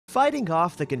Fighting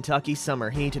off the Kentucky summer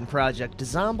heat in Project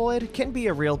Zomboid can be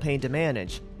a real pain to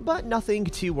manage, but nothing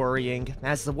too worrying,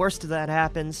 as the worst that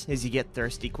happens is you get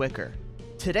thirsty quicker.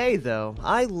 Today though,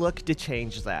 I look to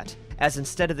change that, as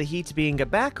instead of the heat being a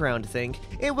background thing,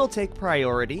 it will take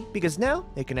priority, because now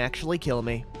it can actually kill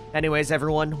me. Anyways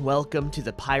everyone, welcome to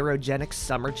the Pyrogenic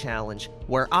Summer Challenge,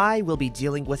 where I will be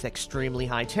dealing with extremely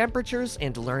high temperatures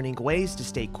and learning ways to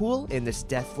stay cool in this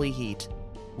deathly heat.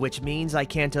 Which means I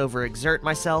can't overexert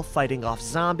myself fighting off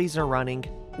zombies or running,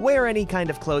 wear any kind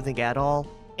of clothing at all,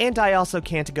 and I also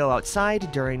can't go outside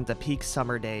during the peak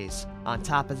summer days. On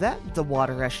top of that, the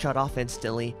water has shut off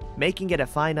instantly, making it a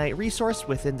finite resource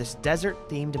within this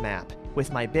desert-themed map,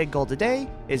 with my big goal today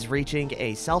is reaching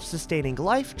a self-sustaining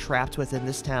life trapped within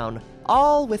this town,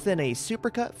 all within a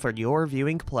supercut for your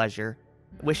viewing pleasure.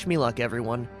 Wish me luck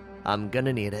everyone, I'm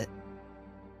gonna need it.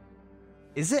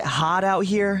 Is it hot out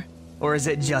here? Or is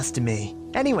it just me?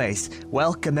 Anyways,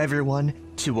 welcome everyone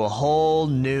to a whole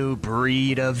new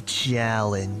breed of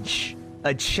challenge.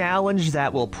 A challenge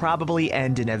that will probably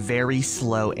end in a very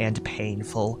slow and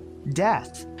painful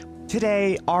death.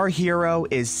 Today, our hero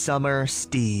is Summer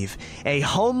Steve, a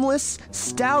homeless,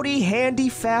 stouty, handy,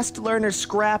 fast learner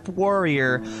scrap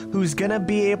warrior who's gonna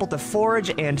be able to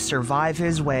forage and survive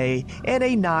his way in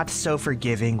a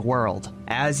not-so-forgiving world.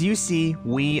 As you see,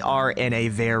 we are in a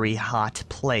very hot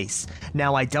place.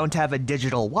 Now, I don't have a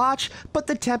digital watch, but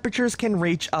the temperatures can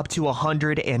reach up to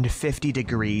 150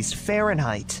 degrees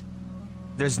Fahrenheit.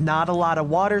 There's not a lot of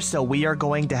water, so we are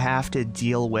going to have to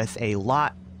deal with a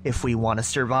lot if we want to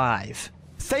survive.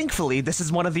 Thankfully, this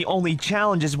is one of the only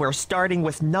challenges where starting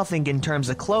with nothing in terms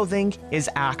of clothing is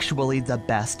actually the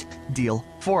best deal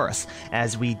for us,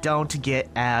 as we don't get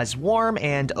as warm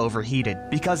and overheated.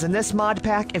 Because in this mod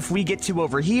pack, if we get too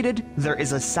overheated, there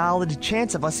is a solid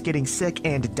chance of us getting sick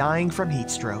and dying from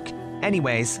heat stroke.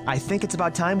 Anyways, I think it's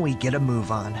about time we get a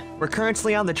move on. We're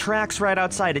currently on the tracks right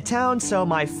outside of town, so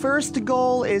my first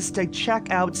goal is to check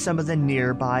out some of the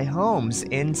nearby homes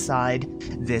inside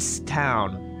this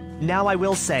town. Now I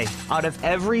will say, out of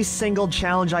every single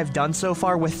challenge I've done so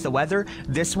far with the weather,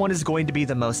 this one is going to be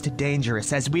the most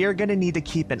dangerous, as we are going to need to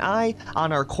keep an eye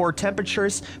on our core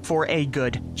temperatures for a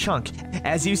good chunk.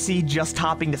 As you see, just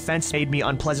hopping the fence made me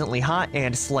unpleasantly hot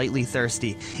and slightly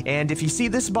thirsty. And if you see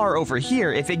this bar over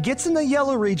here, if it gets in the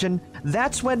yellow region,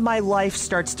 that's when my life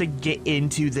starts to get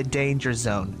into the danger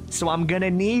zone. So I'm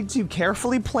gonna need to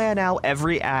carefully plan out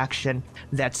every action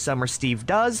that Summer Steve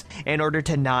does in order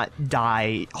to not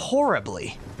die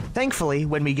horribly. Thankfully,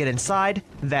 when we get inside,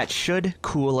 that should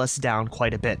cool us down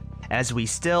quite a bit, as we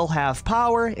still have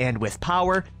power, and with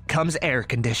power comes air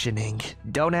conditioning.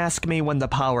 Don't ask me when the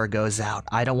power goes out,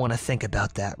 I don't want to think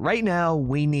about that. Right now,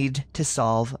 we need to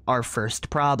solve our first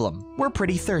problem. We're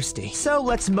pretty thirsty, so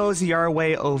let's mosey our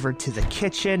way over to the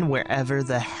kitchen, wherever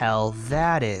the hell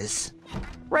that is.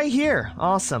 Right here,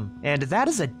 awesome. And that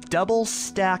is a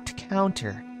double-stacked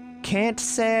counter. Can't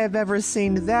say I've ever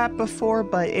seen that before,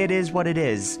 but it is what it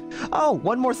is. Oh,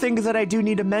 one more thing that I do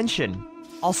need to mention.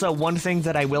 Also, one thing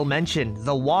that I will mention,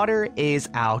 the water is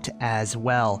out as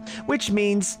well, which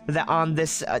means that on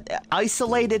this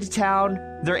isolated town,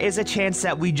 there is a chance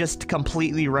that we just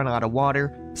completely run out of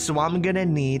water, so I'm gonna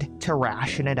need to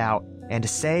ration it out and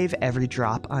save every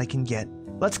drop I can get.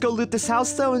 Let's go loot this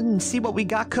house though and see what we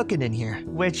got cooking in here,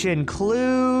 which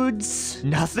includes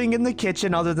nothing in the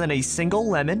kitchen other than a single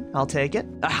lemon. I'll take it.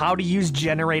 A how to use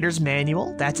generators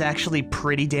manual. That's actually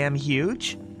pretty damn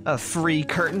huge. A free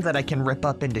curtain that I can rip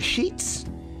up into sheets.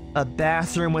 A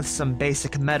bathroom with some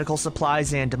basic medical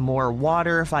supplies and more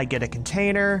water if I get a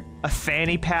container. A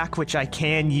fanny pack which I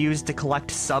can use to collect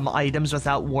some items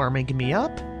without warming me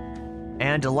up.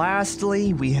 And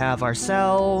lastly, we have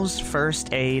ourselves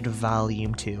First Aid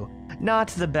Volume 2. Not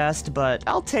the best, but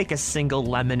I'll take a single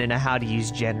lemon and a how to use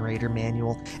generator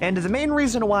manual. And the main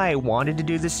reason why I wanted to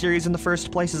do this series in the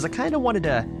first place is I kind of wanted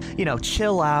to,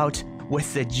 chill out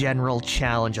with the general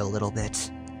challenge a little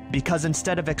bit. Because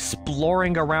instead of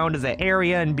exploring around the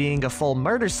area and being a full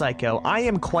murder psycho, I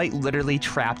am quite literally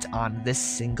trapped on this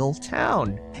single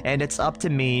town. And it's up to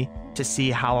me to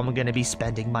see how I'm gonna be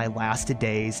spending my last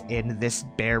days in this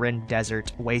barren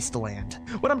desert wasteland.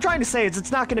 What I'm trying to say is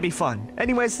it's not gonna be fun.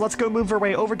 Anyways, let's go move our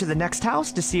way over to the next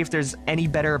house to see if there's any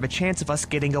better of a chance of us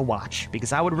getting a watch,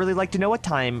 because I would really like to know what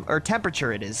time or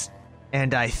temperature it is.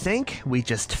 And I think we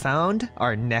just found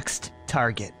our next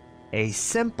target. A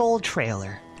simple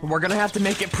trailer. We're gonna have to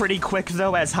make it pretty quick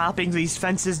though, as hopping these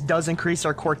fences does increase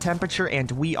our core temperature and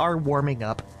we are warming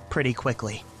up pretty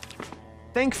quickly.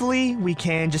 Thankfully, we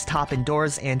can just hop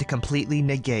indoors and completely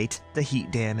negate the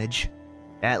heat damage.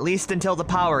 At least until the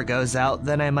power goes out,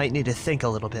 then I might need to think a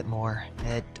little bit more.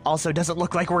 It also doesn't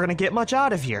look like we're gonna get much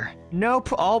out of here. Nope,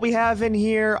 all we have in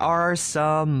here are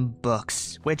some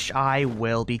books, which I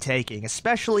will be taking,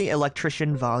 especially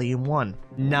Electrician Volume 1.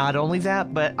 Not only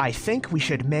that, but I think we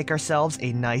should make ourselves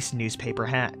a nice newspaper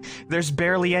hat. There's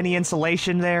barely any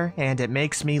insulation there, and it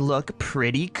makes me look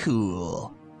pretty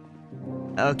cool.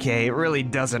 Okay, it really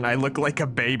doesn't. I look like a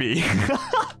baby.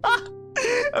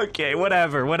 Okay,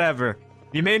 whatever.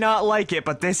 You may not like it,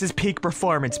 but this is peak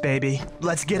performance, baby.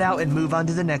 Let's get out and move on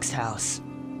to the next house.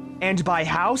 And by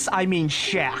house, I mean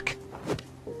shack.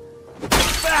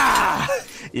 Ah!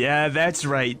 Yeah, that's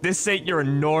right. This ain't your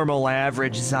normal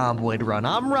average Zomboid run.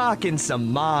 I'm rocking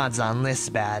some mods on this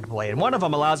bad boy, and one of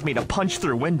them allows me to punch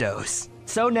through windows.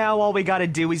 So now all we gotta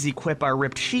do is equip our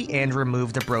ripped sheet and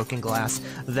remove the broken glass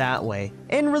that way.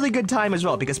 In really good time as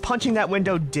well, because punching that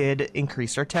window did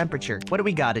increase our temperature. What do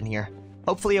we got in here?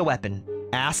 Hopefully a weapon.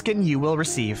 Ask and you will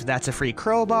receive. That's a free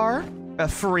crowbar, a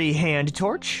free hand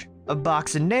torch, a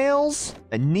box of nails,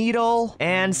 a needle,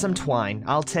 and some twine.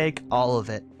 I'll take all of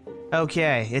it.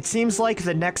 Okay, it seems like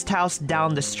the next house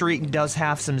down the street does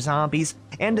have some zombies,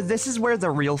 and this is where the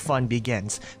real fun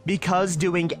begins. Because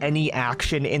doing any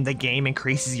action in the game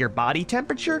increases your body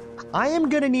temperature, I am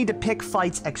gonna need to pick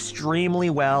fights extremely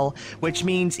well, which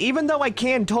means even though I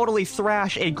can totally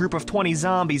thrash a group of 20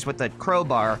 zombies with a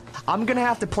crowbar, I'm gonna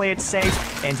have to play it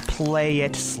safe and play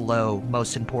it slow,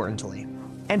 most importantly.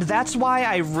 And that's why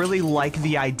I really like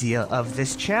the idea of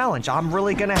this challenge. I'm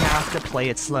really gonna have to play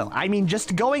it slow. I mean,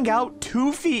 just going out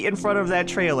 2 feet in front of that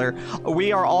trailer,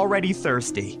 we are already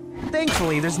thirsty.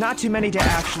 Thankfully, there's not too many to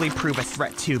actually prove a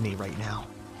threat to me right now.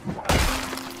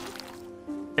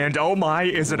 And oh my,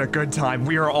 is it a good time.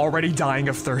 We are already dying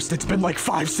of thirst. It's been like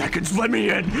 5 seconds. Let me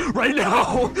in right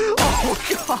now.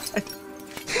 Oh God.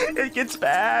 It gets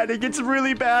bad. It gets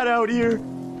really bad out here.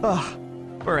 Ugh,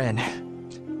 we're in.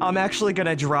 I'm actually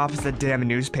gonna drop the damn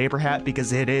newspaper hat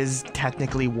because it is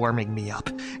technically warming me up,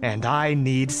 and I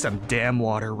need some damn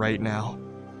water right now.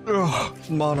 Ugh,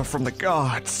 mana from the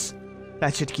gods.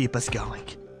 That should keep us going.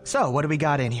 So, what do we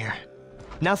got in here?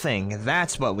 Nothing,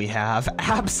 that's what we have.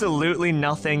 Absolutely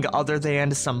nothing other than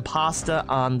some pasta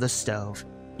on the stove.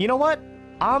 You know what?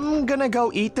 I'm gonna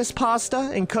go eat this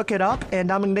pasta and cook it up,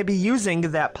 and I'm gonna be using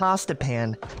that pasta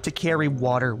pan to carry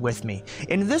water with me.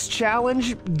 In this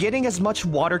challenge, getting as much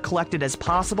water collected as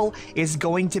possible is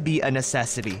going to be a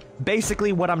necessity.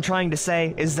 Basically, what I'm trying to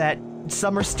say is that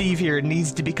Summer Steve here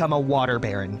needs to become a water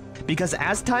baron, because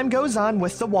as time goes on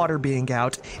with the water being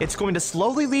out, it's going to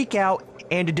slowly leak out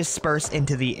and disperse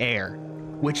into the air.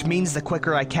 Which means the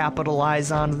quicker I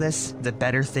capitalize on this, the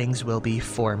better things will be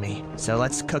for me. So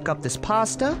let's cook up this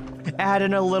pasta, add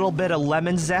in a little bit of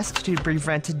lemon zest to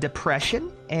prevent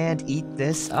depression, and eat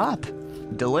this up.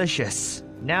 Delicious.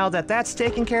 Now that that's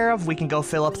taken care of, we can go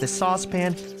fill up this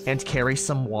saucepan and carry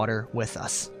some water with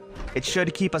us. It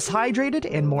should keep us hydrated,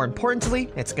 and more importantly,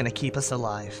 it's gonna keep us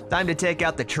alive. Time to take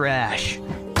out the trash.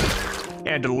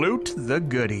 And loot the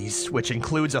goodies, which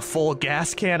includes a full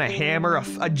gas can, a hammer,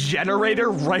 a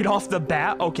generator right off the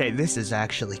bat. Okay, this is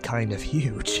actually kind of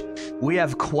huge. We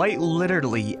have quite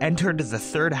literally entered the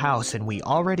 3rd house, and we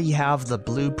already have the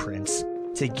blueprints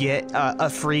to get a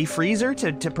free freezer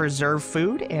to preserve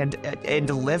food and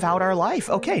live out our life.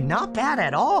 Okay, not bad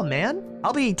at all, man.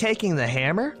 I'll be taking the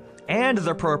hammer and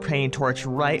the propane torch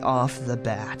right off the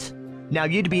bat. Now,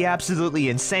 you'd be absolutely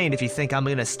insane if you think I'm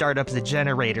gonna start up the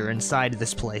generator inside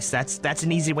this place. That's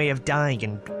an easy way of dying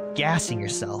and gassing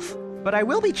yourself. But I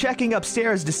will be checking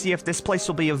upstairs to see if this place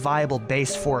will be a viable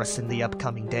base for us in the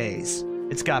upcoming days.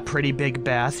 It's got pretty big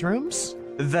bathrooms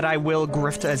that I will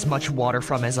grift as much water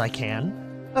from as I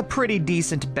can. A pretty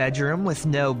decent bedroom with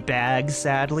no bags,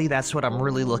 sadly. That's what I'm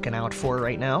really looking out for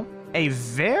right now. A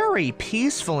very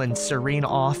peaceful and serene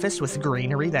office with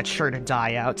greenery that's sure to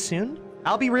die out soon.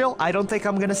 I'll be real, I don't think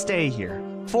I'm gonna stay here.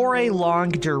 For a long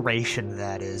duration,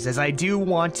 that is, as I do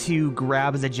want to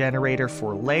grab the generator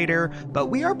for later, but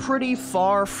we are pretty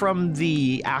far from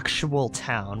the actual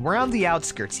town. We're on the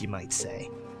outskirts, you might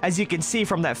say. As you can see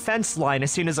from that fence line,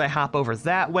 as soon as I hop over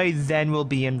that way, then we'll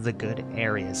be in the good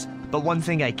areas. But one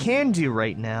thing I can do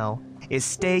right now is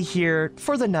stay here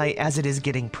for the night as it is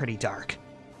getting pretty dark.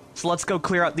 So let's go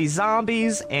clear out these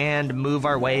zombies and move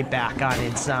our way back on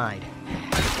inside,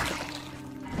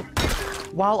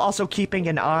 while also keeping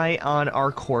an eye on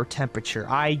our core temperature.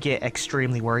 I get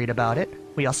extremely worried about it.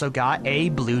 We also got a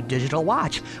blue digital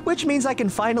watch, which means I can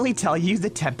finally tell you the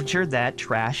temperature that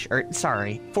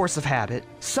Force of Habit,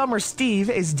 Summer Steve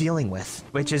is dealing with,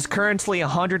 which is currently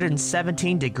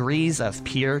 117 degrees of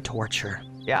pure torture.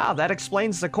 Yeah, that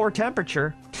explains the core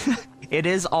temperature. It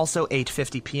is also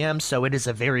 8:50 p.m., so it is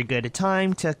a very good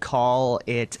time to call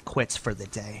it quits for the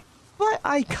day. But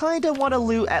I kinda want to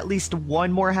loot at least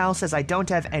one more house as I don't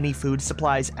have any food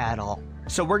supplies at all.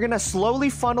 So we're gonna slowly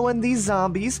funnel in these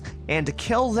zombies and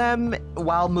kill them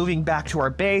while moving back to our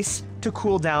base to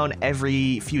cool down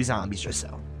every few zombies or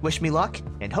so. Wish me luck,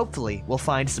 and hopefully we'll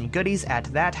find some goodies at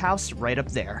that house right up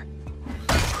there.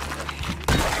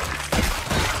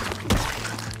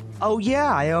 Oh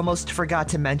yeah, I almost forgot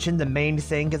to mention the main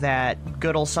thing that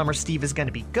good old Summer Steve is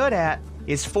gonna be good at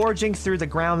is foraging through the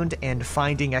ground and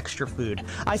finding extra food.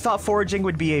 I thought foraging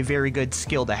would be a very good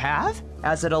skill to have,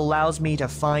 as it allows me to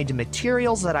find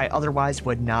materials that I otherwise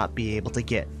would not be able to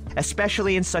get,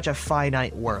 especially in such a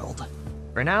finite world.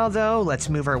 For now though, let's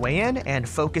move our way in and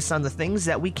focus on the things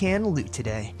that we can loot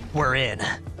today. We're in.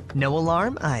 No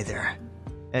alarm either.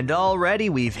 And already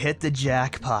we've hit the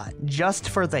jackpot, just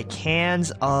for the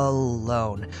cans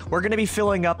alone. We're gonna be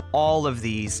filling up all of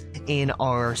these in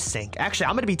our sink. Actually,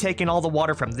 I'm gonna be taking all the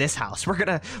water from this house. We're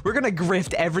gonna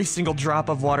grift every single drop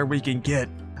of water we can get.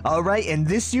 Alright, in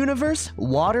this universe,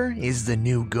 water is the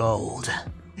new gold.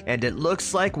 And it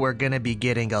looks like we're gonna be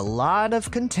getting a lot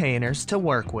of containers to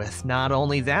work with. Not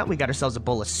only that, we got ourselves a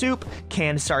bowl of soup,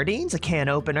 canned sardines, a can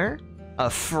opener, a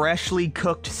freshly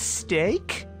cooked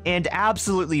steak, and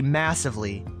absolutely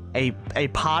massively, a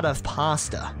pot of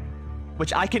pasta,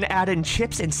 which I can add in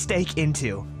chips and steak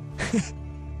into.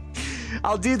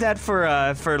 I'll do that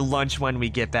for lunch when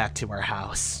we get back to our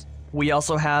house. We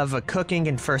also have a cooking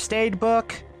and first aid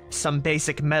book, some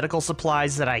basic medical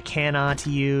supplies that I cannot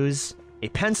use, a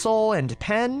pencil and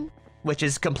pen, which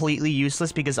is completely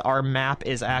useless because our map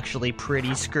is actually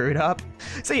pretty screwed up.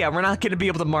 So yeah, we're not going to be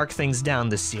able to mark things down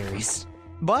this series.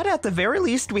 But at the very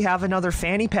least, we have another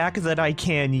fanny pack that I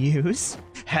can use.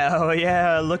 Hell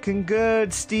yeah, looking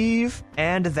good, Steve.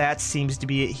 And that seems to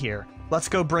be it here. Let's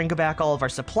go bring back all of our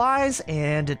supplies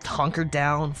and hunker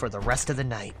down for the rest of the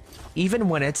night. Even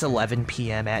when it's 11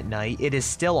 p.m. at night, it is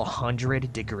still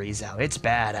 100 degrees out. It's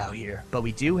bad out here, but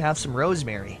we do have some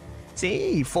rosemary.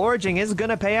 See, foraging is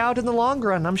gonna pay out in the long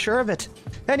run, I'm sure of it.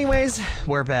 Anyways,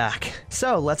 we're back.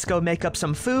 So let's go make up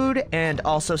some food and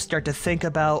also start to think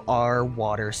about our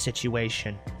water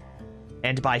situation.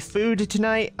 And by food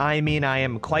tonight, I mean I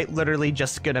am quite literally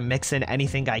just gonna mix in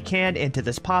anything I can into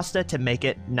this pasta to make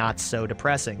it not so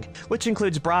depressing, which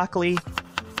includes broccoli,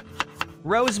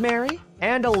 rosemary,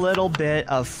 and a little bit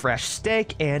of fresh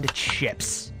steak and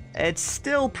chips. It's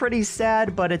still pretty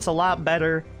sad, but it's a lot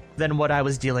better than what I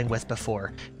was dealing with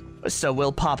before. So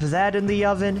we'll pop that in the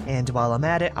oven, and while I'm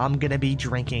at it, I'm gonna be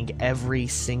drinking every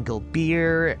single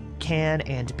beer can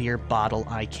and beer bottle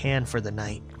I can for the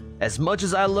night. As much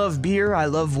as I love beer, I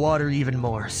love water even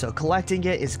more, so collecting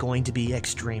it is going to be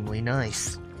extremely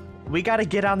nice. We gotta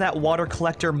get on that water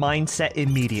collector mindset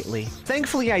immediately.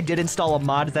 Thankfully, I did install a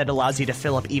mod that allows you to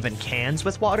fill up even cans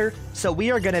with water, so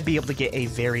we are gonna be able to get a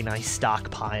very nice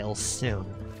stockpile soon.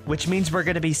 Which means we're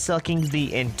gonna be sucking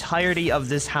the entirety of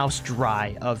this house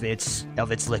dry of its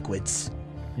liquids.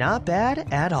 Not bad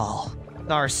at all.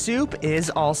 Our soup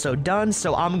is also done,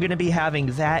 so I'm gonna be having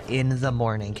that in the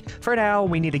morning. For now,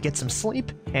 we need to get some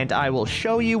sleep, and I will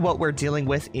show you what we're dealing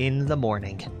with in the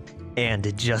morning.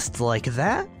 And just like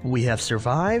that, we have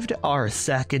survived our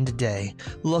second day.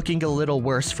 Looking a little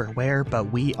worse for wear,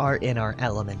 but we are in our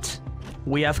element.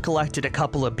 We have collected a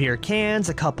couple of beer cans,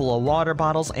 a couple of water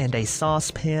bottles, and a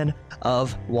saucepan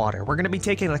of water. We're going to be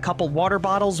taking a couple water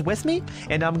bottles with me,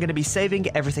 and I'm going to be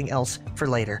saving everything else for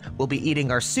later. We'll be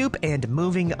eating our soup and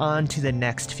moving on to the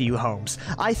next few homes.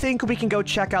 I think we can go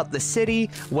check out the city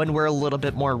when we're a little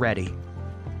bit more ready.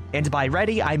 And by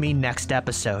ready, I mean next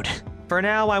episode. For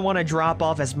now, I want to drop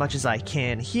off as much as I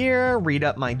can here, read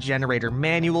up my generator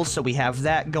manual so we have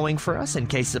that going for us in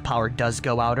case the power does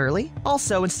go out early.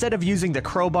 Also, instead of using the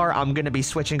crowbar, I'm going to be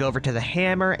switching over to the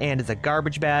hammer and the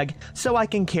garbage bag so I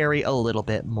can carry a little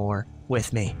bit more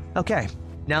with me. Okay.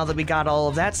 Now that we got all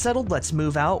of that settled, let's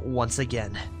move out once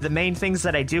again. The main things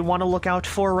that I do want to look out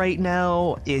for right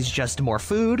now is just more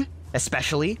food,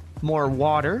 especially more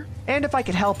water, and if I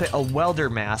could help it, a welder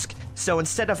mask. So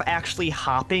instead of actually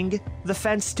hopping the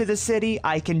fence to the city,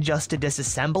 I can just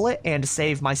disassemble it and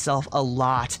save myself a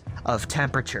lot of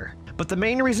temperature. But the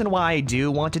main reason why I do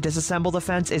want to disassemble the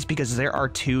fence is because there are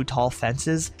 2 tall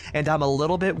fences, and I'm a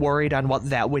little bit worried on what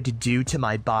that would do to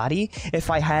my body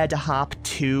if I had to hop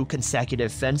 2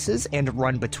 consecutive fences and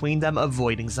run between them,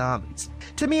 avoiding zombies.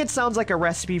 To me, it sounds like a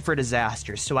recipe for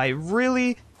disaster, so I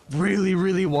really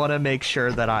want to make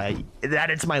sure that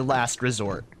it's my last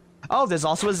resort. Oh, there's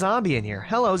also a zombie in here.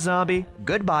 Hello, zombie.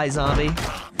 Goodbye, zombie.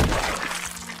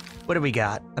 What do we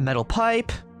got? A metal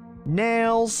pipe,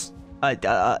 nails,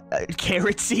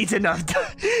 carrot seeds, and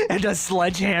a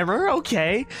sledgehammer.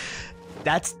 Okay.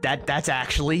 That's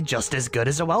actually just as good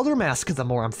as a welder mask the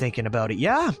more I'm thinking about it.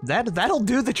 Yeah, that'll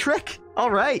do the trick. All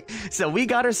right, so we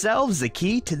got ourselves a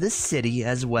key to the city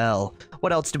as well.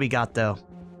 What else do we got though?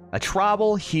 A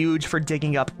trowel, huge for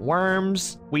digging up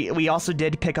worms. We also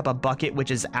did pick up a bucket, which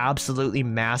is absolutely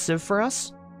massive for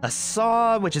us. A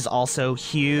saw, which is also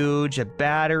huge. A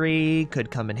battery could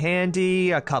come in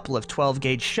handy. A couple of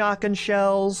 12-gauge shotgun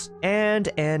shells. And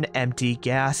an empty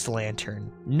gas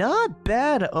lantern. Not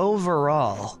bad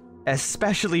overall,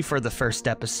 especially for the first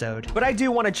episode. But I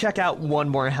do want to check out one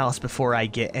more house before I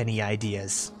get any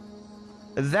ideas.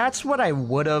 That's what I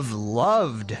would have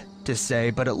loved to say,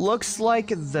 but it looks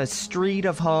like the street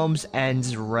of homes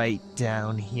ends right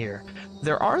down here.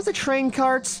 There are the train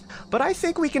carts, but I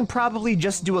think we can probably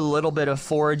just do a little bit of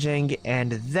foraging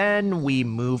and then we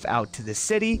move out to the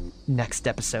city next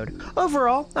episode.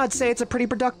 Overall, I'd say it's a pretty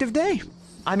productive day.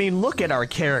 I mean, look at our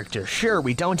character. Sure,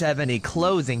 we don't have any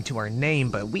clothing to our name,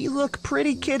 but we look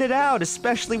pretty kitted out,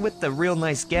 especially with the real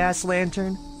nice gas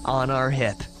lantern on our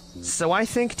hip. So I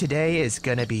think today is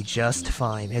gonna be just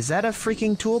fine. Is that a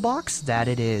freaking toolbox? That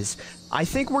it is. I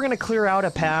think we're gonna clear out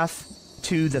a path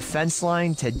to the fence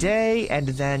line today and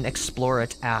then explore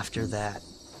it after that,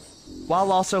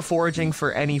 while also foraging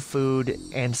for any food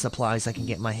and supplies I can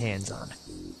get my hands on.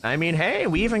 I mean, hey,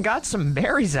 we even got some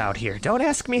berries out here. Don't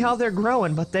ask me how they're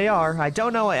growing, but they are. I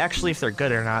don't know actually if they're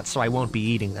good or not, so I won't be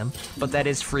eating them, but that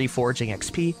is free foraging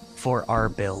XP for our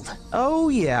build. Oh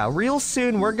yeah, real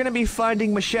soon we're gonna be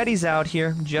finding machetes out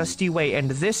here. Just you wait, and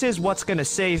this is what's gonna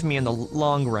save me in the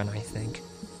long run, I think.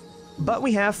 But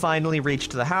we have finally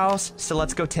reached the house, so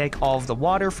let's go take all of the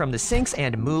water from the sinks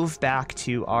and move back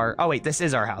to our... Oh wait, this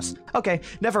is our house. Okay,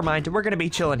 never mind, we're gonna be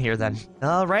chilling here then.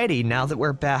 Alrighty, now that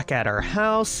we're back at our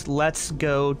house, let's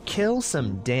go kill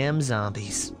some damn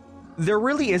zombies. There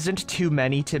really isn't too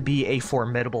many to be a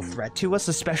formidable threat to us,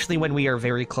 especially when we are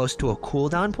very close to a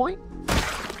cooldown point.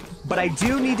 But I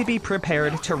do need to be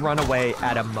prepared to run away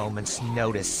at a moment's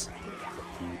notice.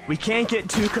 We can't get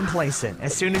too complacent.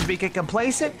 As soon as we get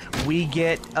complacent, we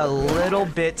get a little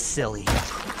bit silly.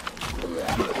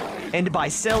 And by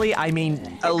silly, I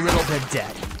mean a little bit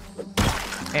dead.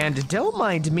 And don't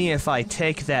mind me if I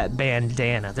take that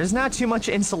bandana. There's not too much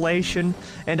insulation,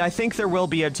 and I think there will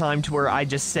be a time to where I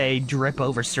just say drip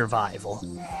over survival.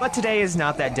 But today is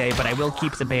not that day, but I will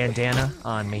keep the bandana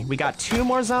on me. We got 2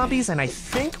 more zombies, and I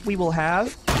think we will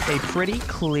have a pretty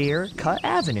clear-cut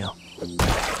avenue.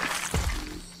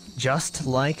 Just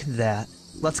like that.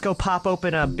 Let's go pop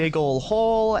open a big ol'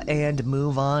 hole and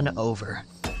move on over.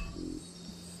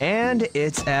 And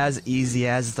it's as easy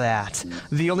as that.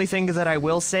 The only thing that I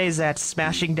will say is that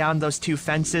smashing down those 2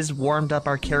 fences warmed up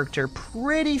our character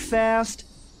pretty fast.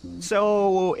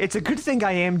 So it's a good thing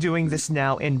I am doing this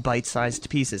now in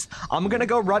bite-sized pieces. I'm gonna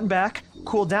go run back,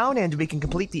 cool down, and we can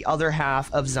complete the other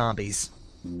half of zombies.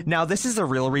 Now, this is the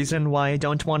real reason why I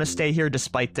don't want to stay here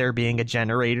despite there being a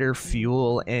generator,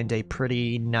 fuel, and a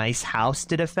pretty nice house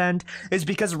to defend, is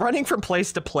because running from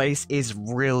place to place is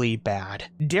really bad.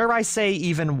 Dare I say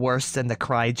even worse than the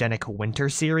Pyrogenic Winter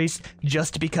series,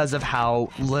 just because of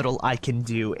how little I can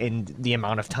do in the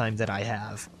amount of time that I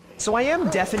have. So I am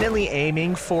definitely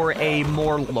aiming for a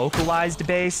more localized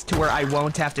base to where I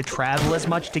won't have to travel as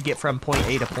much to get from point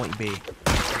A to point B.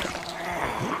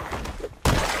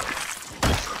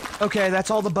 Okay, that's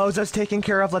all the bozos taken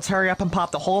care of. Let's hurry up and pop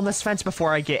the hole in this fence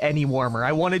before I get any warmer.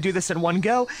 I want to do this in one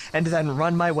go, and then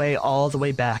run my way all the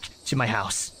way back to my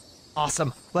house.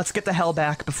 Awesome. Let's get the hell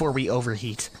back before we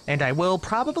overheat. And I will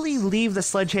probably leave the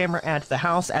sledgehammer at the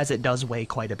house as it does weigh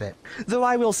quite a bit. Though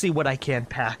I will see what I can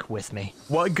pack with me.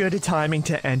 What good timing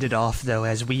to end it off though,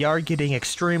 as we are getting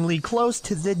extremely close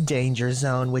to the danger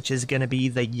zone, which is going to be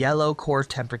the yellow core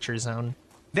temperature zone.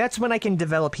 That's when I can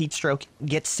develop heat stroke,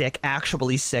 get sick,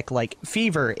 actually sick, like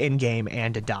fever in-game,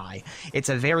 and die. It's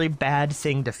a very bad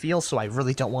thing to feel, so I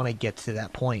really don't want to get to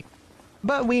that point.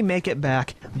 But we make it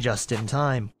back just in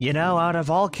time. You know, out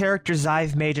of all characters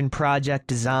I've made in Project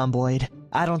Zomboid,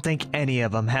 I don't think any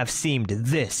of them have seemed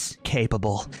this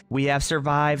capable. We have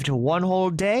survived 1 whole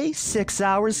day, 6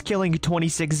 hours, killing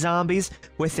 26 zombies,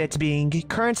 with it being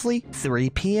currently 3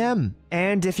 p.m.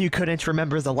 And if you couldn't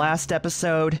remember the last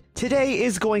episode, today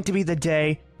is going to be the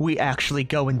day we actually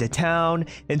go into town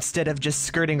instead of just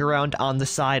skirting around on the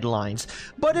sidelines.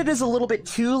 But it is a little bit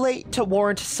too late to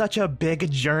warrant such a big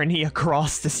journey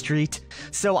across the street.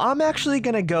 So I'm actually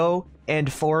gonna go and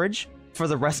forage for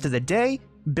the rest of the day,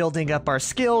 building up our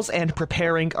skills and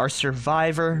preparing our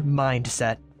survivor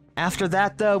mindset. After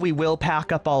that, though, we will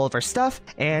pack up all of our stuff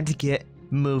and get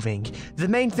moving. The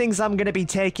main things I'm going to be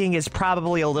taking is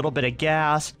probably a little bit of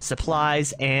gas,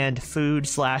 supplies, and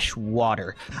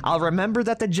food/water. I'll remember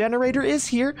that the generator is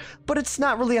here, but it's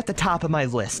not really at the top of my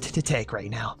list to take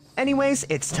right now. Anyways,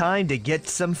 it's time to get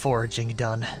some foraging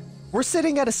done. We're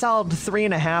sitting at a solid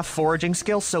 3.5 foraging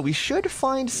skill, so we should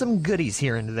find some goodies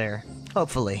here and there.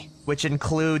 Hopefully. Which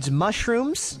includes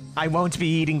mushrooms. I won't be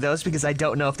eating those because I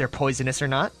don't know if they're poisonous or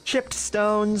not. Chipped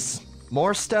stones,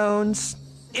 more stones.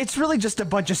 It's really just a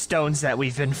bunch of stones that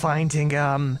we've been finding.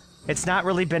 It's not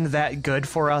really been that good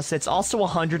for us. It's also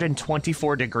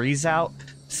 124 degrees out,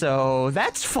 so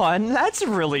that's fun. That's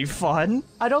really fun.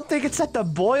 I don't think it's at the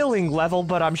boiling level,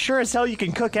 but I'm sure as hell you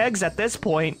can cook eggs at this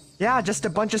point. Yeah, just a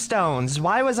bunch of stones.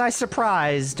 Why was I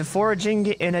surprised foraging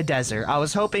in a desert? I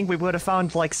was hoping we would have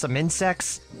found, like, some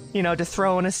insects, you know, to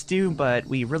throw in a stew, but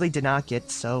we really did not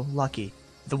get so lucky.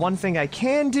 The one thing I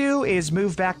can do is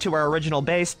move back to our original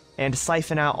base and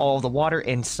siphon out all the water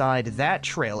inside that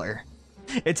trailer.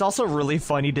 It's also really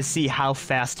funny to see how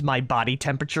fast my body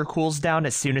temperature cools down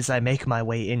as soon as I make my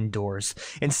way indoors.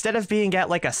 Instead of being at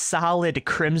like a solid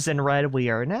crimson red, we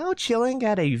are now chilling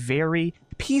at a very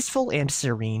peaceful and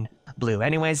serene blue.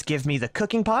 Anyways, give me the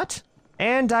cooking pot.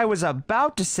 And I was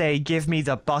about to say give me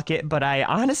the bucket, but I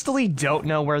honestly don't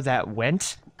know where that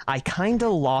went. I kinda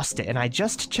lost it, and I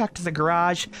just checked the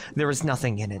garage. There was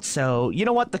nothing in it, so you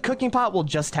know what? The cooking pot will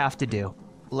just have to do.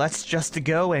 Let's just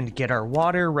go and get our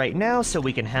water right now so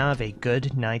we can have a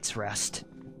good night's rest.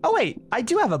 Oh wait, I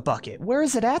do have a bucket. Where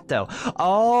is it at, though?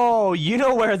 Oh, you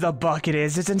know where the bucket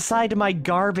is. It's inside my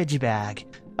garbage bag.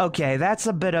 Okay, that's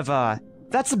a bit of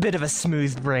a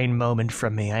smooth brain moment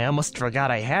from me. I almost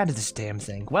forgot I had this damn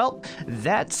thing. Well,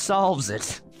 that solves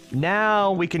it.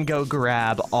 Now we can go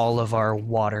grab all of our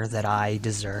water that I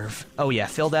deserve. Oh yeah,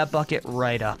 fill that bucket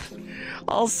right up.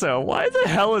 Also, why the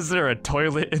hell is there a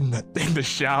toilet in the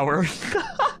shower?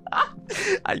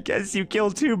 I guess you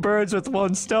kill two birds with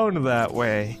one stone that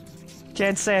way.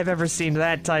 Can't say I've ever seen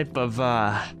that type of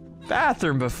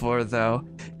bathroom before, though.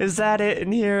 Is that it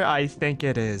in here? I think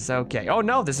it is. Okay. Oh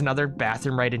no, there's another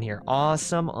bathroom right in here.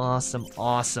 Awesome, awesome,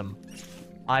 awesome.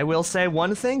 I will say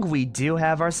one thing, we do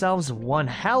have ourselves one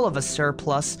hell of a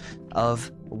surplus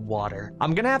of water.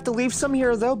 I'm gonna have to leave some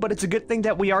here though, but it's a good thing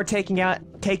that we are taking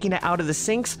it out of the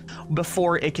sinks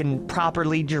before it can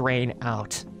properly drain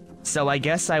out. So I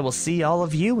guess I will see all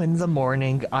of you in the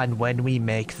morning on when we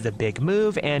make the big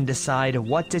move and decide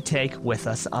what to take with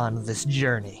us on this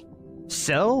journey.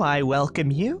 So I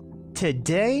welcome you to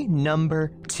day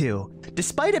number 2.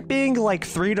 Despite it being like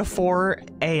 3 to 4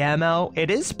 a.m. out,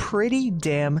 it is pretty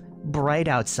damn bright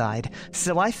outside,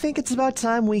 so I think it's about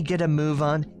time we get a move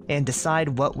on and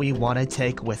decide what we want to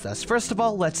take with us. First of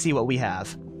all, let's see what we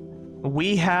have.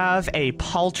 We have a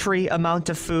paltry amount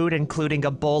of food, including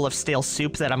a bowl of stale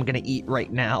soup that I'm gonna eat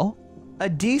right now. A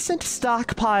decent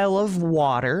stockpile of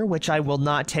water, which I will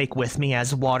not take with me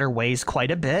as water weighs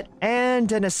quite a bit,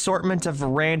 and an assortment of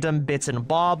random bits and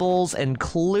baubles,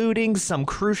 including some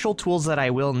crucial tools that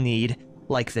I will need,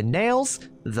 like the nails,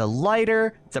 the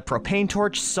lighter, the propane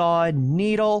torch, saw,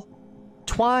 needle,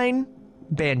 twine,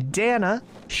 bandana,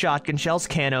 shotgun shells,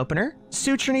 can opener,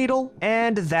 suture needle,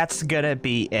 and that's gonna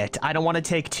be it. I don't want to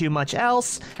take too much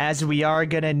else, as we are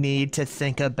gonna need to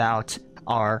think about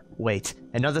our weight.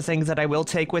 Another thing that I will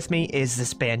take with me is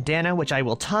this bandana, which I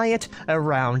will tie it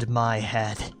around my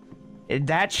head.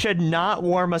 That should not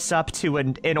warm us up to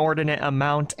an inordinate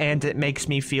amount, and it makes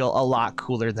me feel a lot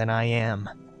cooler than I am.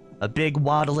 A big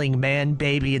waddling man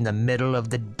baby in the middle of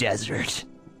the desert.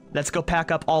 Let's go pack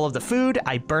up all of the food.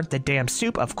 I burnt the damn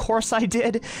soup, of course I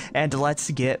did, and let's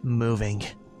get moving.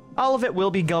 All of it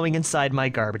will be going inside my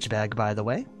garbage bag, by the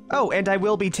way. Oh, and I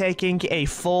will be taking a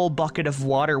full bucket of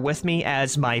water with me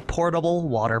as my portable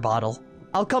water bottle.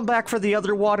 I'll come back for the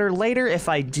other water later if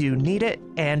I do need it,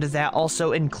 and that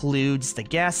also includes the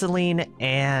gasoline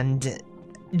and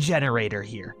generator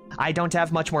here. I don't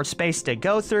have much more space to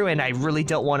go through, and I really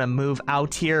don't want to move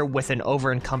out here with an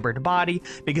over-encumbered body,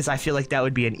 because I feel like that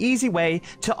would be an easy way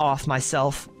to off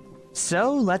myself.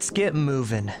 So let's get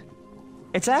moving.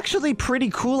 It's actually pretty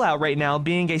cool out right now,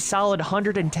 being a solid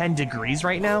 110 degrees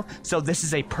right now, so this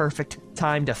is a perfect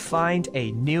time to find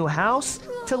a new house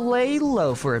to lay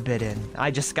low for a bit in.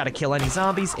 I just gotta kill any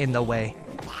zombies in the way.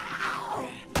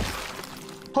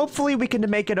 Hopefully we can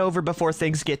make it over before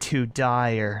things get too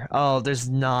dire. Oh, there's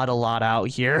not a lot out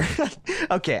here.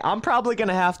 Okay, I'm probably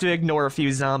gonna have to ignore a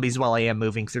few zombies while I am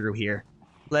moving through here.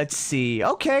 Let's see.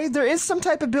 Okay, there is some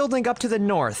type of building up to the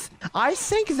north. I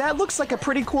think that looks like a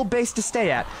pretty cool base to stay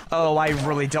at. Oh, I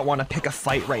really don't want to pick a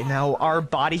fight right now. Our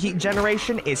body heat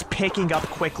generation is picking up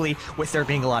quickly with there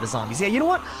being a lot of zombies. Yeah, you know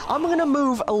what? I'm gonna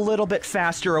move a little bit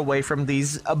faster away from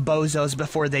these bozos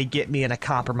before they get me in a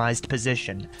compromised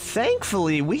position.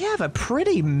 Thankfully, we have a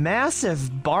pretty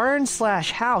massive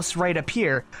barn/house right up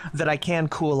here that I can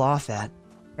cool off at.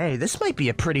 Hey, this might be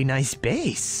a pretty nice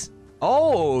base.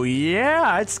 Oh,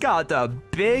 yeah, it's got the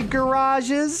big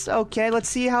garages. Okay, let's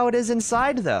see how it is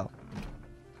inside, though.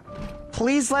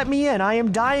 Please let me in. I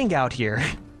am dying out here.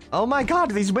 Oh my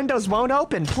god, these windows won't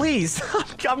open. Please.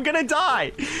 I'm gonna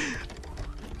die.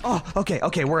 Oh,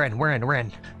 okay, we're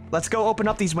in. Let's go open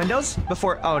up these windows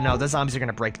before... Oh, no, the zombies are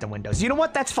gonna break the windows. You know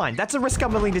what? That's fine. That's a risk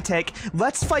I'm willing to take.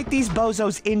 Let's fight these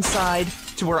bozos inside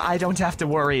to where I don't have to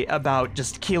worry about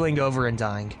just keeling over and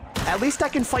dying. At least I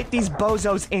can fight these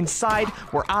bozos inside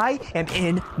where I am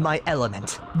in my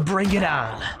element. Bring it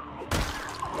on.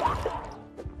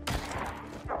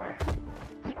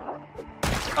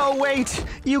 Oh, wait.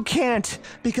 You can't,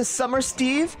 because Summer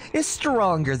Steve is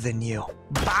stronger than you.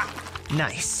 Bah!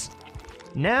 Nice.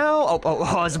 Now,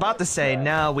 I was about to say,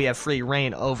 now we have free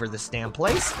reign over this damn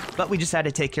place, but we just had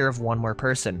to take care of one more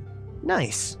person.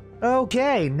 Nice.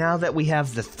 Okay, now that we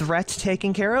have the threat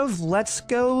taken care of, let's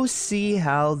go see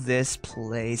how this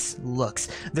place looks.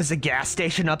 There's a gas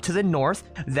station up to the north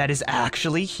that is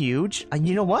actually huge. And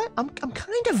you know what? I'm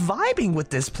kind of vibing with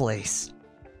this place.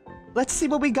 Let's see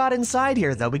what we got inside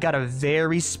here, though. We got a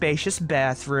very spacious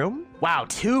bathroom. Wow,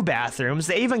 2 bathrooms.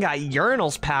 They even got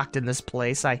urinals packed in this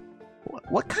place.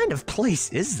 What kind of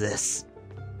place is this?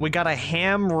 We got a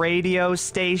ham radio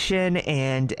station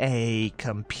and a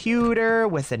computer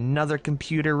with another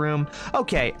computer room.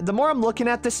 Okay, the more I'm looking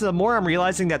at this, the more I'm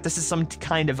realizing that this is some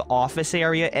kind of office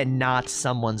area and not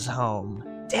someone's home.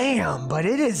 Damn, but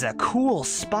it is a cool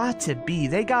spot to be.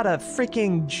 They got a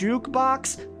freaking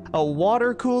jukebox, a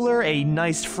water cooler, a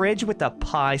nice fridge with a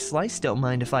pie slice. Don't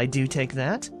mind if I do take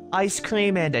that. Ice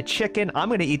cream and a chicken. I'm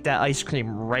gonna eat that ice cream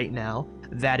right now.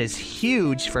 That is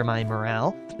huge for my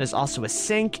morale. There's also a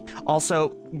sink,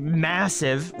 also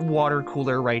massive water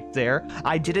cooler right there.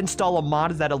 I did install a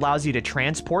mod that allows you to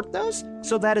transport those,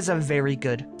 so that is a very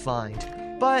good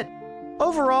find. But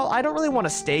overall, I don't really want to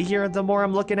stay here the more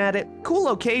I'm looking at it. Cool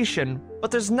location, but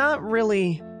there's not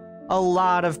really a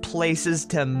lot of places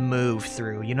to move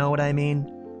through, you know what I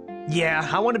mean? Yeah,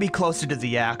 I want to be closer to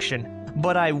the action,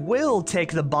 but I will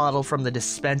take the bottle from the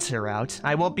dispenser out.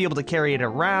 I won't be able to carry it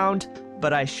around,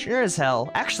 but I sure as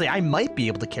hell... Actually, I might be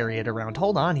able to carry it around.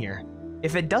 Hold on here.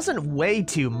 If it doesn't weigh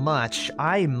too much,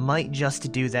 I might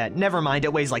just do that. Never mind,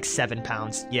 it weighs like 7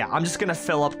 pounds. Yeah, I'm just gonna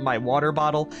fill up my water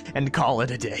bottle and call it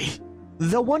a day.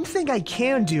 The one thing I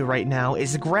can do right now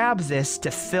is grab this to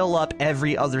fill up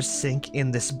every other sink in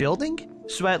this building,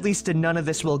 so at least none of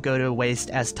this will go to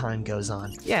waste as time goes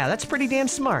on. Yeah, that's pretty damn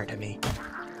smart of me.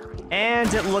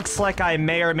 And it looks like I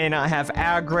may or may not have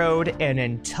aggroed an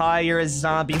entire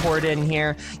zombie horde in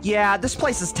here. Yeah, this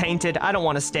place is tainted. I don't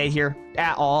want to stay here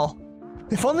at all.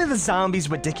 If only the zombies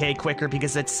would decay quicker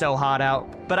because it's so hot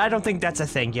out. But I don't think that's a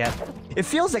thing yet. It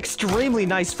feels extremely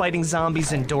nice fighting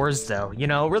zombies indoors though. You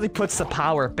know, it really puts the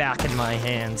power back in my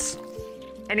hands.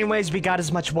 Anyways, we got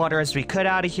as much water as we could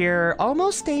out of here.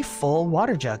 Almost a full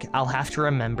water jug. I'll have to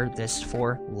remember this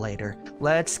for later.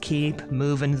 Let's keep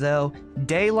moving though.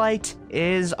 Daylight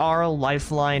is our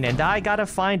lifeline, and I gotta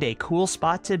find a cool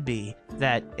spot to be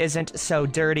that isn't so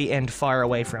dirty and far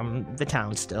away from the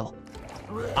town still.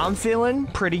 I'm feeling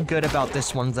pretty good about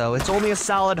this one though. It's only a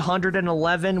solid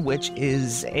 111, which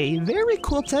is a very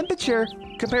cool temperature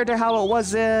compared to how it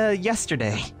was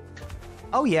yesterday.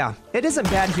 Oh yeah, it isn't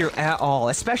bad here at all,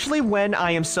 especially when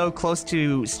I am so close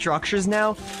to structures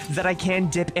now that I can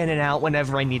dip in and out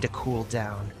whenever I need to cool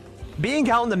down. Being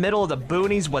out in the middle of the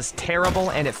boonies was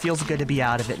terrible, and it feels good to be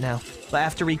out of it now. But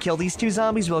after we kill these 2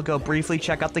 zombies, we'll go briefly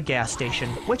check out the gas station,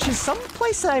 which is some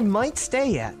place I might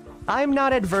stay at. I'm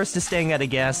not adverse to staying at a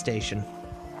gas station.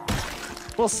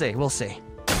 We'll see, we'll see.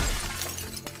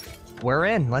 We're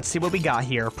in. Let's see what we got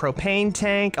here. Propane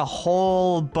tank, a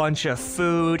whole bunch of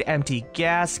food, empty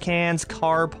gas cans,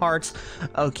 car parts.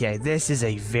 Okay, this is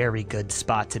a very good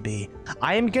spot to be.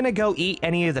 I am gonna go eat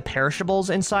any of the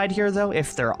perishables inside here, though,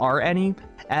 if there are any,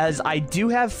 as I do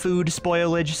have food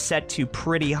spoilage set to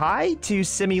pretty high to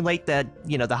simulate the,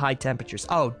 you know, the high temperatures.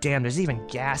 Oh, damn, there's even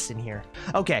gas in here.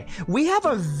 Okay, we have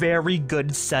a very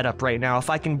good setup right now if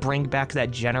I can bring back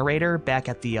that generator back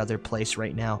at the other place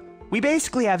right now. We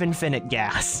basically have infinite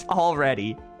gas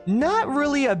already. Not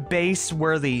really a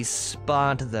base-worthy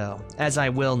spot, though, as I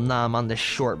will nom on the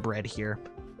shortbread here.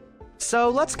 So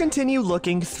let's continue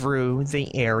looking through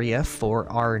the area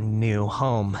for our new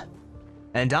home.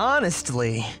 And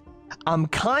honestly, I'm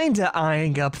kinda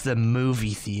eyeing up the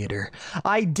movie theater.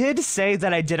 I did say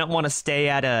that I didn't want to stay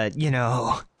at a,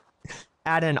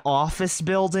 at an office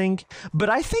building,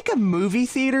 but I think a movie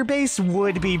theater base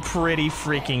would be pretty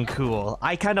freaking cool.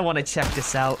 I kinda want to check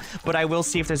this out, but I will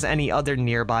see if there's any other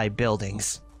nearby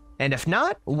buildings. And if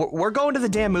not, we're going to the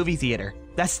damn movie theater.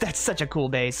 That's such a cool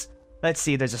base. Let's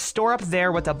see, there's a store up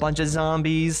there with a bunch of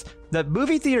zombies. The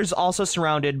movie theater's also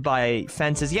surrounded by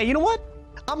fences. Yeah, you know what?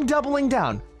 I'm doubling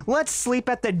down. Let's sleep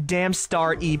at the damn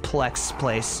Star E-Plex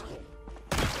place.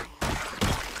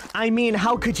 I mean,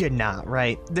 how could you not,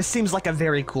 right? This seems like a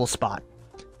very cool spot.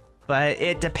 But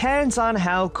it depends on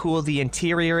how cool the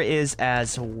interior is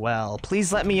as well.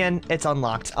 Please let me in. It's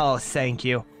unlocked. Oh, thank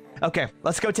you. Okay,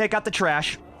 let's go take out the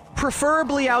trash.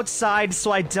 Preferably outside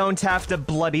so I don't have to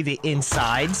bloody the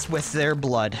insides with their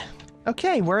blood.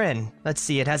 Okay, we're in. Let's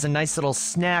see, it has a nice little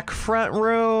snack front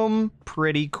room.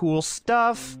 Pretty cool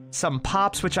stuff. Some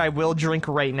pops, which I will drink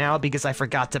right now because I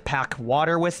forgot to pack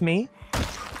water with me.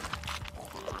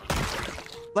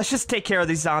 Let's just take care of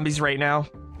these zombies right now.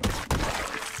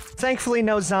 Thankfully,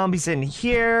 no zombies in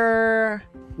here.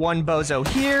 One bozo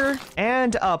here.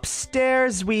 And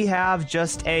upstairs, we have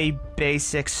just a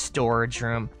basic storage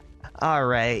room.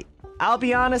 Alright. I'll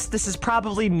be honest, this is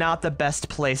probably not the best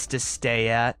place to stay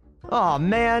at. Aw,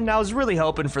 man, I was really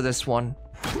hoping for this one.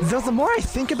 Though the more I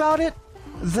think about it,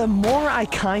 the more I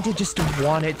kinda just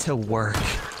want it to work.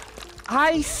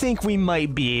 I think we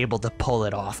might be able to pull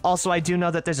it off. Also, I do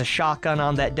know that there's a shotgun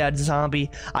on that dead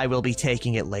zombie. I will be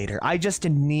taking it later. I just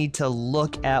need to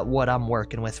look at what I'm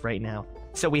working with right now.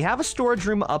 So we have a storage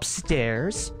room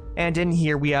upstairs, and in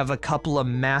here we have a couple of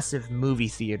massive movie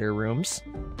theater rooms.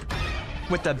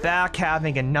 With the back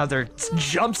having another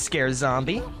jump scare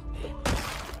zombie.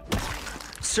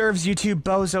 Serves you two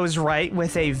bozos right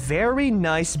with a very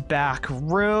nice back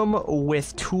room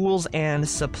with tools and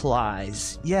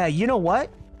supplies. Yeah, you know what?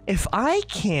 If I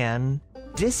can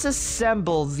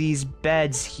disassemble these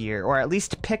beds here, or at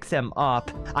least pick them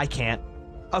up, I can't.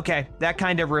 Okay, that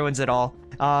kind of ruins it all.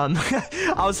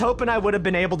 I was hoping I would have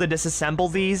been able to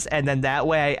disassemble these, and then that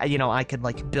way, I could,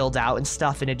 like, build out and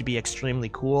stuff, and it'd be extremely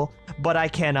cool, but I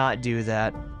cannot do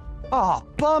that. Oh,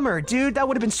 bummer, dude, that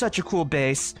would have been such a cool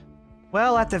base.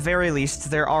 Well, at the very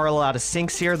least, there are a lot of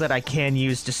sinks here that I can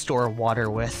use to store water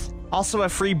with. Also a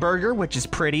free burger, which is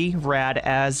pretty rad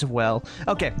as well.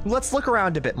 Okay, let's look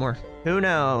around a bit more. Who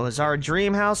knows, our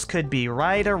dream house could be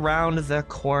right around the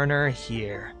corner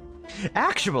here.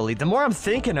 Actually, the more I'm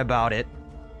thinking about it,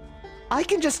 I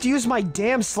can just use my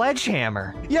damn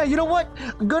sledgehammer. Yeah, you know what?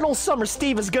 Good old Summer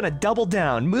Steve is gonna double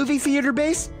down. Movie theater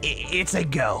base? It's a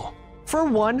go. For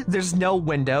one, there's no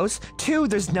windows. 2,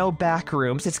 there's no back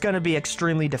rooms. It's gonna be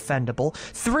extremely defendable.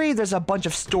 3, there's a bunch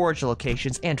of storage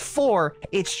locations. And 4,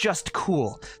 it's just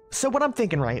cool. So what I'm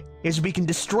thinking, right, is we can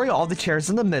destroy all the chairs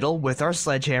in the middle with our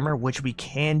sledgehammer, which we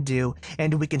can do,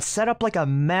 and we can set up like a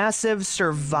massive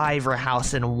survivor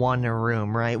house in one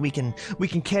room, right? We can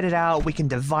kit it out, we can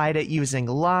divide it using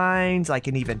lines, I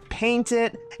can even paint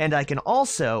it, and I can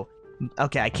also...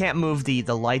 Okay, I can't move the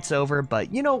lights over,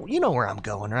 but you know where I'm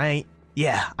going, right?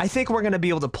 Yeah, I think we're gonna be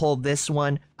able to pull this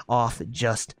one off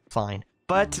just fine.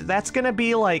 But that's gonna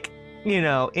be like,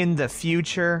 in the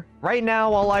future. Right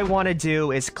now, all I want to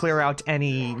do is clear out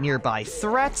any nearby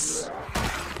threats.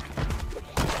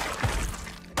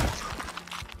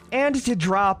 And to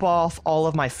drop off all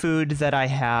of my food that I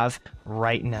have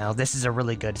right now. This is a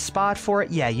really good spot for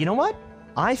it. Yeah, you know what?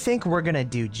 I think we're gonna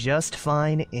do just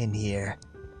fine in here.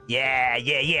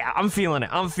 Yeah, I'm feeling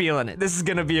it. This is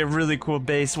gonna be a really cool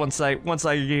base once I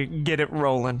get it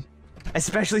rolling.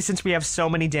 Especially since we have so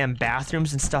many damn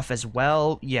bathrooms and stuff as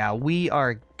well. Yeah, we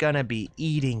are gonna be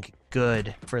eating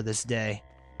good for this day.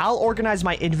 I'll organize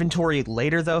my inventory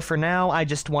later though. For now, I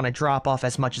just want to drop off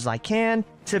as much as I can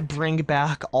to bring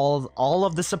back all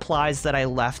of the supplies that I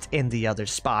left in the other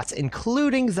spots,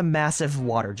 including the massive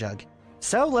water jug.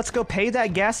 So let's go pay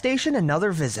that gas station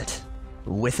another visit.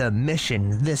 With a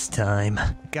mission this time.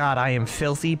 God, I am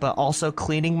filthy, but also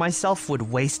cleaning myself would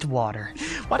waste water.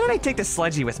 Why don't I take the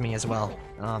sledgy with me as well?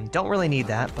 Don't really need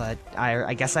that, but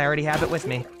I guess I already have it with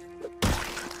me.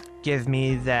 Give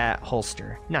me that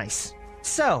holster. Nice.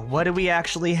 So, what do we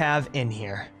actually have in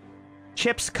here?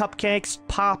 Chips, cupcakes,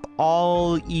 pop,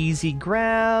 all easy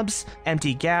grabs,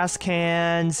 empty gas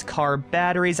cans, car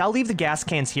batteries. I'll leave the gas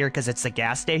cans here because it's a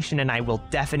gas station and I will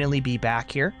definitely be back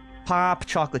here. Pop,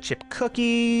 chocolate chip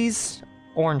cookies,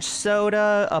 orange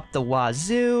soda up the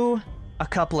wazoo. a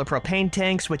couple of propane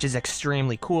tanks, which is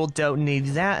extremely cool. Don't need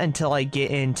that until I get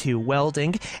into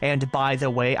welding. And by the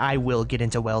way, I will get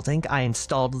into welding. I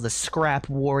installed the Scrap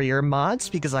Warrior mods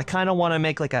because I kind of want to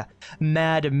make like a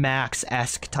Mad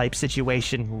Max-esque type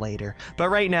situation later. But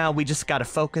right now, we just got to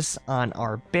focus on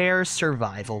our bare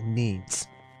survival needs,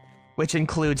 which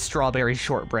includes strawberry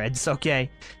shortbreads, okay?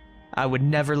 I would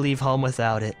never leave home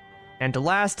without it. And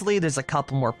lastly, there's a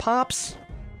couple more pops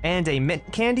and a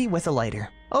mint candy with a lighter.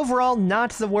 Overall,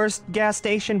 not the worst gas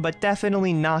station, but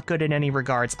definitely not good in any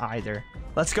regards either.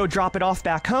 Let's go drop it off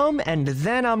back home, and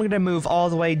then I'm gonna move all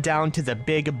the way down to the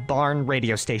big barn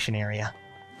radio station area.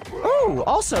 Oh,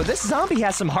 also, this zombie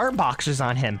has some heart boxers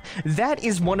on him. That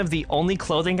is one of the only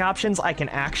clothing options I can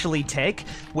actually take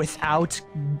without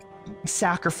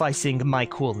sacrificing my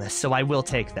coolness, so I will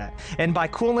take that. And by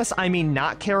coolness, I mean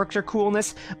not character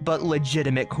coolness, but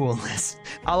legitimate coolness.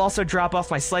 I'll also drop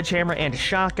off my sledgehammer and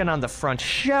shotgun on the front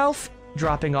shelf,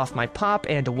 dropping off my pop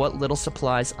and what little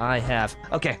supplies I have.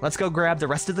 Okay, let's go grab the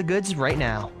rest of the goods right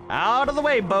now. Out of the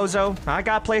way, bozo. I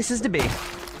got places to be.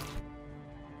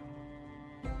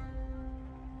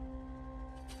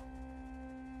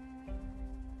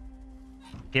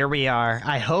 Here we are.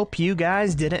 I hope you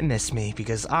guys didn't miss me,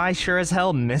 because I sure as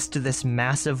hell missed this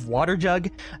massive water jug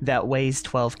that weighs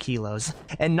 12 kilos.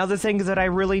 Another thing that I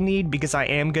really need, because I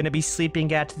am going to be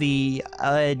sleeping at the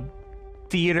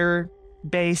theater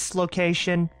base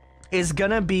location, is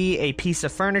gonna be a piece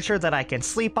of furniture that I can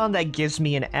sleep on that gives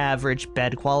me an average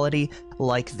bed quality,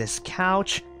 like this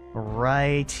couch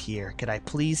right here. Could I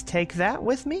please take that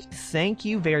with me? Thank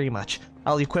you very much.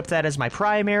 I'll equip that as my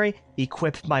primary,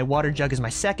 equip my water jug as my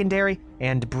secondary,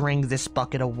 and bring this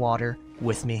bucket of water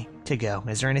with me to go.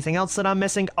 Is there anything else that I'm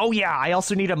missing? Oh yeah, I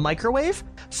also need a microwave,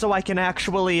 so I can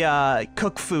actually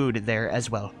cook food there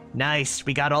as well. Nice,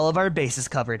 we got all of our bases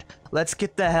covered. Let's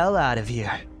get the hell out of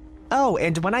here. Oh,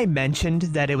 and when I mentioned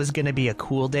that it was gonna be a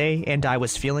cool day and I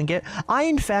was feeling it, I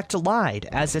in fact lied,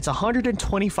 as it's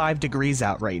 125 degrees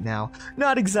out right now.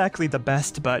 Not exactly the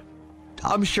best, but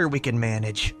I'm sure we can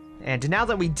manage. And now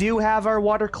that we do have our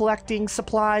water collecting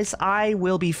supplies, I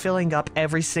will be filling up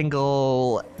every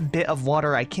single bit of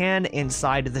water I can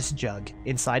inside this jug,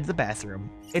 inside the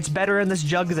bathroom. It's better in this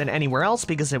jug than anywhere else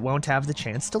because it won't have the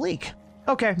chance to leak.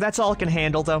 Okay, that's all it can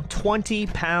handle though. 20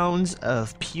 pounds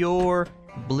of pure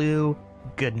blue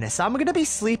goodness. I'm gonna be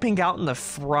sleeping out in the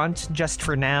front just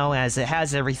for now, as it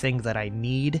has everything that I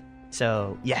need.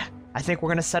 So yeah, I think we're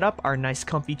gonna set up our nice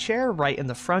comfy chair right in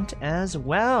the front as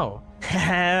well.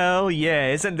 Hell yeah,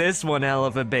 isn't this one hell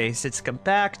of a base? It's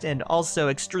compact and also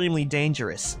extremely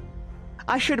dangerous.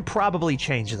 I should probably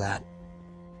change that.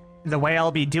 The way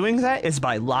I'll be doing that is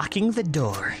by locking the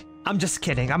door. I'm just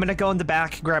kidding. I'm gonna go in the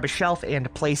back, grab a shelf,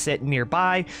 and place it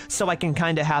nearby so I can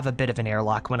kind of have a bit of an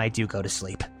airlock when I do go to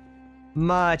sleep.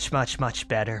 Much, much, much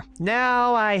better.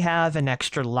 Now I have an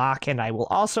extra lock, and I will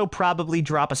also probably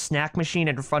drop a snack machine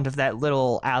in front of that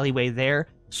little alleyway there,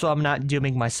 so I'm not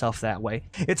dooming myself that way.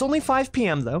 It's only 5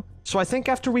 p.m. though, so I think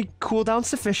after we cool down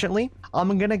sufficiently,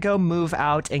 I'm gonna go move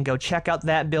out and go check out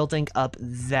that building up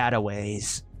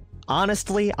that-a-ways.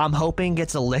 Honestly, I'm hoping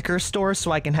it's a liquor store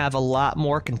so I can have a lot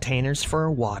more containers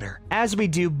for water. As we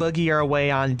do boogie our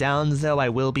way on down though, I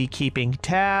will be keeping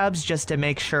tabs just to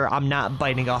make sure I'm not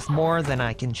biting off more than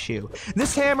I can chew.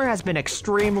 This hammer has been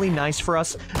extremely nice for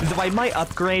us, though I might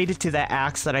upgrade to that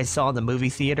axe that I saw in the movie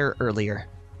theater earlier.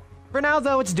 For now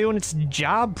though, it's doing its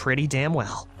job pretty damn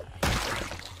well.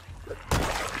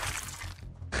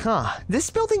 Huh,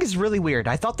 this building is really weird.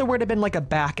 I thought there would have been like a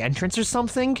back entrance or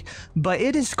something, but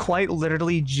it is quite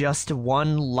literally just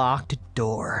one locked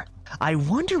door. I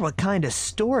wonder what kind of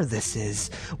store this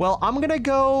is. Well, I'm gonna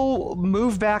go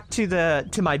move back to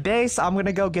my base. I'm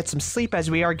gonna go get some sleep as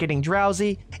we are getting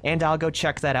drowsy, and I'll go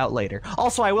check that out later.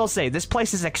 Also, I will say, this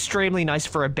place is extremely nice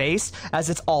for a base, as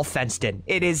it's all fenced in.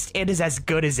 It is as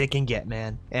good as it can get,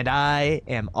 man, and I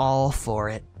am all for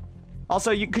it.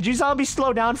 Also, could you zombies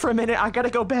slow down for a minute? I gotta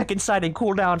go back inside and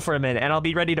cool down for a minute, and I'll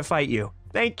be ready to fight you.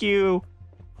 Thank you.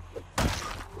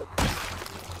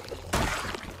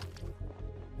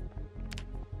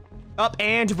 Up,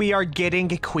 and we are getting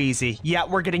queasy. Yeah,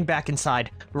 we're getting back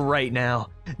inside right now.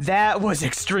 That was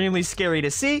extremely scary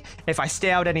to see. If I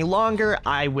stay out any longer,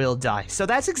 I will die. So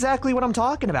that's exactly what I'm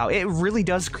talking about. It really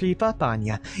does creep up on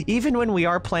you. Even when we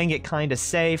are playing it kind of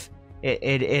safe,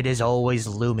 it is always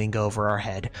looming over our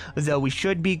head. Though we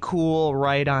should be cool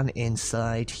right on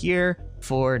inside here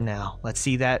for now. Let's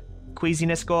see that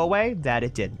queasiness go away. That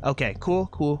it did. Okay, cool,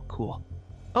 cool, cool.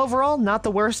 Overall, not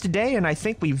the worst day, and I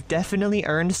think we've definitely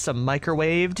earned some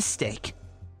microwaved steak.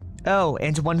 Oh,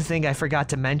 and one thing I forgot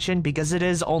to mention, because it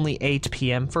is only 8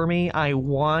 p.m. for me, I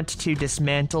want to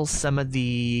dismantle some of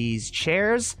these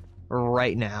chairs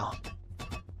right now.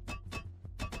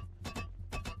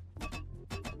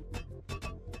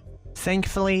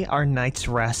 Thankfully, our night's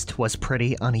rest was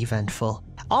pretty uneventful.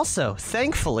 Also,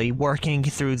 thankfully, working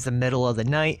through the middle of the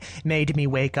night made me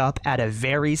wake up at a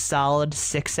very solid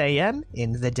 6 a.m.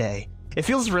 in the day. It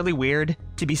feels really weird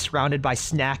to be surrounded by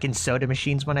snack and soda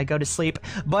machines when I go to sleep,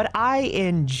 but I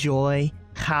enjoy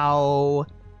how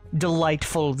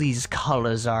delightful these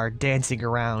colors are dancing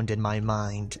around in my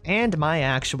mind, and my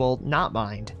actual not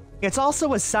mind. It's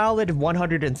also a solid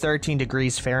 113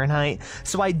 degrees Fahrenheit,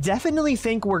 so I definitely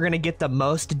think we're gonna get the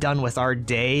most done with our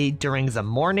day during the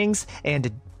mornings and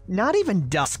not even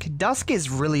dusk. Dusk is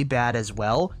really bad as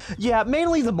well. Yeah,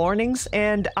 mainly the mornings,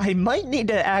 and I might need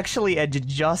to actually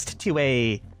adjust to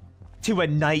a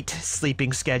night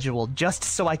sleeping schedule just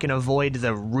so I can avoid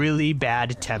the really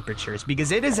bad temperatures,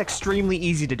 because it is extremely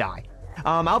easy to die.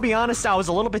 I'll be honest, I was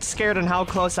a little bit scared on how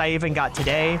close I even got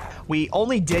today. We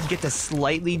only did get the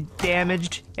slightly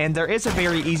damaged, and there is a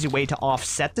very easy way to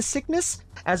offset the sickness,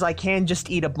 as I can just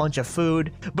eat a bunch of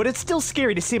food, but it's still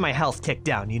scary to see my health tick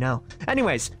down, you know?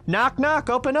 Anyways, knock knock,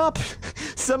 open up!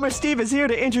 Summer Steve is here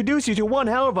to introduce you to one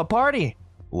hell of a party!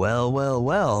 Well, well,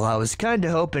 well, I was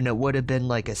kinda hoping it would have been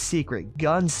like a secret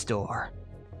gun store.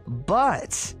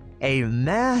 But a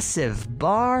massive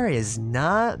bar is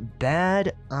not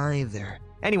bad either.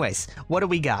 Anyways, what do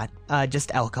we got?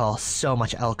 Just alcohol, so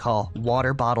much alcohol.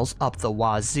 Water bottles up the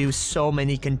wazoo, so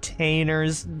many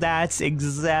containers. That's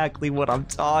exactly what I'm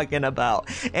talking about.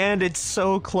 And it's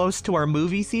so close to our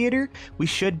movie theater, we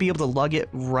should be able to lug it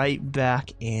right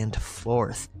back and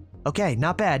forth. Okay,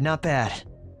 not bad, not bad.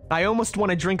 I almost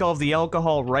want to drink all of the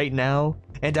alcohol right now,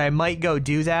 and I might go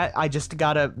do that. I just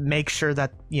gotta make sure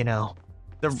that, you know,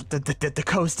 the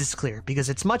coast is clear, because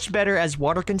it's much better as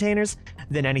water containers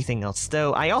than anything else.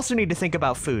 Though I also need to think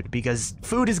about food, because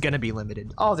food is gonna be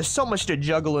limited. Oh, there's so much to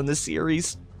juggle in this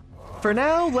series. For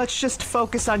now, let's just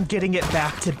focus on getting it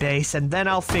back to base, and then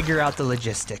I'll figure out the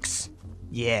logistics.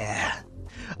 Yeah.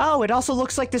 Oh, it also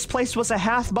looks like this place was a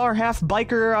half bar, half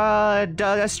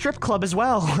biker strip club as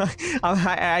well.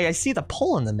 I see the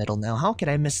pole in the middle now. How could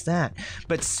I miss that?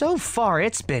 But so far,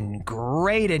 it's been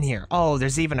great in here. Oh,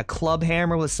 there's even a club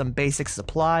hammer with some basic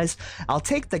supplies. I'll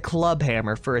take the club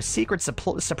hammer for a secret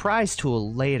surprise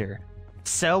tool later.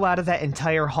 So out of that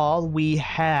entire haul, we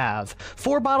have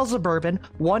 4 bottles of bourbon,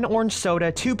 1 orange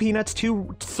soda, 2 peanuts,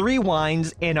 3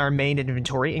 wines in our main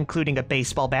inventory, including a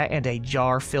baseball bat and a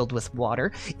jar filled with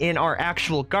water. In our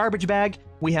actual garbage bag,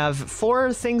 we have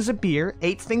 4 things of beer,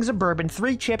 8 things of bourbon,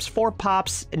 3 chips, 4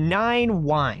 pops, 9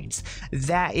 wines.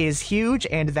 That is huge,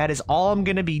 and that is all I'm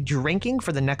going to be drinking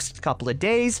for the next couple of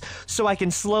days, so I can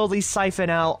slowly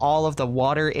siphon out all of the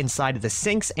water inside of the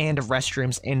sinks and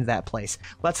restrooms in that place.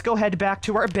 Let's go head back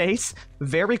to our base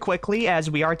very quickly, as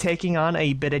we are taking on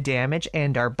a bit of damage,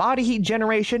 and our body heat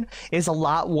generation is a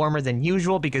lot warmer than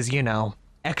usual because, you know,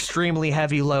 extremely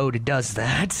heavy load does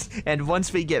that. And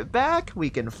once we get back,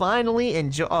 we can finally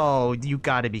enjoy— oh, you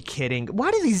gotta be kidding. Why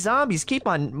do these zombies keep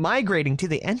on migrating to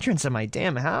the entrance of my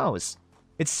damn house?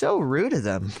 It's so rude of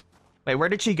them. Wait, where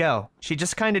did she go? She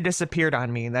just kind of disappeared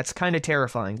on me, and that's kind of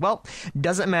terrifying. Well,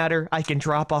 doesn't matter. I can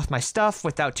drop off my stuff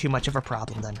without too much of a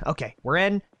problem then. Okay, we're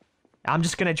in. I'm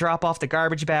just gonna drop off the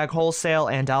garbage bag wholesale,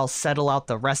 and I'll settle out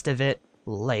the rest of it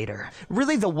later.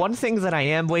 Really, the one thing that I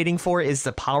am waiting for is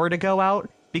the power to go out,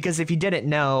 because if you didn't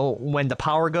know, when the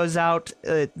power goes out,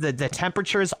 the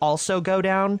temperatures also go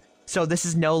down, so this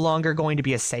is no longer going to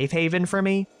be a safe haven for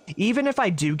me. Even if I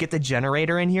do get the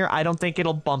generator in here, I don't think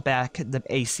it'll bump back the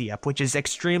AC up, which is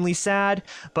extremely sad,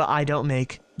 but I don't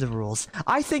make the rules.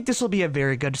 I think this will be a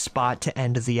very good spot to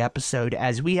end the episode,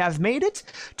 as we have made it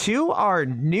to our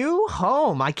new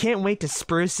home. I can't wait to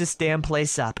spruce this damn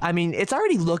place up. I mean, it's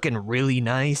already looking really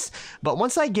nice, but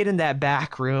once I get in that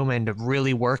back room and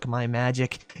really work my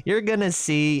magic, you're gonna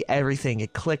see everything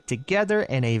click together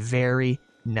in a very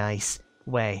nice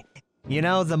way. You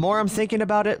know, the more I'm thinking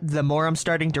about it, the more I'm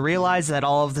starting to realize that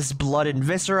all of this blood and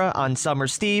viscera on Summer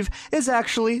Steve is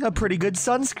actually a pretty good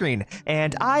sunscreen.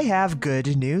 And I have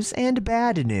good news and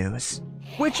bad news,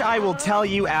 which I will tell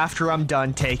you after I'm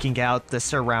done taking out the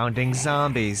surrounding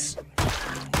zombies.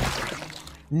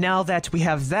 Now that we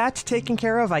have that taken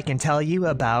care of, I can tell you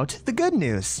about the good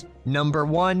news. Number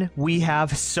 1, we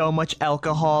have so much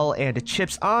alcohol and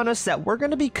chips on us that we're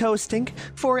going to be coasting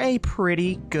for a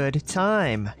pretty good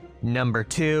time. Number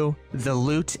 2, the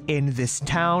loot in this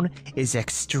town is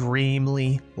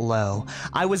extremely low.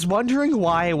 I was wondering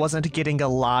why I wasn't getting a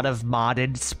lot of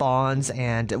modded spawns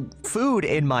and food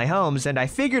in my homes, and I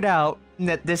figured out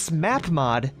that this map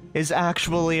mod is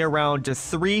actually around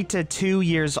 3 to 2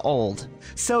 years old.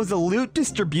 So the loot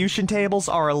distribution tables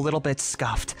are a little bit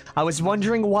scuffed. I was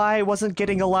wondering why I wasn't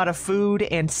getting a lot of food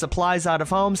and supplies out of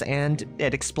homes, and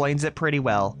it explains it pretty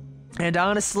well. And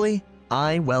honestly,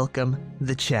 I welcome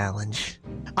the challenge.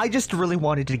 I just really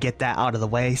wanted to get that out of the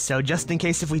way, so just in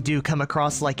case if we do come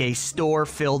across like a store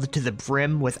filled to the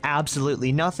brim with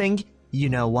absolutely nothing, you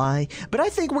know why. But I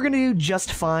think we're gonna do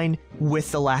just fine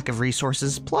with the lack of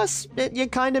resources, plus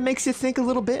it kinda makes you think a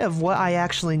little bit of what I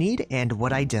actually need and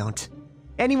what I don't.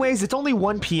 Anyways, it's only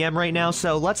 1 PM right now,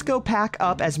 so let's go pack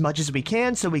up as much as we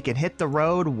can so we can hit the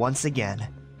road once again.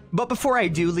 But before I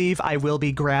do leave, I will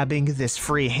be grabbing this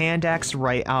free hand axe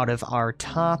right out of our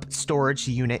top storage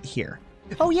unit here.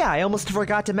 Oh yeah, I almost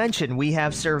forgot to mention, we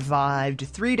have survived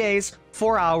 3 days,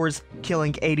 4 hours,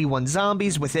 killing 81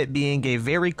 zombies, with it being a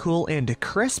very cool and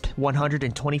crisp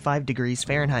 125 degrees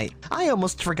Fahrenheit. I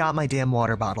almost forgot my damn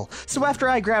water bottle. So after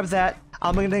I grab that,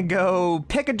 I'm gonna go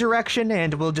pick a direction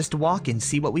and we'll just walk and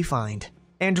see what we find.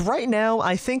 And right now,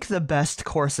 I think the best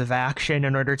course of action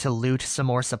in order to loot some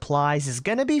more supplies is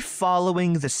gonna be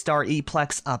following the Star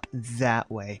Eplex up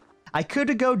that way. I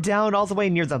could go down all the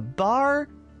way near the bar,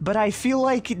 but I feel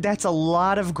like that's a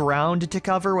lot of ground to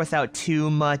cover without too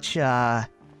much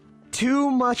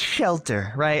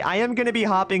shelter, right? I am gonna be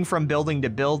hopping from building to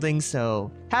building,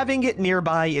 so having it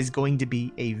nearby is going to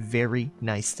be a very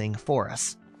nice thing for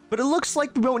us. But it looks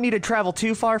like we won't need to travel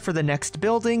too far for the next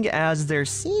building, as there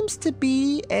seems to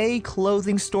be a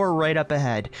clothing store right up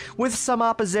ahead, with some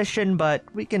opposition, but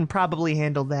we can probably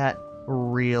handle that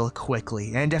real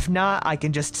quickly. And if not, I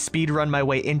can just speedrun my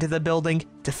way into the building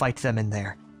to fight them in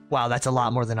there. Wow, that's a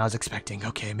lot more than I was expecting.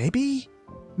 Okay, maybe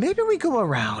we go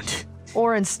around.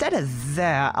 Or instead of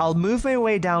that, I'll move my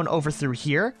way down over through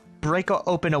here, break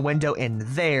open a window in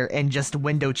there, and just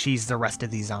window cheese the rest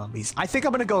of these zombies. I think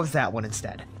I'm gonna go with that one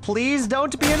instead. Please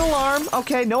don't be an alarm.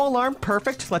 Okay, no alarm.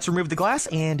 Perfect. Let's remove the glass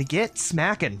and get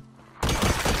smacking.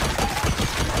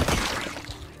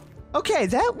 Okay,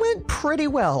 that went pretty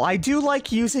well. I do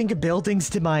like using buildings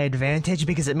to my advantage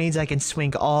because it means I can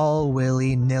swing all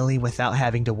willy-nilly without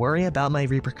having to worry about my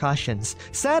repercussions.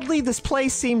 Sadly, this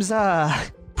place seems,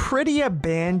 pretty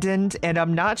abandoned, and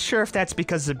I'm not sure if that's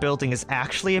because the building is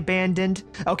actually abandoned.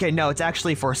 Okay, no, it's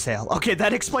actually for sale. Okay,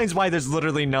 that explains why there's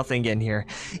literally nothing in here.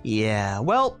 Yeah,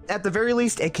 well, at the very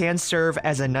least, it can serve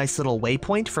as a nice little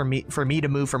waypoint for me to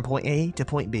move from point A to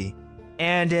point B.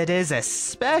 And it is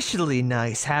especially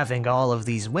nice having all of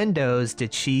these windows to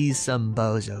cheese some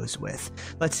bozos with.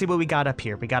 Let's see what we got up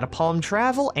here. We got a Palm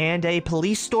Travel and a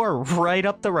police store right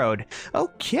up the road.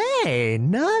 Okay,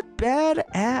 not bad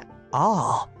at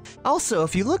all. Also,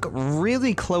 if you look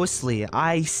really closely,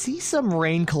 I see some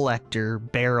rain collector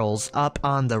barrels up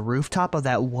on the rooftop of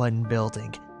that one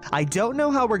building. I don't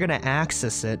know how we're gonna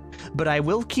access it, but I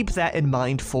will keep that in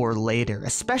mind for later,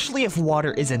 especially if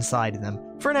water is inside them.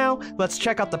 For now, let's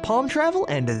check out the Palm Travel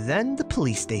and then the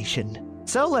police station.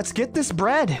 So let's get this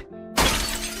bread.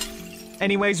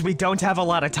 Anyways, we don't have a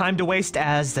lot of time to waste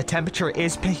as the temperature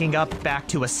is picking up back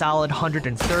to a solid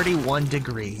 131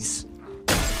 degrees.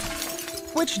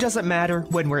 Which doesn't matter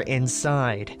when we're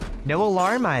inside. No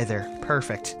alarm either.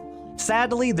 Perfect.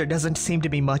 Sadly, there doesn't seem to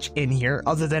be much in here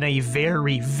other than a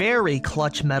very, very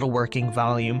clutch metalworking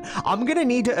volume. I'm gonna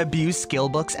need to abuse skill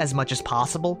books as much as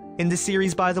possible in this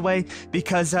series, by the way,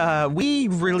 because we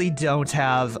really don't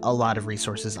have a lot of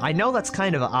resources. I know that's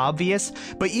kind of obvious,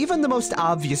 but even the most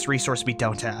obvious resource we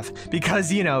don't have,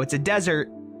 because, you know, it's a desert,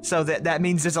 so that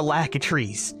means there's a lack of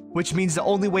trees. Which means the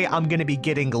only way I'm gonna be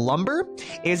getting lumber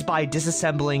is by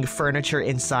disassembling furniture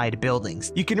inside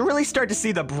buildings. You can really start to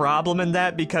see the problem in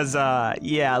that because,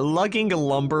 yeah, lugging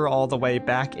lumber all the way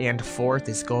back and forth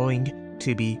is going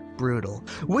to be brutal.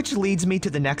 Which leads me to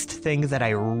the next thing that I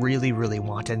really, really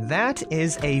want, and that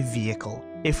is a vehicle.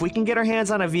 If we can get our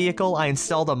hands on a vehicle, I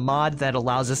installed a mod that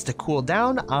allows us to cool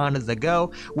down on the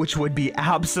go, which would be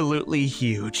absolutely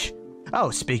huge. Oh,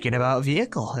 speaking about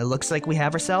vehicle, it looks like we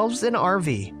have ourselves an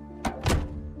RV.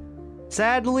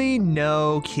 Sadly,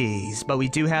 no keys, but we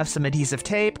do have some adhesive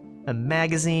tape, a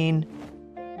magazine.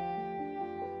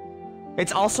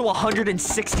 It's also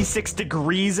 166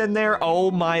 degrees in there. Oh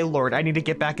my lord, I need to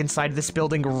get back inside this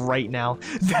building right now.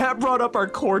 That brought up our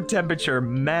core temperature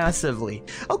massively.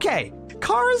 Okay,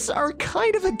 cars are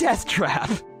kind of a death trap.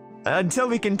 Until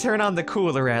we can turn on the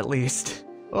cooler at least.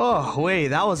 Oh, wait,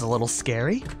 that was a little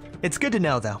scary. It's good to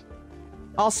know though.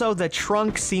 Also, the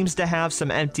trunk seems to have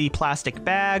some empty plastic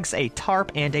bags, a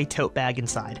tarp, and a tote bag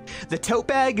inside. The tote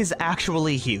bag is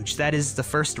actually huge. That is the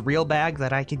first real bag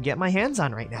that I can get my hands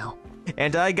on right now.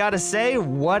 And I gotta say,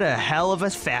 what a hell of a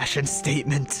fashion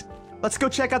statement. Let's go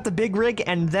check out the big rig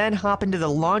and then hop into the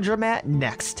laundromat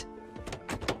next.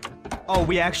 Oh,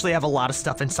 we actually have a lot of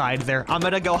stuff inside there. I'm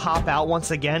gonna go hop out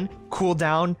once again, cool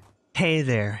down. Hey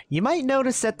there, you might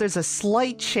notice that there's a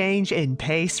slight change in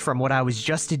pace from what I was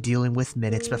just dealing with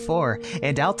minutes before,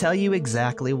 and I'll tell you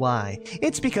exactly why.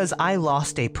 It's because I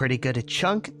lost a pretty good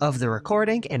chunk of the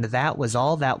recording, and that was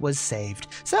all that was saved.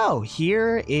 So,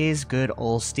 here is good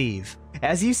old Steve.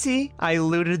 As you see, I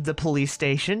looted the police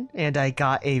station, and I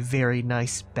got a very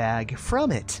nice bag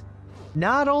from it.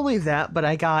 Not only that, but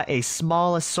I got a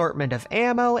small assortment of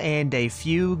ammo and a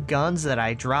few guns that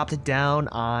I dropped down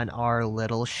on our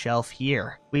little shelf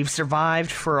here. We've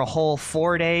survived for a whole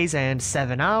 4 days and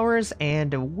 7 hours,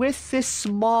 and with this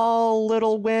small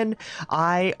little win,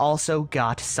 I also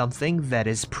got something that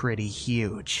is pretty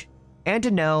huge.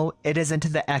 And no, it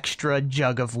isn't the extra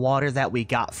jug of water that we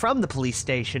got from the police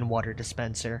station water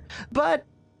dispenser, but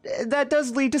that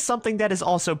does lead to something that is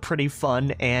also pretty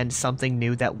fun and something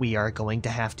new that we are going to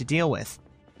have to deal with.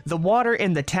 The water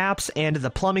in the taps and the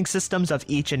plumbing systems of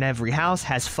each and every house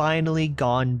has finally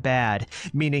gone bad,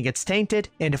 meaning it's tainted,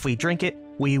 and if we drink it,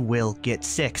 we will get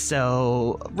sick.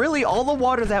 So really all the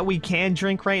water that we can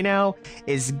drink right now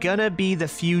is gonna be the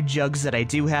few jugs that I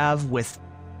do have with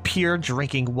pure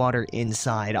drinking water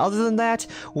inside. Other than that,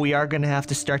 we are gonna have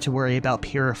to start to worry about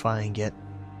purifying it.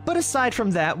 But aside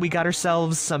from that, we got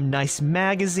ourselves some nice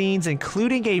magazines,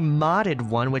 including a modded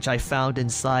one, which I found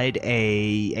inside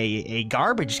a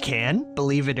garbage can,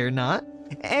 believe it or not,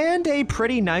 and a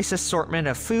pretty nice assortment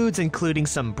of foods, including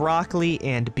some broccoli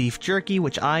and beef jerky,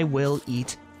 which I will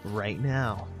eat right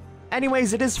now.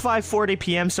 Anyways, it is 5:40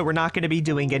 p.m., so we're not going to be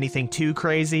doing anything too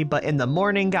crazy, but in the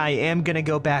morning, I am going to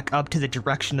go back up to the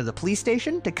direction of the police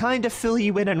station to kind of fill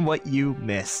you in on what you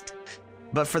missed.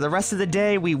 But for the rest of the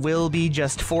day, we will be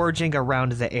just foraging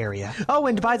around the area. Oh,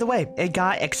 and by the way, it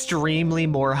got extremely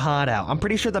more hot out. I'm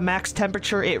pretty sure the max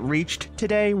temperature it reached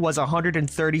today was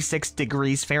 136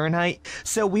 degrees Fahrenheit,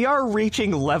 so we are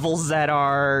reaching levels that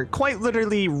are quite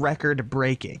literally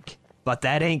record-breaking. But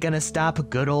that ain't gonna stop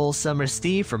good old Summer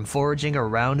Steve from foraging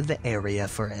around the area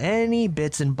for any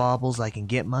bits and baubles I can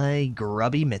get my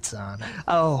grubby mitts on.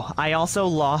 Oh, I also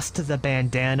lost the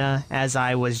bandana as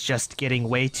I was just getting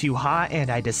way too hot, and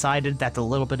I decided that the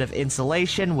little bit of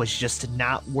insulation was just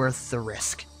not worth the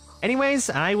risk.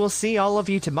 Anyways, I will see all of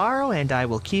you tomorrow, and I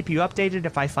will keep you updated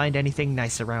if I find anything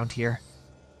nice around here.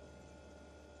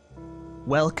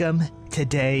 Welcome to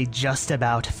day just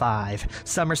about 5.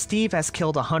 Summer Steve has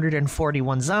killed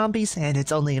 141 zombies, and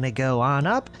it's only going to go on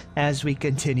up as we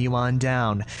continue on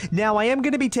down. Now, I am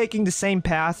going to be taking the same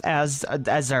path as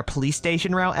our police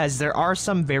station route, as there are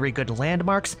some very good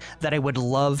landmarks that I would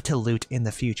love to loot in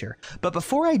the future. But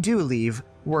before I do leave,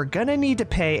 we're going to need to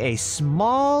pay a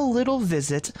small little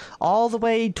visit all the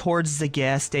way towards the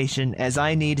gas station, as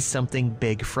I need something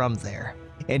big from there.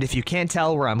 And if you can't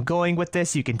tell where I'm going with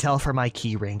this, you can tell from my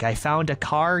keyring. I found a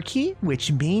car key,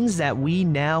 which means that we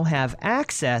now have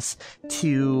access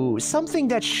to something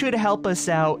that should help us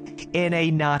out in a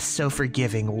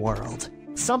not-so-forgiving world.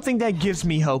 Something that gives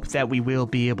me hope that we will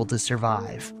be able to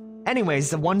survive. Anyways,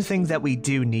 the one thing that we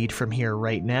do need from here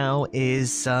right now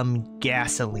is some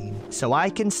gasoline, so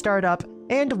I can start up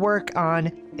and work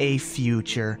on a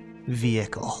future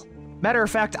vehicle. Matter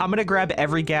of fact, I'm gonna grab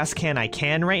every gas can I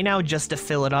can right now just to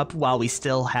fill it up while we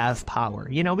still have power.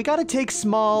 You know, we gotta take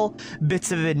small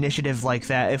bits of initiative like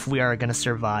that if we are gonna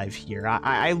survive here.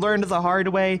 I learned the hard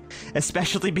way,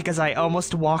 especially because I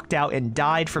almost walked out and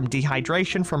died from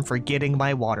dehydration from forgetting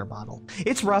my water bottle.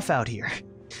 It's rough out here.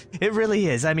 It really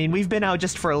is. I mean, we've been out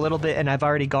just for a little bit and I've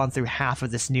already gone through half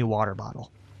of this new water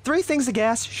bottle. 3 things of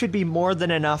gas should be more than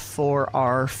enough for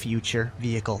our future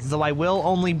vehicle, though I will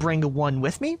only bring 1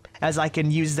 with me, as I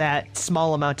can use that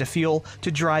small amount of fuel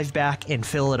to drive back and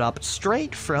fill it up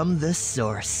straight from the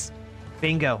source.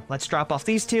 Bingo, let's drop off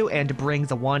these 2 and bring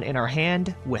the 1 in our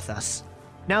hand with us.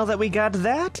 Now that we got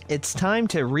that, it's time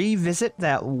to revisit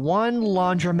that one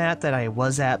laundromat that I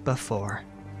was at before.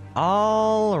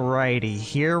 Alrighty,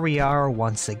 here we are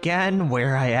once again,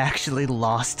 where I actually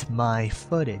lost my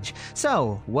footage.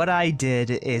 So, what I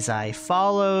did is I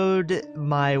followed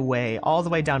my way all the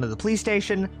way down to the police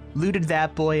station, looted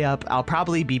that boy up. I'll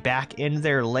probably be back in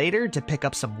there later to pick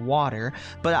up some water,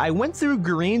 but I went through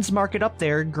Green's Market up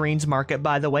there. Green's Market,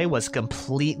 by the way, was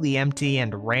completely empty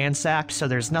and ransacked, so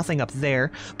there's nothing up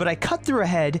there, but I cut through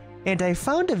ahead and I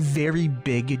found a very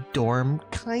big dorm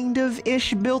kind of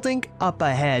ish building up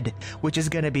ahead, which is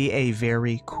going to be a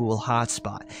very cool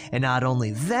hotspot. And not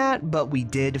only that, but we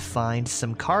did find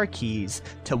some car keys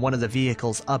to one of the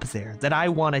vehicles up there that I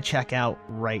want to check out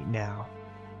right now.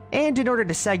 And in order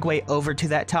to segue over to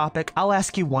that topic, I'll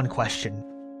ask you one question.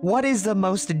 What is the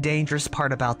most dangerous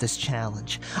part about this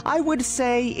challenge? I would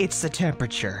say it's the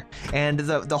temperature, and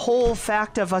the whole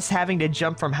fact of us having to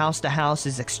jump from house to house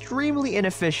is extremely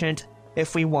inefficient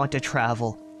if we want to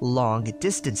travel long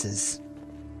distances.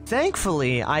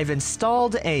 Thankfully, I've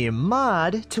installed a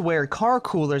mod to where car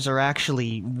coolers are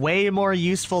actually way more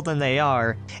useful than they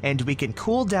are, and we can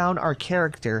cool down our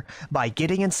character by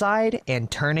getting inside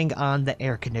and turning on the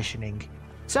air conditioning.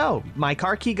 So, my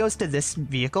car key goes to this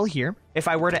vehicle here. If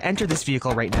I were to enter this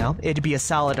vehicle right now, it'd be a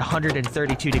solid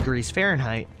 132 degrees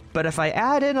Fahrenheit. But if I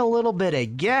add in a little bit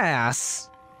of gas,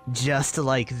 just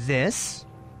like this,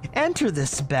 enter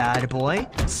this bad boy,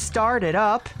 start it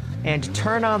up, and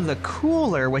turn on the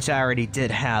cooler, which I already did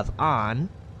have on.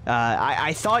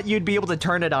 I thought you'd be able to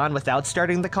turn it on without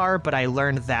starting the car, but I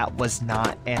learned that was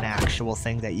not an actual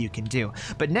thing that you can do.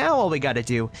 But now all we gotta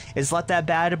do is let that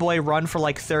bad boy run for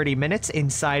like 30 minutes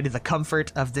inside the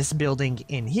comfort of this building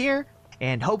in here,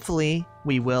 and hopefully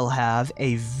we will have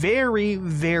a very,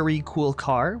 very cool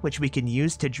car, which we can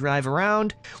use to drive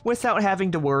around without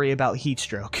having to worry about heat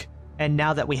stroke. And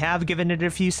now that we have given it a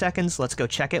few seconds, let's go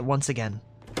check it once again.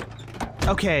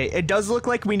 Okay, it does look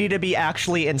like we need to be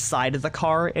actually inside of the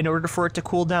car in order for it to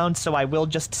cool down, so I will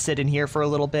just sit in here for a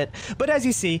little bit. But as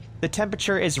you see, the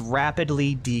temperature is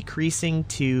rapidly decreasing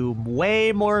to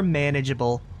way more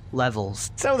manageable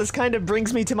levels. So this kind of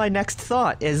brings me to my next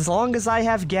thought. As long as I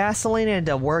have gasoline and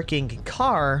a working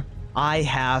car, I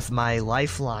have my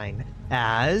lifeline.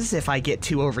 As if I get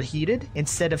too overheated,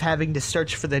 instead of having to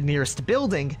search for the nearest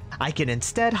building, I can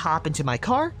instead hop into my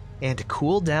car and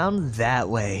cool down that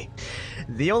way.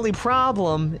 The only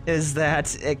problem is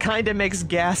that it kind of makes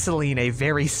gasoline a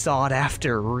very sought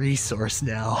after resource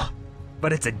now.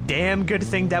 But it's a damn good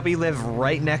thing that we live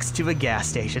right next to a gas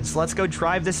station. So let's go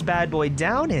drive this bad boy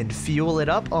down and fuel it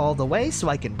up all the way so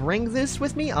I can bring this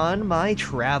with me on my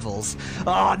travels.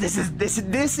 Oh, this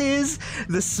is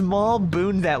the small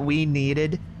boon that we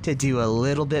needed to do a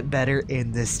little bit better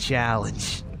in this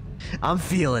challenge. I'm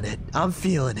feeling it. I'm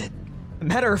feeling it.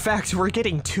 Matter of fact, we're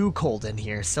getting too cold in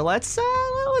here, so let's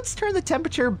turn the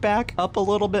temperature back up a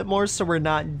little bit more so we're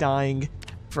not dying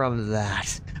from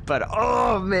that. But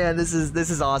oh man, this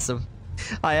is awesome.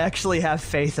 I actually have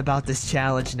faith about this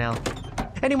challenge now.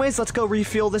 Anyways, let's go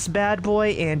refuel this bad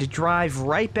boy and drive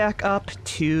right back up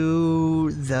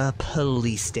to the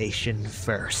police station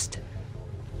first.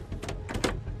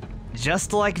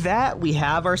 Just like that, we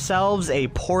have ourselves a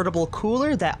portable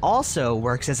cooler that also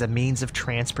works as a means of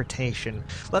transportation.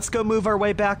 Let's go move our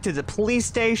way back to the police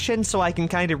station so I can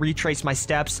kind of retrace my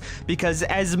steps, because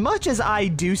as much as I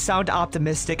do sound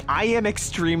optimistic, I am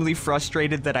extremely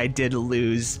frustrated that I did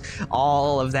lose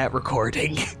all of that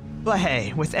recording. But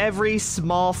hey, with every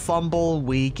small fumble,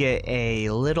 we get a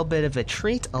little bit of a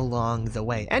treat along the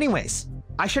way. Anyways,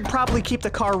 I should probably keep the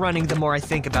car running the more I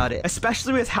think about it,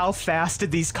 especially with how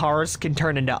fast these cars can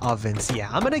turn into ovens. Yeah,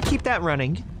 I'm gonna keep that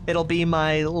running. It'll be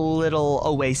my little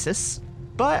oasis.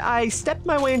 But I stepped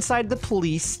my way inside the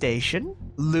police station,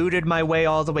 looted my way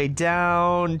all the way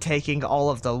down, taking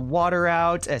all of the water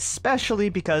out, especially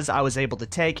because I was able to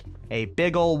take a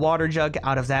big old water jug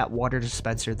out of that water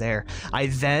dispenser there. I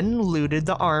then looted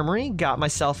the armory, got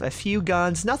myself a few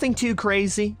guns, nothing too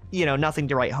crazy, you know, nothing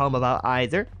to write home about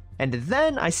either. And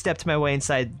then I stepped my way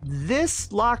inside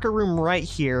this locker room right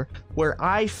here, where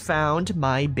I found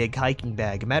my big hiking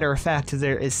bag. Matter of fact,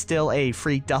 there is still a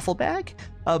free duffel bag,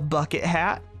 a bucket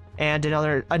hat, and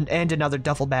another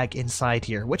duffel bag inside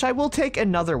here, which I will take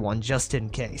another one just in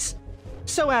case.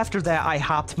 So after that, I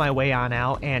hopped my way on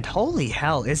out, and holy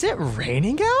hell, is it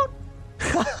raining out?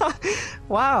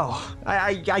 Wow,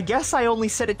 I guess I only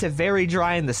set it to very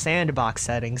dry in the sandbox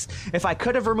settings. If I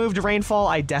could have removed rainfall,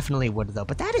 I definitely would though,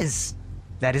 but that is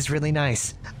really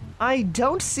nice. I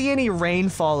don't see any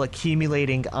rainfall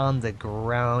accumulating on the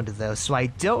ground though, so I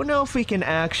don't know if we can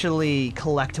actually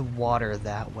collect water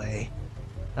that way.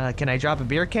 Can I drop a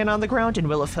beer can on the ground and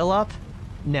will it fill up?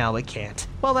 No, it can't.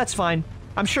 Well, that's fine.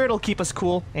 I'm sure it'll keep us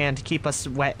cool and keep us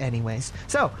wet anyways.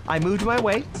 So, I moved my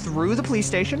way through the police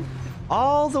station,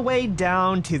 all the way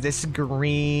down to this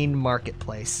green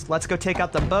marketplace. Let's go take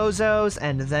out the bozos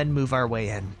and then move our way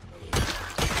in.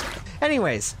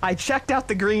 Anyways, I checked out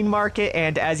the green market,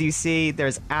 and as you see,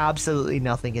 there's absolutely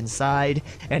nothing inside,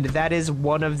 and that is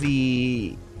one of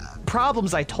the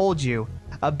problems I told you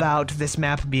about this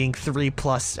map being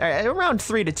around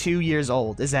 3 to 2 years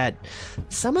old is that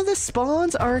some of the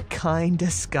spawns are kinda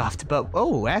scuffed, but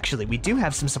oh, actually, we do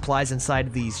have some supplies inside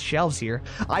of these shelves here.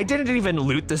 I didn't even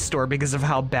loot the store because of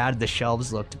how bad the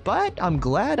shelves looked, but I'm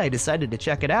glad I decided to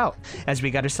check it out, as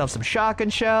we got ourselves some shotgun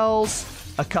shells,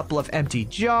 a couple of empty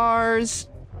jars,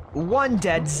 1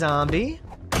 dead zombie,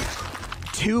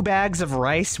 2 bags of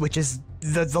rice, which is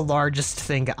the largest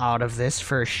thing out of this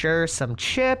for sure. Some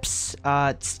chips,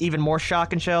 even more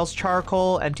shotgun shells,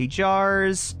 charcoal, empty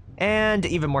jars, and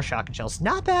even more shotgun shells.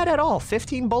 Not bad at all.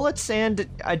 15 bullets and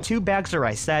 2 bags of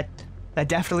rice. That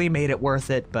definitely made it worth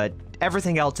it, but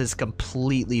everything else is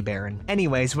completely barren.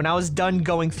 Anyways, when I was done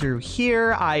going through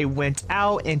here, I went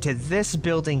out into this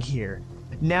building here.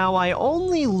 Now, I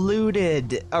only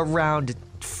looted around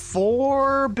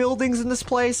 4 buildings in this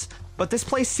place, but this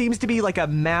place seems to be like a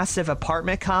massive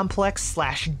apartment complex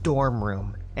slash dorm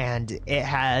room, and it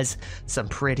has some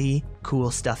pretty cool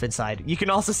stuff inside. You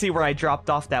can also see where I dropped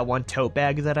off that 1 tote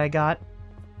bag that I got.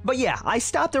 But yeah, I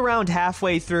stopped around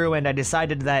halfway through and I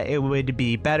decided that it would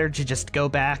be better to just go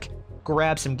back,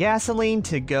 grab some gasoline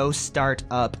to go start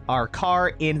up our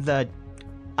car in the,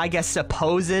 I guess,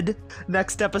 supposed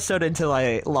next episode until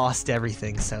I lost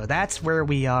everything. So that's where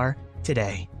we are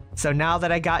today. So now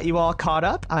that I got you all caught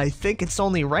up, I think it's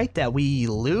only right that we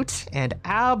loot and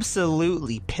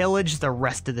absolutely pillage the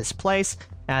rest of this place,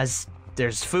 as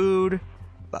there's food,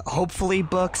 hopefully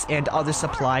books, and other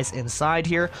supplies inside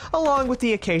here, along with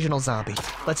the occasional zombie.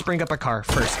 Let's bring up a car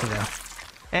first, though.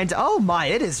 And oh my,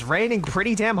 it is raining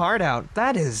pretty damn hard out.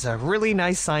 That is a really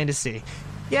nice sign to see.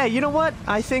 Yeah, you know what?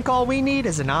 I think all we need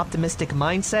is an optimistic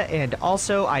mindset, and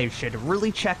also I should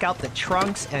really check out the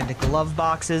trunks and glove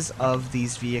boxes of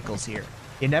these vehicles here.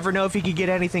 You never know if you could get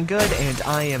anything good, and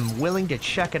I am willing to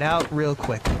check it out real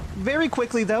quick. Very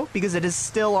quickly though, because it is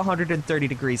still 130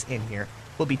 degrees in here.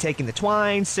 We'll be taking the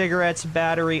twine, cigarettes,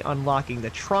 battery, unlocking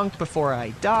the trunk before I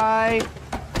die,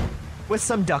 with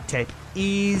some duct tape.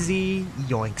 Easy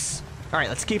yoinks. Alright,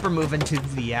 let's keep her moving to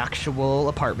the actual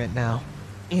apartment now.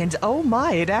 And oh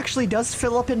my, it actually does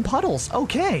fill up in puddles.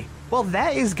 Okay, well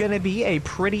that is gonna be a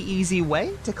pretty easy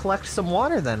way to collect some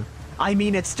water then. I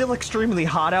mean, it's still extremely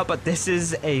hot out, but this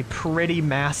is a pretty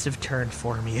massive turn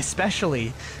for me,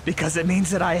 especially because it means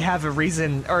that I have a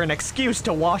reason or an excuse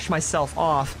to wash myself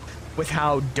off with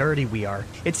how dirty we are.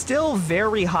 It's still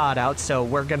very hot out, so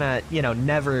we're gonna,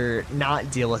 never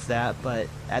not deal with that, but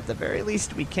at the very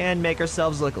least, we can make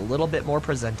ourselves look a little bit more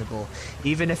presentable,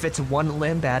 even if it's 1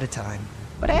 limb at a time.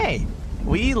 But hey,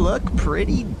 we look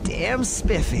pretty damn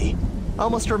spiffy.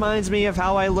 Almost reminds me of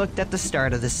how I looked at the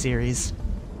start of this series.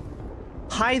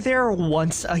 Hi there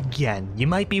once again. You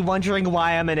might be wondering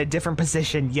why I'm in a different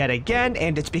position yet again,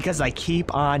 and it's because I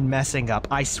keep on messing up.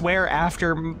 I swear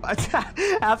after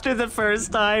the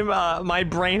first time, my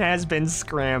brain has been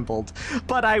scrambled.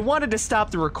 But I wanted to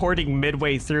stop the recording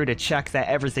midway through to check that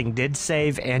everything did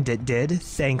save, and it did,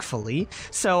 thankfully.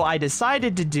 So I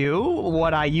decided to do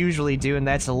what I usually do, and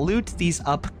that's loot these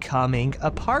upcoming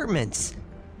apartments.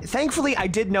 Thankfully, I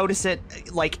did notice it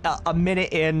like a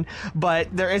minute in, but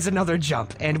there is another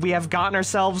jump, and we have gotten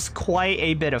ourselves quite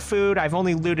a bit of food. I've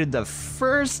only looted the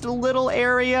first little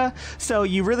area, so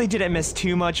you really didn't miss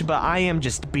too much, but I am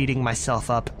just beating myself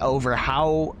up over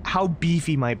how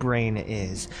beefy my brain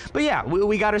is. But yeah,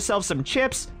 we got ourselves some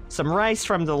chips, some rice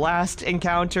from the last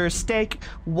encounter, steak,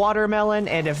 watermelon,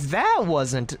 and if that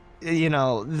wasn't,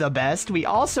 the best, we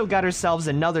also got ourselves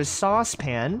another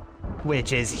saucepan,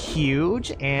 which is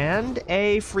huge, and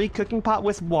a free cooking pot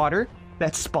with water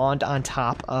that spawned on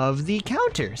top of the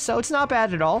counter. So it's not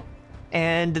bad at all.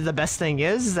 And the best thing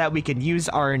is that we can use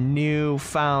our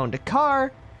newfound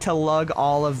car to lug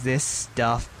all of this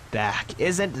stuff back.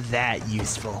 Isn't that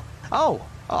useful? Oh,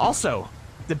 also,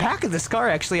 the back of this car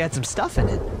actually had some stuff in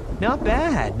it. Not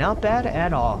bad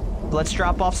at all. Let's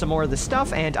drop off some more of the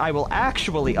stuff, and I will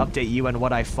actually update you on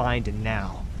what I find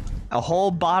now. A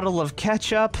whole bottle of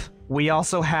ketchup. We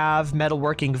also have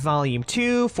Metalworking Volume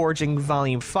 2, Forging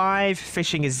Volume 5,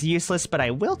 Fishing is useless, but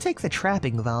I will take the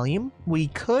Trapping Volume. We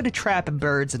could trap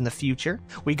birds in the future.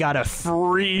 We got a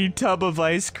free tub of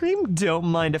ice cream. Don't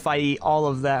mind if I eat all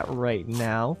of that right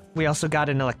now. We also got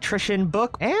an Electrician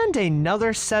book and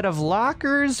another set of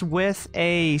lockers with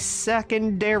a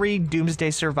secondary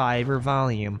Doomsday Survivor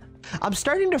volume. I'm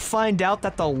starting to find out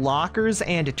that the lockers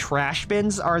and trash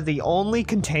bins are the only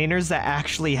containers that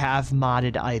actually have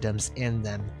modded items in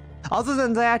them. Other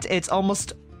than that, it's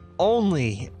almost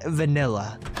only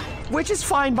vanilla. which is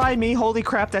fine by me. Holy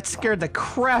crap, that scared the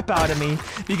crap out of me,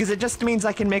 because it just means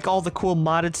I can make all the cool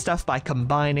modded stuff by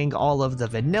combining all of the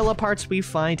vanilla parts we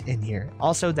find in here.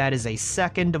 Also, that is a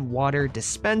second water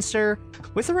dispenser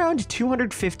with around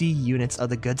 250 units of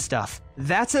the good stuff.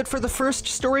 That's it for the first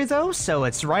story though, so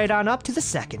it's right on up to the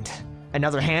second.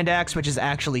 Another hand axe, which is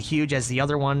actually huge as the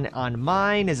other one on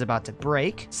mine is about to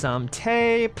break. Some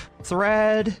tape,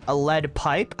 thread, a lead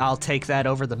pipe. I'll take that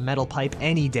over the metal pipe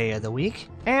any day of the week.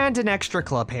 And an extra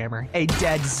club hammer, a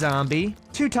dead zombie,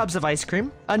 2 tubs of ice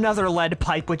cream, another lead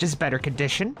pipe, which is better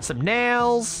condition, some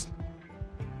nails.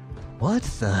 What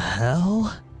the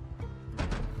hell?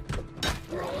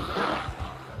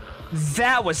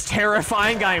 That was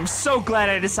terrifying. I am so glad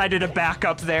I decided to back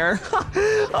up there.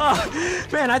 Oh,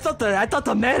 man, I thought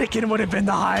the mannequin would have been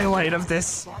the highlight of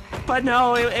this, but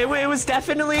no, it was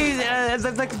definitely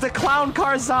the clown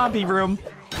car zombie room.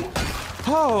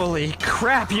 Holy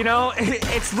crap, you know,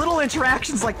 it's little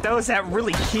interactions like those that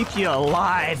really keep you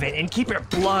alive and keep your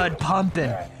blood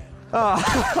pumping.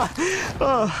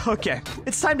 Oh, okay.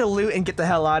 It's time to loot and get the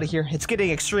hell out of here. It's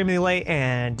getting extremely late,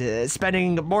 and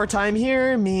spending more time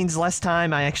here means less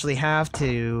time I actually have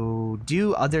to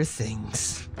do other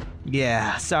things.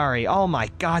 Yeah, sorry. Oh my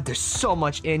god, there's so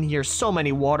much in here, so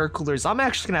many water coolers. I'm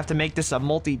actually gonna have to make this a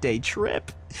multi-day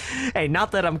trip. Hey,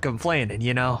 not that I'm complaining,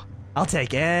 you know. I'll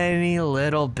take any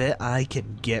little bit I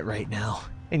can get right now,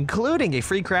 including a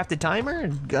free crafted timer,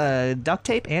 duct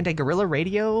tape, and a Gorilla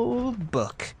Radio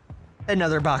book.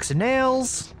 Another box of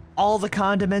nails, all the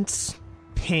condiments,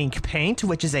 pink paint,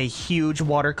 which is a huge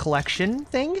water collection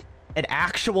thing, an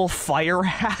actual fire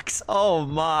axe. Oh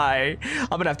my. I'm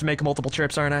gonna have to make multiple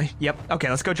trips, aren't I? Yep. Okay,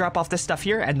 let's go drop off this stuff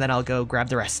here, and then I'll go grab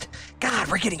the rest. God,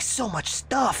 we're getting so much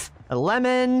stuff. A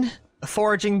lemon, a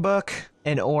foraging book,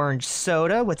 an orange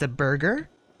soda with a burger,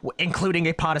 including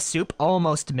a pot of soup.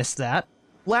 Almost missed that.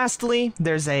 Lastly,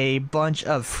 there's a bunch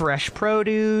of fresh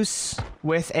produce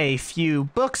with a few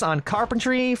books on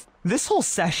carpentry. This whole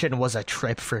session was a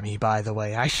trip for me, by the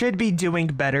way. I should be doing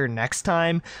better next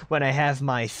time when I have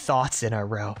my thoughts in a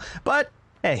row. But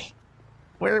hey,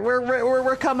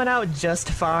 we're coming out just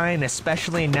fine,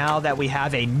 especially now that we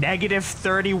have a negative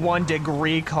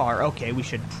 31-degree car. Okay, we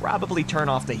should probably turn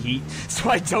off the heat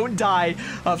so I don't die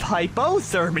of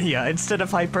hypothermia instead of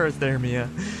hyperthermia.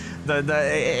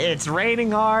 It's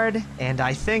raining hard, and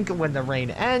I think when the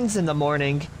rain ends in the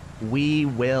morning, we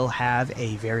will have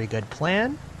a very good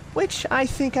plan, which I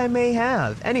think I may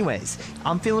have. Anyways,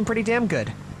 I'm feeling pretty damn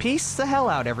good. Peace the hell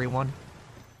out, everyone.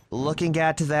 Looking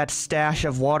at that stash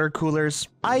of water coolers,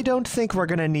 I don't think we're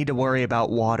gonna need to worry about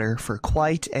water for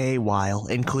quite a while,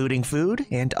 including food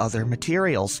and other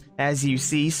materials. As you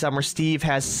see, Summer Steve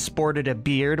has sported a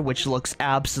beard, which looks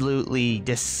absolutely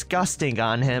disgusting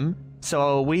on him.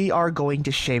 So we are going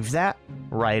to shave that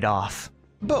right off.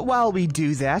 But while we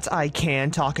do that, I can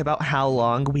talk about how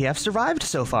long we have survived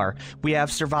so far. We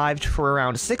have survived for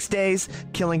around 6 days,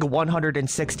 killing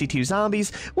 162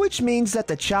 zombies, which means that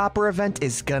the chopper event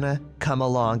is gonna come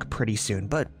along pretty soon.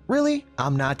 But really,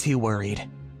 I'm not too worried,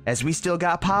 as we still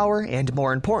got power, and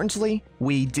more importantly,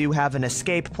 we do have an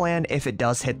escape plan if it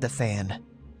does hit the fan.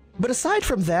 But aside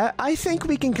from that, I think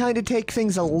we can kind of take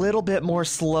things a little bit more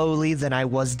slowly than I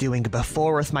was doing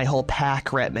before with my whole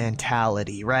pack rat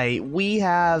mentality, right? We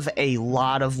have a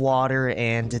lot of water,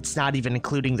 and it's not even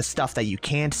including the stuff that you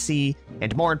can't see.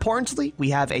 And more importantly, we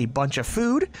have a bunch of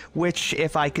food, which,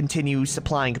 if I continue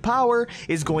supplying power,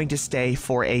 is going to stay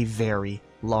for a very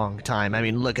long time. I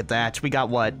mean, look at that. We got,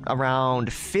 what,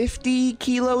 around 50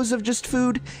 kilos of just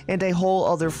food and a whole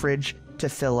other fridge to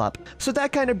fill up. So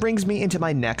that kind of brings me into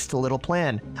my next little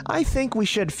plan. I think we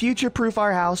should future-proof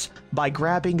our house by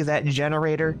grabbing that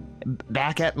generator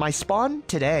back at my spawn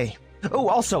today. Oh,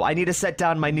 also, I need to set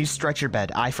down my new stretcher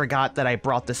bed. I forgot that I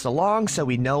brought this along, so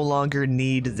we no longer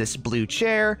need this blue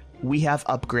chair. We have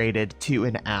upgraded to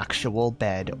an actual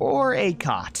bed or a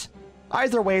cot.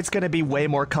 Either way, it's going to be way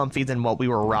more comfy than what we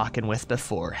were rocking with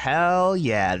before. Hell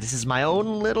yeah, this is my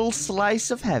own little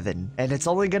slice of heaven, and it's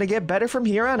only going to get better from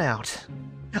here on out.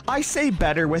 I say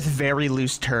better with very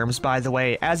loose terms, by the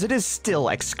way, as it is still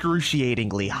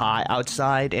excruciatingly hot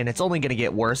outside, and it's only going to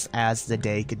get worse as the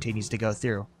day continues to go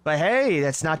through. But hey,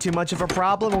 that's not too much of a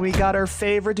problem when we got our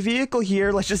favorite vehicle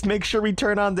here. Let's just make sure we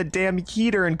turn on the damn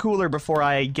heater and cooler before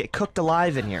I get cooked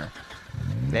alive in here.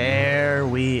 There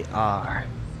we are.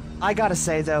 I gotta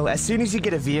say though, as soon as you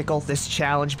get a vehicle, this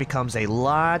challenge becomes a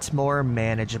lot more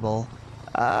manageable.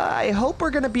 I hope we're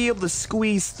gonna be able to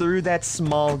squeeze through that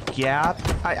small gap.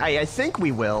 I think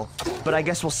we will, but I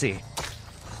guess we'll see.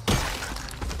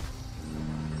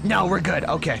 No, we're good.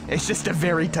 Okay, it's just a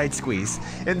very tight squeeze.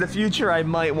 In the future, I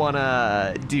might want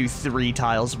to do 3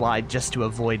 tiles wide just to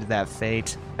avoid that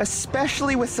fate.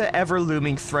 Especially with the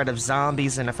ever-looming threat of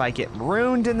zombies, and if I get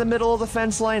marooned in the middle of the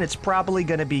fence line, it's probably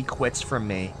going to be quits from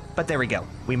me. But there we go.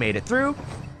 We made it through,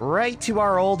 right to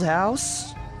our old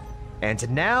house. And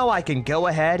now I can go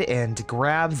ahead and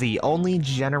grab the only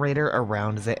generator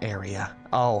around the area.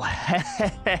 Oh,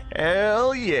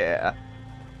 hell yeah.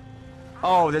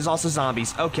 Oh, there's also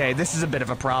zombies. Okay, this is a bit of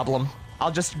a problem.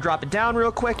 I'll just drop it down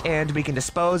real quick and we can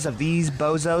dispose of these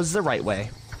bozos the right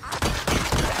way.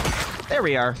 There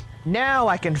we are. Now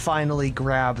I can finally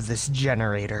grab this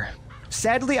generator.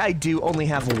 Sadly, I do only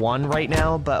have 1 right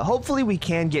now, but hopefully we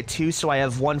can get 2, so I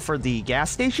have 1 for the gas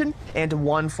station and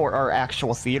 1 for our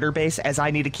actual theater base, as I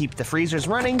need to keep the freezers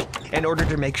running in order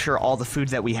to make sure all the food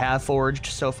that we have foraged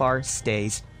so far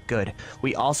stays good.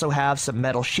 We also have some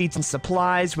metal sheets and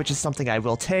supplies, which is something I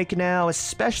will take now,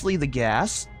 especially the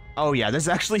gas. Oh yeah, there's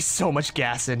actually so much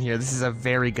gas in here. This is a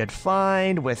very good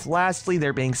find, with lastly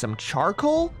there being some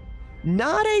charcoal.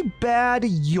 Not a bad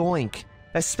yoink,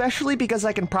 especially because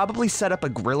I can probably set up a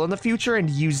grill in the future and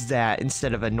use that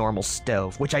instead of a normal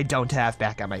stove, which I don't have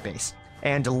back at my base.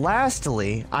 And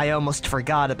lastly, I almost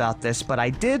forgot about this, but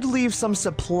I did leave some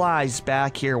supplies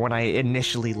back here when I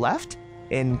initially left,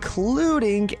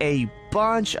 including a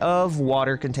bunch of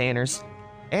water containers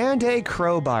and a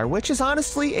crowbar, which is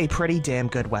honestly a pretty damn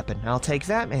good weapon. I'll take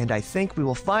that, and I think we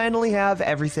will finally have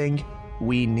everything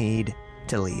we need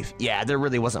to leave. Yeah, there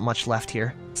really wasn't much left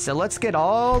here. So let's get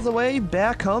all the way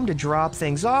back home to drop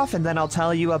things off, and then I'll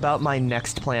tell you about my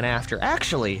next plan after.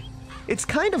 Actually, it's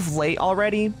kind of late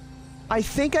already. I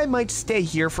think I might stay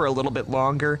here for a little bit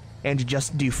longer and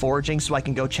just do foraging so I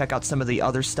can go check out some of the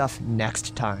other stuff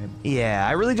next time. Yeah,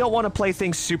 I really don't want to play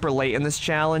things super late in this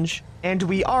challenge, and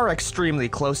we are extremely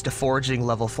close to foraging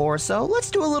level 4, so let's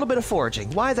do a little bit of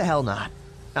foraging. Why the hell not?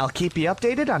 I'll keep you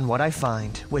updated on what I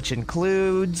find, which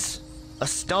includes a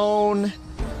stone,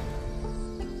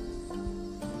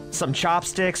 some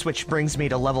chopsticks, which brings me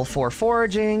to level 4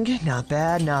 foraging. Not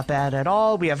bad at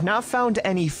all. We have not found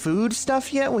any food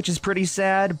stuff yet, which is pretty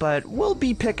sad, but we'll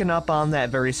be picking up on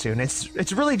that very soon.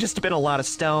 It's really just been a lot of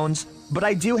stones, but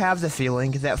I do have the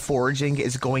feeling that foraging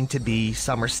is going to be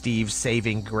Summer Steve's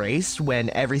saving grace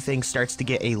when everything starts to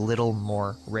get a little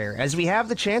more rare, as we have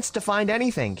the chance to find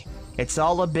anything. It's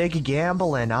all a big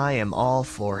gamble, and I am all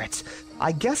for it.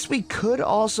 I guess we could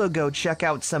also go check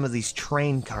out some of these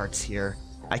train carts here.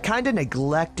 I kinda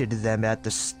neglected them at the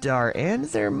start, and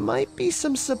there might be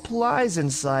some supplies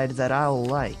inside that I'll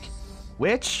like,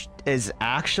 which is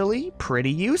actually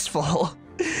pretty useful.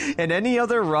 In any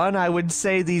other run, I would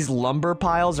say these lumber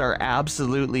piles are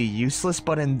absolutely useless,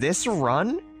 but in this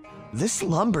run, this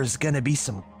lumber's gonna be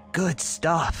some good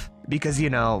stuff. Because, you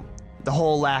know, the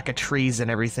whole lack of trees and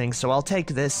everything, so I'll take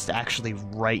this actually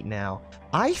right now.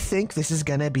 I think this is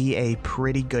gonna be a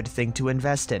pretty good thing to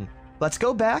invest in. Let's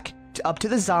go back up to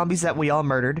the zombies that we all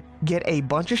murdered, get a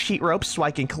bunch of sheet ropes so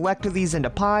I can collect these into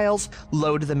piles,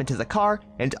 load them into the car,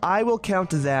 and I will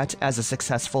count that as a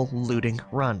successful looting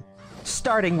run.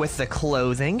 Starting with the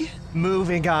clothing,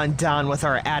 moving on down with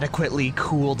our adequately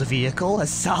cooled vehicle, a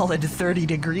solid 30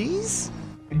 degrees,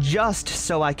 just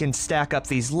so I can stack up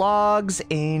these logs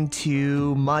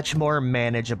into much more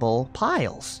manageable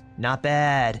piles. Not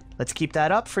bad. Let's keep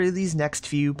that up for these next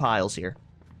few piles here.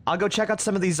 I'll go check out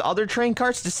some of these other train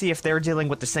carts to see if they're dealing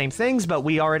with the same things, but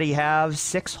we already have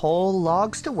 6 whole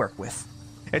logs to work with.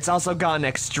 It's also gotten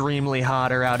extremely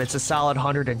hotter out. It's a solid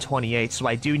 128, so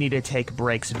I do need to take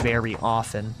breaks very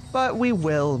often. But we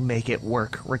will make it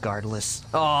work regardless.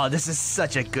 Oh, this is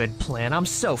such a good plan. I'm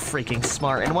so freaking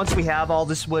smart. And once we have all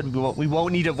this wood, we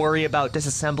won't need to worry about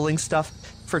disassembling stuff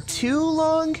for too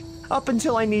long, up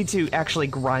until I need to actually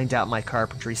grind out my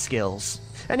carpentry skills.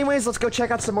 Anyways, let's go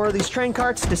check out some more of these train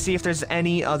carts to see if there's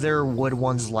any other wood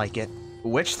ones like it.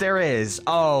 Which there is.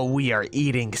 Oh, we are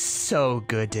eating so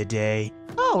good today.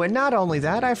 Oh, and not only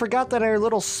that, I forgot that our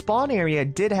little spawn area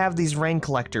did have these rain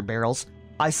collector barrels.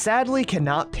 I sadly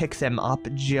cannot pick them up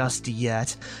just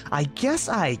yet. I guess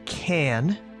I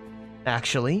can,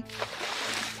 actually.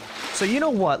 So you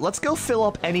know what, let's go fill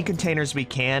up any containers we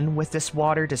can with this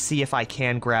water to see if I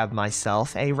can grab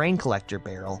myself a rain collector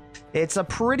barrel. It's a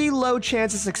pretty low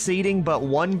chance of succeeding, but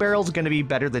 1 barrel's gonna be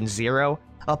better than 0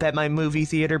 up at my movie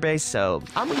theater base, so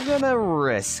I'm gonna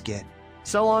risk it.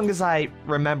 So long as I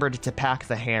remembered to pack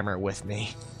the hammer with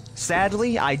me.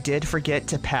 Sadly, I did forget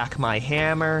to pack my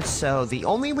hammer, so the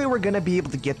only way we're gonna be able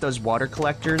to get those water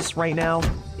collectors right now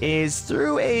is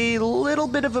through a little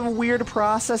bit of a weird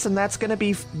process, and that's going to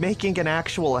be making an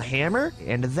actual hammer,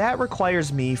 and that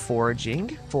requires me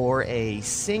foraging for a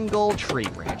single tree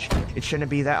branch. It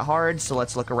shouldn't be that hard, so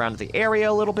let's look around the area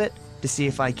a little bit to see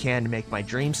if I can make my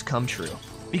dreams come true.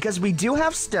 Because we do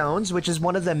have stones, which is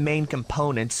one of the main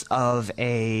components of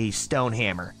a stone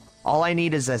hammer. All I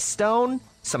need is a stone,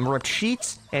 some ripped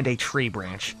sheets, and a tree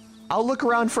branch. I'll look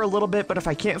around for a little bit, but if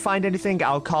I can't find anything,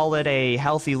 I'll call it a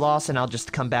healthy loss and I'll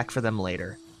just come back for them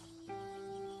later.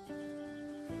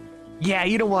 Yeah,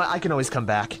 you know what? I can always come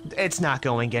back. It's not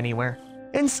going anywhere.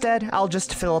 Instead, I'll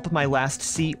just fill up my last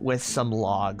seat with some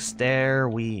logs. There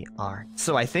we are.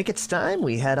 So I think it's time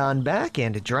we head on back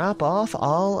and drop off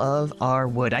all of our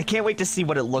wood. I can't wait to see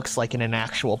what it looks like in an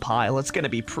actual pile. It's gonna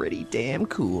be pretty damn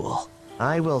cool.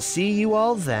 I will see you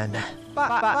all then.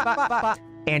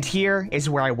 And here is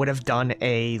where I would have done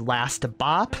a last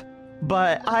bop,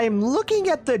 but I'm looking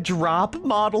at the drop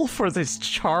model for this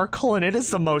charcoal, and it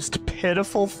is the most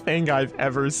pitiful thing I've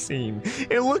ever seen.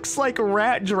 It looks like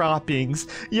rat droppings,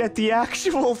 yet the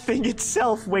actual thing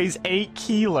itself weighs 8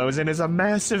 kilos and is a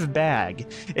massive bag.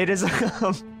 It is,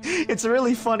 it's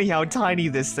really funny how tiny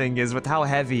this thing is with how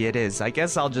heavy it is. I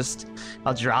guess I'll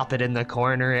drop it in the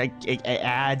corner. It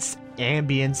adds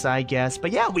ambience, I guess.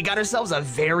 But yeah, we got ourselves a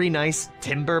very nice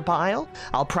timber pile.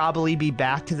 I'll probably be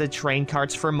back to the train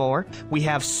carts for more. We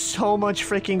have so much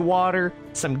freaking water,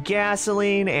 some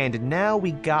gasoline, and now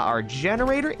we got our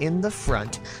generator in the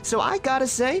front. So I gotta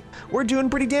say, we're doing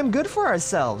pretty damn good for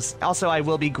ourselves. Also, I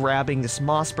will be grabbing this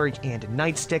Mossberg and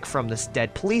nightstick from this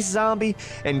dead police zombie,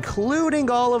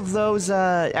 including all of those,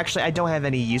 actually, I don't have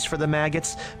any use for the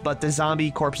maggots, but the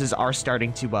zombie corpses are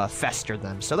starting to fester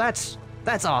them. So that's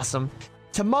awesome.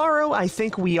 Tomorrow, I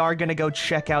think we are gonna go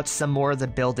check out some more of the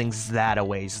buildings that a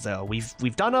ways, though.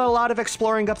 We've done a lot of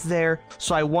exploring up there,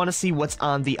 so I want to see what's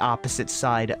on the opposite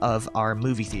side of our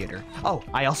movie theater. Oh,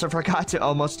 I also forgot to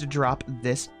almost drop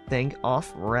this thing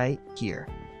off right here.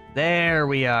 There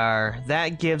we are.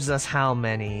 That gives us how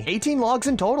many? 18 logs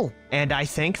in total. And I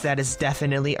think that has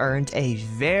definitely earned a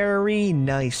very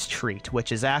nice treat,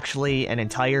 which is actually an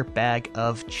entire bag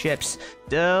of chips.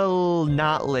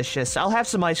 Not-licious. I'll have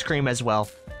some ice cream as well.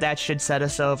 That should set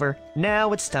us over.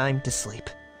 Now it's time to sleep.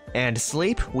 And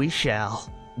sleep we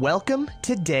shall. Welcome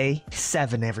to day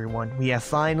 7, everyone. We have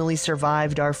finally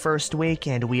survived our first week,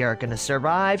 and we are gonna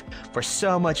survive for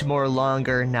so much more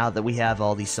longer now that we have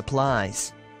all these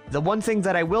supplies. The one thing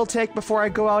that I will take before I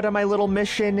go out on my little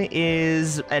mission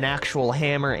is an actual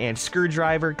hammer and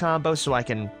screwdriver combo so I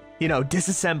can, you know,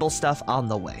 disassemble stuff on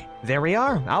the way. There we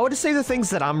are. I would say the things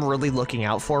that I'm really looking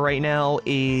out for right now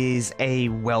is a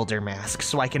welder mask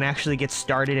so I can actually get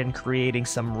started in creating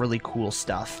some really cool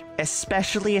stuff.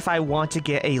 Especially if I want to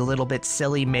get a little bit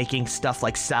silly making stuff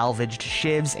like salvaged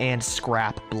shivs and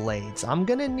scrap blades. I'm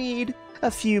gonna need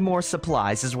a few more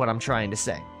supplies is what I'm trying to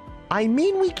say. I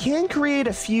mean, we can create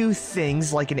a few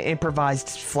things like an improvised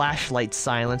flashlight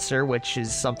silencer, which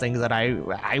is something that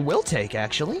I will take,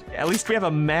 actually. At least we have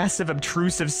a massive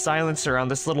obtrusive silencer on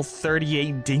this little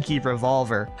 38 dinky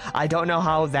revolver. I don't know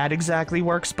how that exactly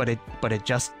works, but it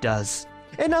just does.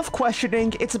 Enough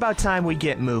questioning, it's about time we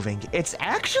get moving. It's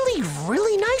actually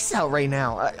really nice out right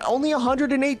now, only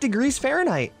 108 degrees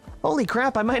Fahrenheit. Holy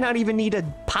crap, I might not even need to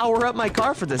power up my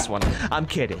car for this one. I'm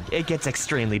kidding, it gets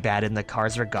extremely bad in the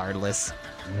cars regardless.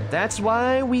 That's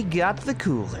why we got the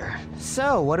cooler.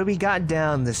 So, what do we got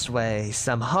down this way?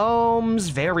 Some homes,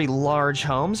 very large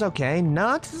homes, okay,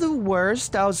 not the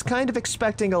worst. I was kind of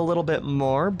expecting a little bit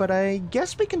more, but I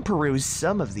guess we can peruse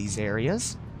some of these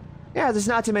areas. Yeah, there's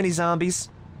not too many zombies.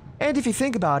 And if you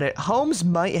think about it, homes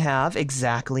might have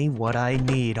exactly what I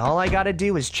need. All I gotta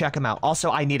do is check them out.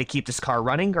 Also, I need to keep this car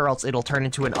running or else it'll turn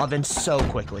into an oven so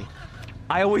quickly.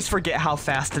 I always forget how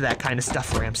fast that kind of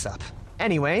stuff ramps up.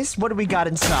 Anyways, what do we got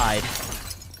inside?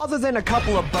 Other than a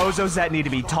couple of bozos that need to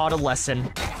be taught a lesson.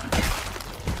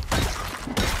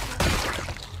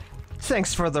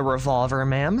 Thanks for the revolver,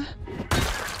 ma'am.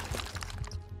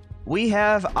 We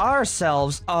have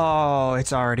ourselves, oh,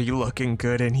 it's already looking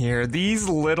good in here. These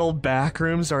little back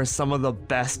rooms are some of the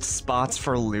best spots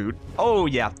for loot. Oh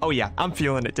yeah, I'm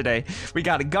feeling it today. We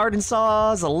got a garden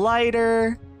saws, a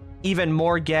lighter, even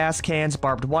more gas cans,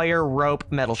 barbed wire, rope,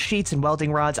 metal sheets, and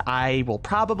welding rods. I will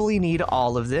probably need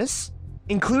all of this,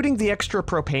 including the extra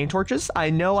propane torches.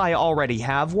 I know I already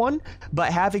have one,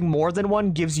 but having more than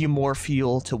one gives you more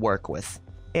fuel to work with.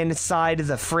 Inside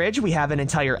the fridge, we have an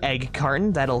entire egg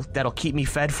carton that'll keep me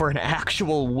fed for an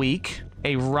actual week.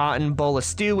 A rotten bowl of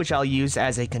stew, which I'll use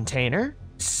as a container.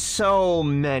 So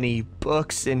many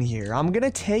books in here. I'm gonna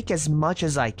take as much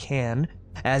as I can.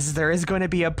 as there is going to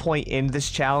be a point in this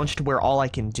challenge to where all I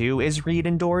can do is read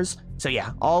indoors. So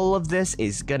yeah, all of this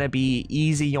is gonna be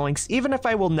easy yoinks, even if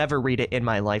I will never read it in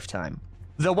my lifetime.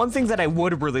 The one thing that I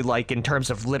would really like in terms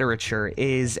of literature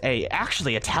is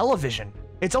actually a television.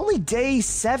 It's only day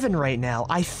 7 right now.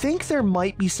 I think there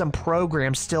might be some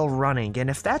programs still running, and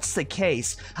if that's the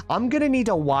case, I'm gonna need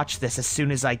to watch this as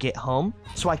soon as I get home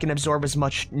so I can absorb as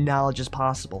much knowledge as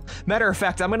possible. Matter of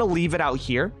fact, I'm gonna leave it out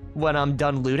here when I'm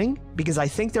done looting, because I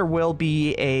think there will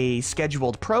be a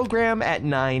scheduled program at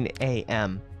 9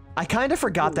 a.m. I kind of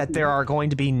forgot that there are going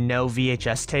to be no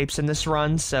VHS tapes in this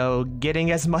run, so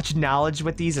getting as much knowledge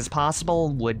with these as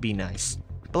possible would be nice.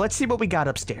 But let's see what we got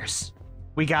upstairs.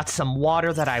 We got some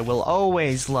water that I will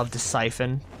always love to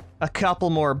siphon, a couple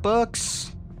more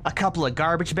books, a couple of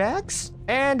garbage bags,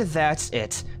 and that's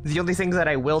it. The only thing that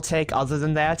I will take other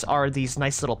than that are these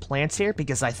nice little plants here,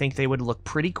 because I think they would look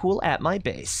pretty cool at my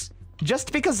base.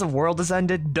 Just because the world has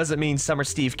ended doesn't mean Summer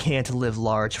Steve can't live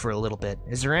large for a little bit.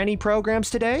 Is there any programs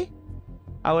today?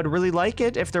 I would really like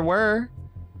it if there were.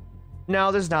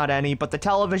 No, there's not any, but the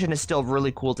television is still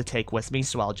really cool to take with me,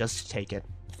 so I'll just take it.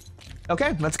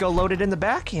 Okay, let's go load it in the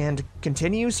back and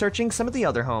continue searching some of the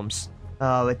other homes.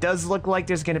 Oh, it does look like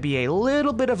there's gonna be a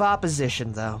little bit of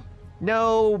opposition, though.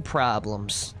 No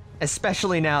problems.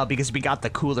 Especially now because we got the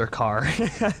cooler car.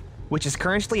 Which is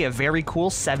currently a very cool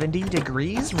 70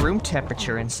 degrees room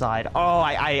temperature inside. Oh,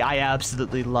 I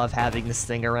absolutely love having this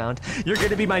thing around. You're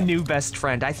gonna be my new best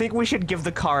friend. I think we should give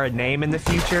the car a name in the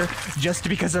future, just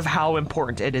because of how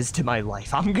important it is to my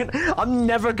life. I'm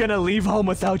never gonna leave home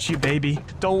without you, baby.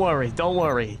 Don't worry, don't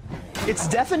worry. It's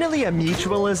definitely a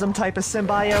mutualism type of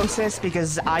symbiosis,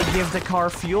 because I give the car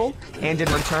fuel, and in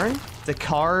return, the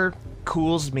car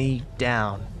cools me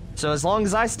down. So as long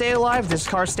as I stay alive, this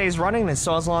car stays running, and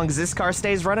so as long as this car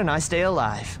stays running, I stay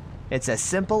alive. It's as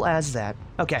simple as that.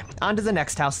 Okay, on to the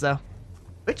next house, though.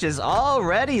 Which is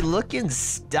already looking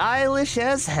stylish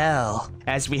as hell.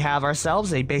 As we have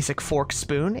ourselves a basic fork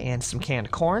spoon and some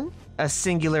canned corn, a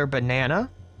singular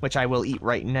banana, which I will eat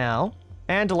right now,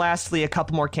 and lastly, a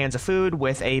couple more cans of food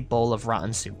with a bowl of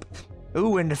rotten soup.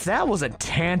 Ooh, and if that wasn't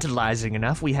tantalizing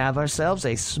enough, we have ourselves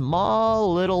a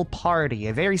small little party.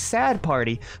 A very sad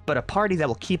party, but a party that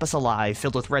will keep us alive,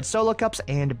 filled with red solo cups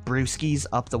and brewskis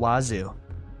up the wazoo.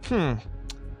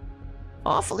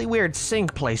 Awfully weird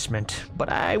sink placement, but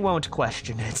I won't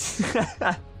question it.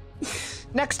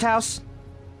 Next house.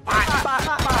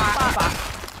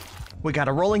 We got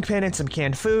a rolling pin and some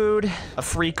canned food, a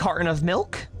free carton of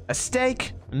milk, a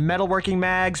steak, metalworking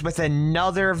mags with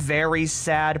another very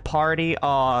sad party.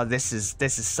 Oh, this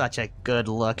is such a good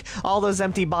look. All those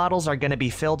empty bottles are gonna be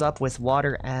filled up with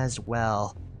water as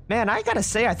well. Man, I gotta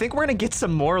say, I think we're gonna get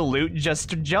some more loot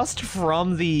just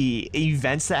from the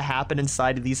events that happen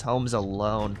inside of these homes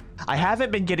alone. I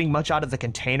haven't been getting much out of the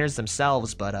containers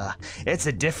themselves, but it's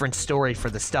a different story for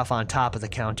the stuff on top of the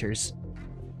counters.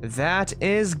 That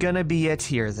is gonna be it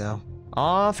here, though.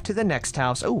 Off to the next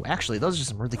house. Oh, actually, those are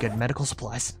some really good medical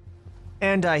supplies.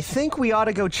 And I think we ought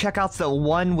to go check out the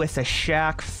one with the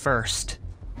shack first.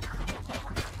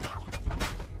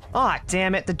 Aw,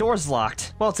 damn it, the door's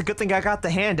locked. Well, it's a good thing I got the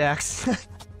hand axe.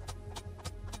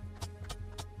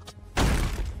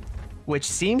 Which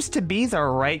seems to be the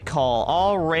right call.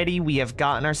 Already we have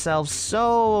gotten ourselves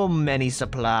so many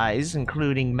supplies,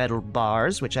 including metal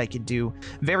bars, which I could do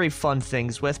very fun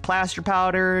things with. Plaster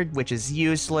powder, which is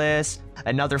useless.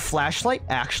 Another flashlight,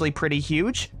 actually pretty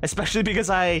huge, especially because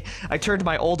I turned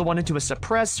my old one into a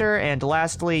suppressor. And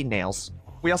lastly, nails.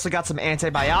 We also got some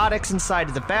antibiotics inside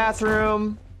of the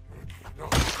bathroom.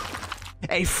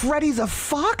 A Freddy the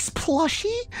Fox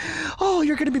plushie? Oh,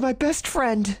 you're gonna be my best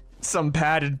friend. Some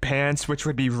padded pants, which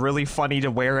would be really funny to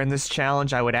wear in this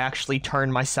challenge. I would actually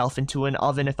turn myself into an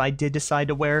oven if I did decide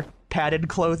to wear padded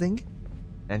clothing.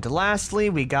 And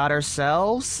lastly, we got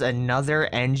ourselves another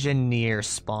engineer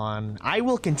spawn. I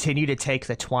will continue to take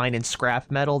the twine and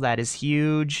scrap metal, that is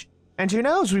huge. And who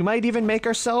knows, we might even make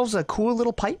ourselves a cool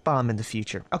little pipe bomb in the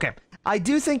future. Okay, I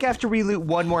do think after we loot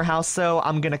one more house, though,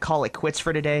 I'm gonna call it quits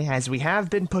for today, as we have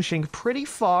been pushing pretty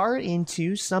far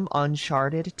into some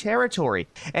uncharted territory.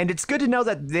 And it's good to know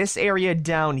that this area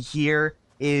down here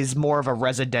is more of a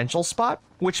residential spot,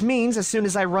 which means as soon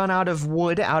as I run out of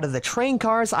wood out of the train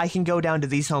cars, I can go down to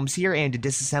these homes here and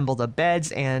disassemble the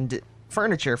beds and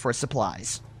furniture for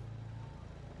supplies.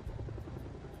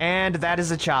 And that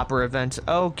is a chopper event.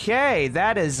 Okay,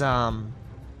 that is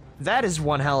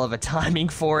one hell of a timing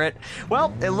for it.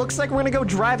 Well, it looks like we're gonna go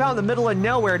drive out in the middle of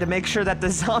nowhere to make sure that the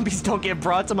zombies don't get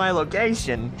brought to my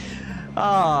location.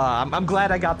 I'm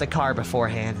glad I got the car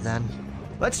beforehand then.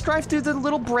 let's drive through the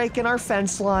little break in our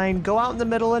fence line, go out in the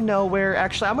middle of nowhere.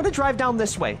 Actually, I'm gonna drive down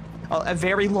this way, a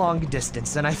very long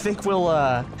distance, and I think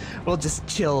we'll just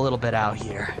chill a little bit out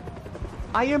here.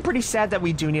 I am pretty sad that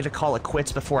we do need to call it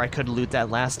quits before I could loot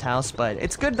that last house, but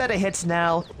it's good that it hits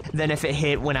now than if it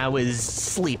hit when I was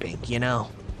sleeping, you know?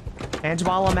 And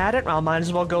while I'm at it, I might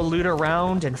as well go loot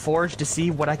around and forage to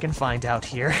see what I can find out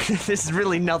here. There's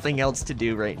really nothing else to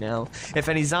do right now. If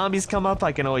any zombies come up,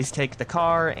 I can always take the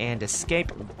car and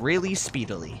escape really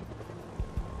speedily.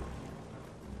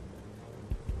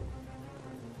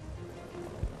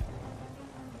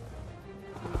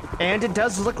 And it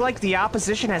does look like the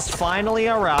opposition has finally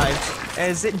arrived.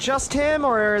 Is it just him,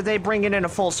 or are they bringing in a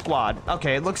full squad?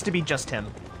 Okay, it looks to be just him.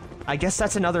 I guess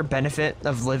that's another benefit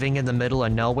of living in the middle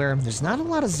of nowhere. There's not a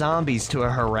lot of zombies to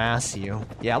harass you.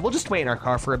 Yeah, we'll just wait in our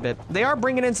car for a bit. They are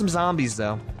bringing in some zombies,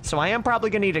 though. So I am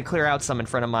probably gonna need to clear out some in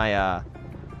front of my,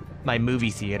 my movie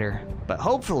theater. But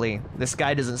hopefully, this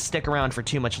guy doesn't stick around for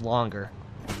too much longer.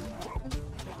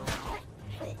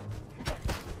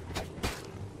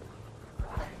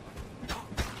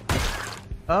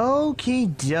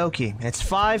 Okie dokie, it's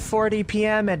 5:40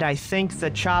 p.m. and I think the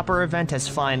chopper event has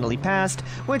finally passed,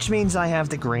 which means I have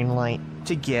the green light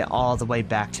to get all the way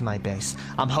back to my base.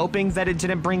 I'm hoping that it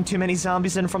didn't bring too many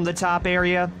zombies in from the top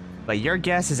area, but your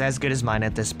guess is as good as mine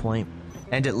at this point.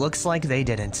 And it looks like they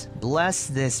didn't. Bless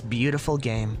this beautiful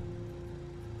game.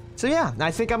 So yeah, I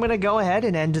think I'm gonna go ahead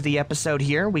and end the episode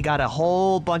here. We got a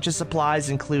whole bunch of supplies,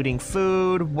 including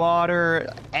food,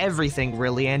 water, everything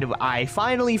really, and I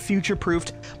finally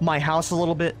future-proofed my house a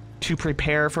little bit to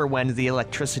prepare for when the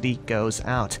electricity goes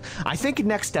out. I think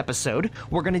next episode,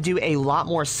 we're gonna do a lot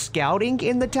more scouting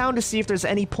in the town to see if there's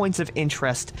any points of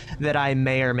interest that I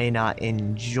may or may not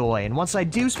enjoy. And once I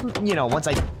do,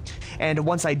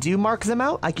 once I do mark them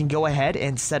out, I can go ahead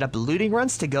and set up looting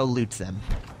runs to go loot them.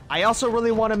 I also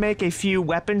really want to make a few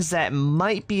weapons that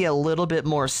might be a little bit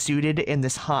more suited in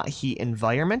this hot heat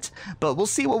environment, but we'll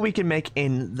see what we can make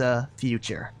in the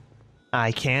future.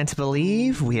 I can't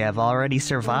believe we have already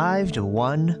survived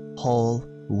one whole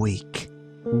week.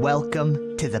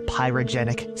 Welcome to the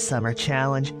Pyrogenic Summer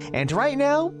Challenge, and right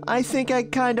now, I think I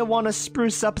kinda want to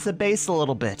spruce up the base a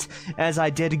little bit, as I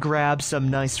did grab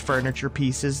some nice furniture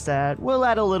pieces that will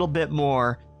add a little bit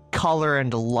more color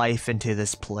and life into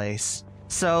this place.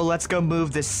 So let's go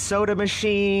move this soda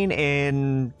machine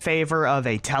in favor of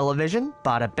a television.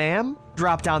 Bada bam.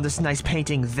 Drop down this nice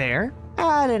painting there.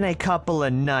 Add in a couple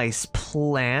of nice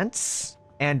plants.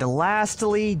 And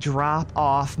lastly, drop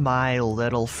off my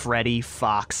little Freddy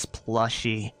Fox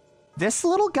plushie. This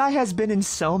little guy has been in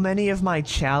so many of my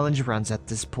challenge runs at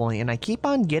this point, and I keep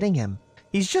on getting him.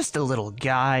 He's just a little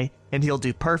guy, and he'll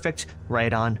do perfect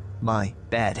right on my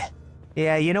bed.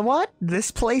 Yeah, you know what?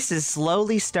 This place is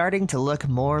slowly starting to look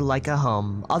more like a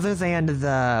home, other than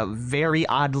the very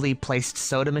oddly placed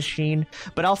soda machine,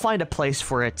 but I'll find a place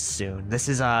for it soon. This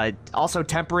is also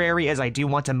temporary, as I do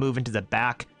want to move into the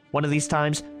back one of these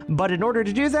times, but in order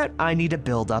to do that, I need to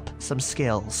build up some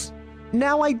skills.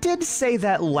 Now, I did say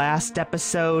that last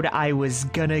episode I was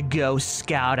gonna go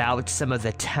scout out some of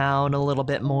the town a little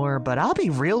bit more, but I'll be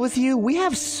real with you, we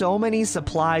have so many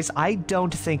supplies, I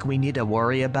don't think we need to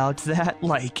worry about that,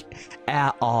 like,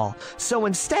 at all. So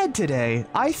instead today,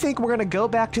 I think we're gonna go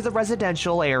back to the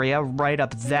residential area right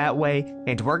up that way,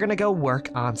 and we're gonna go work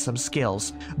on some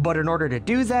skills. But in order to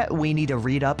do that, we need to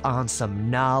read up on some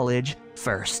knowledge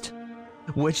first,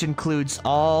 which includes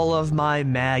all of my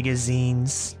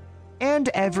magazines, and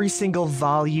every single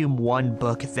Volume 1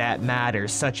 book that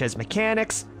matters, such as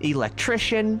Mechanics,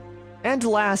 Electrician, and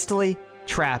lastly,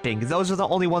 Trapping. Those are the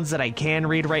only ones that I can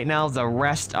read right now, the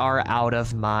rest are out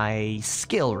of my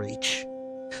skill reach.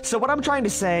 So what I'm trying to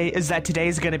say is that today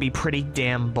is going to be pretty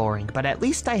damn boring, but at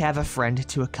least I have a friend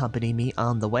to accompany me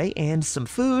on the way, and some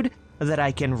food that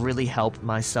I can really help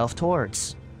myself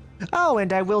towards. Oh,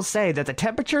 and I will say that the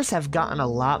temperatures have gotten a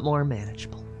lot more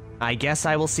manageable. I guess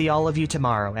I will see all of you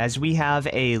tomorrow, as we have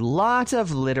a lot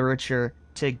of literature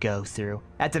to go through.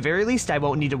 At the very least, I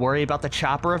won't need to worry about the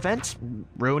chopper event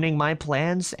ruining my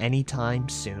plans anytime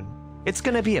soon. It's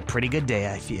gonna be a pretty good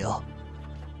day, I feel.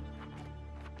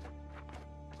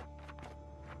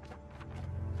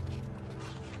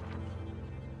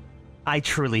 I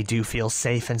truly do feel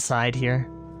safe inside here.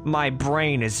 My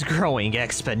brain is growing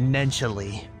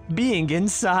exponentially. Being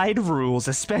inside rules,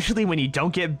 especially when you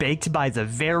don't get baked by the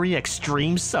very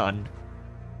extreme sun.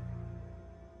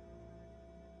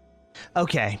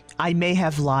 Okay, I may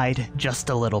have lied just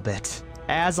a little bit,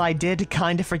 as I did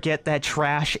kind of forget that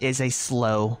trash is a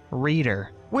slow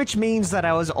reader. which means that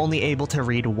I was only able to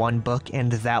read one book,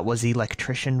 and that was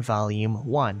Electrician Volume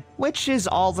 1, which is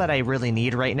all that I really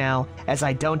need right now, as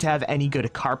I don't have any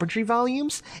good carpentry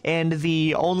volumes, and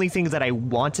the only thing that I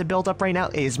want to build up right now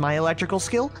is my electrical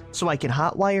skill, so I can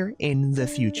hotwire in the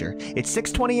future. It's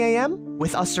 6:20 a.m.,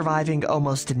 with us surviving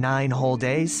almost 9 whole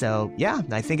days, so yeah,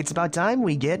 I think it's about time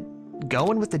we get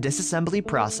going with the disassembly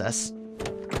process.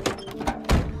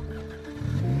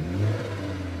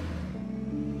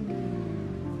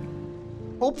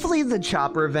 Hopefully the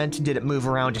chopper event didn't move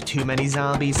around too many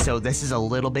zombies, so this is a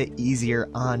little bit easier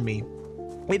on me.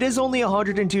 It is only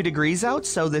 102 degrees out,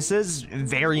 so this is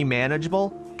very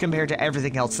manageable compared to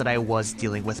everything else that I was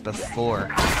dealing with before.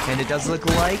 And it does look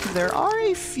like there are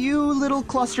a few little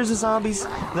clusters of zombies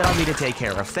that I'll need to take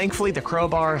care of. Thankfully, the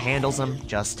crowbar handles them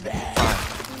just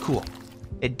fine. Cool.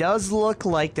 It does look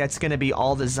like that's gonna be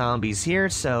all the zombies here,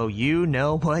 so you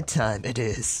know what time it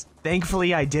is.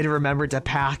 Thankfully, I did remember to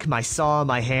pack my saw,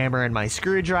 my hammer, and my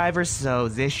screwdriver, so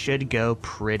this should go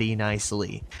pretty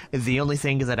nicely. The only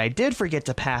thing that I did forget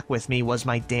to pack with me was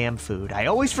my damn food. I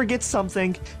always forget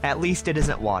something, at least it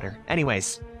isn't water.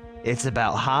 Anyways, it's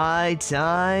about high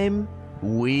time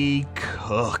we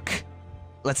cook.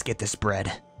 Let's get this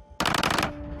bread.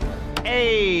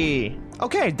 Hey!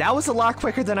 Okay, that was a lot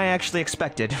quicker than I actually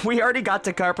expected. We already got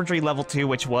to carpentry level 2,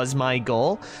 which was my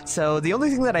goal. So the only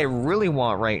thing that I really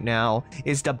want right now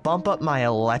is to bump up my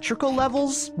electrical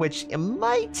levels, which it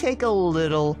might take a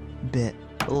little bit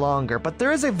longer. But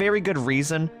there is a very good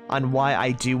reason on why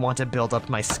I do want to build up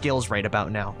my skills right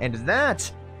about now. And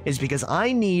that is because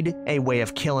I need a way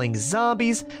of killing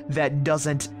zombies that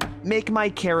doesn't make my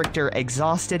character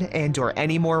exhausted and or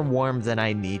any more warm than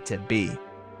I need to be.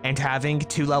 And having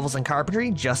 2 levels in carpentry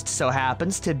just so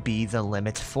happens to be the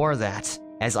limit for that,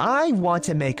 as I want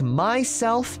to make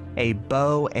myself a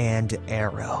bow and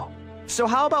arrow. So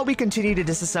how about we continue to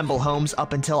disassemble homes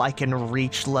up until I can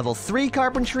reach level 3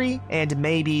 carpentry and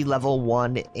maybe level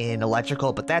 1 in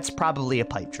electrical, but that's probably a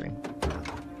pipe dream.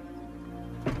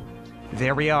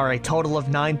 There we are, a total of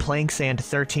 9 planks and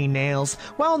 13 nails.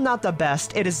 While not the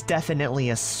best, it is definitely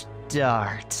a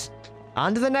start.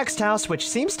 On to the next house, which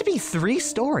seems to be 3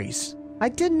 stories. I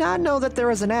did not know that there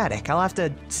was an attic. I'll have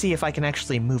to see if I can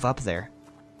actually move up there.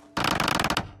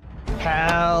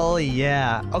 Hell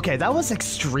yeah. Okay, that was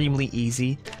extremely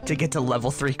easy to get to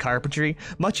level 3 carpentry.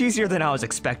 Much easier than I was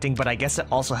expecting, but I guess it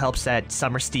also helps that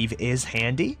Summer Steve is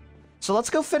handy. So let's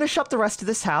go finish up the rest of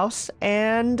this house,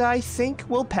 and I think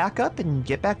we'll pack up and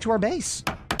get back to our base.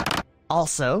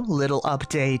 Also, little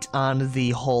update on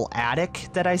the whole attic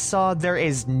that I saw. There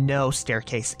is no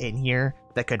staircase in here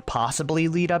that could possibly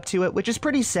lead up to it, which is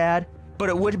pretty sad, but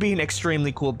it would be an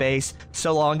extremely cool base,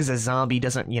 so long as a zombie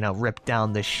doesn't, rip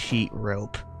down the sheet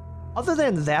rope. Other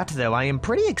than that, though, I am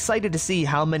pretty excited to see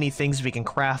how many things we can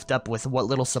craft up with what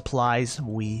little supplies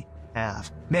we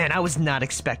have. Man, I was not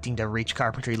expecting to reach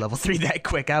carpentry level 3 that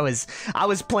quick. I was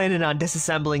planning on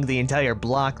disassembling the entire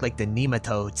block like the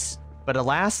nematodes. But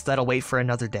alas, that'll wait for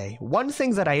another day. One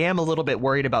thing that I am a little bit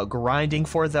worried about grinding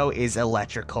for, though, is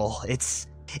electrical.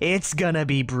 It's gonna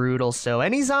be brutal, so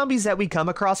any zombies that we come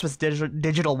across with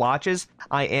digital watches,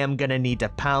 I am gonna need to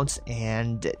pounce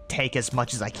and take as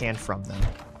much as I can from them.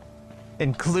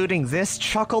 Including this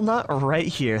chuckle nut right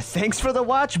here. Thanks for the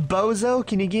watch, bozo.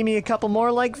 Can you give me a couple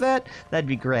more like that? That'd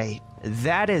be great.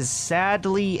 That is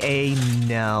sadly a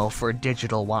no for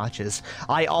digital watches.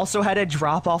 I also had to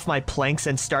drop off my planks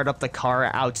and start up the car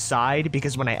outside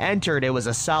because when I entered, it was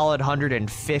a solid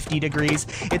 150 degrees.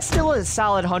 It's still a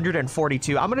solid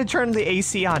 142. I'm gonna turn the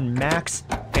AC on max,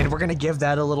 and we're gonna give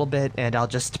that a little bit, and I'll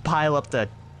just pile up the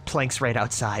planks right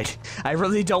outside. I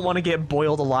really don't want to get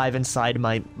boiled alive inside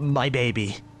my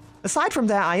baby. Aside from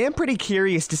that, I am pretty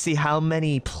curious to see how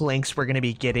many planks we're going to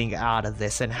be getting out of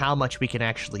this and how much we can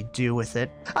actually do with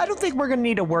it. I don't think we're going to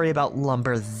need to worry about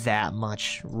lumber that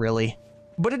much, really.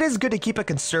 But it is good to keep a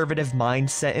conservative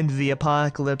mindset into the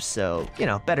apocalypse, so,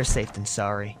 better safe than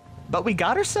sorry. But we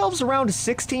got ourselves around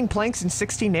 16 planks and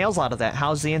 16 nails out of that.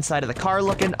 How's the inside of the car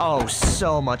looking? Oh,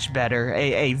 so much better.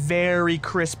 A very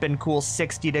crisp and cool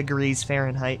 60 degrees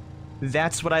Fahrenheit.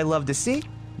 That's what I love to see.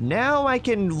 Now I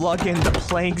can lug in the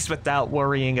planks without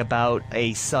worrying about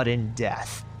a sudden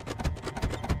death.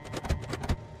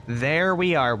 There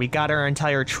we are. We got our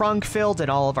entire trunk filled and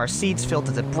all of our seats filled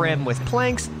to the brim with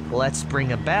planks. Let's bring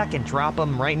them back and drop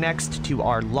them right next to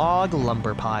our log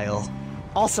lumber pile.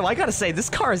 Also, I gotta say, this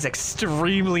car is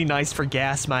extremely nice for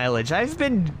gas mileage. I've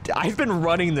been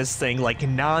running this thing like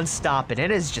non-stop and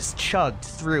it has just chugged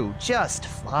through just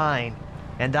fine.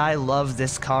 And I love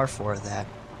this car for that.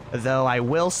 Though I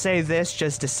will say this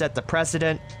just to set the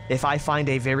precedent, if I find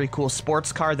a very cool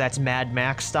sports car that's Mad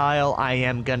Max style, I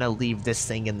am gonna leave this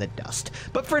thing in the dust.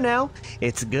 But for now,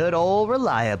 it's good old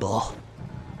reliable.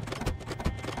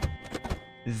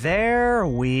 There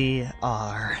we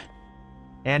are.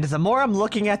 And the more I'm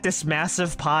looking at this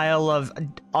massive pile of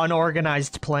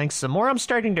unorganized planks, the more I'm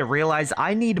starting to realize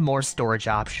I need more storage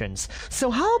options.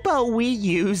 So how about we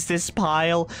use this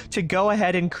pile to go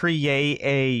ahead and create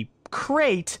a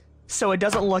crate so it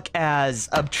doesn't look as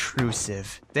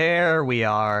obtrusive. There we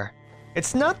are.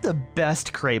 It's not the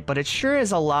best crate, but it sure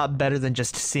is a lot better than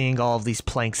just seeing all of these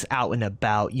planks out and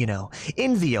about, you know,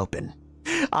 in the open.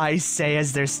 I say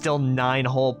as there's still 9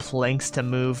 whole planks to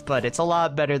move, but it's a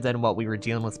lot better than what we were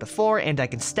dealing with before, and I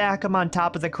can stack them on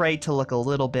top of the crate to look a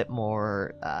little bit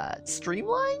more,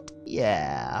 streamlined?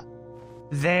 Yeah.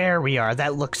 There we are.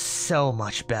 That looks so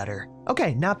much better.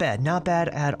 Okay, not bad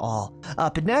at all.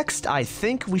 Up next, I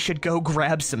think we should go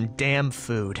grab some damn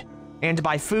food. And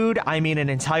by food, I mean an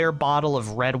entire bottle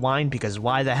of red wine, because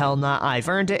why the hell not? I've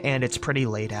earned it, and it's pretty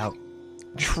late out.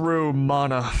 True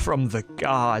mana from the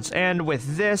gods. And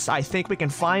with this, I think we can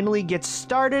finally get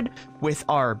started with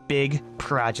our big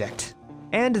project.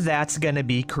 And that's gonna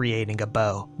be creating a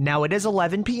bow. Now it is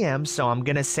 11 p.m, so I'm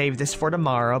gonna save this for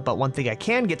tomorrow, but one thing I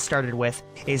can get started with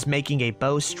is making a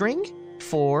bowstring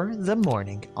for the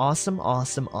morning. Awesome,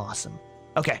 awesome, awesome.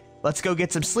 Okay, let's go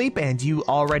get some sleep, and you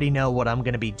already know what I'm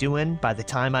gonna be doing by the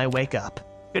time I wake up.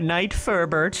 Good night,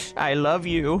 Furbert. I love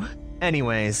you.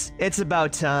 Anyways, it's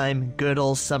about time. Good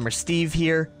old Summer Steve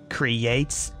here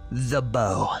creates the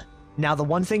bow. Now, the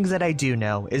one thing that I do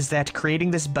know is that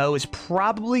creating this bow is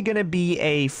probably going to be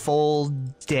a full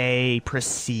day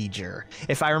procedure.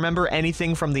 If I remember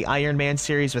anything from the Iron Man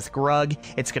series with Grug,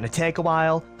 it's going to take a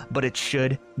while, but it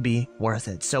should be worth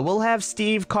it. So we'll have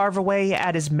Steve carve away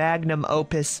at his magnum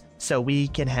opus so we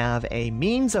can have a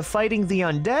means of fighting the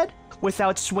undead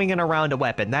without swinging around a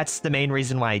weapon. That's the main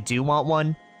reason why I do want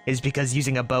one, is because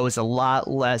using a bow is a lot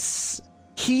less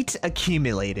heat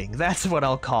accumulating. That's what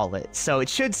I'll call it. So it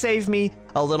should save me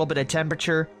a little bit of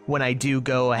temperature when I do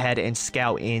go ahead and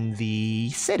scout in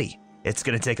the city. It's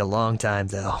gonna take a long time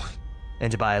though.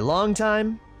 And by a long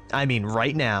time, I mean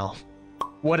right now.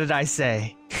 What did I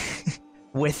say?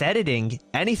 With editing,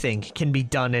 anything can be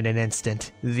done in an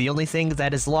instant. The only thing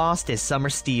that is lost is Summer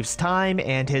Steve's time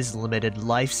and his limited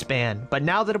lifespan. But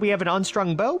now that we have an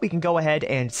unstrung bow, we can go ahead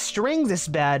and string this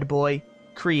bad boy,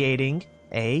 creating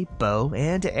a bow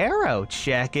and arrow.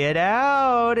 Check it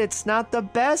out. It's not the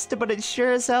best, but it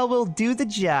sure as hell will do the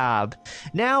job.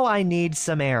 Now I need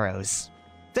some arrows.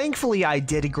 Thankfully, I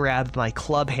did grab my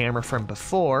club hammer from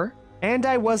before, and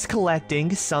I was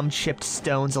collecting some chipped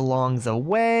stones along the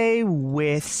way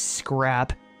with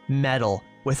scrap metal.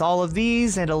 With all of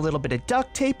these and a little bit of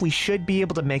duct tape, we should be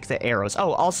able to make the arrows.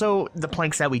 Oh, also the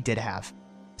planks that we did have.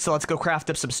 So let's go craft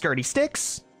up some sturdy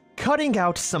sticks. Cutting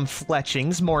out some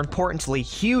fletchings, more importantly,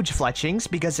 huge fletchings,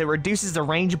 because it reduces the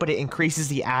range, but it increases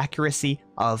the accuracy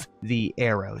of the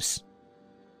arrows.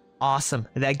 Awesome.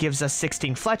 That gives us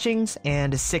 16 fletchings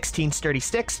and 16 sturdy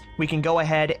sticks. We can go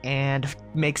ahead and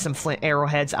make some flint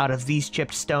arrowheads out of these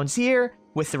chipped stones here,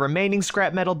 with the remaining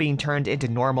scrap metal being turned into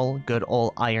normal, good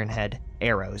old ironhead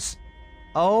arrows.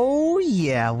 Oh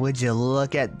yeah, would you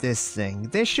look at this thing.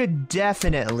 This should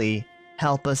definitely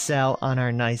help us out on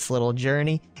our nice little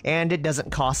journey, and it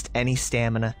doesn't cost any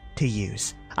stamina to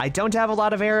use. I don't have a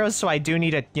lot of arrows, so I do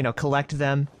need to, collect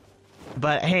them.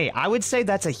 But hey, I would say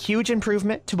that's a huge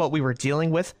improvement to what we were dealing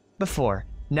with before.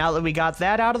 Now that we got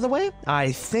that out of the way,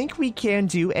 I think we can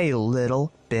do a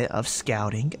little bit of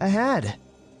scouting ahead.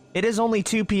 It is only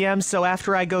 2 p.m, so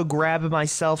after I go grab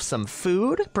myself some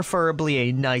food, preferably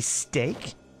a nice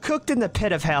steak, cooked in the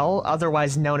pit of hell,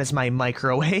 otherwise known as my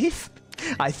microwave,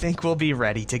 I think we'll be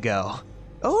ready to go.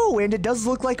 Oh, and it does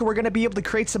look like we're going to be able to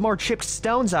create some more chipped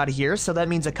stones out of here, so that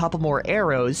means a couple more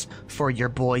arrows for your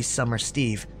boy Summer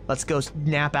Steve. Let's go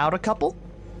nap out a couple,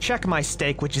 check my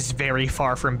steak, which is very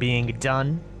far from being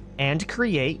done, and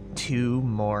create 2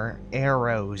 more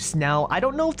arrows. Now, I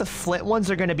don't know if the flint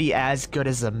ones are going to be as good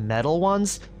as the metal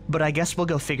ones, but I guess we'll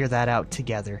go figure that out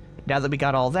together. Now that we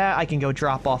got all that, I can go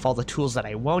drop off all the tools that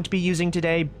I won't be using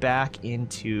today back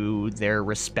into their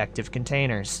respective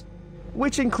containers,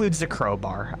 which includes the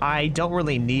crowbar. I don't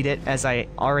really need it, as I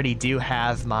already do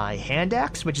have my hand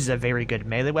axe, which is a very good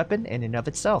melee weapon in and of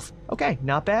itself. Okay,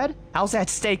 not bad. How's that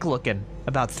steak looking?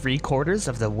 About 3/4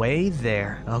 of the way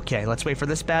there. Okay, let's wait for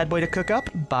this bad boy to cook up.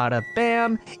 Bada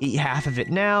bam. Eat half of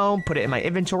it now, put it in my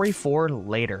inventory for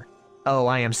later. Oh,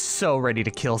 I am so ready to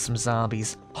kill some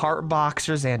zombies. Heart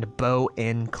boxers and bow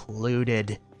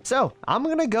included. So, I'm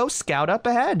gonna go scout up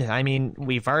ahead. I mean,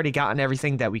 we've already gotten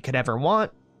everything that we could ever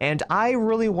want, and I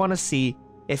really want to see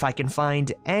if I can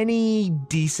find any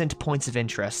decent points of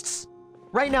interests.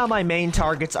 Right now, my main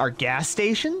targets are gas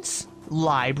stations,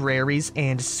 libraries,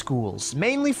 and schools,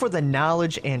 mainly for the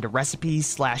knowledge and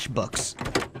recipes/books.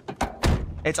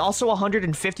 It's also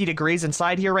 150 degrees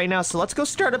inside here right now, so let's go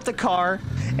start up the car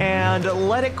and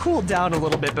let it cool down a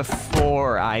little bit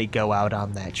before I go out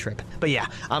on that trip. But yeah,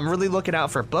 I'm really looking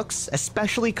out for books,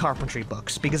 especially carpentry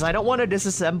books, because I don't want to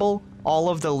disassemble all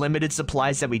of the limited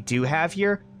supplies that we do have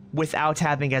here without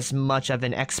having as much of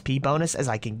an XP bonus as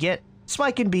I can get, so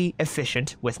I can be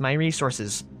efficient with my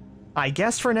resources. I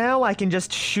guess for now, I can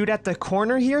just shoot at the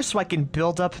corner here so I can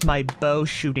build up my bow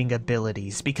shooting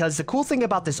abilities, because the cool thing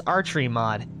about this archery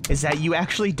mod is that you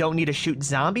actually don't need to shoot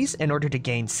zombies in order to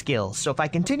gain skills. So if I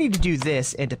continue to do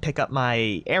this and to pick up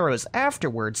my arrows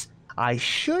afterwards, I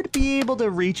should be able to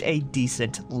reach a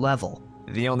decent level.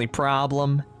 The only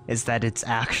problem is that it's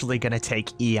actually going to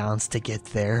take eons to get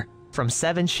there. From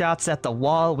 7 shots at the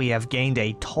wall, we have gained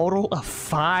a total of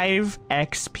 5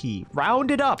 XP.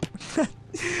 Rounded up!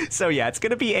 So yeah, it's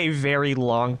gonna be a very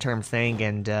long-term thing,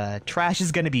 and Trash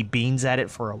is gonna be beans at it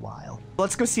for a while.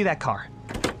 Let's go see that car,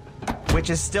 which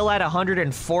is still at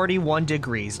 141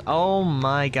 degrees. Oh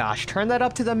my gosh, turn that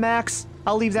up to the max.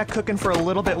 I'll leave that cooking for a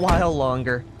little bit while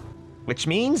longer, which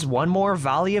means one more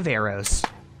volley of arrows.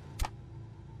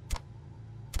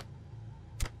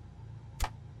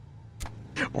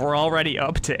 We're already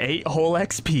up to 8 whole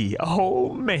XP.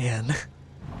 Oh man.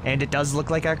 And it does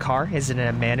look like our car is in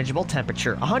a manageable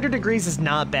temperature. 100 degrees is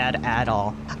not bad at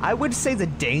all. I would say the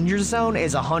danger zone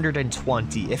is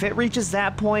 120. If it reaches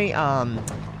that point,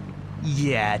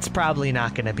 yeah, it's probably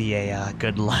not gonna be a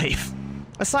good life.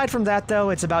 Aside from that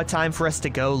though, it's about time for us to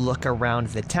go look around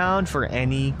the town for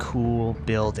any cool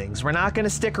buildings. We're not gonna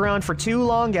stick around for too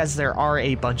long as there are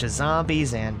a bunch of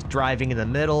zombies, and driving in the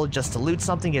middle just to loot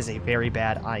something is a very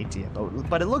bad idea.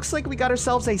 But it looks like we got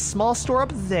ourselves a small store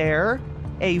up there.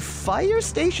 A fire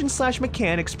station /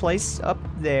 mechanics place up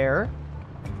there.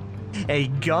 A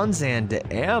guns and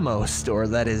ammo store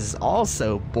that is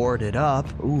also boarded up.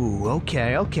 Ooh,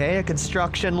 okay. A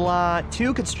construction lot,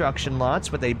 2 construction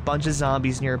lots with a bunch of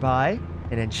zombies nearby.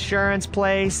 An insurance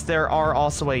place. There are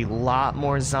also a lot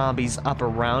more zombies up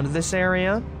around this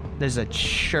area. There's a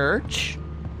church.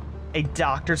 A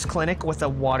doctor's clinic with a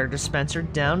water dispenser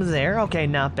down there. Okay,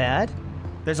 not bad.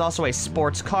 There's also a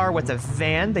sports car with a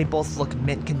van. They both look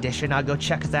mint condition. I'll go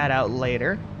check that out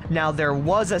later. Now, there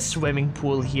was a swimming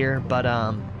pool here, but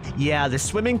yeah, the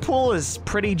swimming pool is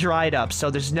pretty dried up, so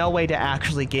there's no way to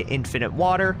actually get infinite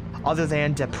water other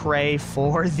than to pray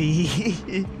for the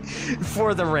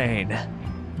for the rain.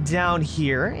 Down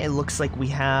here, it looks like we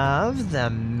have the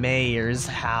mayor's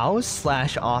house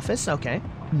 / office. Okay,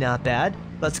 not bad.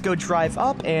 Let's go drive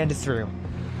up and through,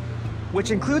 which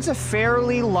includes a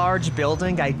fairly large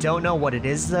building. I don't know what it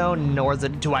is though, nor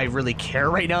do I really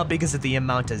care right now because of the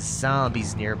amount of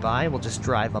zombies nearby. We'll just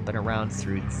drive up and around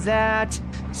through that.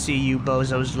 See you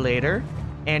bozos later.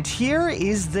 And here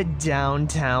is the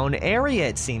downtown area,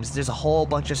 it seems. There's a whole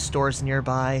bunch of stores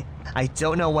nearby. I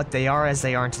don't know what they are as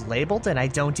they aren't labeled, and I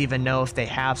don't even know if they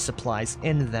have supplies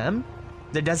in them.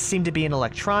 There does seem to be an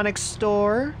electronics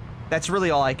store. That's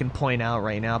really all I can point out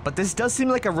right now, but this does seem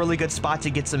like a really good spot to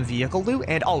get some vehicle loot,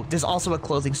 and oh, there's also a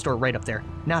clothing store right up there.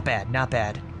 Not bad, not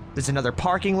bad. There's another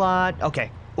parking lot,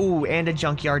 okay. Ooh, and a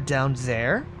junkyard down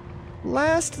there.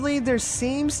 Lastly, there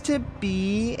seems to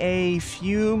be a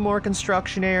few more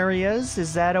construction areas.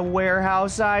 Is that a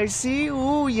warehouse I see?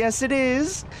 Ooh, yes it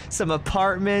is. Some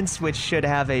apartments, which should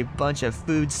have a bunch of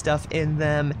food stuff in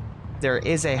them. There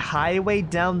is a highway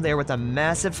down there with a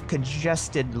massive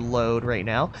congested load right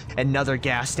now. Another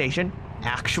gas station,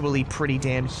 actually pretty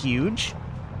damn huge.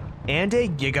 And a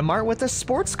Gigamart with a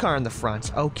sports car in the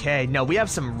front. Okay, no, we have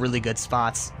some really good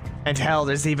spots. And hell,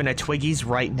 there's even a Twiggy's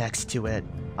right next to it.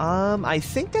 I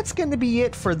think that's gonna be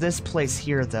it for this place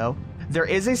here, though. There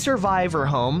is a survivor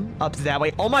home up that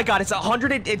way. Oh my god,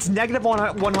 it's negative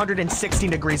 116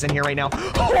 degrees in here right now.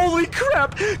 Holy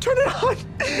crap! Turn it on!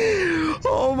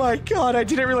 Oh my god, I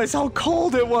didn't realize how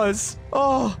cold it was.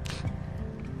 Oh.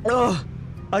 Ugh.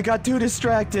 I got too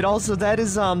distracted. Also, that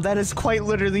is quite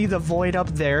literally the void up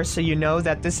there, so you know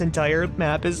that this entire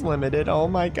map is limited. Oh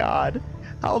my god.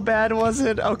 How bad was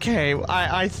it? Okay,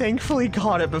 I thankfully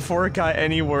caught it before it got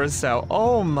any worse, so...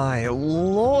 Oh my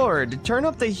lord, turn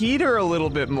up the heater a little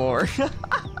bit more.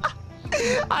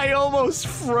 I almost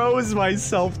froze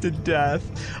myself to death.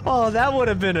 Oh, that would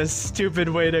have been a stupid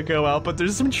way to go out, but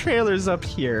there's some trailers up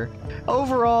here.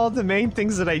 Overall, the main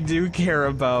things that I do care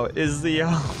about is the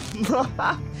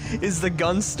is the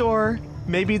gun store,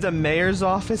 maybe the mayor's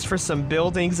office for some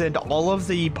buildings, and all of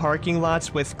the parking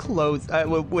lots with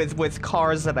with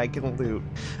cars that I can loot.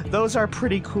 Those are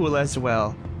pretty cool as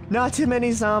well. Not too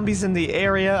many zombies in the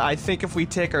area. I think if we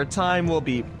take our time, we'll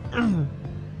be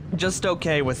just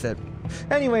okay with it.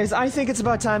 Anyways, I think it's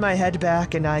about time I head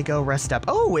back and I go rest up.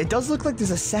 Oh, it does look like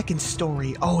there's a second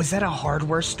story. Oh, is that a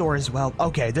hardware store as well?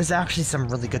 Okay, there's actually some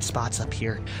really good spots up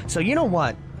here. So you know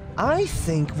what? I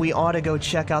think we ought to go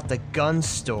check out the gun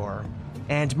store.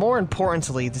 And more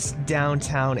importantly, this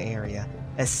downtown area.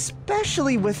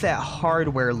 Especially with that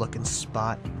hardware looking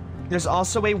spot. There's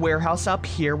also a warehouse up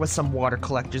here with some water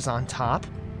collectors on top.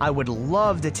 I would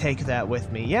love to take that with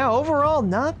me. Yeah, overall,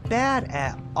 not bad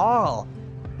at all.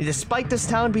 Despite this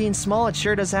town being small, it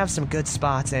sure does have some good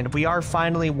spots, and we are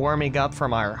finally warming up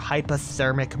from our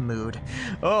hypothermic mood.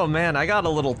 Oh man, I got a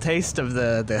little taste of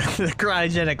the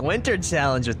Cryogenic Winter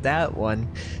Challenge with that one.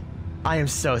 I am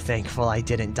so thankful I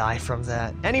didn't die from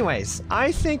that. Anyways,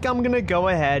 I think I'm gonna go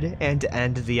ahead and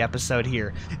end the episode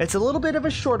here. It's a little bit of a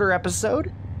shorter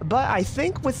episode, but I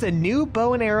think with the new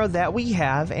bow and arrow that we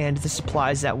have and the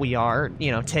supplies that we are,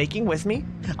 taking with me,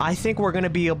 I think we're gonna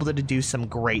be able to do some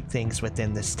great things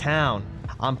within this town.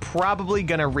 I'm probably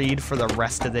gonna read for the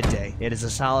rest of the day. It is a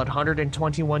solid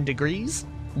 121 degrees.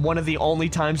 One of the only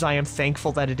times I am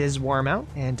thankful that it is warm out,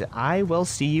 and I will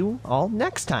see you all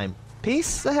next time.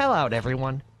 Peace the hell out,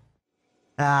 everyone.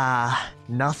 Ah,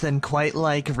 nothing quite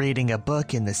like reading a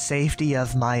book in the safety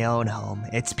of my own home.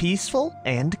 It's peaceful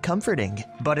and comforting,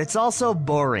 but it's also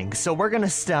boring, so we're gonna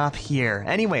stop here.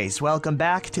 Anyways, welcome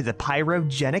back to the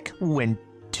Pyrogenic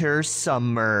Winter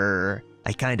Summer.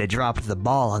 I kinda dropped the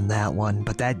ball on that one,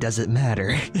 but that doesn't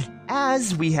matter.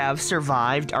 As we have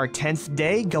survived our 10th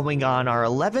day, going on our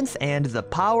 11th, and the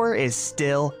power is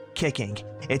still kicking.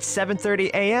 It's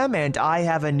 7:30 a.m. and I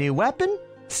have a new weapon,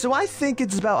 so I think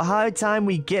it's about high time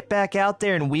we get back out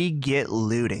there and we get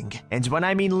looting. And when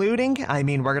I mean looting, I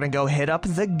mean we're gonna go hit up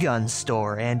the gun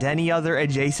store and any other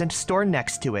adjacent store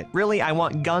next to it. Really, I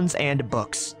want guns and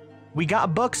books. We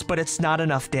got books, but it's not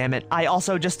enough, damn it. I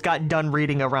also just got done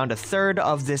reading around a third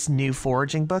of this new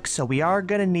foraging book, so we are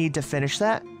gonna need to finish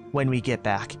that when we get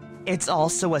back. It's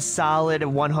also a solid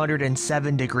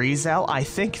 107 degrees out. I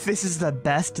think this is the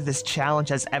best this challenge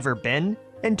has ever been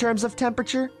in terms of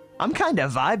temperature. I'm kind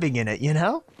of vibing in it,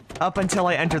 Up until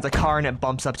I enter the car and it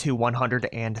bumps up to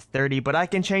 130, but I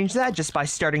can change that just by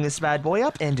starting this bad boy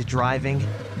up and driving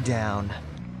down.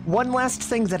 One last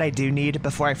thing that I do need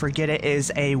before I forget it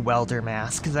is a welder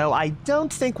mask, though I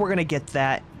don't think we're gonna get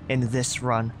that in this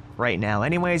run right now.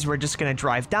 Anyways, we're just gonna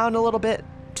drive down a little bit,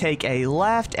 take a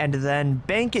left, and then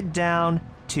bank it down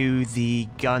to the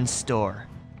gun store,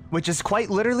 which is quite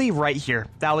literally right here.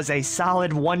 That was a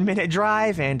solid 1-minute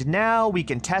drive, and now we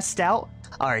can test out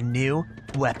our new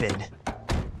weapon.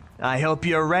 I hope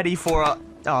you're ready for a...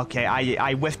 Okay,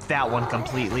 I whiffed that one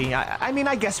completely. I mean,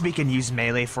 I guess we can use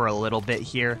melee for a little bit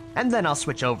here, and then I'll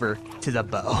switch over to the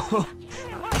bow.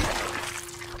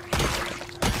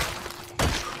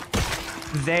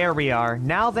 There we are.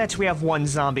 Now that we have one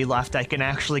zombie left, I can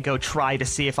actually go try to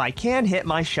see if I can hit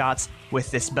my shots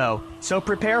with this bow. So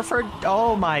prepare for...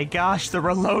 Oh my gosh, the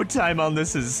reload time on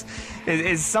this is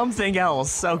something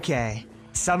else. Okay.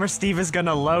 Summer Steve is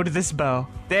gonna load this bow.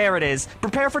 There it is.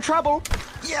 Prepare for trouble.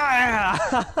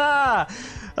 Yeah!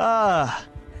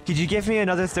 Could you give me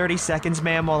another 30 seconds,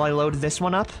 ma'am, while I load this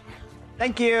one up?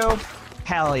 Thank you.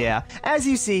 Hell yeah. As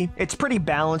you see, it's pretty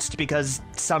balanced because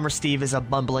Summer Steve is a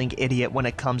bumbling idiot when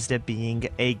it comes to being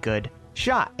a good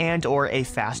shot and or a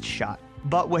fast shot.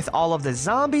 But with all of the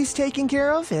zombies taken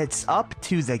care of, it's up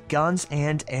to the guns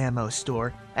and ammo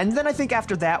store. And then I think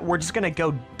after that, we're just gonna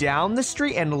go down the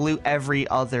street and loot every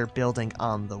other building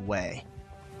on the way.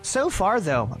 So far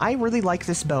though, I really like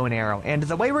this bow and arrow, and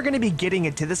the way we're gonna be getting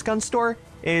into this gun store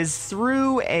is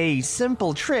through a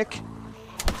simple trick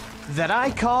that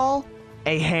I call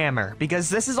a hammer, because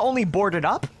this is only boarded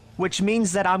up, which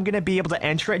means that I'm gonna be able to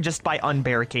enter it just by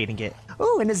unbarricading it.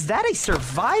 Ooh, and is that a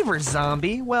survivor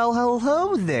zombie? Well,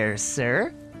 hello there,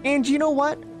 sir. And you know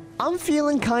what? I'm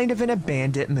feeling kind of in a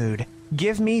bandit mood.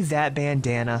 Give me that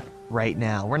bandana right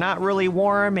now. We're not really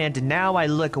warm, and now I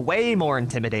look way more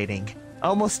intimidating.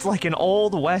 Almost like an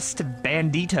Old West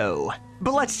bandito.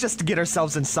 But let's just get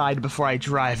ourselves inside before I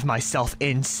drive myself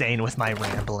insane with my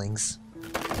ramblings.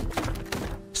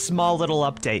 Small little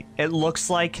update. It looks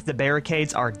like the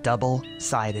barricades are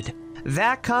double-sided.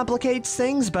 That complicates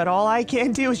things, but all I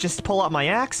can do is just pull out my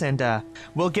axe and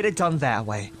we'll get it done that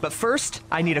way. But first,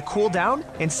 I need to cool down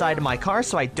inside of my car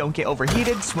so I don't get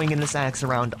overheated swinging this axe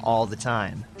around all the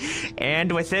time.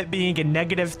 And with it being a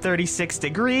negative 36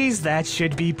 degrees, that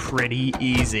should be pretty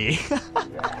easy.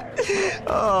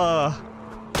 Oh.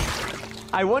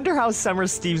 I wonder how Summer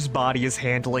Steve's body is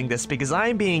handling this, because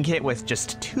I'm being hit with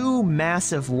just two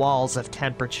massive walls of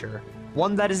temperature.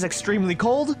 One that is extremely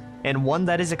cold, and one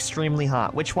that is extremely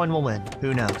hot. Which one will win?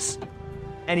 Who knows?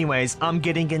 Anyways, I'm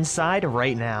getting inside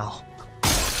right now.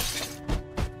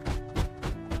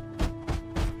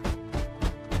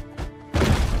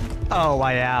 Oh,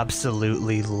 I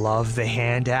absolutely love the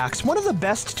hand axe. One of the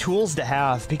best tools to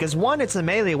have, because one, it's a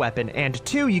melee weapon, and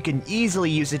two, you can easily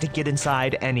use it to get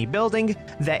inside any building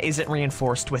that isn't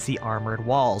reinforced with the armored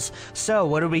walls. So,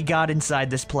 what do we got inside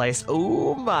this place?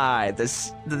 Oh my,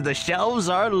 the shelves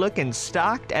are looking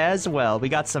stocked as well. We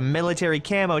got some military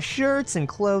camo shirts and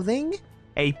clothing,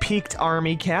 a peaked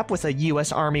army cap with a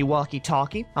US Army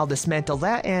walkie-talkie. I'll dismantle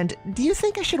that, and do you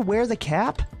think I should wear the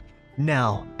cap?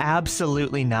 No,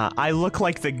 absolutely not. I look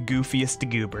like the goofiest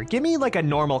goober. Give me like a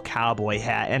normal cowboy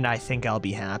hat and I think I'll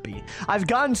be happy. I've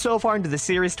gotten so far into the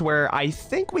series to where I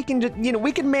think we can,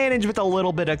 we can manage with a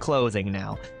little bit of clothing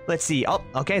now. Let's see. Oh,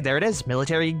 okay, there it is.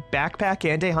 Military backpack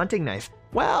and a hunting knife.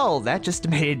 Well, that just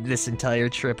made this entire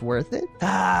trip worth it.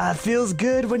 Ah, feels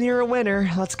good when you're a winner.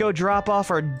 Let's go drop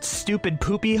off our stupid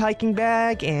poopy hiking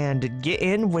bag and get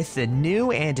in with the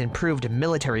new and improved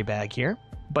military bag here.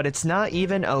 But it's not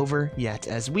even over yet,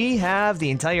 as we have the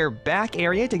entire back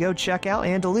area to go check out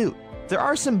and loot. There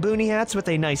are some boonie hats with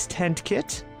a nice tent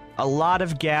kit, a lot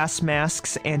of gas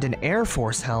masks, and an Air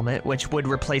Force helmet, which would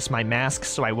replace my mask,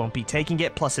 so I won't be taking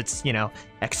it, plus it's,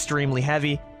 extremely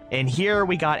heavy. And here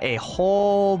we got a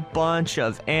whole bunch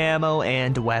of ammo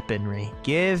and weaponry.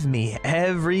 Give me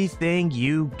everything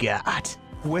you got.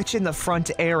 Which in the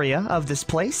front area of this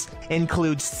place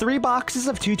includes 3 boxes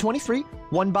of 223,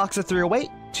 1 box of 308,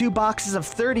 2 boxes of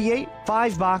 38,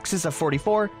 5 boxes of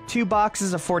 44, 2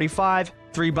 boxes of 45,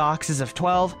 3 boxes of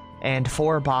 12, and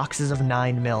 4 boxes of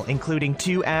 9mm, including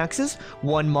 2 axes,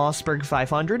 1 Mossberg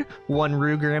 500, 1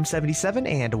 Ruger M77,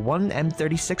 and 1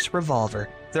 M36 revolver.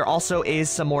 There also is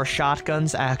some more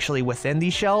shotguns actually within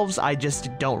these shelves. I just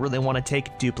don't really want to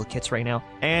take duplicates right now.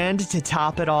 And to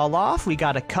top it all off, we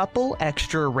got a couple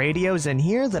extra radios in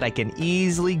here that I can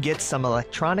easily get some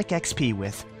electronic XP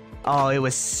with. Oh, it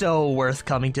was so worth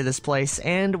coming to this place,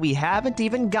 and we haven't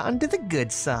even gotten to the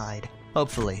good side.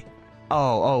 Hopefully.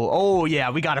 Oh, yeah,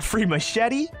 we got a free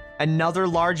machete, another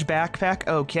large backpack,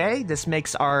 okay, this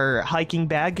makes our hiking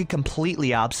bag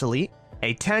completely obsolete,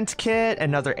 a tent kit,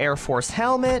 another Air Force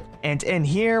helmet, and in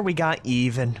here we got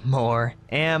even more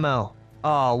ammo.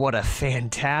 Oh, what a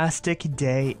fantastic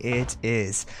day it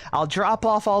is. I'll drop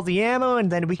off all the ammo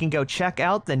and then we can go check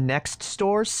out the next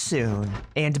store soon.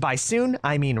 And by soon,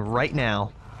 I mean right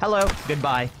now. Hello,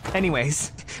 goodbye.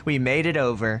 Anyways, we made it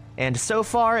over, and so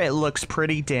far it looks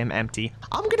pretty damn empty.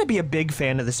 I'm gonna be a big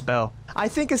fan of this bow. I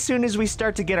think as soon as we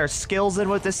start to get our skills in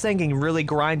with this thing and really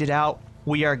grind it out,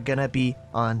 we are gonna be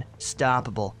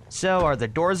unstoppable. So, are the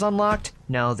doors unlocked?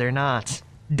 No, they're not.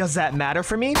 Does that matter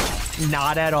for me?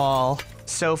 Not at all.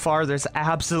 So far, there's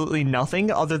absolutely nothing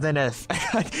other than a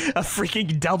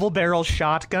freaking double-barrel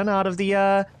shotgun out of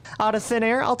thin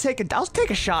air. I'll take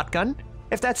a shotgun.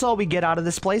 If that's all we get out of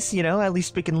this place, at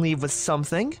least we can leave with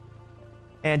something.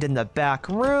 And in the back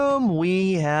room,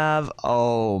 we have,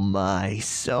 oh my,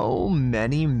 so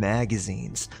many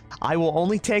magazines. I will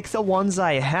only take the ones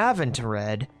I haven't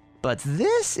read, but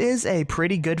this is a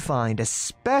pretty good find,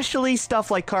 especially stuff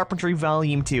like Carpentry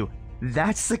Volume 2.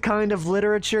 That's the kind of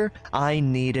literature I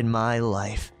need in my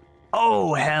life.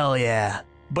 Oh, hell yeah.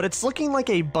 But it's looking like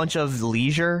a bunch of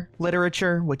leisure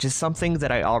literature, which is something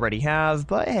that I already have,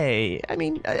 but hey, I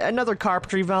mean, another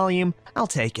carpentry volume, I'll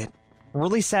take it.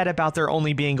 Really sad about there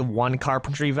only being one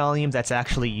carpentry volume that's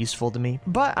actually useful to me,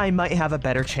 but I might have a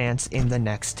better chance in the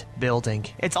next building.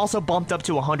 It's also bumped up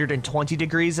to 120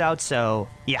 degrees out, so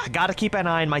yeah, gotta keep an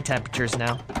eye on my temperatures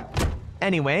now.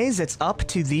 Anyways, it's up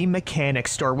to the mechanic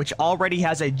store, which already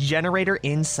has a generator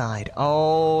inside.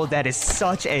 Oh, that is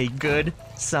such a good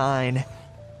sign.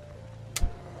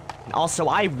 Also,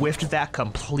 I whiffed that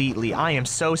completely. I am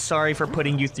so sorry for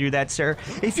putting you through that, sir.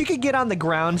 If you could get on the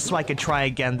ground so I could try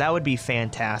again, that would be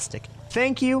fantastic.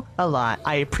 Thank you a lot.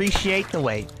 I appreciate the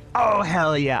wait. Oh,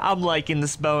 hell yeah. I'm liking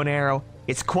this bow and arrow.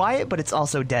 It's quiet, but it's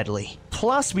also deadly.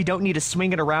 Plus, we don't need to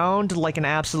swing it around like an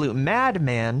absolute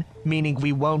madman, meaning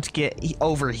we won't get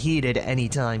overheated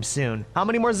anytime soon. How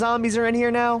many more zombies are in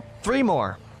here now? 3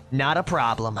 more. Not a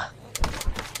problem.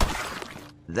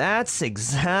 That's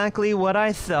exactly what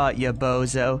I thought, ya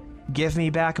bozo. Give me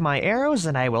back my arrows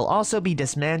and I will also be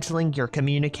dismantling your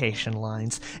communication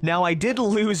lines. Now, I did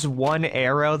lose one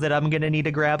arrow that I'm gonna need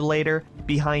to grab later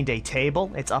behind a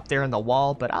table. It's up there in the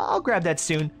wall, but I'll grab that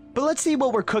soon. But let's see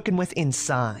what we're cooking with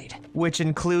inside, which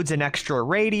includes an extra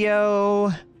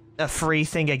radio, a free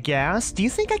thing of gas. Do you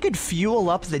think I could fuel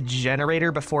up the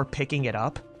generator before picking it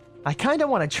up? I kinda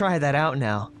wanna try that out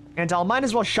now. And I'll might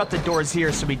as well shut the doors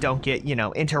here so we don't get,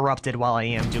 interrupted while I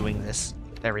am doing this.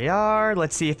 There we are.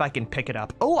 Let's see if I can pick it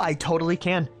up. Oh, I totally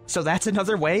can. So that's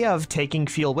another way of taking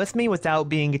fuel with me without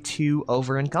being too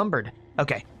over-encumbered.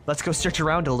 Okay, let's go search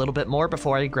around a little bit more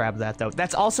before I grab that, though.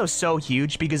 That's also so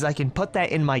huge because I can put that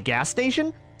in my gas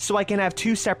station, so I can have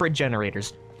two separate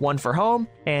generators. One for home,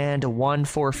 and one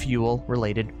for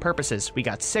fuel-related purposes. We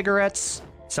got cigarettes,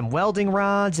 some welding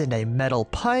rods, and a metal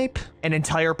pipe. An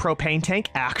entire propane tank,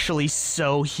 actually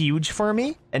so huge for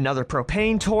me. Another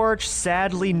propane torch,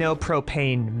 sadly no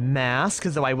propane mask,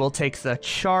 though I will take the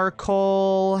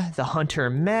charcoal, the hunter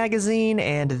magazine,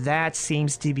 and that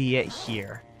seems to be it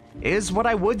here. Is what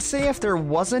I would say if there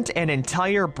wasn't an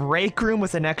entire break room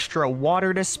with an extra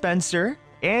water dispenser,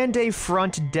 and a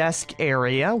front desk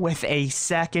area with a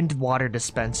second water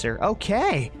dispenser.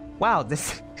 Okay. Wow,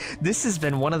 this has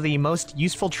been one of the most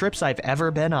useful trips I've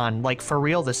ever been on, like for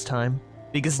real this time.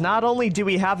 Because not only do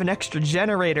we have an extra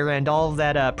generator and all of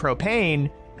that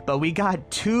propane, but we got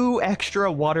 2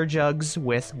 extra water jugs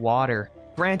with water.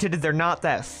 Granted, they're not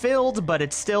that filled, but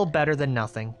it's still better than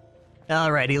nothing.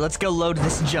 Alrighty, let's go load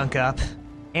this junk up.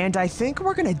 And I think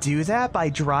we're gonna do that by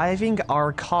driving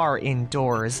our car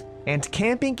indoors and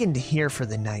camping in here for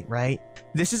the night, right?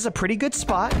 This is a pretty good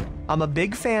spot. I'm a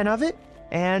big fan of it.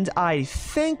 And I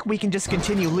think we can just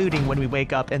continue looting when we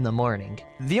wake up in the morning.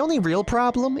 The only real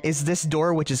problem is this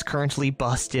door, which is currently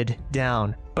busted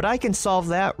down. But I can solve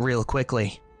that real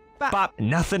quickly. Bop!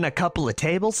 Nothing a couple of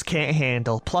tables can't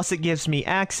handle. Plus it gives me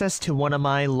access to one of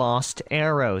my lost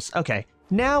arrows. Okay,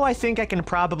 now I think I can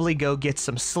probably go get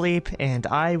some sleep, and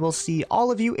I will see all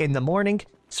of you in the morning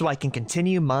so I can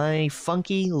continue my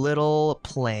funky little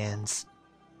plans.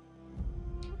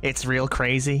 It's real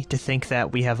crazy to think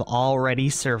that we have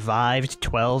already survived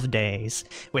 12 days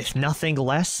with nothing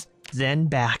less than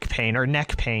back pain, or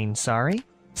neck pain, sorry.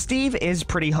 Steve is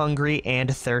pretty hungry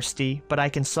and thirsty, but I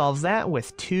can solve that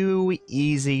with 2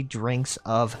 easy drinks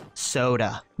of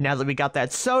soda. Now that we got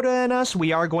that soda in us,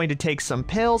 we are going to take some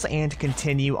pills and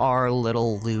continue our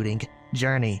little looting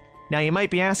journey. Now you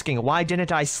might be asking, why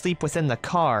didn't I sleep within the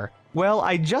car? Well,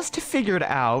 I just figured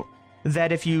out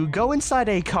that if you go inside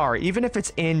a car, even if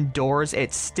it's indoors,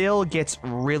 it still gets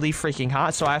really freaking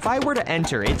hot. So if I were to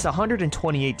enter, it's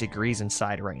 128 degrees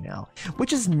inside right now,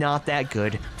 which is not that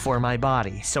good for my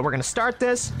body. So we're gonna start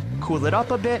this, cool it up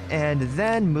a bit, and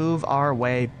then move our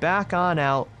way back on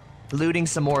out, looting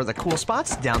some more of the cool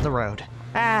spots down the road.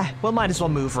 Well, might as well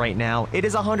move right now. It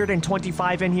is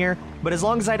 125 in here, but as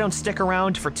long as I don't stick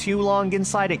around for too long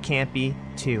inside, it can't be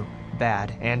too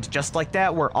bad. And just like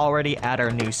that, we're already at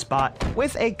our new spot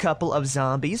with a couple of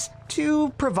zombies to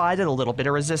provide a little bit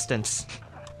of resistance.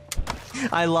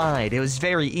 I lied, it was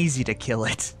very easy to kill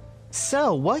it.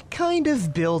 So, what kind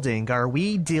of building are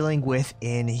we dealing with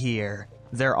in here?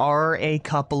 There are a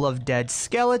couple of dead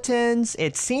skeletons.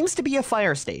 It seems to be a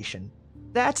fire station.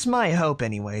 That's my hope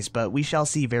anyways, but we shall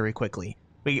see very quickly.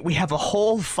 We have a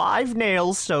whole 5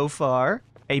 nails so far,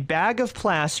 a bag of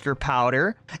plaster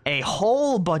powder, a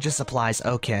whole bunch of supplies.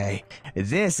 Okay,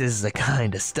 this is the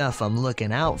kind of stuff I'm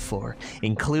looking out for,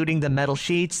 including the metal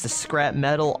sheets, the scrap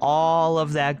metal, all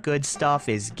of that good stuff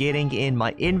is getting in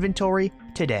my inventory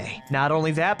today. Not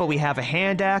only that, but we have a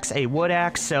hand axe, a wood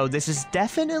axe, so this is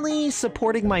definitely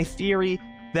supporting my theory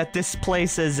that this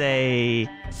place is a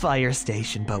fire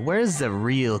station. But where's the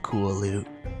real cool loot?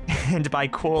 And by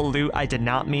cool loot, I did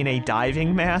not mean a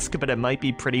diving mask, but it might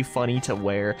be pretty funny to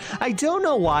wear. I don't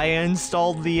know why I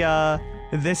installed the,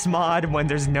 this mod when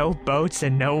there's no boats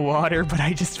and no water, but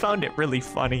I just found it really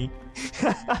funny.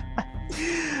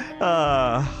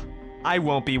 I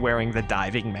won't be wearing the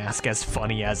diving mask, as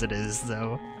funny as it is,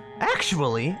 though.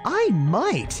 Actually, I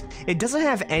might. It doesn't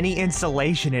have any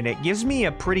insulation in it. Gives me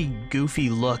a pretty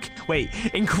goofy look. Wait,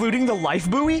 including the life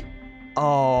buoy?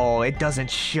 Oh, it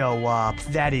doesn't show up.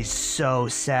 That is so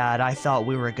sad. I thought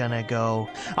we were gonna go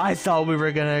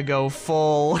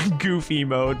full goofy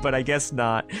mode, but I guess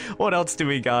not. What else do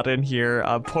we got in here?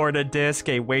 A porta disc,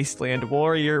 a wasteland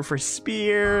warrior for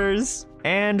spears,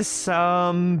 and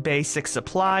some basic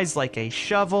supplies like a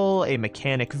shovel, a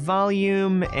mechanic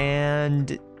volume,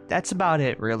 and that's about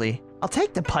it, really. I'll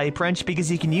take the pipe wrench because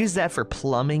you can use that for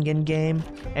plumbing in game.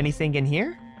 Anything in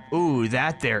here? Ooh,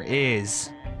 that there is.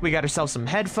 We got ourselves some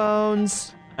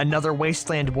headphones. Another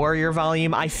Wasteland Warrior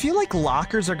volume. I feel like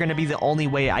lockers are gonna be the only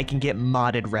way I can get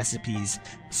modded recipes,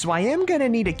 so I am gonna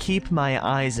need to keep my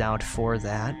eyes out for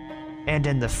that. And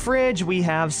in the fridge, we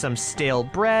have some stale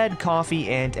bread, coffee,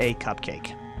 and a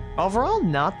cupcake. Overall,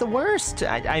 not the worst.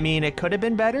 I mean, it could have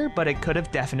been better, but it could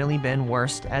have definitely been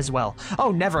worse as well.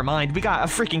 Oh, never mind, we got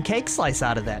a freaking cake slice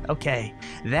out of that. Okay,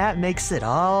 that makes it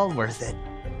all worth it.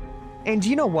 And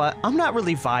you know what? I'm not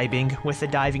really vibing with the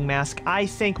diving mask. I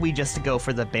think we just go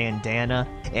for the bandana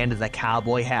and the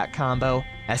cowboy hat combo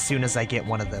as soon as I get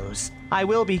one of those. I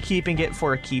will be keeping it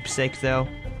for a keepsake though,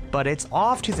 but it's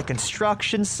off to the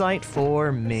construction site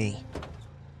for me.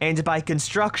 And by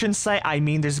construction site, I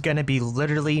mean there's gonna be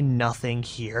literally nothing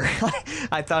here.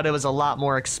 I thought it was a lot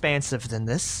more expansive than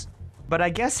this. But I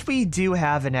guess we do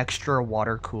have an extra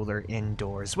water cooler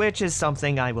indoors, which is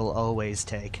something I will always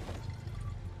take.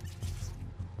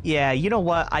 Yeah, you know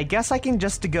what? I guess I can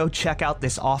just go check out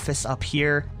this office up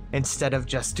here instead of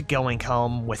just going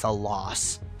home with a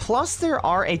loss. Plus, there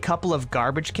are a couple of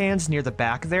garbage cans near the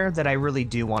back there that I really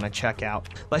do want to check out.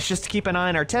 Let's just keep an eye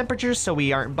on our temperatures so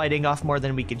we aren't biting off more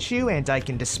than we can chew, and I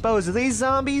can dispose of these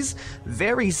zombies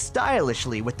very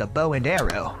stylishly with the bow and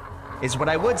arrow. Is what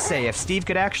I would say if Steve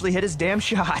could actually hit his damn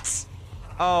shots.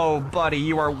 Oh, buddy,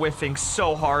 you are whiffing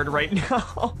so hard right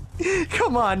now.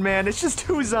 Come on, man, it's just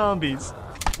 2 zombies.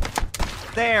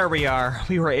 There we are.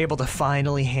 We were able to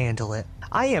finally handle it.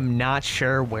 I am not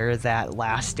sure where that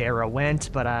last arrow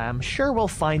went, but I'm sure we'll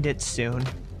find it soon.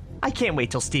 I can't wait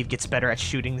till Steve gets better at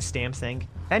shooting this damn thing.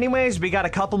 Anyways, we got a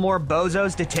couple more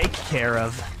bozos to take care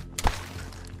of.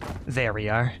 There we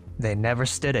are. They never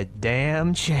stood a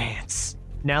damn chance.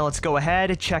 Now let's go ahead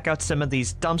and check out some of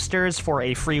these dumpsters for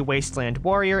a free Wasteland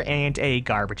Warrior and a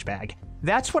garbage bag.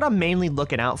 That's what I'm mainly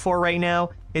looking out for right now,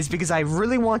 is because I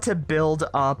really want to build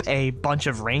up a bunch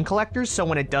of rain collectors so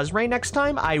when it does rain next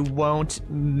time, I won't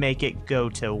make it go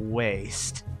to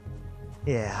waste.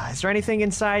 Yeah, is there anything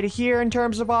inside here in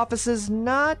terms of offices?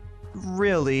 Not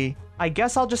really. I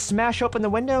guess I'll just smash open the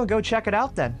window and go check it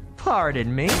out then.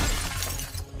 Pardon me.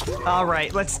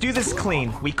 Alright, let's do this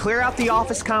clean. We clear out the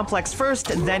office complex first,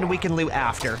 then we can loot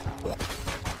after.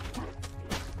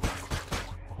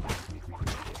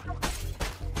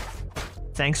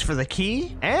 Thanks for the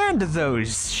key and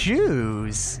those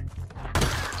shoes.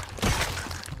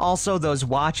 Also, those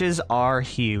watches are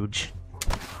huge.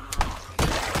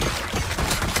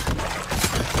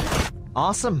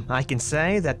 Awesome, I can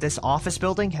say that this office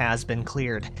building has been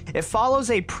cleared. It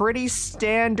follows a pretty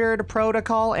standard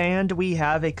protocol, and we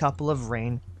have a couple of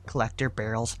rain collector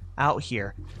barrels out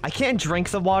here. I can't drink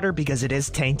the water because it is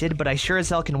tainted, but I sure as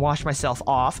hell can wash myself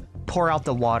off, pour out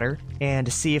the water,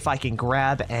 and see if I can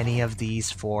grab any of these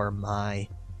for my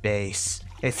base.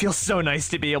 It feels so nice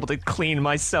to be able to clean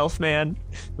myself, man.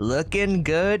 Looking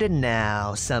good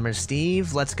now, Summer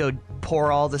Steve. Let's go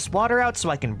pour all this water out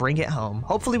so I can bring it home.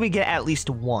 Hopefully we get at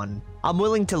least 1. I'm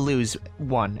willing to lose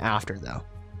 1 after, though.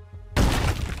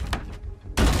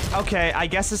 Okay, I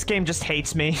guess this game just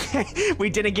hates me.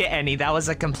 We didn't get any. That was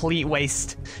a complete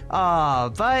waste.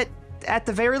 But at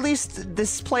the very least,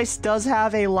 this place does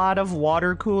have a lot of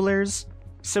water coolers.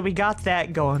 So we got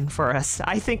that going for us.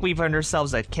 I think we've earned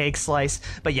ourselves a cake slice.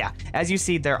 But yeah, as you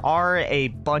see, there are a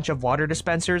bunch of water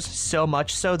dispensers, so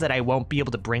much so that I won't be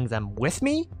able to bring them with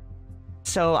me.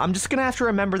 So I'm just gonna have to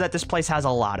remember that this place has a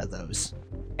lot of those.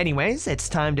 Anyways, it's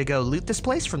time to go loot this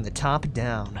place from the top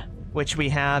down. Which we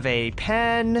have a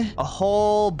pen, a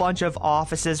whole bunch of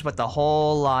offices with a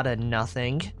whole lot of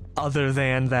nothing, other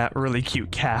than that really cute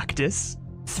cactus.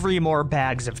 3 more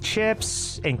bags of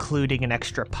chips, including an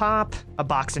extra pop, a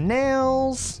box of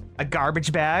nails, a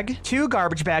garbage bag, 2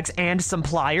 garbage bags, and some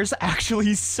pliers.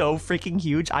 Actually, so freaking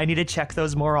huge. I need to check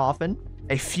those more often.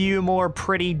 A few more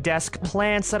pretty desk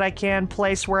plants that I can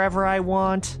place wherever I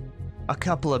want. A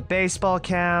couple of baseball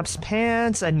caps,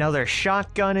 pants, another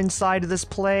shotgun inside of this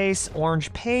place,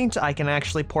 orange paint. I can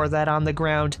actually pour that on the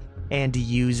ground and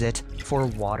use it for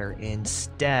water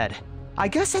instead. I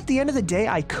guess at the end of the day,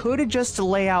 I could just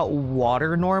lay out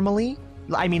water normally.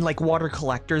 I mean, like water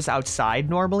collectors outside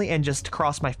normally, and just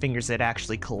cross my fingers it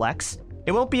actually collects.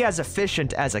 It won't be as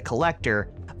efficient as a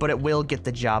collector, but it will get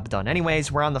the job done.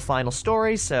 Anyways, we're on the final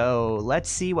story, so let's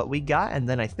see what we got, and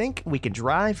then I think we can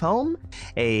drive home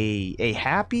a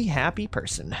happy, happy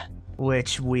person.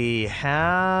 Which we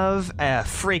have a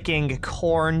freaking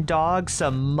corn dog,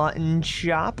 some mutton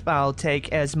chop, I'll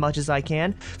take as much as I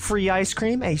can, free ice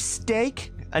cream, a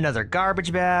steak, another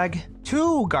garbage bag,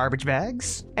 2 garbage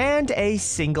bags, and a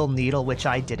single needle, which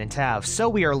I didn't have. So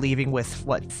we are leaving with,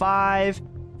 what, 5,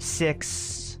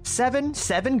 6,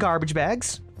 7 garbage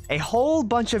bags, a whole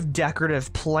bunch of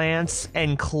decorative plants,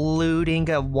 including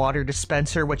a water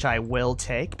dispenser, which I will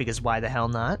take, because why the hell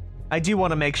not? I do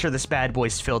want to make sure this bad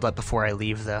boy's filled up before I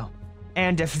leave, though.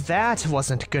 And if that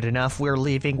wasn't good enough, we're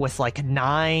leaving with like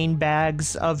 9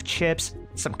 bags of chips,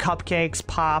 some cupcakes,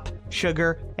 pop,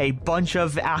 sugar, a bunch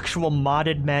of actual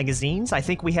modded magazines. I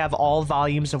think we have all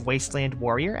volumes of Wasteland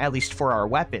Warrior, at least for our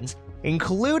weapons,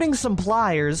 including some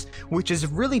pliers, which is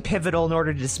really pivotal in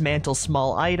order to dismantle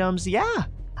small items. Yeah,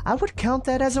 I would count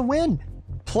that as a win.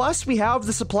 Plus, we have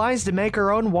the supplies to make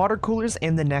our own water coolers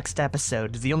in the next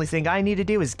episode. The only thing I need to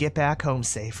do is get back home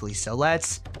safely, so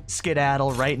let's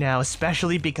skedaddle right now,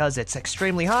 especially because it's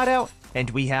extremely hot out and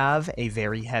we have a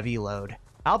very heavy load.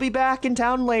 I'll be back in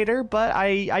town later, but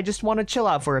I just want to chill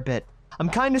out for a bit. I'm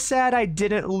kind of sad I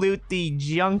didn't loot the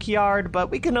junkyard, but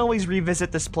we can always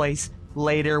revisit this place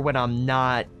later when I'm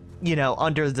not, you know,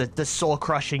 under the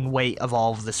soul-crushing weight of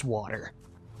all of this water.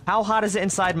 How hot is it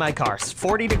inside my car?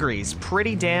 40 degrees.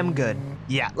 Pretty damn good.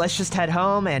 Yeah, let's just head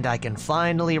home and I can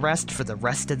finally rest for the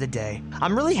rest of the day.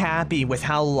 I'm really happy with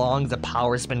how long the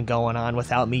power's been going on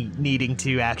without me needing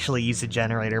to actually use a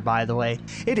generator, by the way.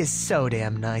 It is so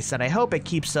damn nice, and I hope it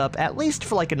keeps up at least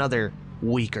for like another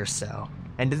week or so.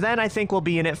 And then I think we'll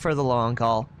be in it for the long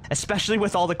haul, especially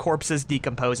with all the corpses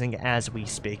decomposing as we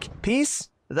speak. Peace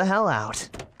the hell out.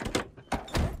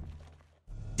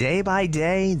 Day by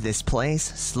day, this place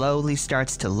slowly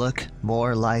starts to look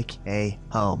more like a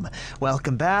home.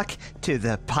 Welcome back to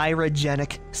the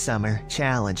Pyrogenic Summer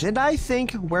Challenge, and I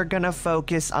think we're gonna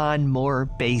focus on more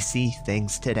basey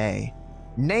things today.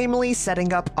 Namely,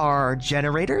 setting up our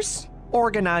generators,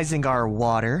 organizing our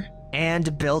water,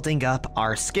 and building up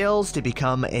our skills to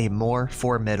become a more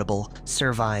formidable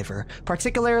survivor,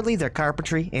 particularly their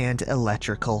carpentry and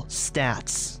electrical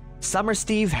stats. Summer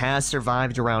Steve has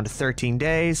survived around 13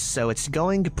 days, so it's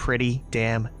going pretty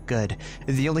damn good.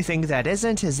 The only thing that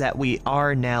isn't is that we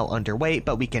are now underweight,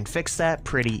 but we can fix that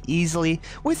pretty easily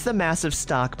with the massive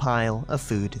stockpile of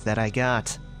food that I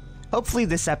got. Hopefully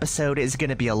this episode is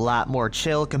going to be a lot more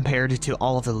chill compared to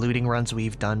all of the looting runs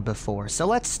we've done before, so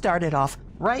let's start it off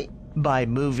right by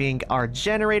moving our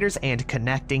generators and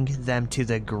connecting them to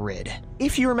the grid.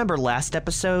 If you remember last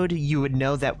episode, you would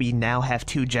know that we now have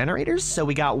 2 generators, so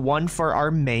we got one for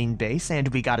our main base and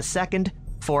we got a second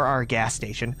for our gas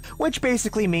station, which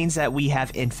basically means that we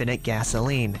have infinite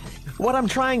gasoline. What I'm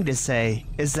trying to say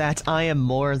is that I am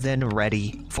more than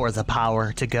ready for the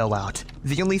power to go out.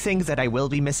 The only thing that I will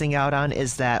be missing out on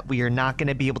is that we are not going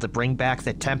to be able to bring back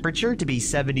the temperature to be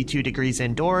 72 degrees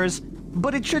indoors,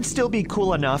 but it should still be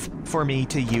cool enough for me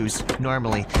to use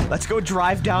normally. Let's go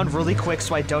drive down really quick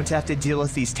so I don't have to deal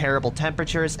with these terrible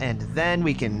temperatures, and then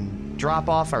we can drop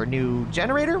off our new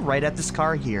generator right at this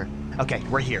car here. Okay,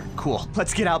 we're here. Cool.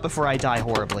 Let's get out before I die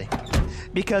horribly.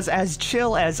 Because as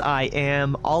chill as I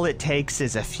am, all it takes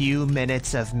is a few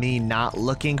minutes of me not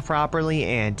looking properly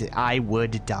and I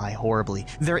would die horribly.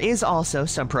 There is also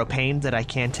some propane that I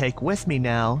can take with me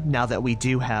now that we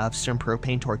do have some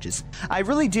propane torches. I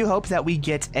really do hope that we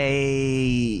get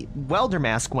a welder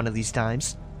mask one of these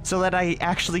times, so that I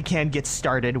actually can get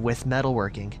started with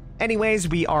metalworking. Anyways,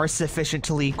 we are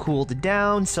sufficiently cooled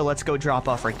down, so let's go drop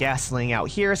off our gasoline out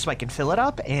here so I can fill it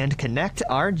up and connect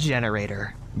our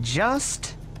generator.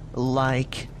 Just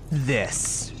like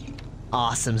this.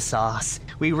 Awesome sauce.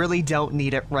 We really don't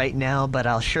need it right now, but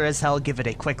I'll sure as hell give it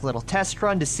a quick little test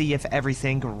run to see if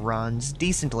everything runs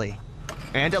decently.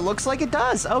 And it looks like it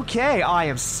does. Okay, I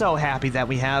am so happy that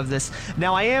we have this.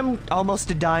 Now, I am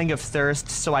almost dying of thirst,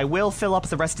 so I will fill up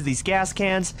the rest of these gas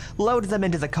cans, load them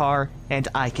into the car, and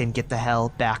I can get the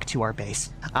hell back to our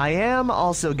base. I am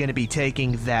also going to be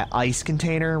taking that ice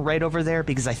container right over there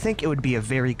because I think it would be a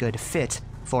very good fit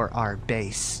for our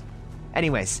base.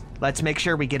 Anyways, let's make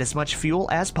sure we get as much fuel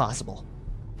as possible.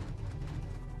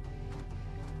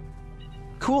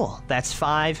 Cool, that's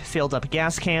 5 filled up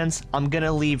gas cans. I'm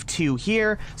gonna leave 2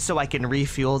 here so I can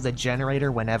refuel the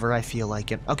generator whenever I feel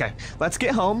like it. Okay, let's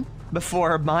get home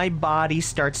before my body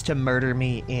starts to murder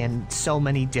me in so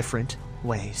many different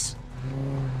ways.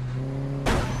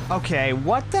 Okay,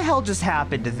 what the hell just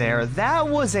happened there? That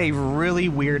was a really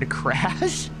weird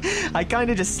crash. I kind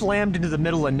of just slammed into the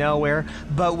middle of nowhere,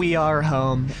 but we are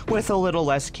home with a little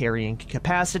less carrying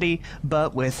capacity,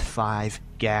 but with 5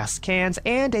 gas cans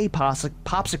and a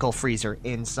popsicle freezer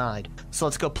inside. So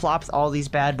let's go plop all these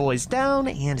bad boys down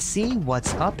and see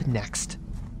what's up next.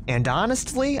 And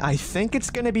honestly, I think it's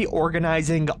going to be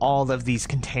organizing all of these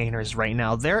containers right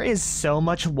now. There is so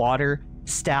much water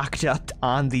stacked up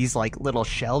on these like little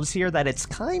shelves here that it's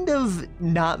kind of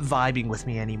not vibing with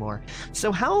me anymore.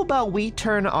 So how about we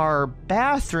turn our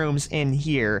bathrooms in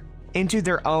here into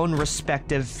their own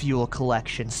respective fuel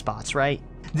collection spots, right?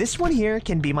 This one here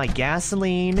can be my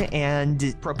gasoline and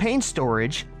propane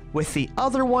storage, with the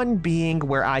other one being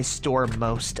where I store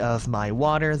most of my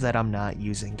water that I'm not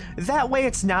using. That way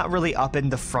it's not really up in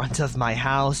the front of my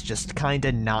house, just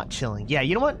kinda not chilling. Yeah,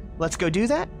 you know what? Let's go do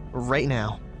that right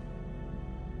now.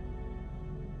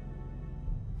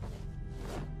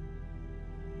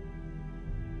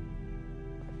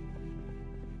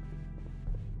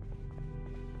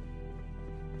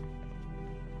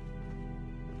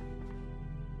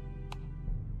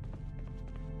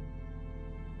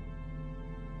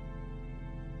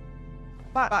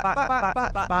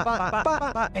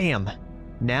 Bam.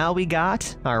 Now we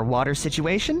got our water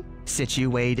situation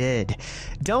situated.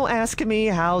 Don't ask me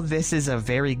how this is a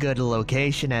very good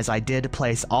location, as I did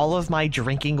place all of my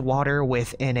drinking water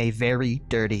within a very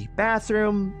dirty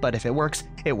bathroom, but if it works,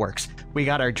 it works. We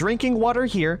got our drinking water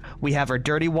here, we have our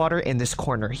dirty water in this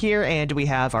corner here, and we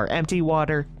have our empty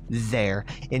water there.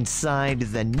 Inside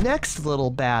the next little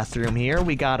bathroom here,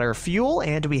 we got our fuel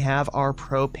and we have our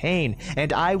propane.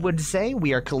 And I would say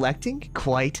we are collecting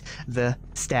quite the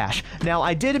stash. Now,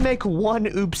 I did make one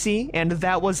oopsie, and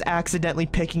that was accidentally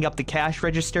picking up the cash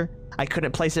register. I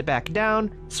couldn't place it back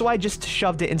down, so I just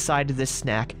shoved it inside this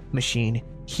snack machine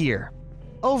here.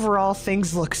 Overall,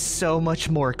 things look so much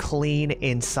more clean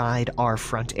inside our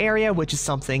front area, which is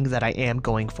something that I am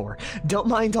going for. Don't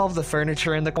mind all of the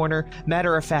furniture in the corner.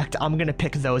 Matter of fact, I'm gonna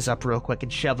pick those up real quick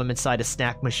and shove them inside a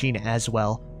snack machine as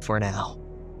well for now.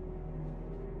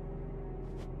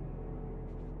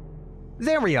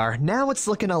 There we are. Now it's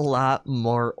looking a lot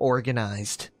more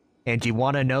organized. And you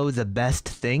want to know the best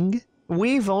thing?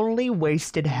 We've only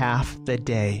wasted half the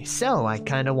day, so I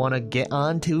kind of want to get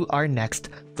on to our next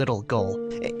little goal,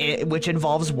 which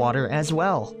involves water as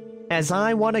well. As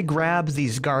I want to grab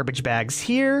these garbage bags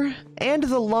here and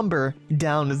the lumber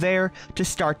down there to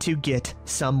start to get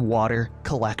some water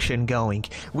collection going.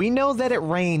 We know that it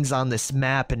rains on this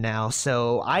map now,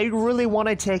 so I really want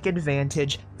to take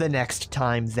advantage the next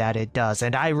time that it does,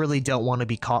 and I really don't want to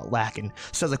be caught lacking.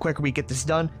 So the quicker we get this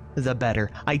done, the better.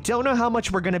 I don't know how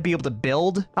much we're going to be able to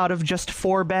build out of just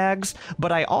 4 bags,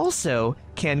 but I also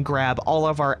can grab all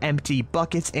of our empty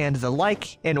buckets and the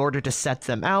like in order to set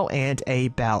them out and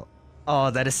about.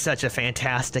 Oh, that is such a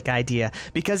fantastic idea,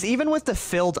 because even with the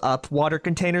filled up water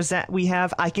containers that we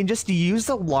have, I can just use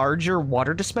the larger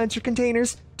water dispenser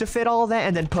containers to fit all of that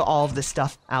and then put all of the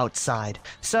stuff outside.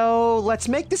 So let's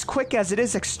make this quick, as it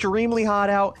is extremely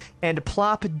hot out, and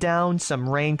plop down some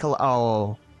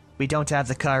oh, we don't have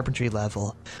the carpentry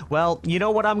level. Well, you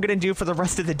know what I'm gonna do for the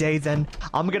rest of the day then?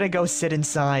 I'm gonna go sit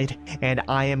inside and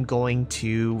I am going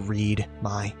to read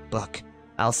my book.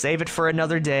 I'll save it for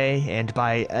another day, and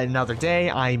by another day,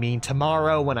 I mean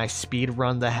tomorrow when I speed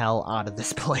run the hell out of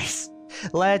this place.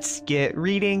 Let's get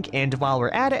reading, and while we're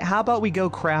at it, how about we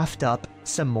go craft up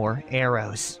some more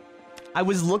arrows? I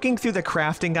was looking through the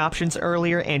crafting options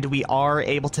earlier, and we are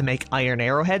able to make iron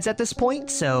arrowheads at this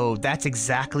point, so that's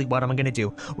exactly what I'm gonna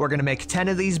do. We're gonna make 10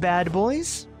 of these bad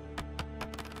boys.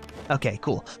 Okay,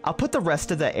 cool. I'll put the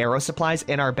rest of the arrow supplies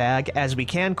in our bag, as we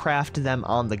can craft them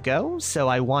on the go, so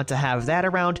I want to have that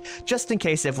around just in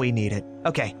case if we need it.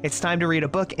 Okay, it's time to read a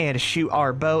book and shoot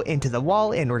our bow into the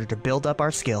wall in order to build up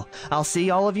our skill. I'll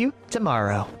see all of you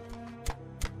tomorrow.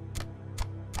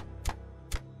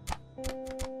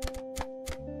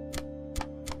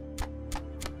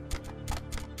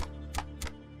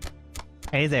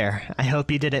 Hey there, I hope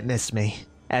you didn't miss me,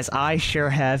 as I sure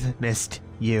have missed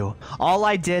you. All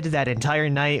I did that entire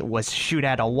night was shoot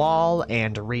at a wall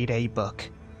and read a book,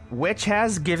 which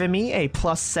has given me a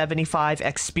plus 75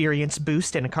 experience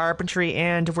boost in carpentry,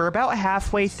 and we're about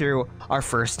halfway through our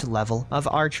first level of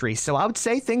archery, so I would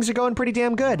say things are going pretty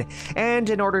damn good. And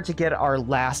in order to get our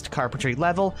last carpentry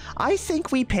level, I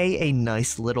think we pay a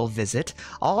nice little visit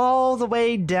all the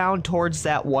way down towards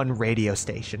that one radio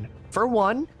station. For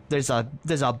one, there's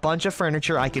a bunch of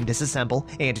furniture I can disassemble,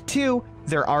 and 2,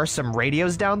 there are some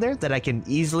radios down there that I can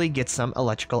easily get some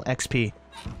electrical XP.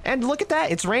 And look at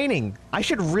that, it's raining. I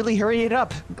should really hurry it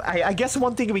up. I guess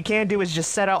one thing we can do is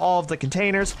just set out all of the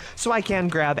containers so I can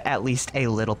grab at least a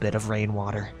little bit of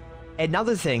rainwater.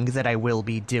 Another thing that I will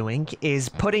be doing is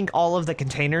putting all of the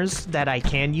containers that I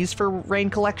can use for rain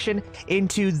collection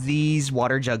into these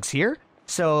water jugs here,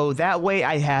 so that way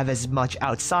I have as much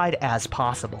outside as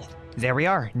possible. There we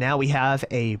are. Now we have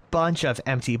a bunch of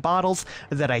empty bottles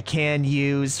that I can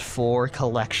use for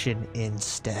collection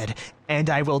instead. And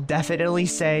I will definitely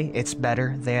say it's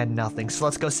better than nothing. So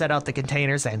let's go set out the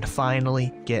containers and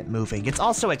finally get moving. It's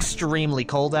also extremely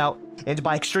cold out. And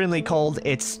by extremely cold,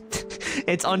 it's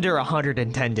under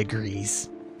 110 degrees.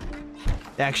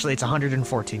 Actually, it's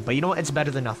 114, but you know what? It's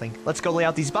better than nothing. Let's go lay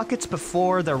out these buckets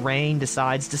before the rain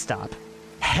decides to stop.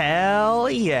 Hell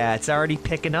yeah, it's already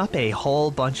picking up a whole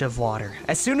bunch of water.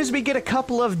 As soon as we get a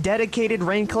couple of dedicated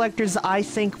rain collectors, I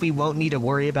think we won't need to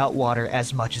worry about water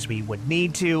as much as we would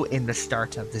need to in the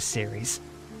start of this series.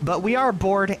 But we are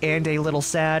bored and a little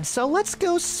sad, so let's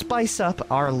go spice up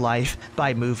our life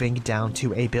by moving down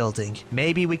to a building.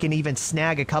 Maybe we can even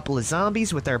snag a couple of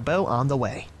zombies with our bow on the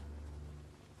way.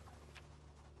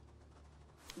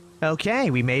 Okay,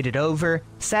 we made it over.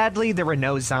 Sadly, there were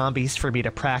no zombies for me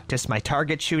to practice my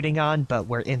target shooting on, but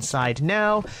we're inside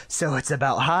now, so it's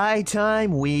about high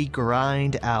time we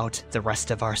grind out the rest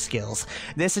of our skills.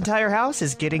 This entire house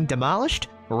is getting demolished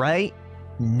right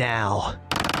now.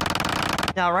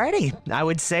 Alrighty, I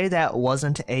would say that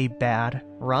wasn't a bad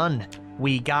run.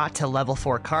 We got to level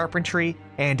 4 carpentry,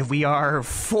 and we are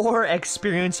 4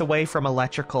 experience away from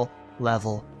electrical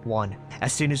level 1.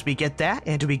 As soon as we get that,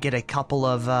 and we get a couple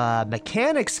of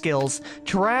mechanic skills,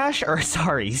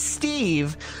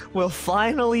 Steve will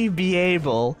finally be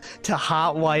able to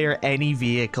hotwire any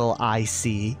vehicle I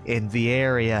see in the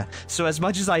area. So as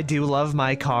much as I do love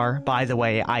my car, by the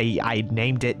way, I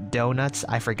named it Donuts.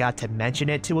 I forgot to mention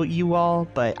it to you all,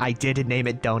 but I did name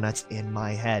it Donuts in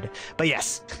my head. But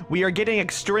yes, we are getting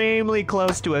extremely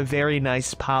close to a very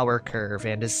nice power curve,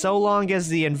 and as so long as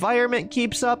the environment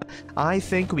keeps up, I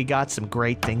think we got some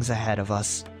great things ahead of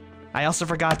us. I also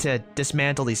forgot to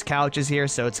dismantle these couches here,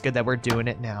 so it's good that we're doing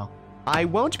it now. I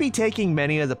won't be taking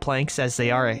many of the planks as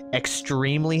they are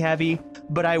extremely heavy,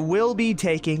 but I will be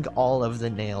taking all of the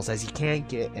nails as you can't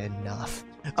get enough.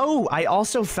 Oh, I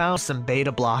also found some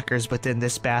beta blockers within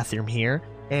this bathroom here,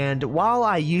 and while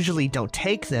I usually don't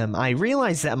take them, I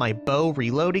realized that my bow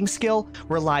reloading skill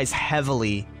relies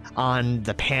heavily on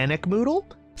the panic moodle.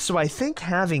 So I think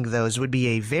having those would be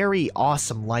a very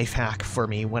awesome life hack for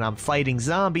me when I'm fighting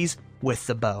zombies with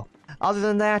the bow. Other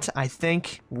than that, I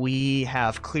think we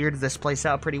have cleared this place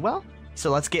out pretty well.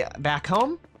 So let's get back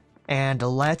home and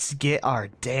let's get our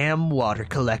damn water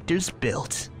collectors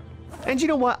built. And you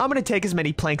know what? I'm going to take as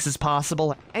many planks as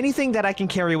possible. Anything that I can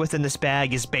carry within this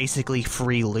bag is basically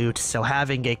free loot, so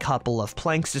having a couple of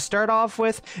planks to start off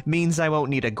with means I won't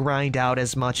need to grind out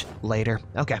as much later.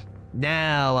 Okay,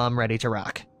 now I'm ready to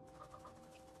rock.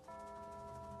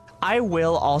 I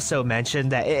will also mention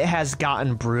that it has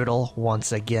gotten brutal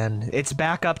once again. It's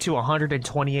back up to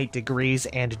 128 degrees,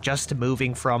 and just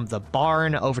moving from the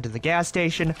barn over to the gas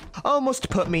station almost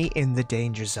put me in the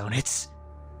danger zone.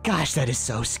 Gosh, that is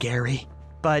so scary.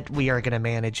 But we are gonna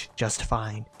manage just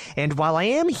fine. And while I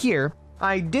am here,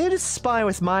 I did spy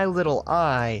with my little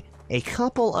eye a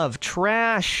couple of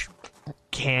trash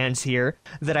cans here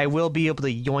that I will be able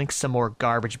to yoink some more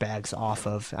garbage bags off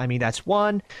of. I mean, that's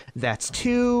 1, that's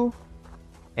 2,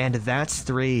 and that's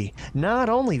 3. Not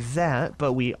only that,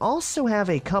 but we also have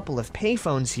a couple of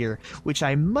payphones here, which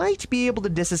I might be able to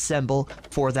disassemble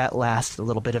for that last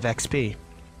little bit of XP.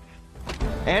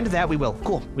 And that we will.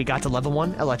 Cool. We got to level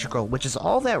 1 electrical, which is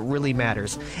all that really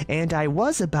matters. And I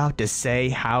was about to say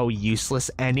how useless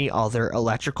any other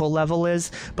electrical level is,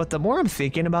 but the more I'm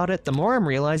thinking about it, the more I'm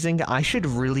realizing I should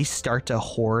really start to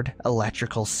hoard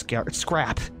electrical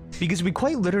scrap. Because we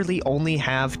quite literally only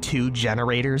have 2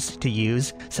 generators to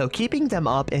use, so keeping them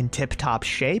up in tip-top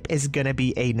shape is gonna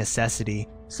be a necessity.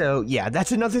 So yeah,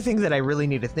 that's another thing that I really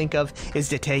need to think of, is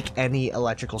to take any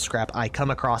electrical scrap I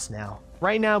come across now.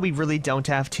 Right now, we really don't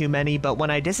have too many, but when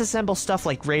I disassemble stuff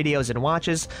like radios and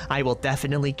watches, I will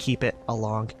definitely keep it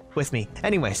along with me.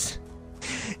 Anyways,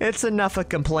 it's enough of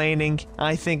complaining.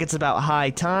 I think it's about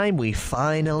high time we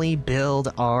finally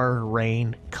build our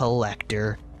rain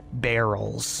collector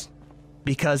barrels.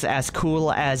 Because as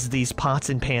cool as these pots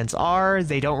and pans are,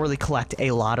 they don't really collect a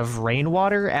lot of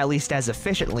rainwater, at least as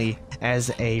efficiently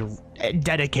as a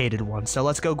dedicated one. So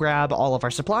let's go grab all of our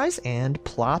supplies and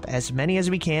plop as many as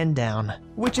we can down.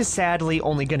 Which is sadly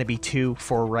only going to be 2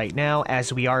 for right now,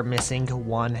 as we are missing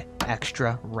 1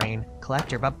 extra rain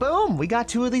collector. But boom! We got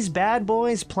 2 of these bad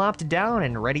boys plopped down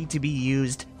and ready to be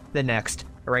used the next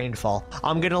rainfall.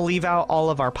 I'm gonna leave out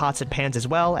all of our pots and pans as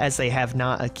well, as they have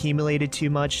not accumulated too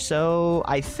much, so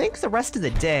I think the rest of the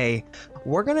day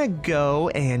we're gonna go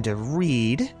and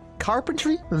read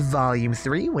Carpentry Volume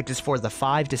 3, which is for the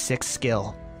 5 to 6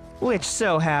 skill, which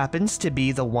so happens to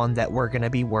be the one that we're gonna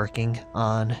be working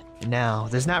on now.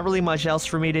 There's not really much else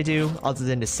for me to do other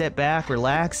than to sit back,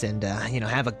 relax, and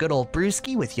have a good old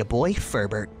brewski with your boy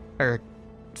Ferbert, or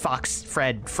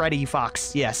Freddy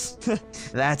Fox, yes.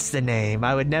 That's the name.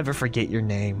 I would never forget your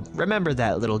name. Remember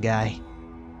that, little guy.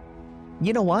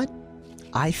 You know what?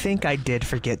 I think I did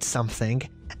forget something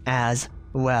as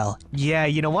Well, yeah,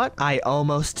 you know what? I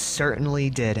almost certainly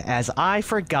did, as I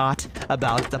forgot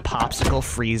about the popsicle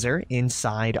freezer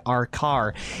inside our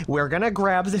car. We're gonna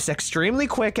grab this extremely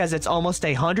quick as it's almost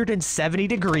 170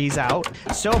 degrees out,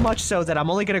 so much so that I'm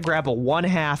only gonna grab a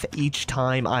 1/2 each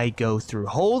time I go through.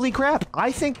 Holy crap,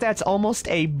 I think that's almost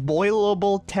a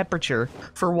boilable temperature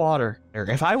for water.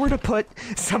 If I were to put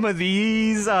some of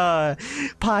these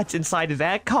pots inside of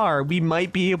that car, we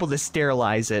might be able to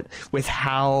sterilize it with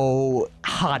how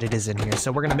hot it is in here.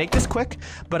 So we're gonna make this quick,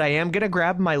 but I am gonna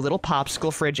grab my little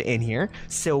popsicle fridge in here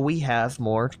so we have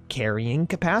more carrying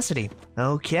capacity.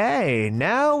 Okay,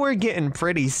 now we're getting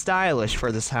pretty stylish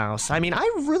for this house. I mean, I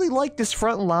really like this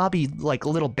front lobby, like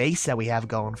little base that we have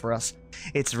going for us.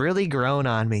 It's really grown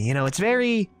on me. You know, it's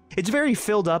very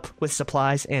filled up with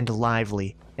supplies and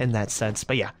lively in that sense.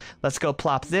 But yeah, let's go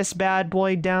plop this bad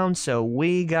boy down so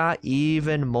we got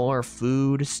even more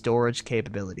food storage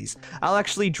capabilities. I'll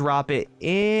actually drop it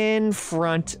in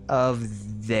front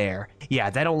of there. Yeah,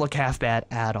 that don't look half bad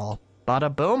at all.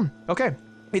 Bada boom. Okay,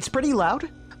 it's pretty loud,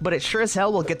 but it sure as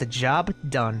hell will get the job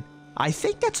done. I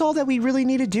think that's all that we really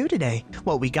need to do today.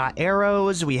 Well, we got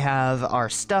arrows, we have our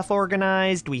stuff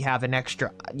organized, we have an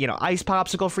extra, ice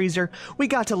popsicle freezer, we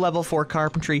got to level 4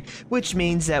 carpentry, which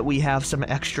means that we have some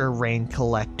extra rain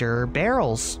collector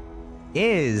barrels.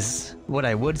 Is what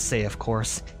I would say, of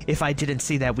course, if I didn't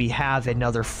see that we have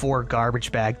another 4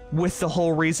 garbage bag, with the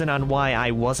whole reason on why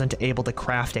I wasn't able to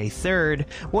craft a third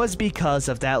was because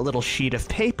of that little sheet of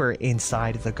paper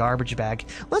inside the garbage bag.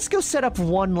 Let's go set up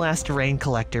one last rain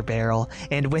collector barrel,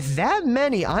 and with that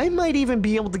many, I might even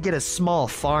be able to get a small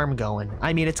farm going.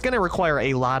 I mean, it's going to require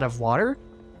a lot of water,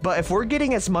 but if we're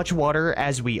getting as much water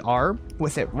as we are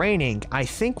with it raining, I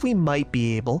think we might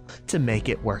be able to make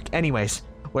it work. Anyways,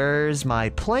 where's my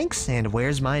planks and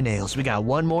where's my nails? We got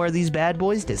one more of these bad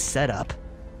boys to set up.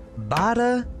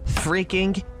 Bada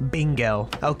freaking bingo.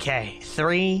 Okay,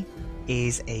 3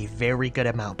 is a very good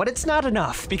amount, but it's not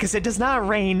enough because it does not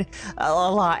rain a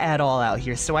lot at all out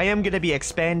here. So I am going to be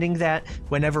expanding that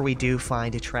whenever we do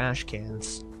find trash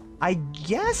cans. I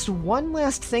guess one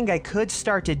last thing I could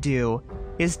start to do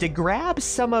is to grab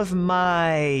some of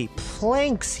my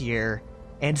planks here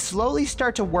and slowly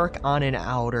start to work on an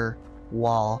outer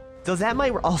wall, though that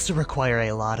might also require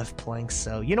a lot of planks.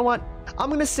 So you know what, I'm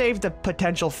gonna save the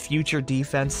potential future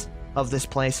defense of this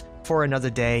place for another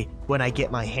day when I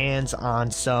get my hands on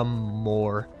some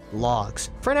more logs.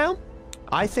 For now,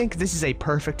 I think this is a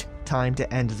perfect time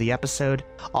to end the episode.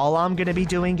 All I'm gonna be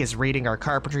doing is reading our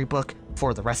carpentry book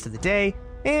for the rest of the day,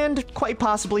 and quite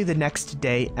possibly the next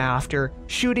day after,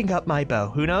 shooting up my bow.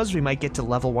 Who knows, we might get to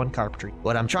level 1 carpentry.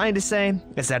 What I'm trying to say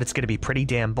is that it's going to be pretty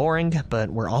damn boring, but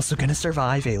we're also going to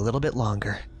survive a little bit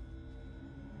longer.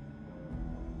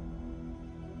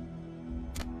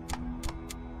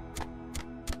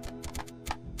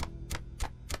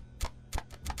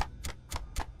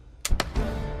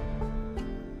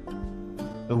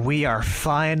 We are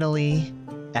finally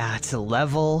at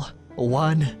level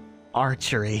 1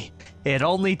 archery. It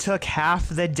only took half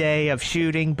the day of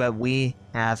shooting, but we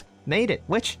have made it,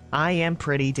 which I am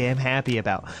pretty damn happy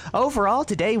about. Overall,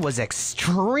 today was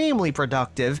extremely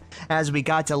productive as we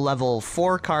got to level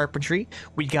 4 carpentry.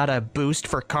 We got a boost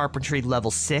for carpentry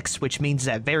level 6, which means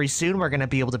that very soon we're going to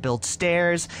be able to build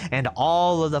stairs and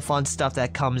all of the fun stuff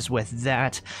that comes with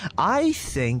that. I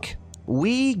think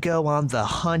we go on the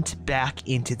hunt back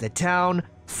into the town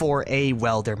for a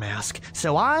welder mask,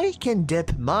 so I can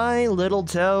dip my little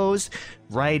toes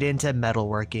right into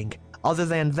metalworking. Other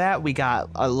than that, we got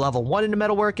a level 1 in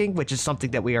metalworking, which is something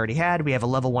that we already had. We have a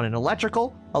level 1 in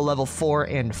electrical, a level 4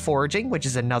 in foraging, which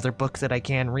is another book that I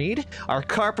can read. Our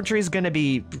carpentry is going to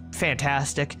be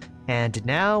fantastic, and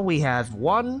now we have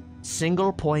 1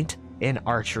 single point in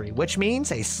archery, which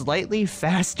means a slightly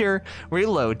faster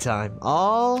reload time.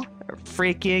 All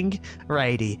freaking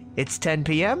righty. It's 10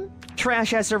 p.m.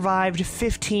 Trash has survived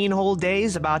 15 whole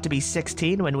days, about to be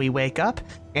 16 when we wake up,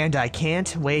 and I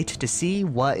can't wait to see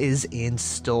what is in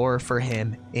store for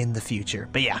him in the future.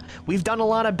 But yeah, we've done a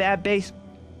lot of at-base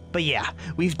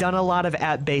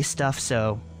stuff,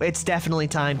 so it's definitely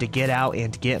time to get out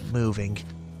and get moving.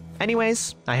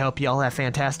 Anyways, I hope y'all have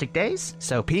fantastic days,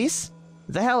 so peace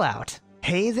the hell out.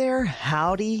 Hey there,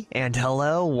 howdy, and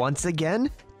hello once again.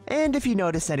 And if you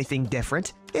notice anything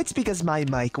different, it's because my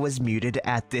mic was muted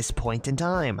at this point in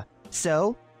time.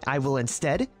 So, I will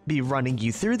instead be running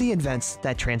you through the events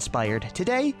that transpired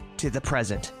today to the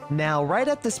present. Now, right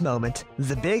at this moment,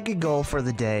 the big goal for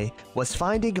the day was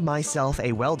finding myself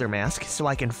a welder mask so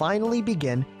I can finally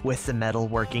begin with the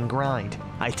metalworking grind.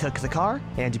 I took the car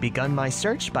and begun my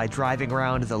search by driving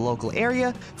around the local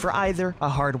area for either a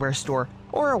hardware store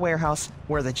or a warehouse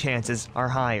where the chances are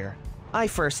higher. I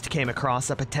first came across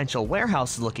a potential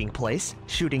warehouse-looking place,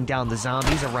 shooting down the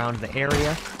zombies around the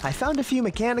area. I found a few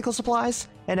mechanical supplies,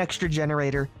 an extra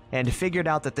generator, and figured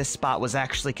out that this spot was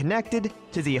actually connected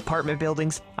to the apartment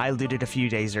buildings I looted a few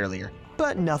days earlier,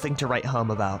 but nothing to write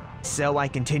home about. So I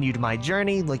continued my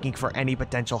journey, looking for any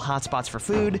potential hotspots for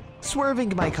food,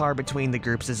 swerving my car between the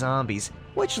groups of zombies,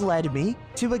 which led me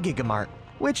to a Gigamart,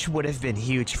 which would have been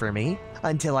huge for me,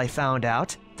 until I found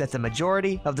out that the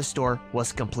majority of the store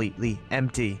was completely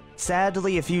empty.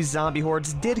 Sadly, a few zombie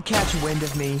hordes did catch wind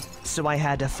of me, so I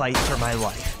had to fight for my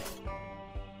life.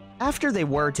 After they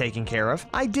were taken care of,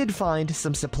 I did find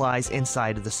some supplies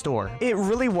inside of the store. It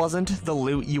really wasn't the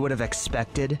loot you would have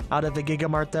expected out of the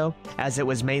Gigamart though, as it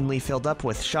was mainly filled up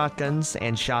with shotguns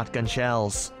and shotgun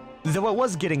shells. Though it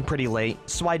was getting pretty late,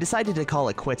 so I decided to call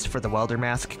it quits for the welder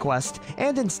mask quest,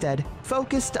 and instead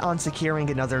focused on securing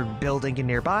another building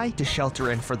nearby to shelter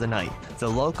in for the night, the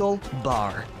local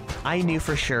bar. I knew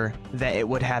for sure that it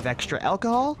would have extra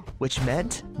alcohol, which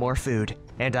meant more food.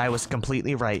 And I was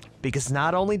completely right, because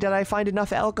not only did I find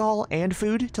enough alcohol and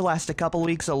food to last a couple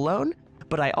weeks alone,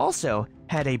 but I also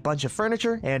had a bunch of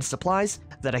furniture and supplies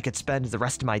that I could spend the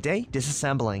rest of my day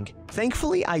disassembling.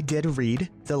 Thankfully, I did read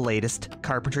the latest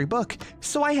carpentry book,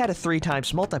 so I had a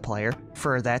 3x multiplier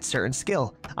for that certain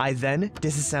skill. I then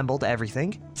disassembled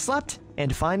everything, slept,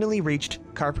 and finally reached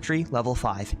carpentry level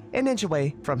 5, an inch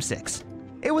away from 6.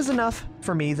 It was enough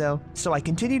for me though, so I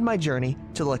continued my journey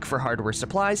to look for hardware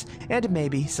supplies and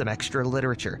maybe some extra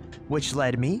literature, which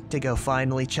led me to go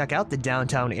finally check out the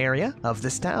downtown area of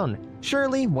this town.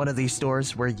 Surely one of these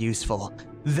stores were useful,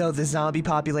 though the zombie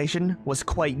population was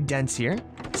quite dense here,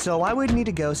 so I would need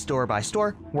to go store by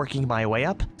store, working my way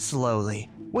up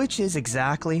slowly. Which is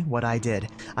exactly what I did.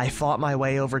 I fought my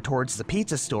way over towards the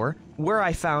pizza store, where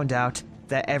I found out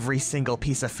that every single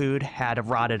piece of food had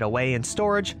rotted away in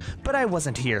storage, but I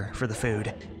wasn't here for the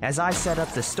food, as I set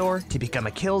up the store to become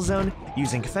a kill zone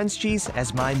using fence cheese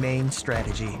as my main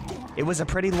strategy. It was a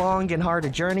pretty long and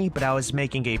hard journey, but I was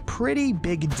making a pretty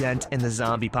big dent in the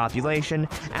zombie population,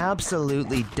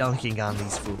 absolutely dunking on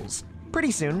these fools.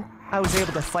 Pretty soon, I was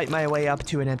able to fight my way up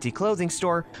to an empty clothing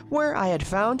store where I had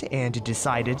found and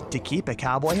decided to keep a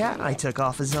cowboy hat I took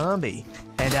off a zombie.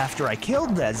 And after I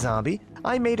killed that zombie,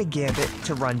 I made a gambit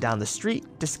to run down the street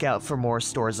to scout for more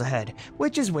stores ahead,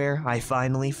 which is where I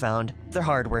finally found the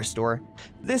hardware store.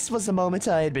 This was the moment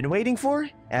I had been waiting for,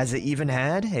 as it even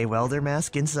had a welder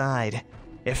mask inside.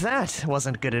 If that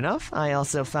wasn't good enough, I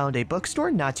also found a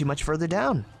bookstore not too much further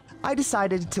down. I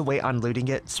decided to wait on looting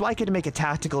it so I could make a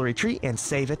tactical retreat and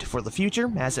save it for the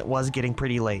future, as it was getting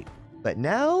pretty late. But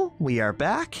now we are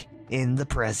back in the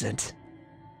present.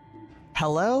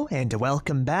 Hello and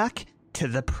welcome back to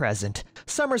the present.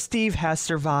 Summer Steve has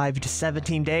survived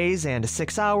 17 days and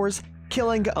 6 hours,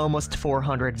 killing almost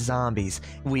 400 zombies.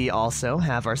 We also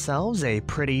have ourselves a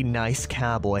pretty nice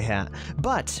cowboy hat,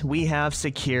 but we have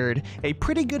secured a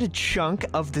pretty good chunk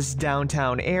of this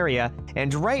downtown area,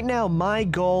 and right now my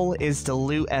goal is to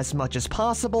loot as much as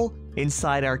possible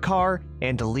inside our car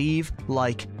and leave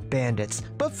like bandits.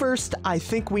 But first, I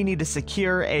think we need to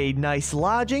secure a nice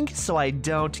lodging so I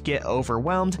don't get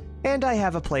overwhelmed, and I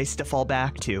have a place to fall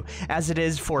back to, as it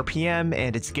is 4 p.m.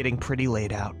 and it's getting pretty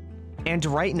late out. And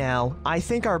right now, I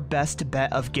think our best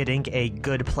bet of getting a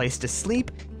good place to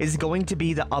sleep is going to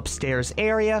be the upstairs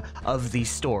area of these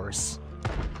stores.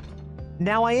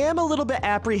 Now, I am a little bit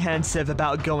apprehensive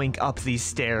about going up these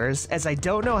stairs, as I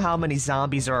don't know how many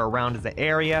zombies are around the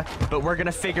area, but we're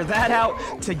gonna figure that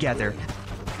out together.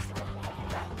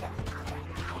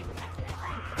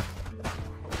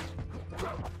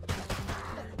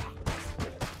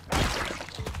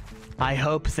 I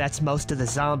hope that's most of the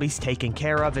zombies taken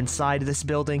care of inside this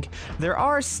building. There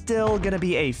are still gonna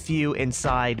be a few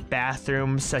inside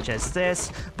bathrooms such as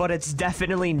this, but it's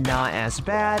definitely not as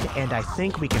bad, and I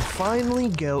think we can finally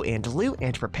go and loot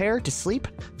and prepare to sleep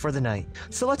for the night.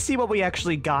 So let's see what we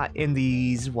actually got in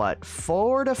these,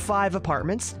 4 to 5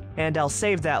 apartments, and I'll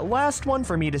save that last one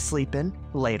for me to sleep in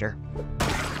later.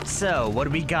 So, what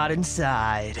do we got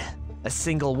inside? A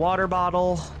single water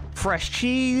bottle, fresh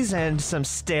cheese and some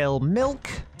stale milk,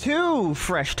 2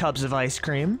 fresh tubs of ice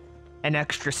cream, an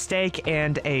extra steak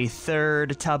and a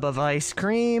 3rd tub of ice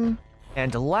cream,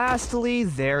 and lastly,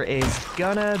 there is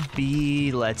gonna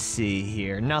be, let's see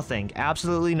here, nothing,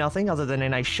 absolutely nothing other than a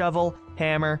nice shovel,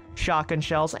 hammer, shotgun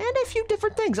shells, and a few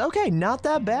different things. Okay, not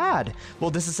that bad.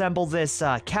 We'll disassemble this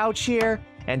couch here,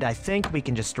 and I think we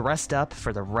can just rest up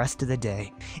for the rest of the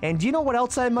day. And do you know what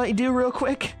else I might do real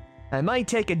quick? I might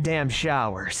take a damn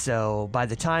shower, so by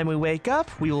the time we wake up,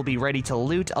 we will be ready to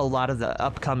loot a lot of the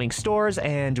upcoming stores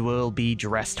and we'll be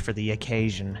dressed for the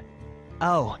occasion.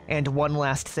 Oh, and one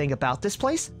last thing about this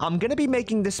place, I'm gonna be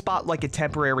making this spot like a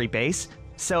temporary base,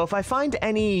 so if I find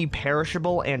any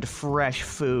perishable and fresh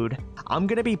food, I'm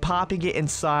gonna be popping it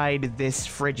inside this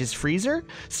fridge's freezer,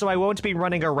 so I won't be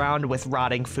running around with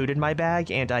rotting food in my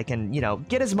bag, and I can,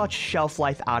 get as much shelf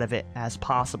life out of it as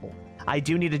possible. I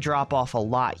do need to drop off a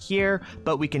lot here,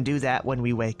 but we can do that when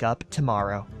we wake up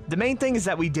tomorrow. The main thing is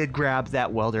that we did grab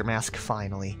that welder mask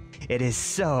finally. It is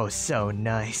so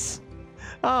nice.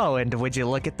 Oh, and would you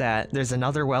look at that? There's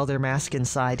another welder mask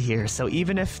inside here, so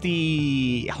even if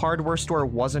the hardware store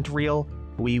wasn't real,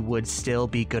 we would still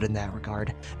be good in that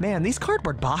regard. Man, these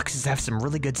cardboard boxes have some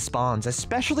really good spawns,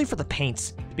 especially for the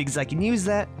paints, because I can use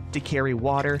that to carry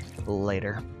water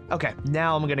later. Okay,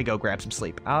 now I'm gonna go grab some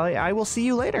sleep. I will see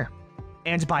you later.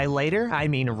 And by later, I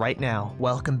mean right now.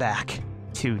 Welcome back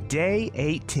to day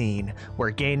 18.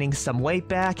 We're gaining some weight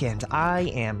back and I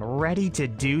am ready to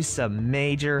do some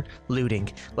major looting.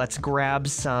 Let's grab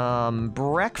some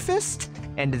breakfast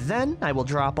and then I will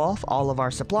drop off all of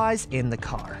our supplies in the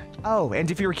car. Oh,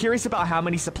 and if you were curious about how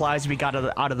many supplies we got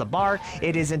out of the bar,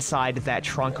 it is inside that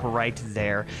trunk right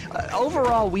there.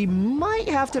 Overall, we might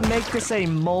have to make this a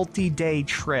multi-day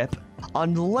trip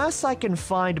unless I can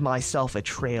find myself a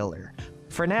trailer.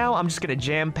 For now, I'm just gonna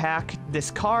jam-pack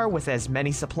this car with as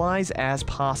many supplies as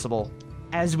possible,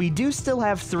 as we do still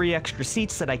have 3 extra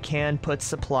seats that I can put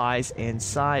supplies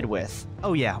inside with.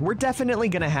 Oh yeah, we're definitely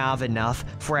gonna have enough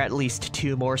for at least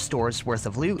 2 more stores worth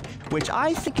of loot, which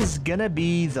I think is gonna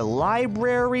be the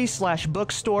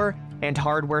library/bookstore and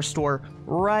hardware store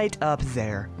right up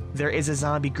there. There is a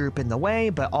zombie group in the way,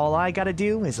 but all I gotta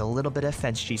do is a little bit of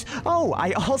fence cheese. Oh,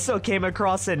 I also came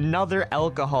across another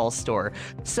alcohol store.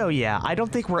 So yeah, I don't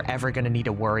think we're ever gonna need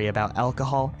to worry about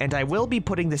alcohol, and I will be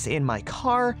putting this in my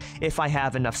car if I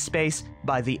have enough space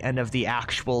by the end of the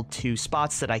actual 2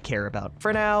 spots that I care about.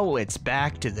 For now, it's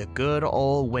back to the good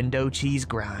old window cheese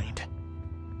grind.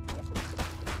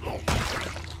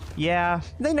 Yeah,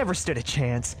 they never stood a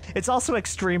chance. It's also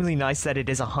extremely nice that it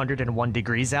is 101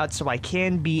 degrees out, so I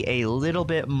can be a little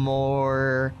bit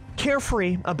more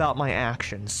carefree about my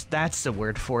actions. That's the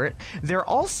word for it. There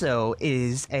also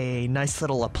is a nice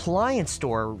little appliance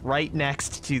store right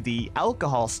next to the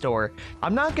alcohol store.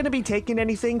 I'm not going to be taking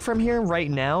anything from here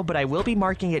right now, but I will be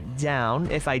marking it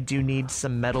down if I do need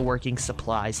some metalworking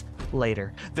supplies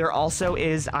later. There also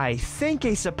is, I think,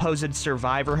 a supposed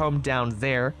survivor home down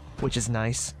there, which is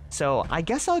nice. So I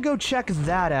guess I'll go check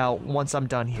that out once I'm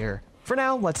done here. For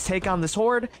now, let's take on this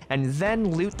horde and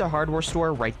then loot the hardware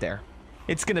store right there.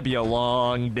 It's gonna be a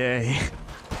long day.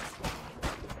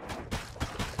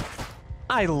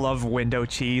 I love window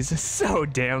cheese so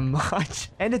damn much.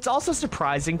 And it's also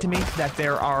surprising to me that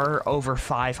there are over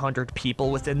 500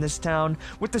 people within this town.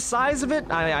 With the size of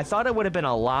it, I thought it would have been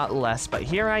a lot less, but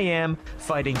here I am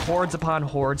fighting hordes upon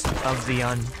hordes of the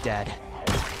undead.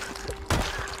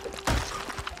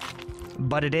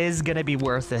 But it is gonna be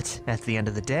worth it at the end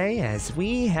of the day, as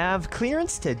we have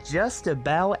clearance to just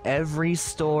about every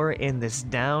store in this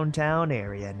downtown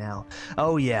area now.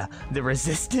 Oh yeah, the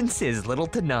resistance is little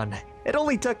to none. It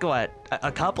only took, what,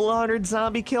 a couple of 100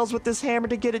 zombie kills with this hammer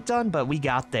to get it done, but we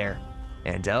got there.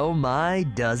 And oh my,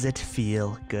 does it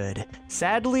feel good.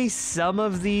 Sadly, some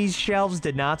of these shelves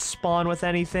did not spawn with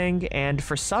anything, and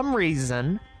for some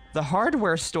reason, the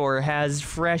hardware store has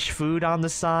fresh food on the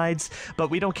sides, but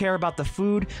we don't care about the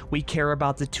food, we care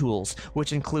about the tools,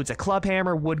 which includes a club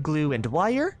hammer, wood glue, and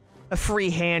wire, a free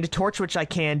hand torch which I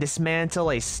can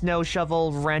dismantle, a snow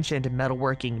shovel, wrench, and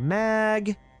metalworking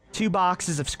mag, 2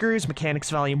 boxes of screws,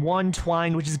 Mechanics Volume 1,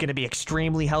 twine, which is going to be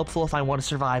extremely helpful if I want to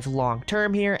survive long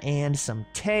term here, and some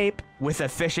tape, with a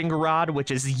fishing rod,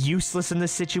 which is useless in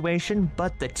this situation,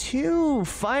 but the 2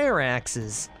 fire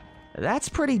axes. That's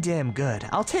pretty damn good.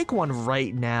 I'll take one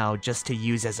right now just to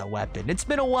use as a weapon. It's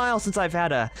been a while since I've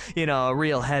had a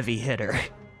real heavy hitter.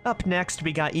 Up next,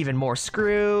 we got even more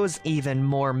screws, even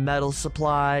more metal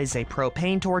supplies, a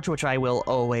propane torch, which I will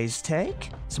always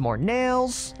take, some more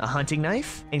nails, a hunting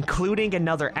knife, including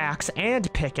another axe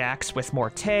and pickaxe with more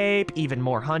tape, even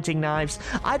more hunting knives.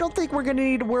 I don't think we're gonna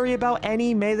need to worry about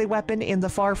any melee weapon in the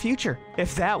far future.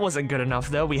 If that wasn't good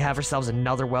enough, though, we have ourselves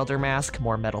another welder mask,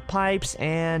 more metal pipes,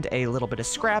 and a little bit of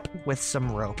scrap with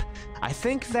some rope. I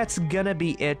think that's gonna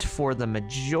be it for the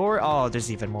oh,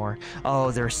 there's even more.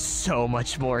 Oh, there's so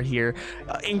much more here,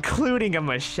 including a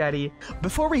machete.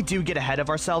 Before we do get ahead of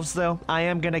ourselves, though, I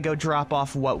am gonna go drop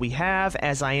off what we have,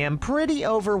 as I am pretty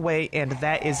overweight, and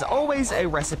that is always a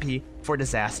recipe for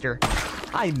disaster.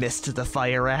 I missed the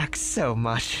fire axe so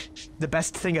much. The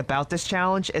best thing about this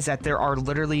challenge is that there are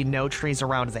literally no trees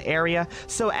around the area,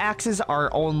 so axes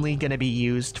are only going to be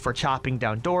used for chopping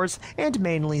down doors and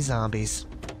mainly zombies.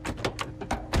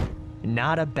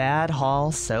 Not a bad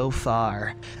haul so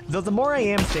far. Though the more I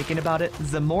am thinking about it,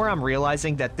 the more I'm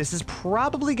realizing that this is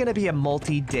probably going to be a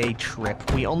multi-day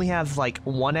trip. We only have like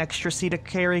one extra seat of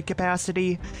carry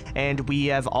capacity, and we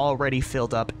have already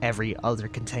filled up every other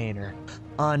container.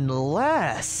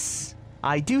 Unless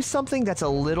I do something that's a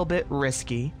little bit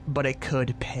risky, but it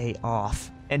could pay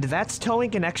off. And that's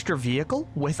towing an extra vehicle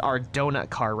with our donut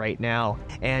car right now,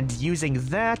 and using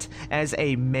that as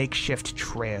a makeshift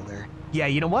trailer. Yeah,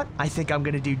 you know what? I think I'm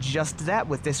gonna do just that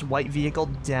with this white vehicle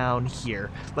down here.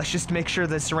 Let's just make sure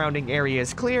the surrounding area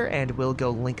is clear, and we'll go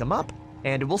link them up.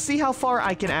 And we'll see how far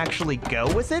I can actually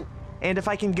go with it. And if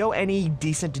I can go any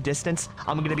decent distance,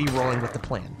 I'm gonna be rolling with the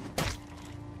plan.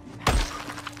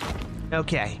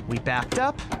 Okay, we backed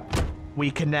up.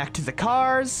 We connect the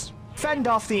cars. Fend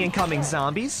off the incoming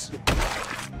zombies.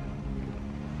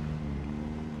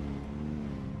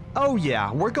 Oh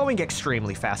yeah, we're going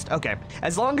extremely fast. Okay,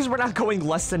 as long as we're not going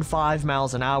less than 5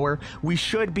 miles an hour, we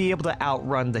should be able to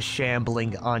outrun the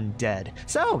shambling undead.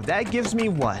 So, that gives me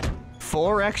what?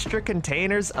 4 extra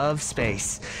containers of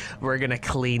space. We're gonna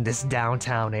clean this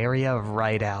downtown area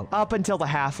right out. Up until the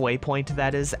halfway point,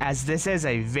 that is, as this is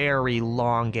a very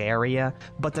long area.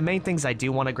 But the main things I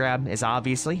do want to grab is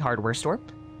obviously hardware store.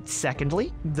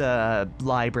 Secondly, the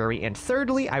library, and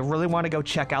thirdly, I really want to go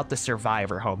check out the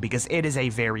survivor home because it is a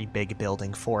very big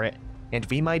building for it. And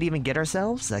we might even get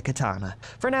ourselves a katana.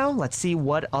 For now, let's see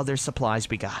what other supplies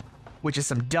we got. Which is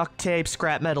some duct tape,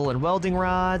 scrap metal, and welding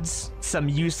rods, some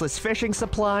useless fishing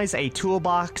supplies, a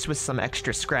toolbox with some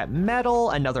extra scrap metal,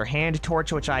 another hand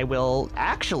torch which I will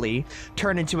actually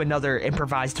turn into another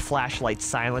improvised flashlight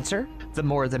silencer. The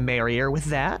more the merrier with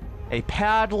that. A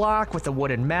padlock with a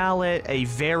wooden mallet, a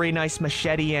very nice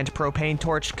machete and propane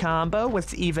torch combo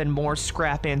with even more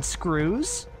scrap and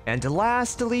screws. And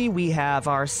lastly, we have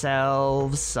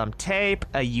ourselves some tape,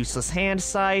 a useless hand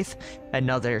scythe,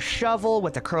 another shovel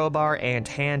with a crowbar and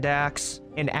hand axe,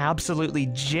 an absolutely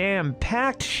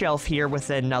jam-packed shelf here with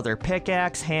another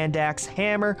pickaxe, hand axe,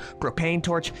 hammer, propane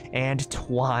torch, and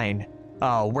twine.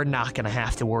 Oh, we're not gonna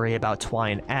have to worry about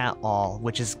twine at all,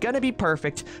 which is gonna be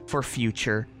perfect for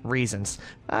future reasons.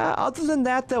 Other than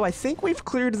that, though, I think we've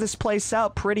cleared this place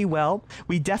out pretty well.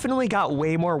 We definitely got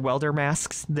way more welder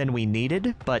masks than we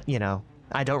needed, but, you know,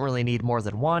 I don't really need more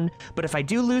than one. But if I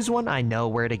do lose one, I know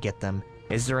where to get them.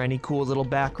 Is there any cool little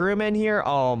back room in here?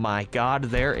 Oh my god,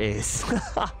 there is.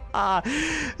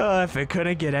 If it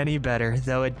couldn't get any better,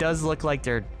 though it does look like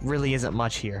there really isn't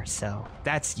much here, so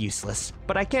that's useless.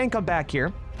 But I can come back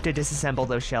here to disassemble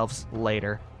those shelves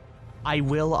later. I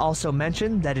will also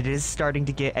mention that it is starting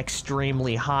to get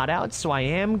extremely hot out, so I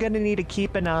am going to need to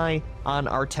keep an eye on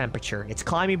our temperature. It's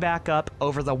climbing back up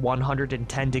over the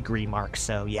 110 degree mark,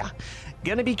 so yeah,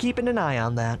 gonna be keeping an eye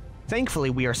on that. Thankfully,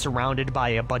 we are surrounded by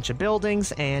a bunch of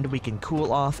buildings, and we can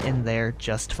cool off in there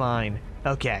just fine.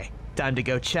 Okay, time to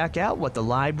go check out what the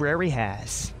library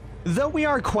has. Though we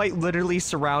are quite literally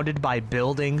surrounded by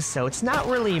buildings, so it's not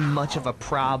really much of a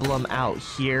problem out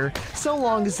here, so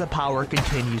long as the power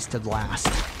continues to last.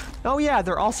 Oh yeah,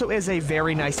 there also is a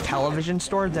very nice television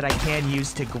store that I can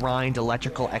use to grind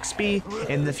electrical XP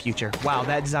in the future. Wow,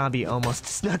 that zombie almost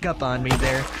snuck up on me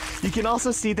there. You can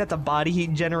also see that the body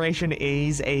heat generation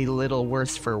is a little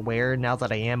worse for wear now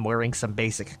that I am wearing some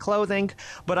basic clothing,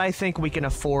 but I think we can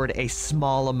afford a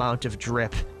small amount of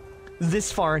drip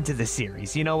this far into the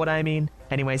series, you know what I mean?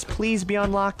 Anyways, please be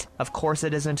unlocked. Of course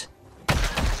it isn't.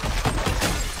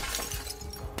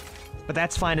 But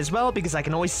that's fine as well, because I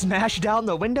can always smash down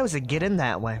the windows and get in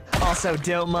that way. Also,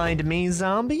 don't mind me,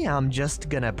 zombie. I'm just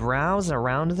gonna browse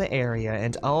around the area,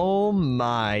 and oh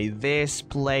my, this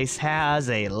place has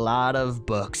a lot of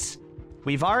books.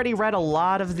 We've already read a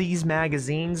lot of these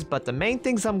magazines, but the main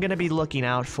things I'm gonna be looking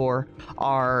out for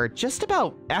are just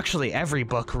about actually every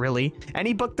book, really.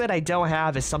 Any book that I don't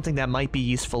have is something that might be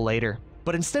useful later.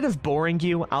 But instead of boring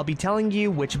you, I'll be telling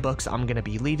you which books I'm gonna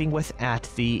be leaving with at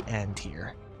the end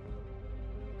here.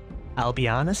 I'll be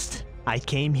honest, I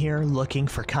came here looking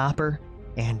for copper,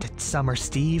 and Summer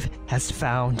Steve has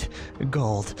found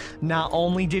gold. Not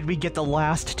only did we get the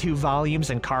last 2 volumes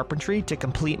in carpentry to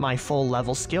complete my full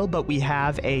level skill, but we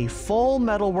have a full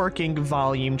metalworking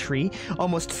volume tree,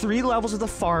 almost 3 levels of the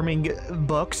farming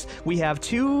books. We have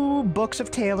 2 books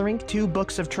of tailoring, 2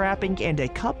 books of trapping, and a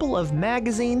couple of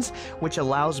magazines, which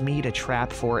allows me to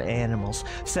trap for animals.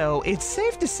 So it's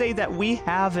safe to say that we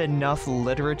have enough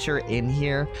literature in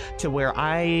here to where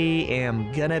I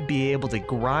am gonna be able to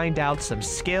grind out some some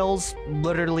skills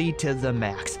literally to the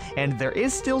max. And there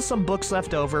is still some books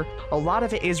left over. A lot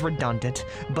of it is redundant,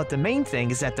 but the main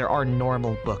thing is that there are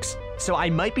normal books. So I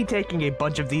might be taking a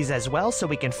bunch of these as well so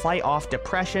we can fight off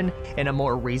depression in a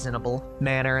more reasonable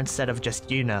manner instead of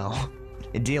just, you know,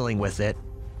 dealing with it.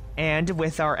 And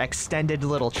with our extended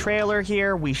little trailer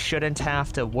here, we shouldn't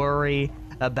have to worry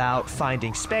about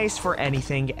finding space for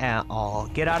anything at all.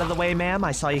 Get out of the way, ma'am.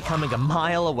 I saw you coming a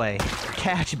mile away.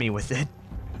 Catch me with it.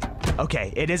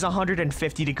 Okay, it is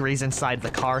 150 degrees inside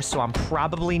the car, so I'm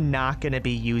probably not going to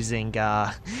be using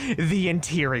the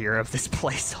interior of this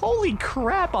place. Holy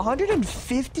crap,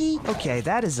 150? Okay,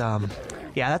 that is, yeah,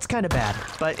 that's kind of bad,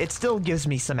 but it still gives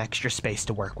me some extra space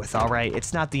to work with, all right?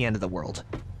 It's not the end of the world.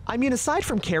 I mean, aside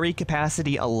from carry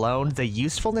capacity alone, the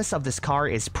usefulness of this car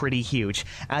is pretty huge,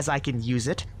 as I can use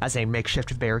it as a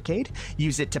makeshift barricade,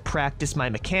 use it to practice my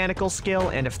mechanical skill,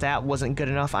 and if that wasn't good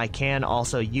enough, I can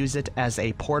also use it as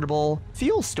a portable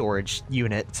fuel storage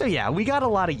unit. So yeah, we got a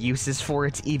lot of uses for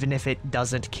it, even if it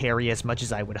doesn't carry as much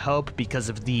as I would hope because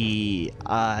of the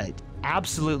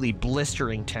absolutely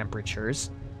blistering temperatures.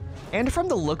 And from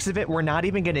the looks of it, we're not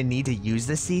even going to need to use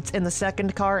the seats in the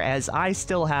second car, as I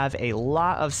still have a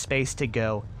lot of space to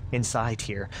go inside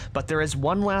here. But there is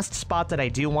one last spot that I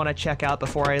do want to check out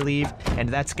before I leave, and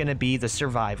that's going to be the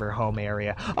survivor home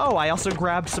area. Oh, I also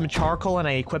grabbed some charcoal and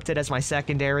I equipped it as my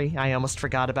secondary. I almost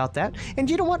forgot about that. And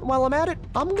you know what? While I'm at it,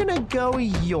 I'm going to go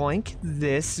yoink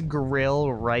this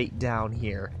grill right down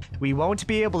here. We won't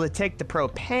be able to take the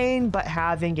propane, but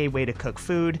having a way to cook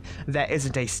food that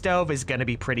isn't a stove is going to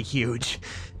be pretty huge,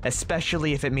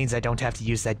 especially if it means I don't have to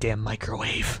use that damn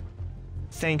microwave.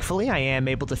 Thankfully, I am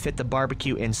able to fit the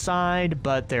barbecue inside,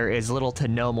 but there is little to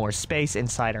no more space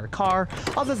inside our car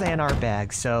other than our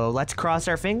bags. So let's cross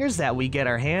our fingers that we get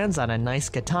our hands on a nice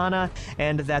katana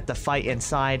and that the fight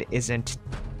inside isn't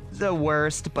the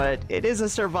worst, but it is a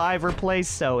survivor place,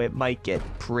 so it might get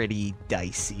pretty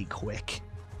dicey quick.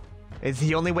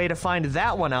 The only way to find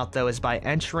that one out, though, is by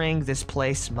entering this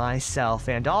place myself,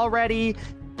 and already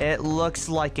it looks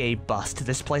like a bust.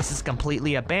 This place is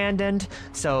completely abandoned,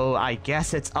 so I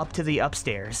guess it's up to the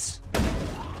upstairs.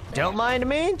 Don't mind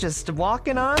me, just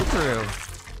walking on through.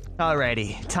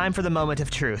 Alrighty, time for the moment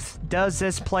of truth. Does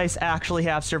this place actually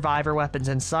have survivor weapons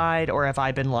inside, or have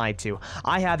I been lied to?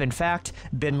 I have, in fact,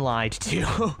 been lied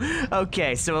to.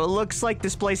 Okay, so it looks like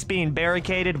this place being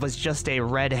barricaded was just a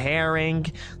red herring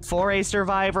for a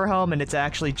survivor home, and it's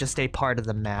actually just a part of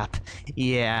the map.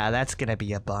 Yeah, that's gonna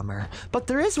be a bummer. But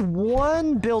there is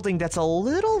one building that's a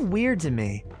little weird to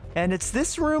me, and it's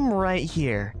this room right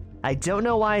here. I don't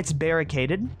know why it's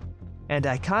barricaded, and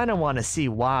I kind of want to see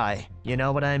why. You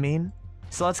know what I mean?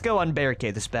 So let's go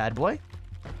unbarricade this bad boy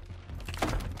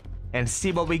and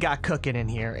see what we got cooking in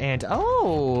here. And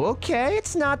oh, okay,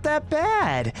 it's not that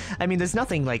bad. I mean, there's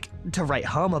nothing like to write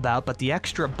home about, but the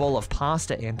extra bowl of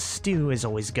pasta and stew is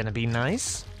always gonna be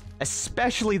nice.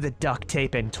 Especially the duct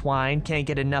tape and twine. Can't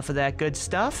get enough of that good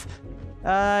stuff.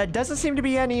 Doesn't seem to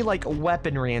be any like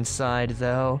weaponry inside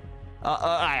though.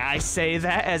 I say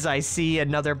that as I see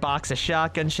another box of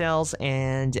shotgun shells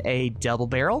and a double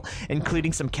barrel,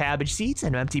 including some cabbage seeds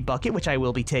and an empty bucket, which I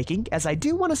will be taking, as I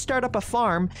do want to start up a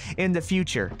farm in the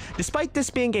future. Despite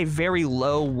this being a very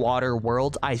low water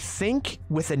world, I think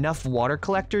with enough water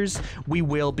collectors, we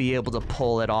will be able to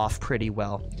pull it off pretty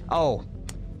well.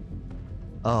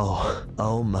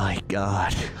 Oh my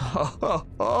god.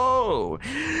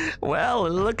 Well, it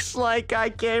looks like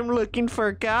I came looking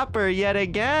for copper yet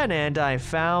again, and I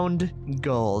found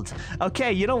gold.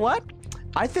 Okay, you know what?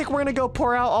 I think we're gonna go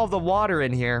pour out all the water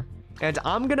in here, and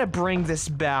I'm gonna bring this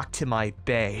back to my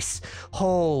base.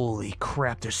 Holy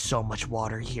crap, there's so much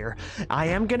water here. I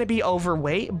am gonna be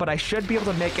overweight, but I should be able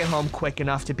to make it home quick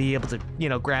enough to be able to, you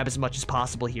know, grab as much as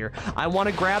possible here. I want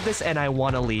to grab this and I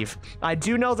want to leave. I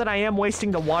do know that I am wasting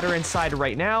the water inside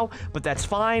right now, but that's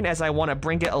fine as I want to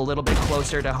bring it a little bit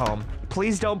closer to home.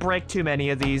 Please don't break too many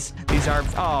of these. These are,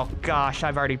 oh gosh,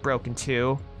 I've already broken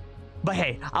 2. But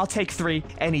hey, I'll take 3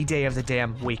 any day of the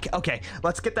damn week. Okay,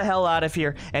 let's get the hell out of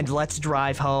here and let's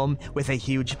drive home with a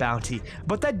huge bounty.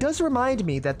 But that does remind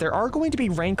me that there are going to be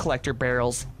rain collector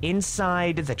barrels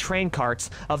inside the train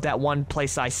carts of that one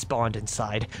place I spawned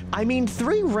inside. I mean,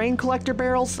 3 rain collector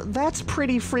barrels, that's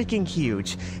pretty freaking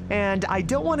huge. And I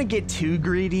don't want to get too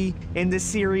greedy in this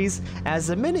series, as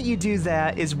the minute you do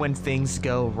that is when things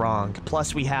go wrong.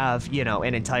 Plus we have, you know,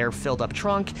 an entire filled up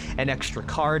trunk, an extra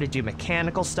car to do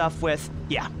mechanical stuff with.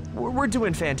 Yeah, we're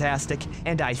doing fantastic,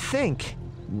 and I think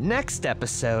next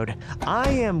episode I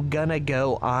am gonna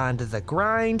go on the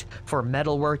grind for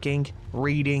metalworking,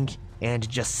 reading, and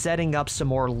just setting up some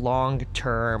more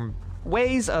long-term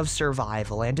ways of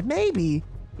survival, and maybe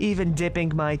even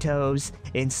dipping my toes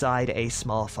inside a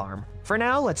small farm. For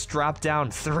now, let's drop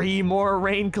down 3 more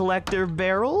rain collector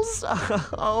barrels.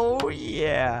 Oh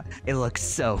yeah, it looks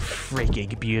so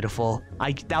freaking beautiful.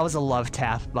 That was a love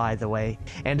tap, by the way.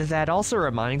 And that also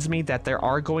reminds me that there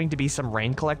are going to be some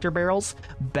rain collector barrels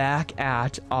back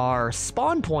at our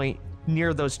spawn point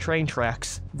near those train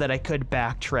tracks that I could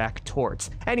backtrack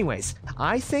towards. Anyways,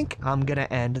 I think I'm gonna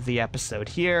end the episode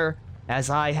here, as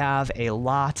I have a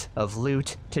lot of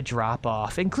loot to drop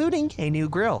off, including a new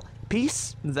grill.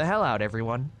 Peace the hell out,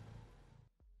 everyone.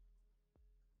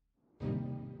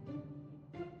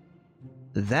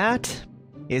 That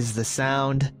is the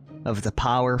sound of the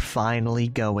power finally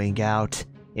going out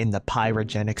in the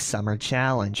Pyrogenic Summer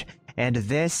Challenge. And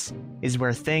this is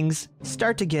where things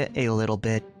start to get a little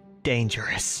bit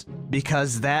dangerous,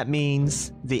 because that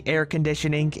means the air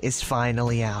conditioning is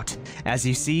finally out. As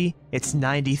you see, it's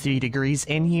 93 degrees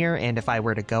in here, and if I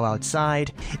were to go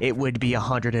outside, it would be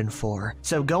 104.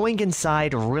 So going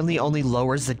inside really only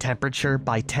lowers the temperature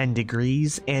by 10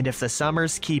 degrees, and if the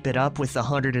summers keep it up with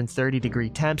 130 degree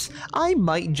temps, I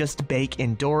might just bake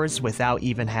indoors without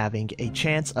even having a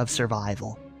chance of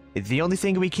survival. The only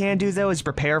thing we can do, though, is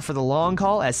prepare for the long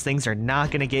haul, as things are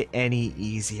not going to get any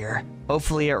easier.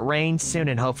 Hopefully it rains soon,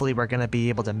 and hopefully we're going to be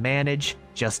able to manage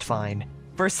just fine.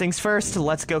 First things first,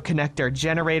 let's go connect our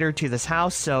generator to this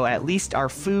house, so at least our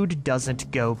food doesn't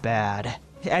go bad.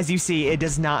 As you see, it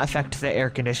does not affect the air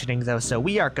conditioning, though, so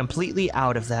we are completely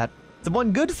out of that. The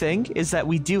one good thing is that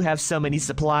we do have so many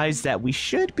supplies that we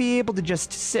should be able to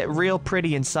just sit real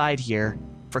pretty inside here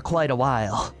for quite a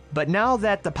while. But now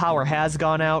that the power has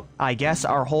gone out, I guess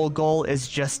our whole goal is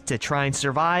just to try and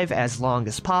survive as long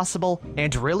as possible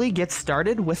and really get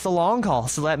started with the long haul.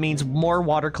 So that means more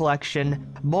water collection,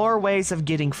 more ways of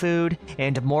getting food,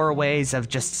 and more ways of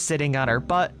just sitting on our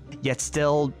butt, yet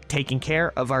still taking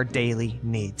care of our daily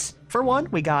needs. For one,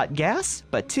 we got gas,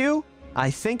 but 2, I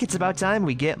think it's about time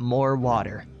we get more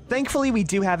water. Thankfully, we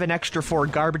do have an extra 4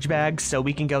 garbage bags, so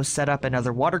we can go set up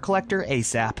another water collector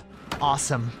ASAP.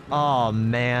 Awesome. Oh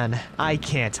man, I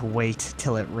can't wait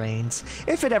till it rains.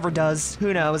 If it ever does,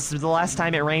 who knows? The last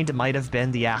time it rained might have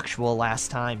been the actual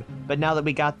last time. But now that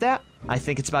we got that, I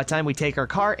think it's about time we take our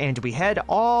car and we head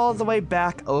all the way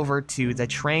back over to the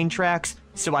train tracks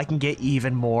so I can get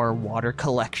even more water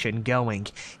collection going.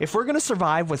 If we're gonna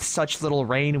survive with such little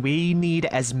rain, we need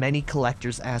as many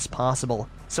collectors as possible.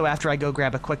 So after I go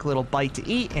grab a quick little bite to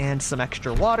eat and some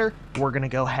extra water, we're gonna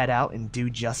go head out and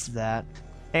do just that.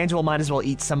 And we'll might as well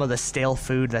eat some of the stale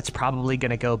food that's probably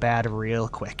gonna go bad real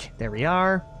quick. There we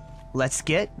are. Let's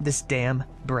get this damn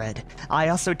bread. I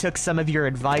also took some of your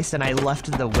advice and I left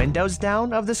the windows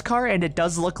down of this car, and it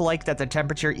does look like that the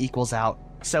temperature equals out.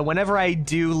 So whenever I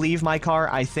do leave my car,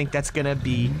 I think that's gonna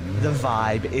be the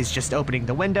vibe, is just opening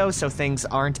the window so things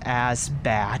aren't as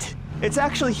bad. It's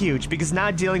actually huge, because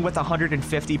not dealing with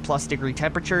 150 plus degree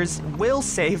temperatures will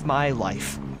save my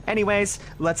life. Anyways,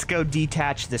 let's go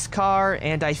detach this car,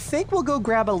 and I think we'll go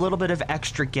grab a little bit of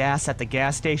extra gas at the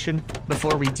gas station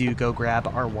before we do go grab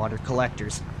our water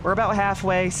collectors. We're about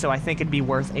halfway, so I think it'd be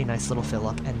worth a nice little fill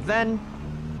up, and then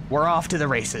we're off to the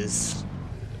races.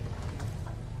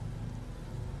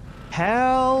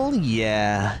 Hell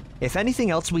yeah. If anything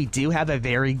else, we do have a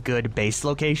very good base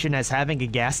location, as having a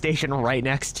gas station right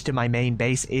next to my main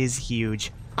base is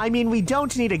huge. I mean, we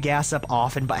don't need a gas up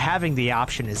often, but having the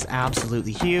option is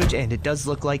absolutely huge, and it does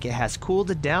look like it has cooled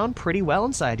it down pretty well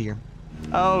inside here.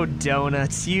 Oh,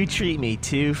 donuts, you treat me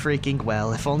too freaking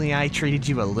well. If only I treated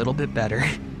you a little bit better.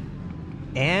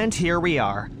 And here we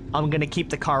are. I'm gonna keep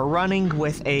the car running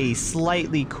with a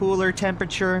slightly cooler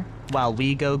temperature while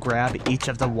we go grab each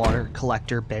of the water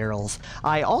collector barrels.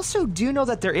 I also do know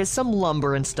that there is some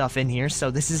lumber and stuff in here, so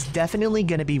this is definitely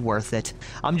gonna be worth it.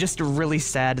 I'm just really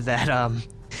sad that,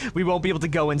 we won't be able to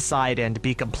go inside and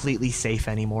be completely safe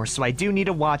anymore, so I do need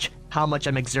to watch how much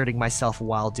I'm exerting myself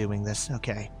while doing this.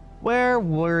 Okay. Where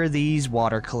were these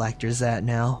water collectors at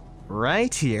now?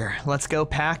 Right here. Let's go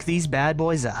pack these bad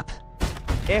boys up.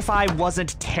 If I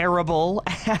wasn't terrible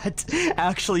at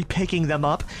actually picking them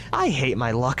up, I hate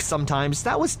my luck sometimes.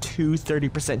 That was 2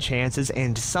 30% chances,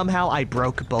 and somehow I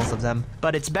broke both of them.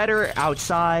 But it's better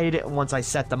outside once I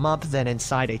set them up than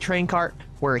inside a train cart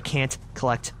where it can't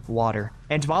collect water.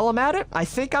 And while I'm at it, I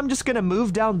think I'm just gonna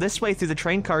move down this way through the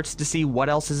train carts to see what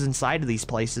else is inside of these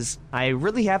places. I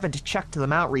really haven't checked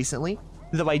them out recently,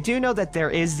 though I do know that there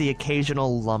is the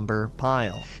occasional lumber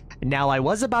pile. Now, I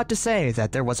was about to say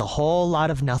that there was a whole lot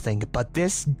of nothing, but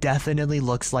this definitely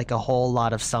looks like a whole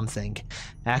lot of something.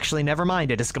 Actually, never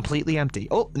mind, it is completely empty.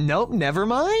 Oh, nope, never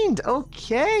mind.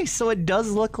 Okay, so it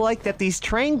does look like that these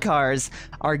train cars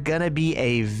are gonna be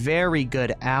a very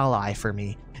good ally for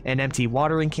me. An empty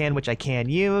watering can, which I can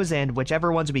use, and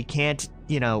whichever ones we can't,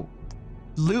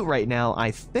 loot right now, I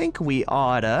think we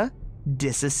oughta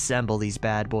disassemble these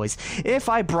bad boys. If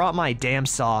I brought my damn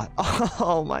saw.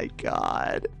 Oh my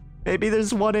god. Maybe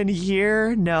there's one in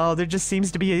here? No, there just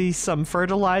seems to be some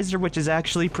fertilizer, which is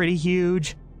actually pretty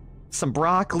huge. Some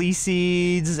broccoli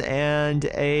seeds, and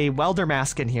a welder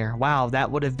mask in here. Wow, that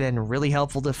would have been really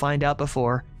helpful to find out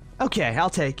before. Okay, I'll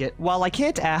take it. While I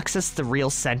can't access the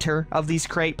real center of these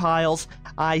crate piles,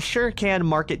 I sure can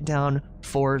mark it down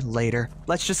for later.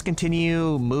 Let's just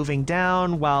continue moving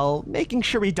down while making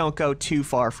sure we don't go too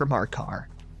far from our car.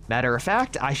 Matter of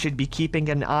fact, I should be keeping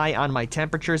an eye on my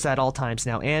temperatures at all times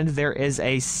now, and there is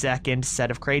a second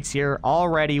set of crates here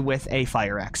already with a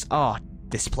fire axe. Oh,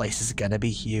 this place is gonna be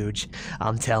huge,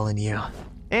 I'm telling you.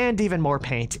 And even more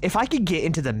paint. If I could get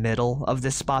into the middle of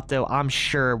this spot though, I'm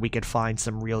sure we could find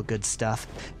some real good stuff.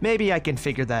 Maybe I can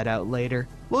figure that out later.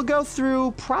 We'll go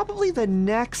through probably the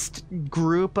next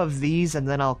group of these and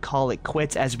then I'll call it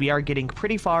quits, as we are getting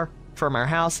pretty far from our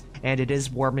house and it is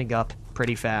warming up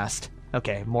pretty fast.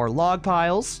 Okay, more log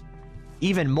piles.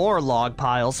 Even more log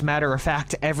piles. Matter of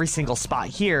fact, every single spot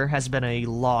here has been a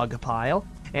log pile.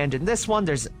 And in this one,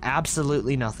 there's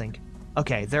absolutely nothing.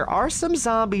 Okay, there are some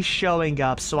zombies showing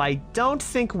up, so I don't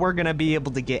think we're gonna be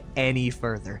able to get any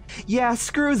further. Yeah,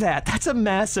 screw that. That's a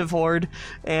massive horde,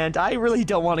 and I really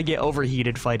don't want to get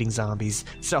overheated fighting zombies.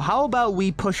 So how about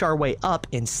we push our way up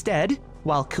instead,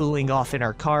 while cooling off in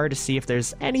our car to see if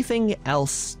there's anything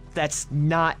else that's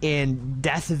not in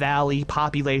Death Valley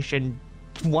population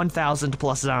 1,000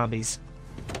 plus zombies.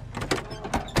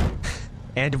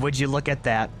 And would you look at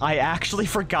that, I actually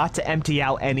forgot to empty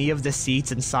out any of the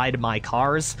seats inside my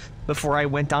cars before I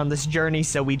went on this journey,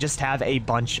 so we just have a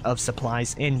bunch of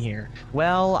supplies in here.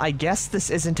 Well, I guess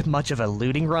this isn't much of a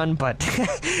looting run, but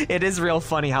it is real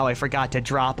funny how I forgot to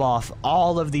drop off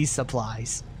all of these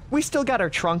supplies. We still got our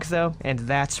trunk though, and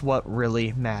that's what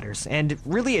really matters. And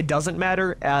really it doesn't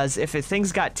matter, as if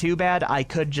things got too bad, I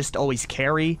could just always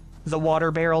carry the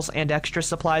water barrels and extra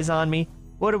supplies on me.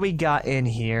 What do we got in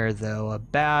here though? A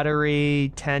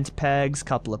battery, tent pegs,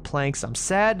 couple of planks. I'm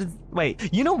sad.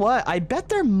 Wait, you know what? I bet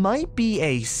there might be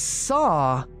a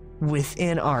saw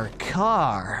within our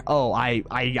car. Oh, I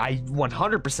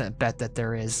 100% bet that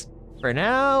there is. For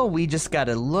now, we just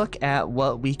gotta look at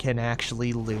what we can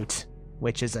actually loot,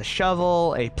 which is a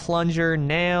shovel, a plunger,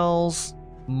 nails,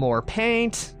 more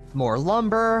paint, more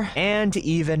lumber, and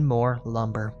even more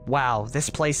lumber. Wow, this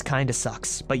place kinda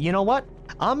sucks. But you know what?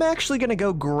 I'm actually gonna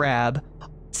go grab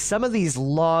some of these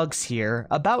logs here,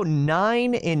 about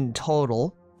 9 in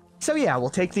total. So yeah, we'll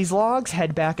take these logs,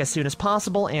 head back as soon as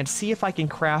possible, and see if I can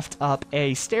craft up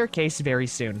a staircase very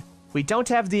soon. We don't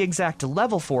have the exact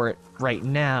level for it right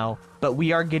now, but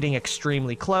we are getting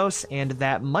extremely close, and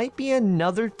that might be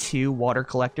another 2 water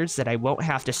collectors that I won't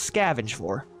have to scavenge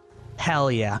for.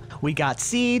 Hell yeah, we got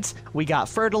seeds, we got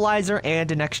fertilizer,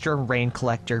 and an extra rain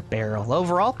collector barrel.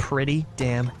 Overall, pretty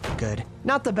damn good.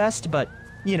 Not the best, but,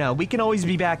 you know, we can always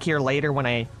be back here later when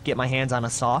I get my hands on a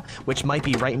saw, which might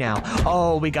be right now.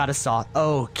 Oh, we got a saw.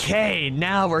 Okay,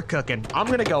 now we're cooking. I'm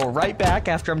gonna go right back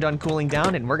after I'm done cooling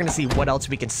down, and we're gonna see what else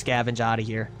we can scavenge out of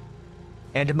here.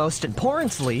 And most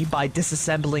importantly, by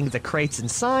disassembling the crates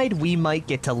inside, we might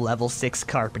get to level 6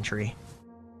 carpentry.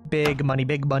 Big money,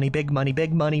 big money, big money,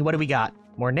 big money. What do we got?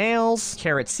 More nails,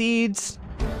 carrot seeds,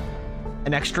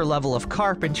 an extra level of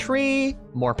carpentry,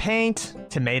 more paint,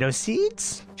 tomato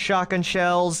seeds, shotgun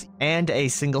shells, and a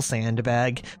single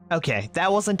sandbag. Okay,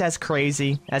 that wasn't as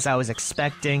crazy as I was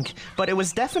expecting, but it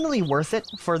was definitely worth it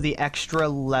for the extra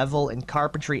level in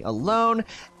carpentry alone,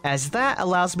 as that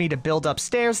allows me to build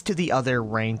upstairs to the other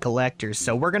rain collectors.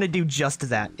 So we're gonna do just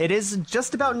that. It is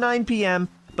just about 9 p.m.,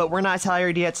 but we're not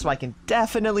tired yet, so I can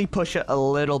definitely push it a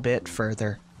little bit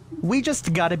further. We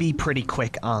just gotta be pretty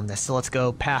quick on this, so let's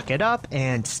go pack it up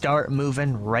and start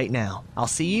moving right now. I'll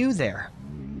see you there.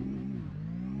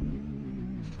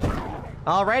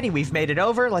 Alrighty, we've made it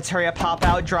over. Let's hurry up, hop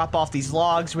out, drop off these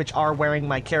logs, which are wearing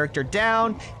my character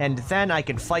down, and then I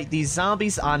can fight these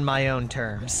zombies on my own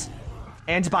terms.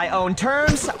 And by own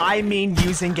terms, I mean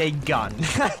using a gun.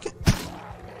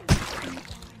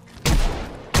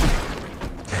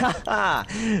 Haha,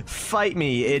 fight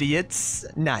me, idiots.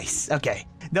 Nice, okay.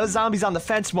 Those zombies on the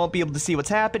fence won't be able to see what's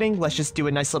happening. Let's just do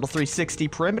a nice little 360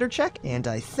 perimeter check, and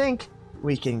I think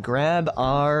we can grab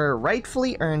our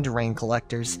rightfully earned rain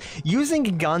collectors. Using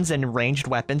guns and ranged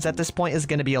weapons at this point is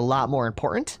going to be a lot more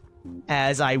important,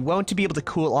 as I won't be able to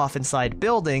cool off inside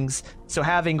buildings, so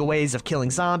having ways of killing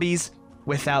zombies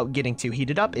without getting too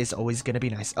heated up is always going to be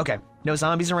nice. Okay, no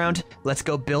zombies around. Let's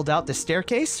go build out the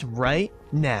staircase right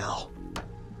now.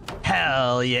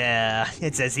 Hell yeah,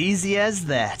 it's as easy as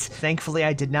that. Thankfully,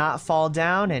 I did not fall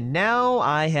down, and now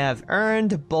I have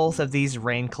earned both of these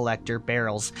rain collector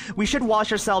barrels. We should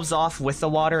wash ourselves off with the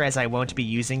water, as I won't be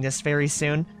using this very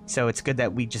soon, so it's good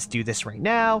that we just do this right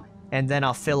now, and then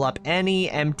I'll fill up any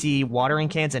empty watering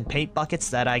cans and paint buckets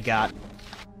that I got.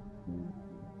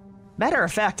 Matter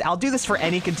of fact, I'll do this for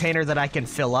any container that I can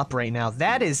fill up right now.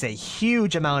 That is a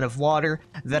huge amount of water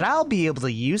that I'll be able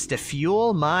to use to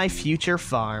fuel my future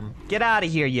farm. Get out of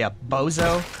here, you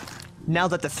bozo. Now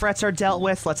that the threats are dealt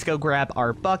with, let's go grab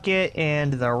our bucket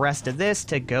and the rest of this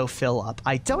to go fill up.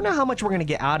 I don't know how much we're going to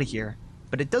get out of here,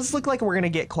 but it does look like we're going to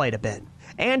get quite a bit.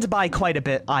 And by quite a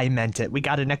bit, I meant it. We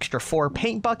got an extra 4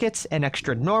 paint buckets, an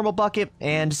extra normal bucket,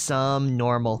 and some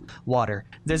normal water.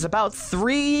 There's about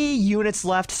 3 units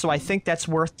left, so I think that's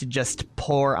worth to just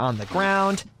pour on the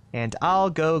ground. And I'll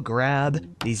go grab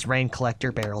these rain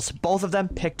collector barrels. Both of them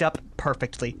picked up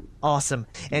perfectly. Awesome.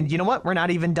 And you know what? We're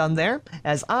not even done there,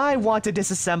 as I want to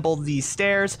disassemble these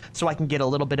stairs so I can get a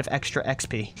little bit of extra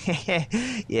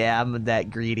XP. Yeah, I'm that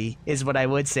greedy, is what I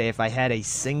would say if I had a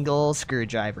single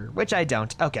screwdriver, which I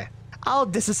don't. Okay. I'll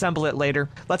disassemble it later.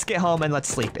 Let's get home and let's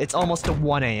sleep. It's almost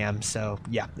 1 a.m., so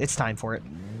yeah, it's time for it.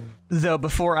 Though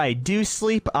before I do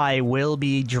sleep, I will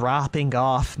be dropping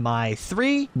off my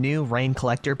 3 new rain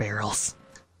collector barrels.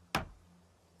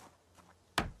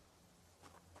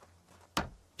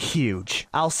 Huge.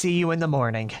 I'll see you in the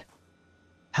morning.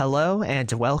 Hello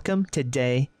and welcome to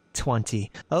day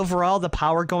 20. Overall, the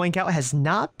power going out has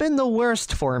not been the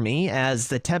worst for me, as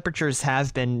the temperatures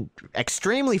have been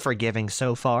extremely forgiving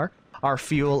so far. Our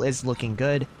fuel is looking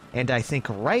good, and I think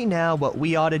right now what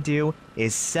we ought to do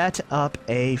is set up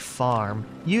a farm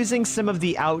using some of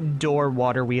the outdoor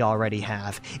water we already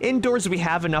have. Indoors, we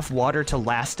have enough water to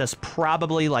last us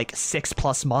probably like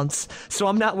 6+ months, so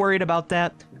I'm not worried about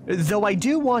that. Though I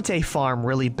do want a farm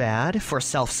really bad for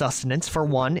self-sustenance. For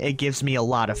one, it gives me a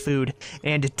lot of food,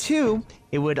 and 2,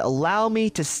 it would allow me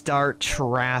to start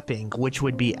trapping, which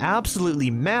would be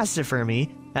absolutely massive for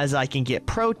me, as I can get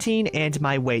protein and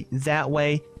my weight that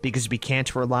way, because we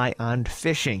can't rely on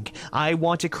fishing. I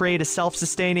want to create a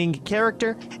self-sustaining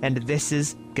character, and this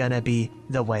is gonna be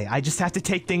the way. I just have to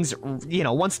take things, you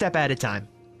know, 1 step at a time.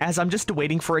 As I'm just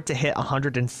waiting for it to hit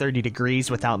 130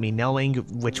 degrees without me knowing,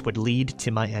 which would lead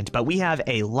to my end. But we have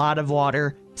a lot of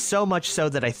water, so much so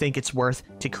that I think it's worth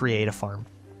to create a farm.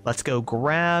 Let's go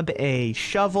grab a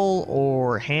shovel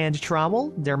or hand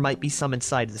trowel. There might be some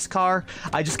inside this car.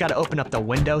 I just gotta open up the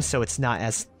window so it's not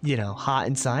as, you know, hot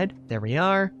inside. There we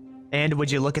are. And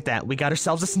would you look at that, we got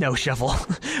ourselves a snow shovel.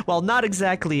 While not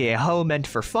exactly a hoe meant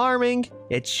for farming,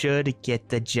 it should get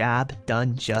the job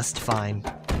done just fine.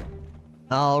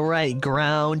 Alright,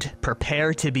 ground,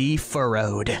 prepare to be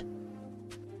furrowed.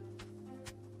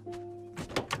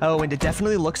 Oh, and it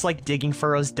definitely looks like digging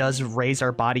furrows does raise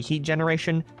our body heat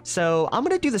generation, so I'm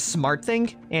gonna do the smart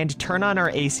thing and turn on our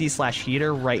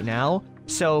AC/heater right now,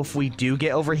 so if we do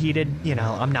get overheated, you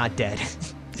know, I'm not dead.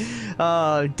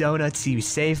 Oh, donuts, you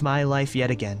saved my life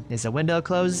yet again. Is the window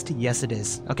closed? Yes, it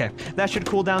is. Okay, that should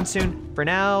cool down soon. For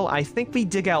now, I think we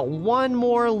dig out 1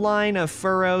 more line of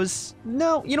furrows.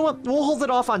 No, you know what? We'll hold it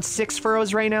off on 6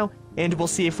 furrows right now, and we'll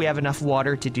see if we have enough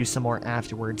water to do some more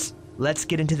afterwards. Let's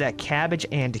get into that cabbage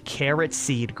and carrot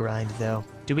seed grind, though.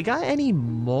 Do we got any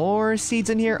more seeds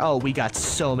in here? Oh, we got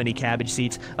so many cabbage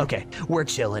seeds. Okay, we're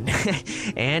chilling.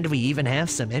 And we even have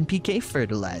some NPK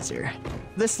fertilizer.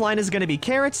 This line is gonna be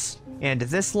carrots, and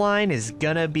this line is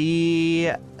gonna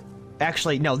be...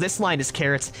 Actually, no, this line is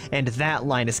carrots, and that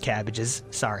line is cabbages.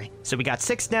 Sorry. So we got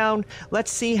 6 down.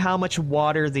 Let's see how much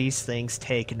water these things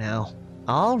take now.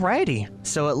 Alrighty,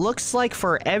 so it looks like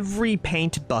for every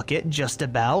paint bucket, just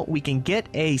about, we can get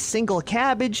a single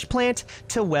cabbage plant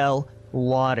to well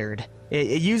watered.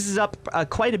 It uses up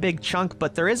quite a big chunk,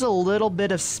 but there is a little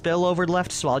bit of spillover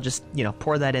left, so I'll just, you know,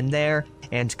 pour that in there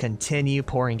and continue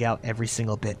pouring out every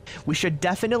single bit. We should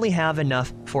definitely have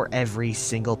enough for every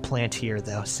single plant here,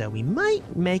 though, so we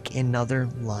might make another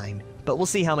line, but we'll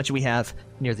see how much we have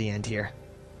near the end here.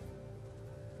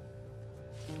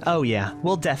 Oh yeah,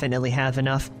 we'll definitely have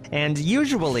enough. And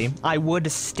usually, I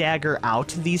would stagger out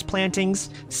these plantings,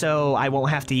 so I won't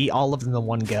have to eat all of them in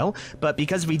one go. But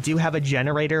because we do have a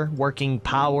generator, working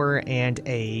power, and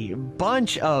a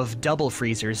bunch of double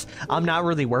freezers, I'm not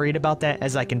really worried about that,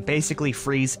 as I can basically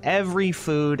freeze every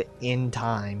food in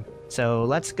time. So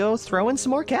let's go throw in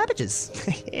some more cabbages.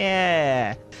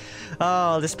 Yeah!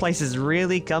 Oh, this place is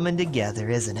really coming together,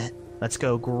 isn't it? Let's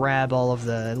go grab all of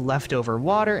the leftover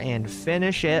water and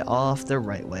finish it off the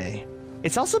right way.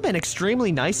 It's also been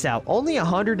extremely nice out, only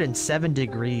 107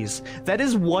 degrees. That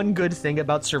is one good thing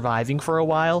about surviving for a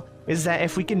while, is that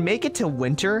if we can make it to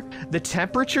winter, the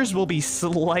temperatures will be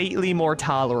slightly more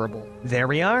tolerable. There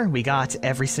we are, we got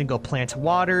every single plant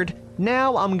watered.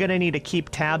 Now I'm gonna need to keep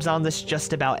tabs on this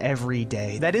just about every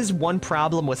day. That is one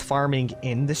problem with farming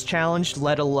in this challenge,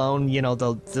 let alone, you know,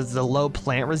 the low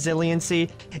plant resiliency,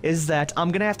 is that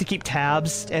I'm gonna have to keep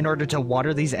tabs in order to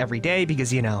water these every day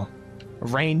because, you know,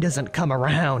 rain doesn't come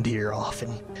around here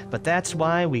often. But that's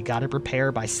why we gotta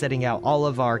prepare by setting out all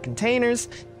of our containers.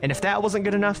 And if that wasn't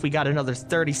good enough, we got another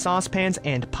 30 saucepans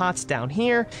and pots down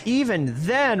here. Even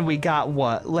then, we got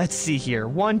what? Let's see here.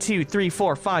 1, 2, 3,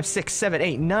 4, 5, 6, 7,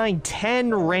 8, 9, 10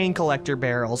 rain collector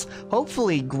barrels.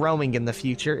 Hopefully growing in the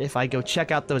future if I go check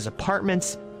out those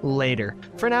apartments later.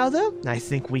 For now, though, I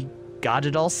think we got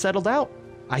it all settled out.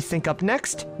 I think up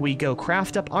next, we go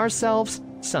craft up ourselves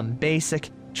some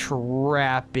basic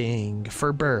trapping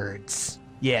for birds.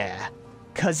 Yeah.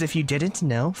 Cause if you didn't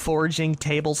know, foraging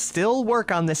tables still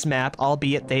work on this map,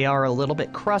 albeit they are a little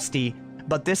bit crusty,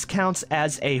 but this counts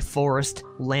as a forest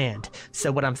land.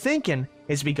 So what I'm thinking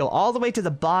is we go all the way to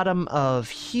the bottom of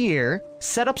here,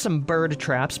 set up some bird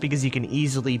traps because you can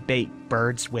easily bait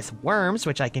birds with worms,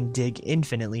 which I can dig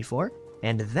infinitely for.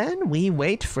 And then we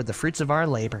wait for the fruits of our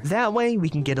labor. That way we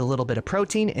can get a little bit of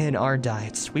protein in our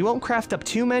diets. We won't craft up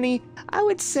too many. I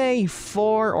would say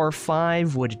 4 or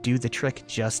 5 would do the trick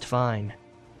just fine.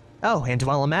 Oh, and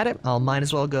while I'm at it, I'll might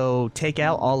as well go take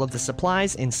out all of the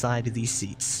supplies inside of these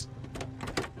seats.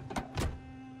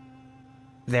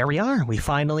 There we are. We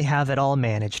finally have it all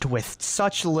managed with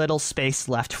such little space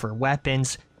left for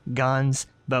weapons, guns,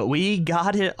 but we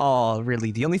got it all,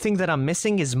 really. The only thing that I'm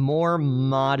missing is more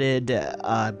modded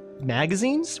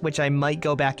magazines, which I might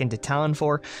go back into town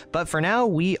for. But for now,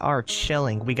 we are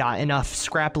chilling. We got enough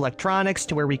scrap electronics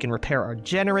to where we can repair our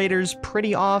generators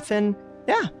pretty often.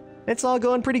 Yeah, it's all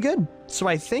going pretty good. So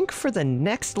I think for the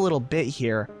next little bit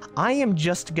here, I am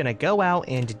just gonna go out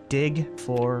and dig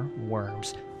for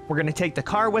worms. We're gonna take the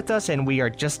car with us and we are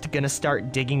just gonna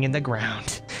start digging in the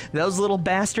ground. Those little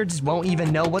bastards won't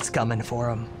even know what's coming for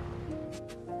them.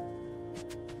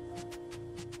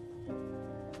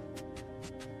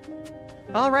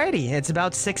 Alrighty, it's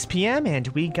about 6 p.m. and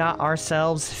we got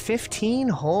ourselves 15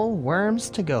 whole worms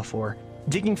to go for.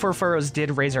 Digging for furrows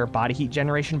did raise our body heat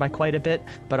generation by quite a bit,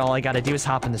 but all I gotta do is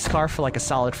hop in this car for like a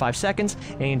solid 5 seconds,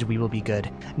 and we will be good.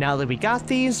 Now that we got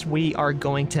these, we are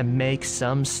going to make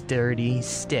some sturdy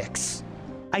sticks.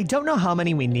 I don't know how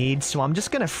many we need, so I'm just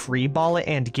gonna freeball it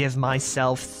and give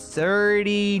myself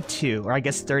 32, or I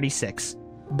guess 36.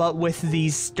 But with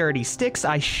these sturdy sticks,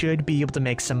 I should be able to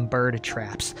make some bird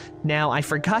traps. Now, I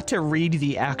forgot to read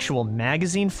the actual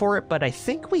magazine for it, but I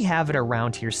think we have it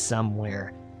around here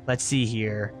somewhere. Let's see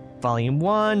here. Volume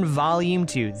 1, Volume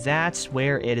 2. That's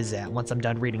where it is at. Once I'm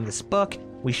done reading this book,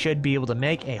 we should be able to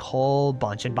make a whole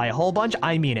bunch. And by a whole bunch,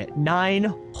 I mean it.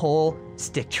 9 whole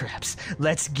stick traps.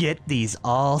 Let's get these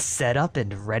all set up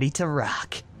and ready to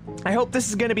rock. I hope this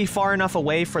is going to be far enough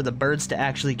away for the birds to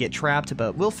actually get trapped,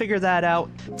 but we'll figure that out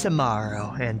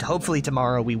tomorrow. And hopefully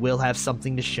tomorrow we will have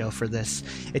something to show for this.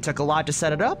 It took a lot to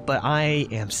set it up, but I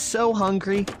am so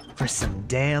hungry for some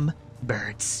damn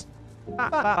birds.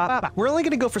 We're only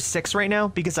going to go for 6 right now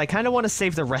because I kind of want to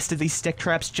save the rest of these stick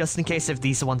traps just in case if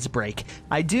these ones break.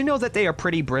 I do know that they are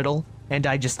pretty brittle, and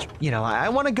I just, you know, I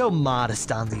want to go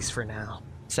modest on these for now.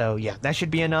 So yeah, that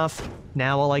should be enough.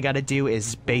 Now all I got to do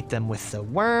is bait them with the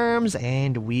worms,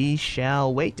 and we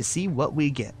shall wait to see what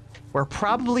we get. We're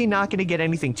probably not going to get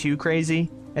anything too crazy,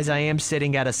 as I am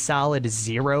sitting at a solid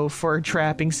 0 for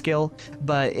trapping skill,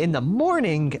 but in the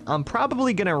morning, I'm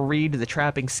probably gonna read the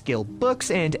trapping skill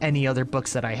books and any other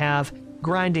books that I have,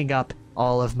 grinding up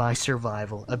all of my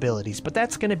survival abilities, but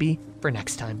that's gonna be for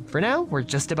next time. For now, we're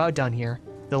just about done here.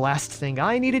 The last thing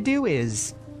I need to do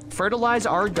is fertilize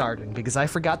our garden, because I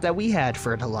forgot that we had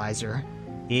fertilizer.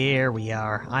 Here we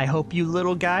are. I hope you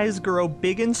little guys grow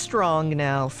big and strong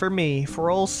now, for me, for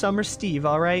old Summer Steve,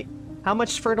 alright? How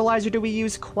much fertilizer do we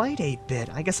use? Quite a bit.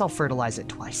 I guess I'll fertilize it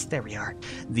twice. There we are.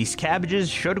 These cabbages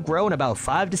should grow in about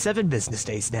 5 to 7 business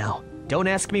days now. Don't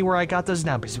ask me where I got those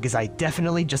numbers, because I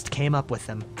definitely just came up with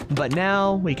them. But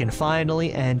now we can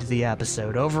finally end the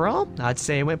episode. Overall, I'd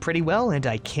say it went pretty well, and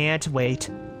I can't wait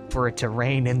for it to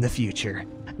rain in the future.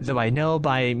 Though I know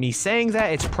by me saying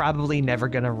that, it's probably never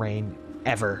gonna rain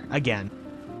ever again.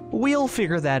 We'll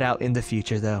figure that out in the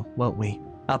future though, won't we?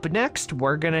 Up next,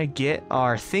 we're gonna get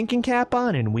our thinking cap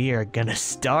on and we are gonna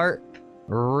start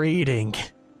reading.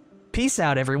 Peace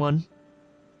out, everyone.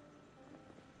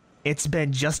 It's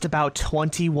been just about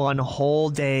 21 whole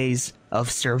days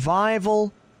of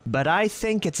survival, but I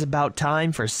think it's about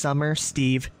time for Summer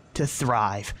Steve to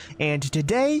thrive. And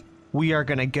today, we are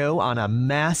gonna go on a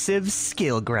massive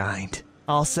skill grind.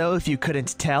 Also, if you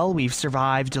couldn't tell, we've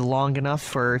survived long enough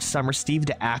for Summer Steve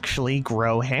to actually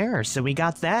grow hair, so we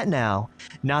got that now.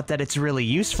 Not that it's really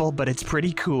useful, but it's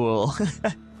pretty cool.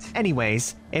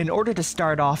 Anyways, in order to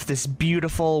start off this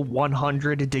beautiful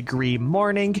 100-degree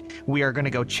morning, we are gonna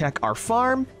go check our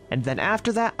farm, and then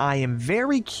after that, I am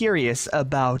very curious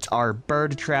about our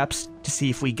bird traps to see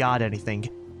if we got anything.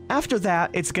 After that,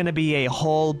 it's gonna be a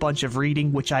whole bunch of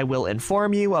reading, which I will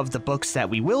inform you of the books that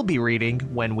we will be reading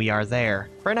when we are there.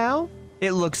 For now,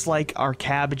 it looks like our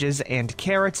cabbages and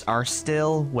carrots are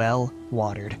still well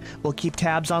watered. We'll keep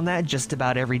tabs on that just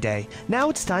about every day. Now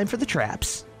it's time for the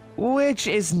traps, which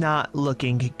is not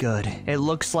looking good. It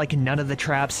looks like none of the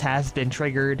traps have been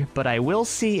triggered, but I will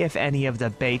see if any of the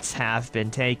baits have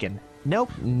been taken.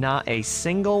 Nope, not a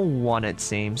single one it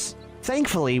seems.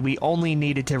 Thankfully, we only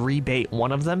needed to rebait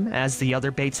one of them, as the other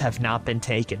baits have not been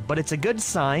taken. But it's a good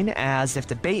sign, as if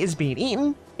the bait is being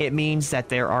eaten, it means that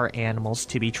there are animals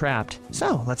to be trapped.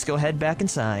 So, let's go head back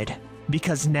inside.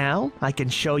 Because now, I can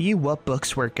show you what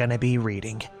books we're gonna be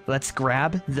reading. Let's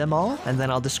grab them all, and then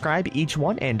I'll describe each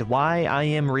one and why I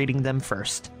am reading them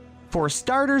first. For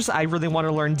starters, I really want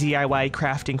to learn DIY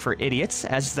crafting for idiots,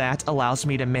 as that allows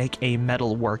me to make a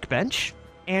metal workbench.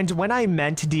 And when I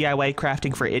meant DIY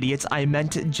crafting for idiots, I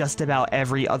meant just about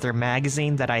every other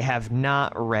magazine that I have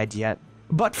not read yet.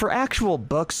 But for actual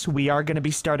books, we are going to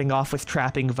be starting off with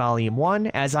Trapping Volume 1,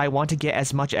 as I want to get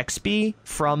as much XP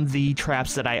from the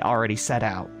traps that I already set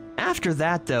out. After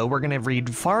that, though, we're going to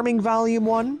read Farming Volume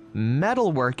 1,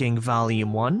 Metalworking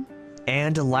Volume 1,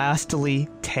 and lastly,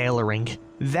 Tailoring.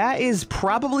 That is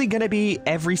probably going to be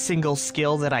every single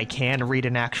skill that I can read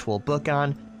an actual book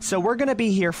on. So we're gonna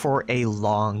be here for a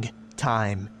long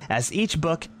time, as each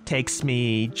book takes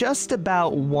me just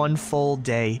about one full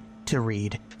day to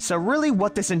read. So really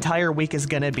what this entire week is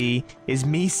gonna be is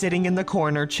me sitting in the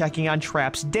corner checking on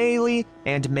traps daily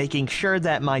and making sure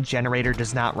that my generator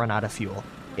does not run out of fuel.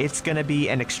 It's gonna be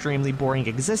an extremely boring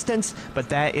existence, but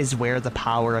that is where the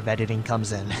power of editing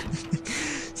comes in.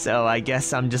 So I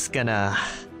guess I'm just gonna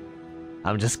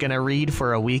read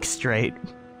for a week straight.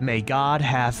 May God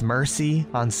have mercy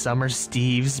on Summer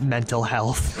Steve's mental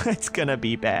health. It's gonna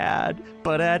be bad,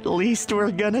 but at least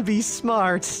we're gonna be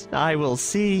smart. I will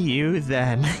see you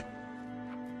then.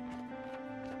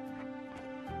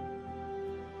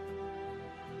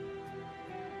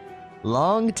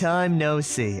 Long time no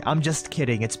see. I'm just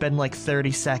kidding, it's been like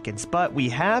 30 seconds, but we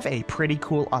have a pretty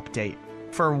cool update.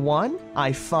 For one,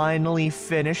 I finally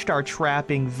finished our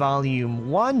Trapping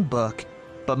Volume 1 book,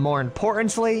 but more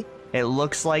importantly, it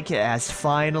looks like it has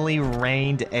finally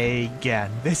rained again.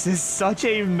 This is such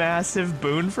a massive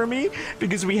boon for me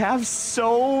because we have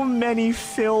so many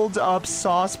filled up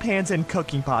saucepans and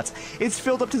cooking pots. It's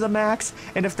filled up to the max,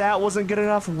 and if that wasn't good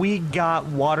enough, we got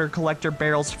water collector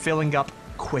barrels filling up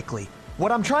quickly.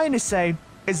 What I'm trying to say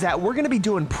is that we're gonna be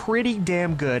doing pretty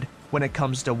damn good when it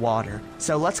comes to water.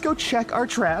 So let's go check our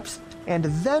traps, and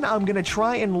then I'm gonna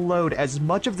try and load as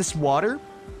much of this water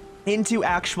into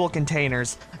actual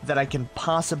containers that I can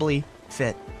possibly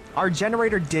fit. Our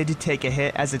generator did take a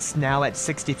hit as it's now at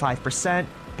 65%,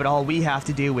 but all we have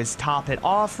to do is top it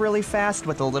off really fast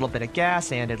with a little bit of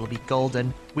gas and it'll be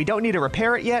golden. We don't need to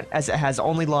repair it yet as it has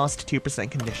only lost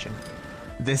 2% condition.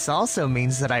 This also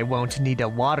means that I won't need to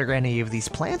water any of these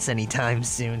plants anytime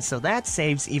soon, so that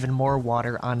saves even more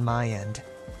water on my end.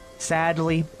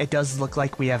 Sadly, it does look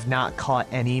like we have not caught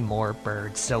any more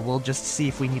birds, so we'll just see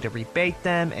if we need to rebait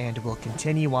them, and we'll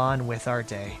continue on with our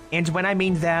day. And when I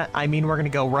mean that, I mean we're gonna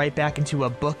go right back into a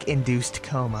book-induced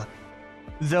coma.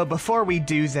 Though before we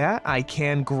do that, I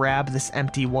can grab this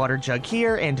empty water jug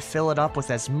here and fill it up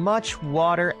with as much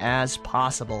water as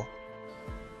possible.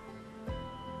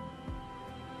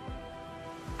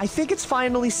 I think it's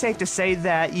finally safe to say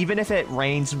that even if it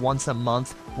rains once a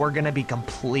month, we're gonna be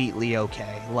completely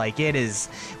okay. Like,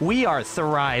 we are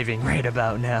thriving right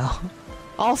about now.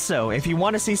 Also, if you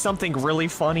want to see something really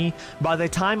funny, by the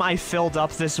time I filled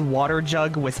up this water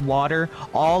jug with water,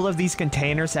 all of these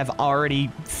containers have already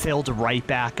filled right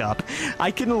back up.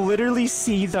 I can literally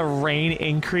see the rain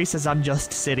increase as I'm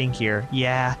just sitting here.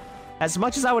 Yeah. As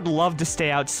much as I would love to stay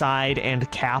outside and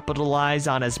capitalize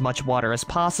on as much water as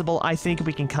possible, I think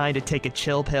we can kind of take a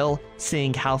chill pill,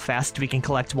 seeing how fast we can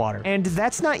collect water. And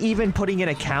that's not even putting in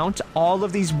account all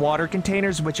of these water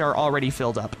containers which are already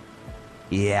filled up.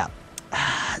 Yeah.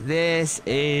 This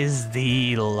is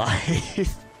the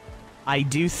life. I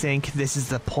do think this is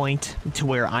the point to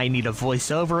where I need to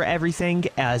voice over everything,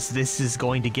 as this is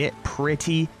going to get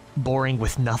pretty boring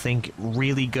with nothing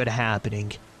really good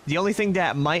happening. The only thing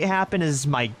that might happen is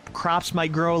my crops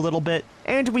might grow a little bit,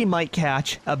 and we might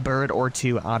catch a bird or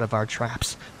two out of our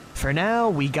traps. For now,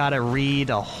 we gotta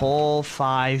read a whole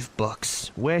 5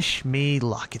 books. Wish me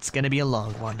luck, it's gonna be a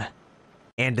long one.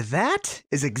 And that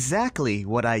is exactly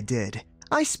what I did.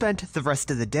 I spent the rest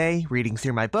of the day reading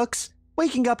through my books,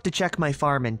 waking up to check my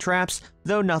farm and traps,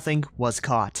 though nothing was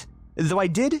caught. Though I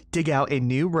did dig out a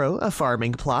new row of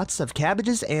farming plots of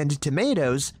cabbages and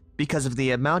tomatoes because of the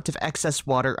amount of excess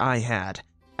water I had.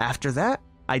 After that,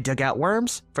 I dug out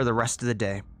worms for the rest of the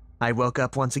day. I woke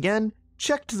up once again,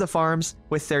 checked the farms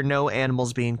with there no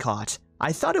animals being caught.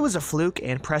 I thought it was a fluke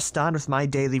and pressed on with my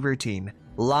daily routine.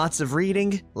 Lots of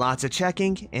reading, lots of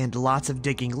checking, and lots of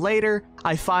digging later,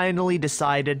 I finally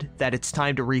decided that it's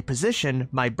time to reposition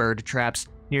my bird traps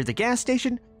near the gas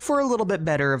station for a little bit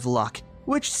better of luck,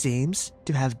 which seems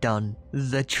to have done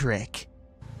the trick.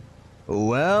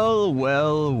 Well,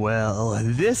 well, well,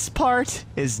 this part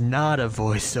is not a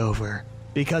voiceover,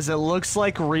 because it looks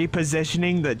like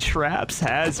repositioning the traps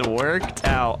has worked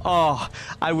out. Oh,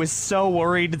 I was so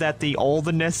worried that the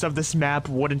oldness of this map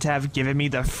wouldn't have given me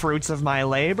the fruits of my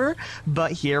labor,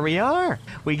 but here we are.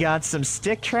 We got some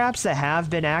stick traps that have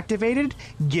been activated,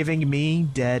 giving me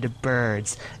dead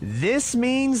birds. This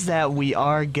means that we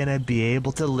are gonna be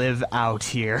able to live out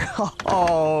here.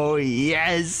 Oh,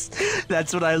 yes!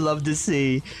 That's what I love to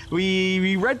see.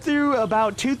 We read through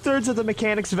about 2/3 of the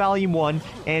Mechanics Volume 1,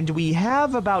 and we have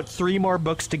about 3 more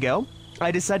books to go. I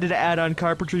decided to add on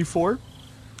Carpentry 4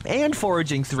 and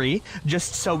Foraging 3,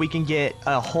 just so we can get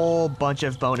a whole bunch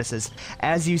of bonuses.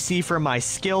 As you see from my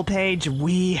skill page,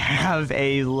 we have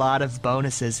a lot of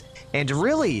bonuses. And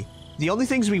really, the only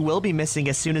things we will be missing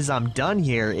as soon as I'm done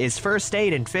here is First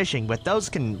Aid and Fishing, but those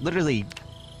can literally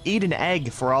eat an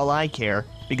egg for all I care,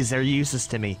 because they're useless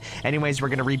to me. Anyways, we're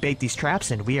gonna rebait these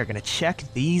traps, and we are gonna check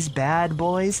these bad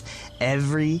boys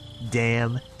every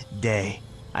damn day.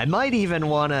 I might even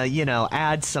want to,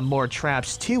 add some more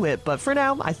traps to it, but for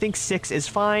now, I think 6 is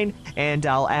fine, and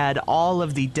I'll add all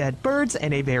of the dead birds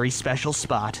in a very special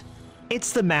spot.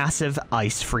 It's the massive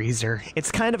ice freezer.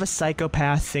 It's kind of a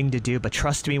psychopath thing to do, but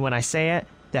trust me when I say it,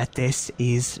 that this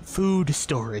is food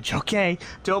storage, okay?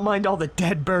 Don't mind all the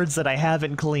dead birds that I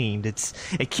haven't cleaned.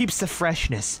 It keeps the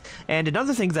freshness. And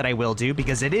another thing that I will do,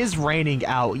 because it is raining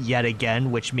out yet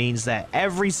again, which means that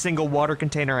every single water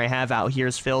container I have out here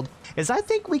is filled, is I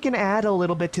think we can add a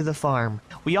little bit to the farm.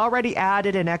 We already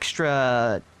added an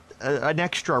extra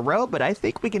row, but I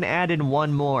think we can add in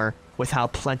one more with how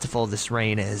plentiful this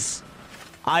rain is.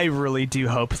 I really do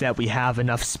hope that we have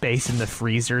enough space in the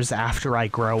freezers after I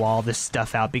grow all this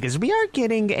stuff out, because we are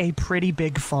getting a pretty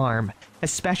big farm,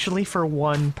 especially for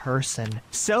one person.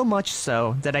 So much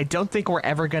so that I don't think we're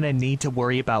ever gonna need to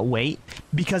worry about weight,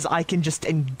 because I can just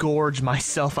engorge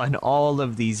myself on all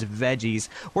of these veggies.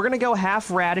 We're gonna go half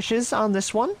radishes on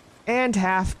this one, and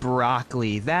half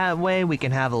broccoli. That way we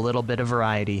can have a little bit of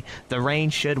variety. The rain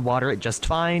should water it just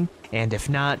fine, and if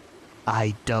not,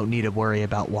 I don't need to worry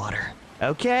about water.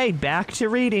 Okay, back to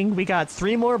reading. We got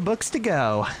 3 more books to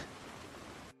go.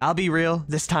 I'll be real,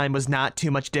 this time was not too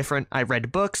much different. I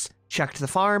read books, checked the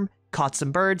farm, caught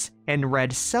some birds, and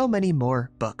read so many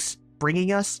more books,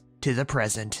 bringing us to the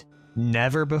present.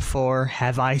 Never before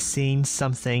have I seen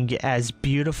something as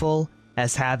beautiful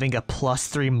as having a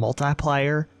 +3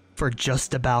 multiplier for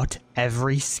just about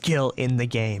every skill in the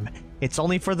game. It's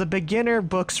only for the beginner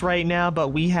books right now, but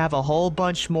we have a whole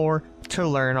bunch more to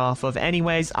learn off of.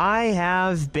 Anyways, I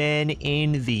have been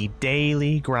in the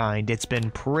daily grind. It's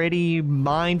been pretty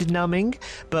mind-numbing,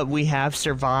 but we have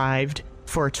survived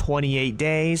for 28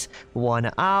 days,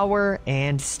 1 hour,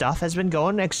 and stuff has been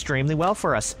going extremely well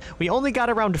for us. We only got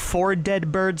around 4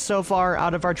 dead birds so far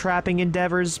out of our trapping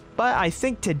endeavors, but I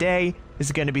think today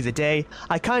is going to be the day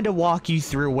I kind of walk you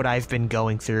through what I've been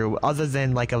going through, other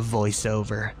than like a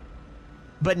voiceover.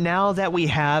 But now that we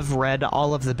have read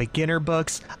all of the beginner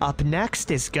books, up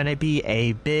next is gonna be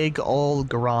a big ol'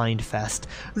 grind fest.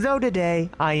 Though today,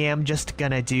 I am just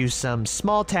gonna do some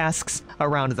small tasks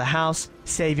around the house,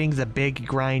 saving the big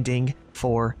grinding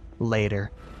for later.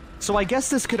 So I guess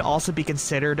this could also be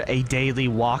considered a daily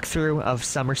walkthrough of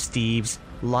Summer Steve's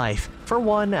life. For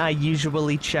one, I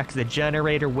usually check the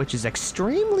generator, which is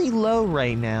extremely low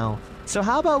right now. So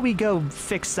how about we go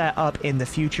fix that up in the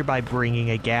future by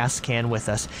bringing a gas can with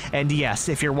us. And yes,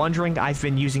 if you're wondering, I've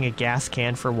been using a gas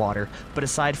can for water. But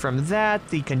aside from that,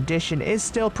 the condition is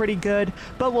still pretty good,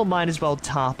 but we'll might as well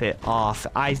top it off.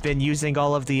 I've been using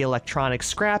all of the electronic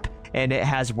scrap, and it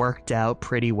has worked out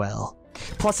pretty well.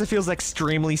 Plus, it feels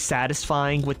extremely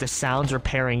satisfying with the sounds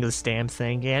repairing this damn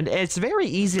thing, and it's very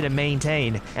easy to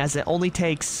maintain, as it only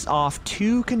takes off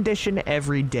 2 condition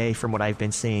every day from what I've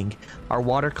been seeing. Our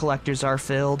water collectors are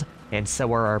filled, and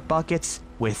so are our buckets,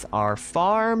 with our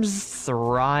farms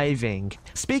thriving.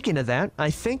 Speaking of that, I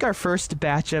think our first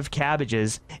batch of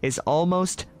cabbages is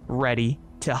almost ready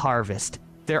to harvest.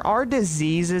 There are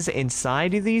diseases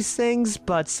inside of these things,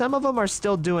 but some of them are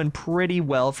still doing pretty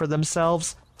well for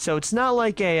themselves. So it's not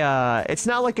like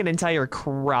an entire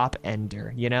crop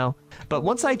ender, you know? But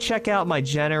once I check out my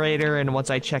generator and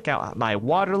once I check out my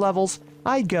water levels,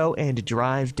 I go and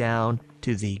drive down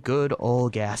to the good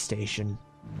old gas station.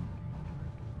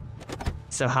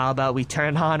 So how about we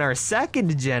turn on our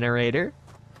second generator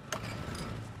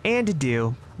and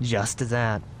do just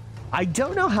that. I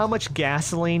don't know how much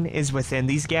gasoline is within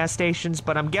these gas stations,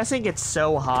 but I'm guessing it's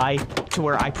so high to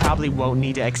where I probably won't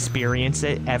need to experience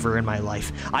it ever in my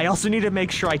life. I also need to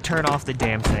make sure I turn off the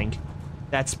damn thing.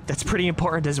 That's pretty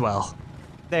important as well.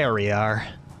 There we are.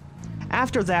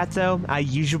 After that, though, I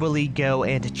usually go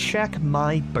and check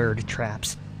my bird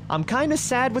traps. I'm kind of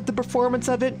sad with the performance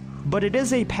of it, but it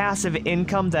is a passive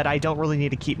income that I don't really need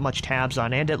to keep much tabs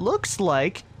on, and it looks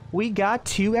like we got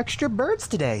 2 extra birds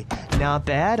today. Not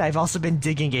bad. I've also been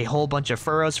digging a whole bunch of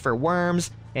furrows for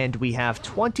worms, and we have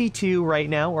 22 right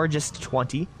now, or just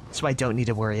 20, so I don't need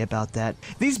to worry about that.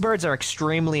 These birds are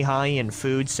extremely high in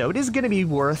food, so it is going to be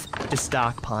worth to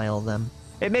stockpile them.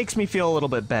 It makes me feel a little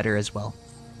bit better as well.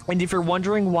 And if you're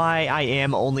wondering why I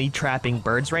am only trapping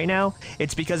birds right now,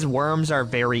 it's because worms are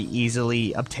very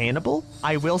easily obtainable.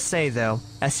 I will say though,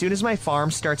 as soon as my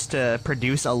farm starts to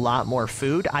produce a lot more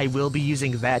food, I will be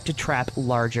using that to trap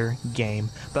larger game.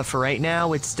 But for right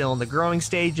now, it's still in the growing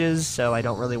stages, so I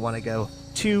don't really want to go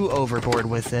too overboard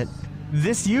with it.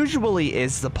 This usually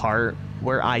is the part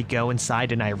where I go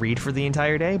inside and I read for the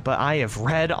entire day, but I have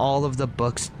read all of the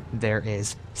books there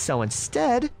is. So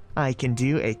instead, I can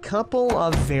do a couple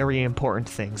of very important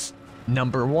things.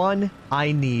 Number 1,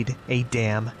 I need a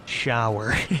damn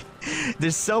shower.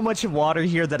 There's so much water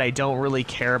here that I don't really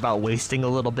care about wasting a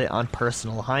little bit on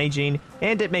personal hygiene,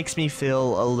 and it makes me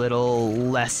feel a little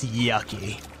less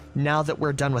yucky. Now that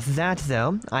we're done with that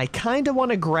though, I kinda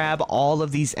wanna grab all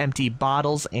of these empty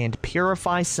bottles and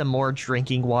purify some more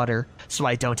drinking water so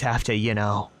I don't have to, you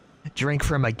know, drink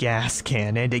from a gas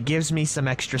can, and it gives me some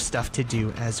extra stuff to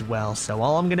do as well. So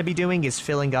all I'm going to be doing is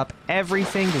filling up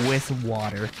everything with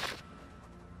water.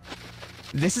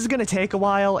 This is going to take a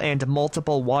while and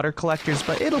multiple water collectors,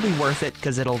 but it'll be worth it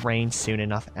because it'll rain soon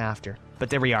enough after.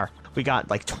 But there we are. We got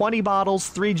like 20 bottles,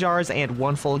 3 jars, and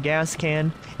 1 full gas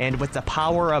can. And with the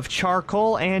power of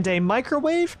charcoal and a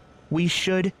microwave, we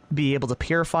should be able to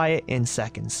purify it in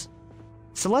seconds.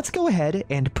 So let's go ahead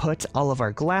and put all of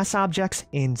our glass objects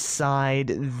inside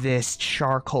this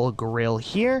charcoal grill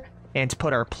here, and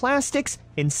put our plastics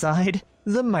inside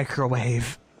the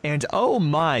microwave. And oh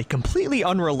my, completely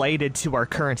unrelated to our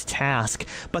current task,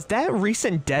 but that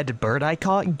recent dead bird I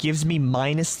caught gives me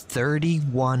minus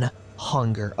 31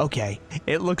 hunger. Okay,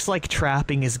 it looks like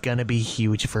trapping is gonna be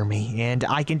huge for me, and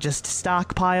I can just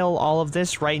stockpile all of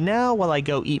this right now while I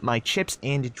go eat my chips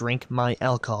and drink my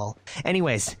alcohol.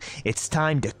 Anyways, it's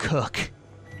time to cook.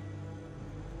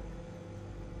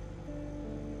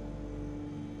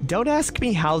 Don't ask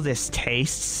me how this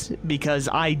tastes, because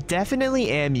I definitely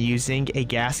am using a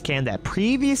gas can that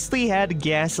previously had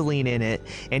gasoline in it,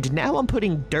 and now I'm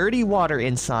putting dirty water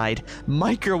inside,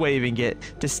 microwaving it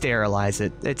to sterilize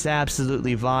it. It's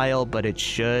absolutely vile, but it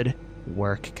should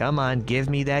work. Come on, give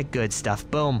me that good stuff.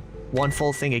 Boom. 1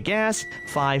 full thing of gas,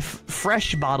 5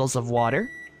 fresh bottles of water,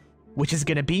 which is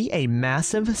gonna be a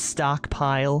massive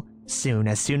stockpile soon,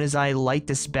 as soon as I light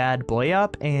this bad boy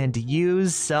up and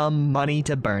use some money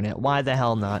to burn it. Why the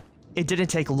hell not? It didn't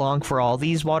take long for all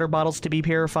these water bottles to be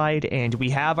purified, and we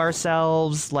have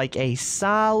ourselves like a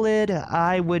solid,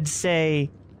 I would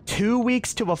say, 2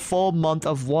 weeks to a full month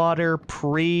of water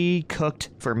pre-cooked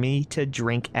for me to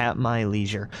drink at my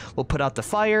leisure. We'll put out the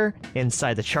fire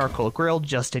inside the charcoal grill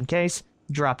just in case,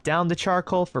 drop down the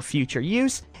charcoal for future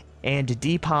use, and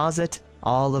deposit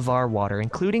all of our water,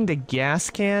 including the gas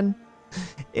can.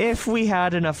 If we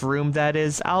had enough room, that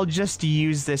is. I'll just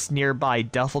use this nearby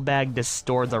duffel bag to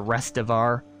store the rest of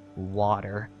our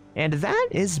water. And that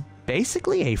is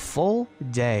basically a full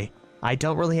day. I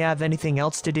don't really have anything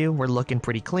else to do. We're looking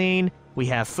pretty clean. We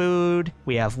have food,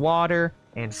 we have water,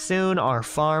 and soon our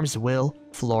farms will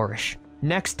flourish.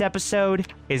 Next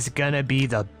episode is gonna be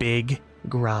the big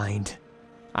grind.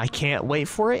 I can't wait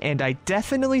for it, and I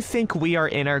definitely think we are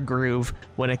in our groove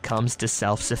when it comes to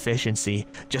self-sufficiency.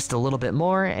 Just a little bit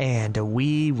more, and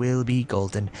we will be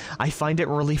golden. I find it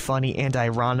really funny and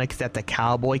ironic that the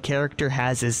cowboy character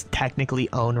has his technically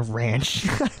own ranch.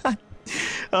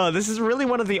 This is really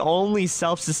one of the only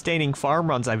self-sustaining farm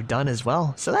runs I've done as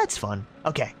well, so that's fun.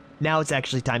 Okay, now it's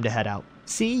actually time to head out.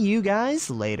 See you guys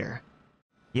later.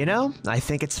 You know, I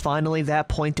think it's finally that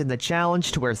point in the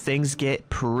challenge to where things get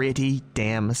pretty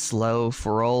damn slow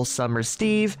for old Summer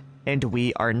Steve, and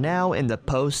we are now in the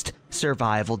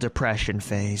post-survival depression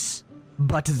phase.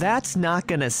 But that's not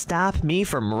gonna stop me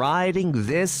from riding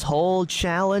this whole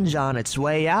challenge on its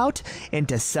way out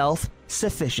into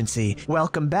self-sufficiency.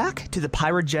 Welcome back to the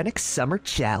Pyrogenic Summer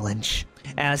Challenge,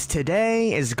 as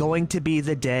today is going to be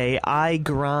the day I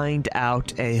grind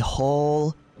out a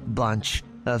whole bunch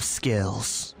of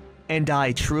skills. And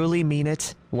I truly mean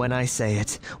it when I say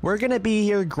it. We're gonna be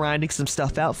here grinding some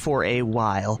stuff out for a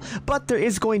while, but there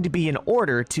is going to be an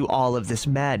order to all of this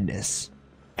madness,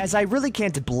 as I really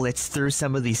can't blitz through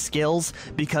some of these skills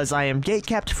because I am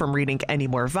gatekept from reading any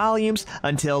more volumes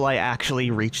until I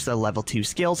actually reach the level 2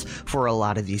 skills for a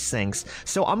lot of these things.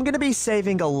 So I'm gonna be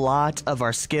saving a lot of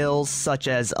our skills, such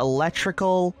as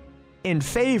electrical, in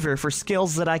favor for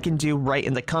skills that I can do right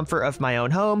in the comfort of my own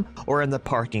home or in the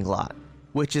parking lot,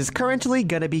 which is currently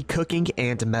gonna be cooking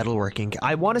and metalworking.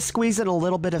 I want to squeeze in a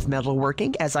little bit of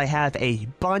metalworking as I have a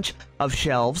bunch of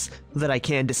shelves that I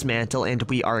can dismantle, and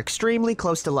we are extremely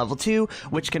close to level 2,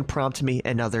 which can prompt me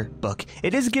another book.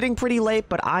 It is getting pretty late,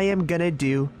 but I am gonna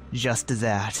do just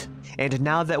that. And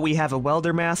now that we have a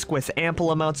welder mask with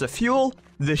ample amounts of fuel,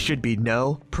 this should be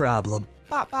no problem.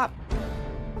 Pop, pop.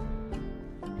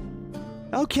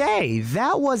 Okay,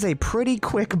 that was a pretty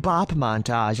quick bop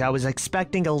montage. I was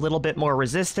expecting a little bit more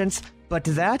resistance, but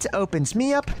that opens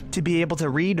me up to be able to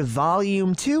read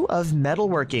Volume 2 of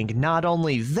Metalworking. Not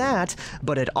only that,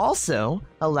 but it also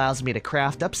allows me to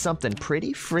craft up something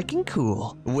pretty freaking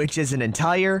cool, which is an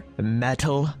entire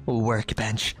metal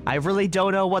workbench. I really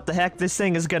don't know what the heck this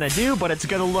thing is gonna do, but it's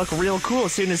gonna look real cool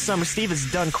as soon as Summer Steve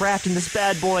is done crafting this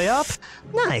bad boy up.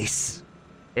 Nice.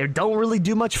 It don't really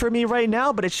do much for me right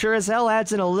now, but it sure as hell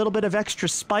adds in a little bit of extra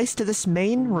spice to this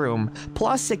main room.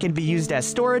 Plus, it can be used as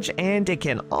storage, and it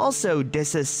can also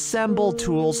disassemble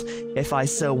tools if I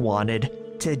so wanted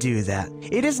to do that.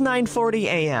 It is 9:40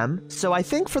 a.m., so I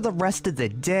think for the rest of the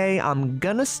day, I'm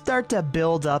gonna start to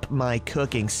build up my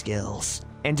cooking skills.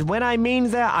 And when I mean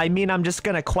that, I mean I'm just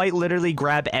gonna quite literally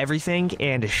grab everything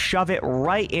and shove it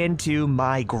right into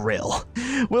my grill.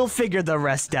 We'll figure the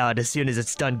rest out as soon as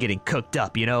it's done getting cooked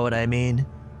up, you know what I mean?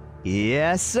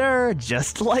 Yes, sir,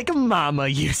 just like Mama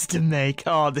used to make.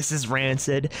 Oh, this is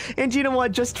rancid. And you know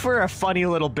what, just for a funny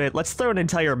little bit, let's throw an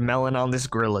entire melon on this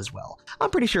grill as well. I'm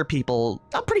pretty sure people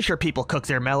cook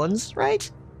their melons,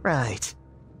 right? Right.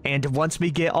 And once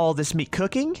we get all this meat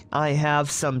cooking, I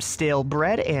have some stale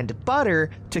bread and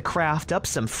butter to craft up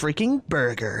some freaking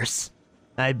burgers.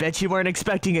 I bet you weren't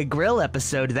expecting a grill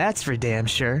episode, that's for damn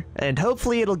sure. And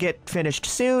hopefully it'll get finished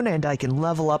soon and I can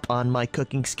level up on my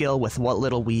cooking skill with what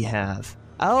little we have.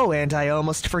 Oh, and I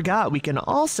almost forgot, we can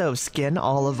also skin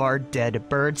all of our dead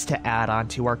birds to add on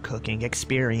to our cooking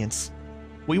experience.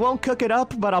 We won't cook it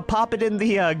up, but I'll pop it in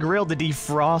the grill to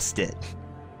defrost it.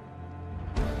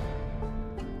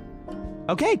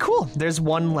 Okay, cool. There's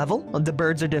one level. The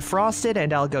birds are defrosted,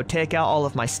 and I'll go take out all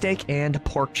of my steak and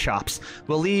pork chops.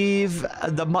 We'll leave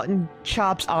the mutton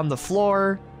chops on the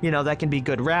floor. You know, that can be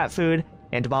good rat food.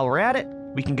 And while we're at it,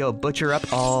 we can go butcher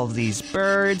up all of these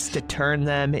birds to turn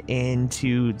them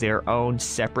into their own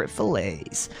separate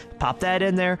fillets. Pop that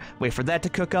in there, wait for that to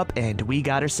cook up, and we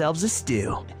got ourselves a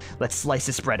stew. Let's slice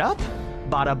this bread up.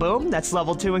 Bada boom, that's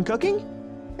level 2 in cooking.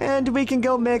 And we can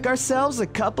go make ourselves a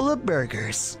couple of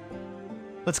burgers.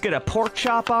 Let's get a pork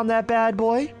chop on that bad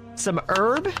boy, some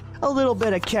herb, a little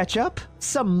bit of ketchup,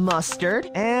 some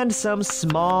mustard, and some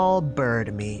small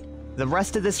bird meat. The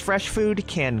rest of this fresh food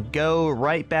can go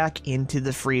right back into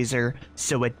the freezer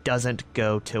so it doesn't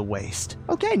go to waste.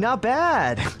 Okay, not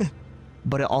bad.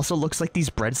 but it also looks like these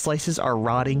bread slices are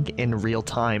rotting in real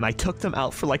time. I took them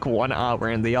out for like 1 hour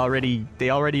and they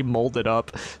already molded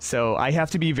up, so I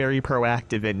have to be very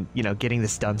proactive in, you know, getting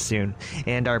this done soon.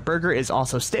 And our burger is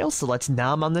also stale, so let's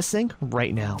nom on this thing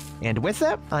right now. And with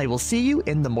that, I will see you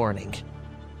in the morning.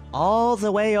 All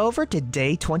the way over to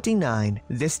day 29.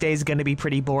 This day is going to be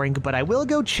pretty boring, but I will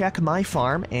go check my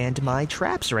farm and my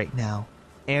traps right now.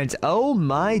 And oh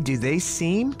my, do they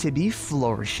seem to be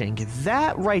flourishing.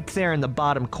 That right there in the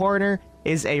bottom corner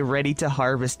is a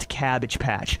ready-to-harvest cabbage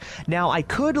patch. Now, I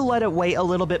could let it wait a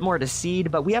little bit more to seed,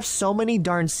 but we have so many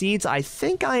darn seeds, I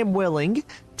think I am willing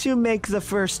to make the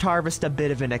first harvest a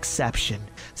bit of an exception.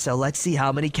 So let's see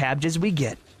how many cabbages we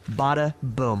get. Bada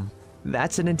boom.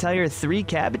 That's an entire 3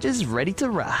 cabbages ready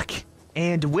to rock.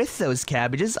 And with those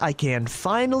cabbages, I can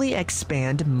finally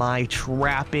expand my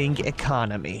trapping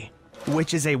economy,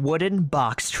 which is a wooden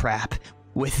box trap.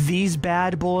 With these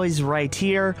bad boys right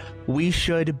here, we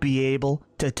should be able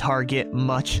to target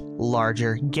much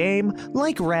larger game,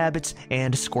 like rabbits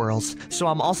and squirrels. So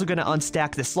I'm also going to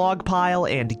unstack this log pile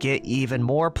and get even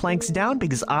more planks down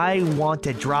because I want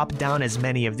to drop down as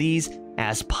many of these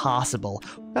as possible.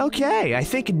 Okay, I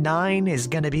think 9 is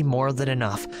gonna be more than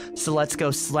enough. So let's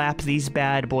go slap these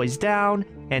bad boys down,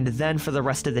 and then for the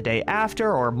rest of the day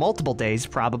after, or multiple days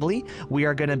probably, we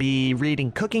are gonna be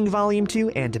reading Cooking Volume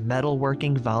 2 and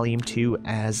Metalworking Volume 2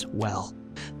 as well.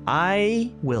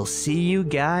 I will see you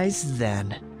guys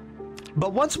then.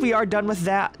 But once we are done with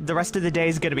that, the rest of the day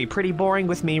is gonna be pretty boring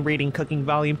with me reading Cooking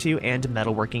Volume 2 and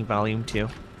Metalworking Volume 2.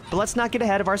 But let's not get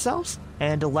ahead of ourselves,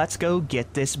 and let's go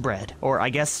get this bread. Or I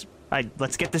guess,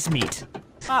 let's get this meat.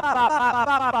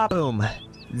 Boom.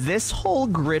 This whole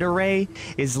grid array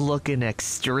is looking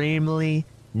extremely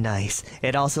nice.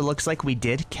 It also looks like we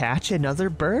did catch another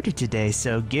bird today,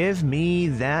 so give me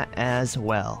that as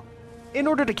well. In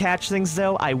order to catch things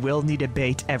though, I will need to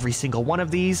bait every single one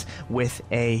of these with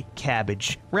a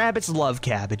cabbage. Rabbits love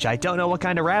cabbage. I don't know what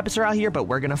kind of rabbits are out here, but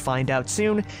we're gonna find out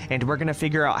soon, and we're gonna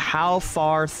figure out how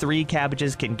far 3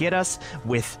 cabbages can get us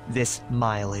with this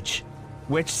mileage.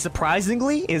 Which,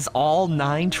 surprisingly, is all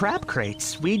 9 trap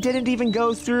crates. We didn't even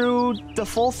go through the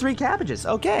full 3 cabbages.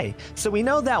 Okay, so we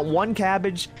know that 1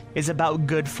 cabbage is about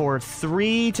good for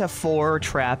 3 to 4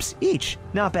 traps each.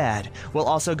 Not bad. We'll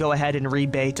also go ahead and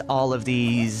rebait all of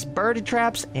these bird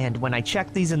traps, and when I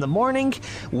check these in the morning,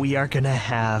 we are gonna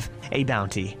have a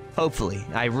bounty. Hopefully.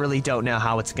 I really don't know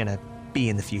how it's gonna be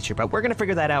in the future, but we're gonna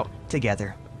figure that out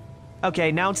together.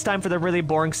 Okay, now it's time for the really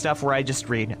boring stuff where I just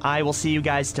read. I will see you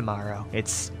guys tomorrow.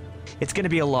 It's gonna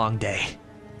be a long day.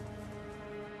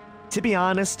 To be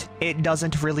honest, it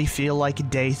doesn't really feel like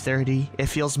day 30. It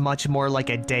feels much more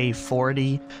like a day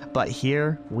 40, but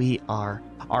here we are.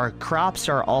 Our crops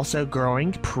are also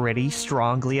growing pretty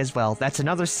strongly as well. That's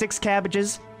another 6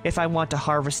 cabbages if I want to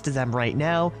harvest them right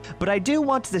now, but I do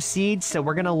want the seeds, so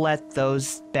we're gonna let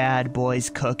those bad boys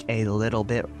cook a little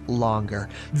bit longer.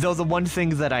 Though the one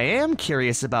thing that I am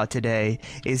curious about today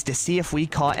is to see if we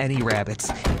caught any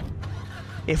rabbits.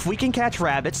 If we can catch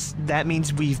rabbits, that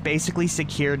means we've basically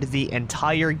secured the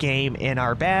entire game in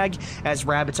our bag, as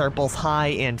rabbits are both high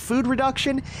in food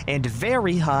reduction and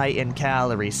very high in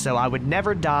calories, so I would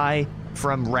never die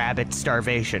from rabbit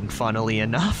starvation, funnily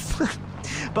enough.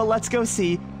 But let's go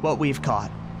see what we've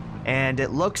caught. And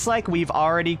it looks like we've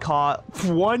already caught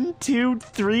 1, 2,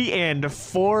 3, and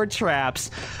 4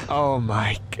 traps. Oh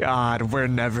my god, we're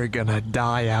never gonna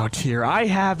die out here. I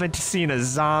haven't seen a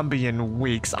zombie in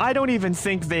weeks. I don't even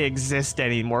think they exist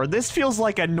anymore. This feels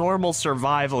like a normal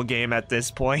survival game at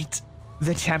this point.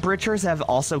 The temperatures have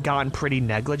also gotten pretty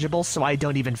negligible, so I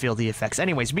don't even feel the effects.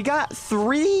 Anyways, we got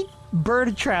 3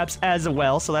 bird traps as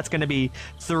well, so that's going to be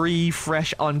 3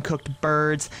 fresh uncooked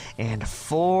birds and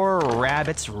 4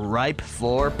 rabbits ripe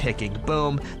for picking.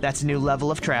 Boom, that's a new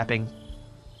level of trapping.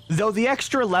 Though the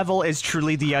extra level is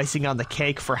truly the icing on the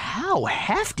cake for how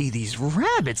hefty these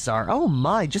rabbits are. Oh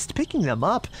my, just picking them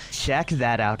up. Check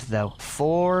that out though,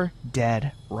 4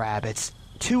 dead rabbits.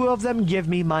 2 of them give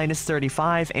me minus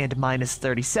 35 and minus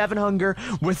 37 hunger,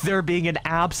 with there being an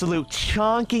absolute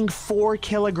chonking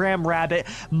 4-kilogram rabbit,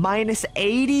 minus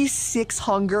 86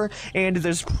 hunger, and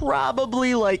there's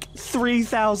probably like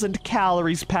 3,000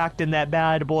 calories packed in that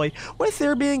bad boy, with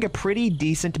there being a pretty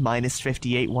decent minus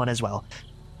 58 one as well.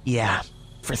 Yeah.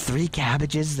 For 3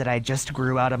 cabbages that I just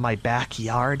grew out of my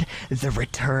backyard, the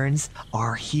returns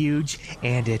are huge,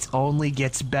 and it only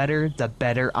gets better the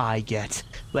better I get.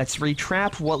 Let's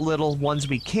retrap what little ones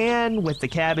we can with the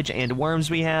cabbage and worms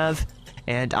we have,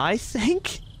 and I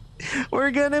think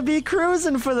we're gonna be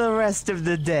cruising for the rest of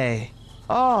the day.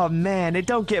 Oh man, it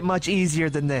don't get much easier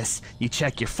than this. You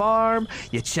check your farm,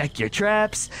 you check your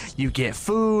traps, you get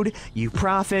food, you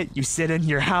profit, you sit in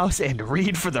your house and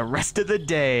read for the rest of the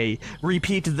day.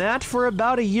 Repeat that for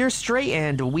about a year straight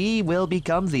and we will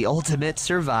become the ultimate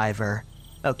survivor.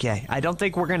 Okay, I don't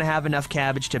think we're gonna have enough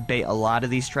cabbage to bait a lot of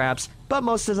these traps, but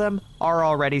most of them are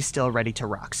already still ready to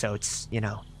rock, so it's, you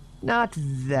know, not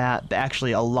that.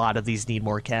 Actually, a lot of these need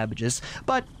more cabbages,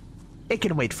 but it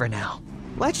can wait for now.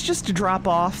 Let's just drop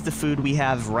off the food we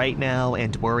have right now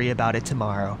and worry about it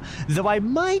tomorrow. Though I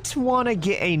might want to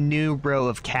get a new row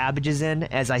of cabbages in,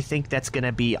 as I think that's going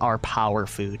to be our power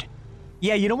food.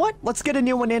 Yeah, you know what? Let's get a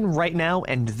new one in right now,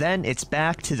 and then it's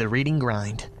back to the reading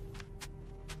grind.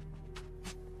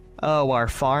 Oh, our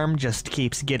farm just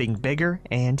keeps getting bigger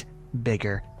and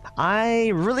bigger. I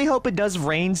really hope it does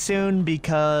rain soon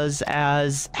because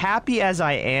as happy as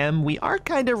I am, we are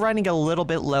kind of running a little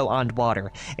bit low on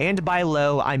water. And by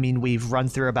low, I mean we've run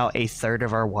through about a third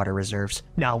of our water reserves.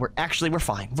 No, we're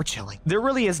fine. We're chilling. There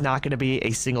really is not going to be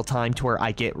a single time to where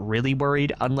I get really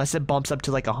worried unless it bumps up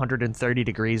to like 130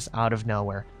 degrees out of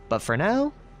nowhere. But for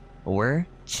now, we're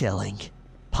chilling.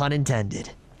 Pun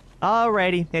intended.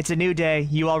 Alrighty, it's a new day.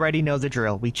 You already know the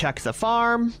drill. We check the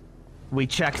farm. We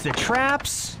check the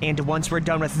traps, and once we're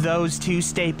done with those two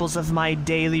staples of my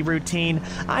daily routine,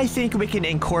 I think we can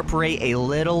incorporate a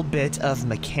little bit of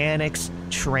mechanics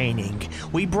training.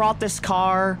 We brought this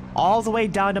car all the way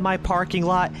down to my parking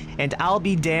lot, and I'll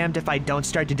be damned if I don't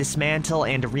start to dismantle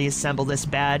and reassemble this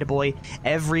bad boy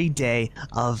every day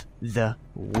of the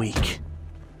week.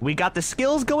 We got the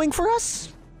skills going for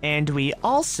us, and we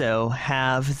also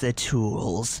have the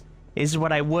tools. Is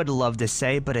what I would love to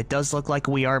say, but it does look like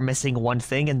we are missing one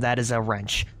thing, and that is a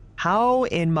wrench. How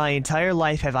in my entire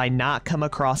life have I not come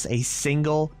across a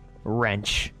single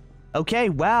wrench? Okay,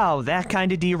 wow, that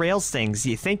kind of derails things.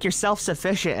 You think you're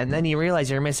self-sufficient, and then you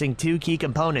realize you're missing two key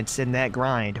components in that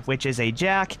grind, which is a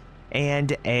jack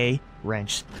and a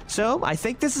wrench. So I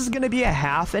think this is going to be a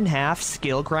half and half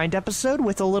skill grind episode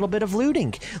with a little bit of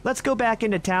looting. Let's go back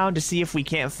into town to see if we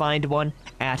can't find one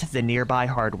at the nearby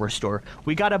hardware store.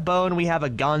 We got a bow and we have a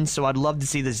gun, so I'd love to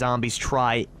see the zombies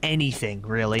try anything,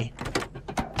 really.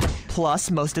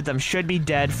 Plus, most of them should be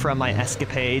dead from my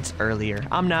escapades earlier.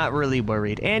 I'm not really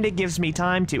worried, and it gives me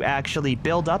time to actually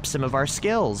build up some of our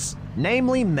skills,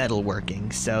 namely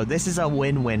metalworking, so this is a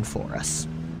win-win for us.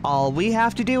 All we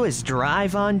have to do is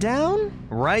drive on down,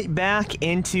 right back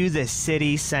into the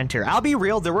city center. I'll be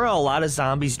real, there were a lot of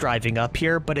zombies driving up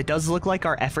here, but it does look like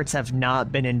our efforts have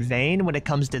not been in vain when it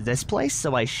comes to this place,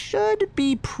 so I should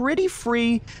be pretty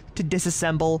free to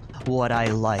disassemble what I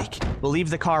like. We'll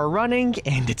leave the car running,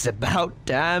 and it's about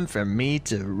time for me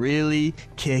to really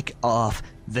kick off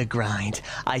the grind.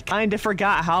 I kinda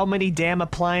forgot how many damn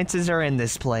appliances are in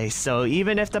this place, so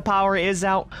even if the power is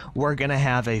out, we're gonna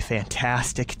have a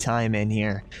fantastic time in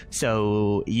here.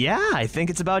 So yeah, I think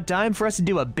it's about time for us to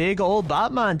do a big old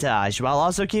bot montage, while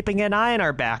also keeping an eye on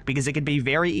our back, because it could be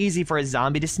very easy for a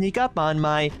zombie to sneak up on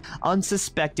my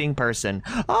unsuspecting person.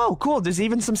 Oh, cool, there's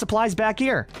even some supplies back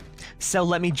here. So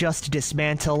let me just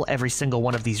dismantle every single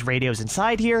one of these radios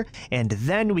inside here, and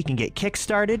then we can get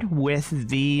kickstarted with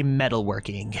the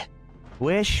metalworking.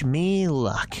 Wish me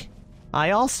luck. I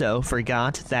also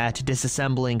forgot that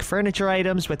disassembling furniture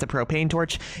items with the propane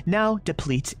torch now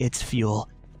depletes its fuel.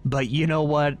 But you know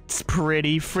what's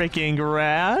pretty freaking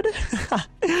rad?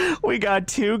 We got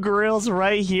two grills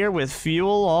right here with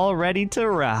fuel all ready to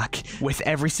rock. With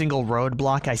every single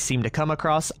roadblock I seem to come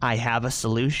across, I have a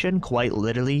solution quite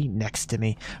literally next to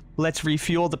me. Let's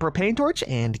refuel the propane torch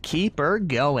and keep her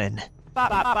going. Bop,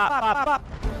 bop, bop, bop, bop.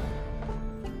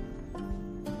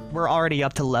 We're already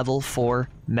up to level 4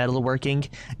 metalworking,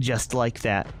 just like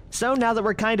that. So now that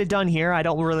we're kind of done here, I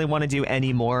don't really want to do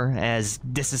any more, as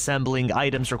disassembling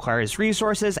items requires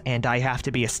resources, and I have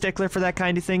to be a stickler for that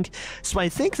kind of thing. So I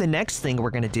think the next thing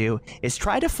we're going to do is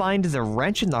try to find the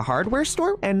wrench in the hardware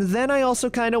store, and then I also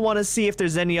kind of want to see if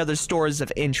there's any other stores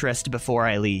of interest before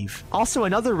I leave. Also,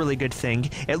 another really good thing,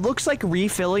 it looks like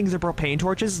refilling the propane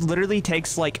torches literally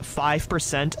takes like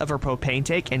 5% of our propane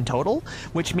tank in total,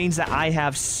 which means that I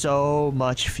have so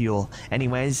much fuel.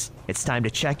 Anyways, it's time to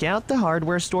check out the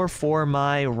hardware store for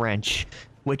my wrench,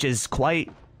 which is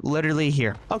quite literally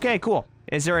here. Okay, cool.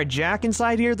 Is there a jack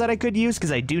inside here that I could use?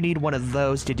 Because I do need one of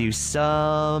those to do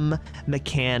some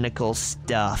mechanical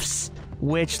stuffs,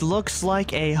 which looks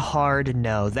like a hard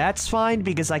no. That's fine,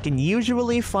 because I can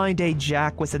usually find a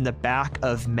jack within the back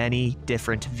of many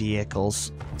different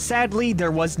vehicles. Sadly,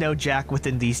 there was no jack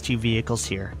within these two vehicles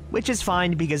here, which is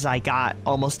fine because I got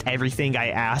almost everything I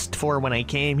asked for when I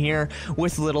came here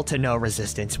with little to no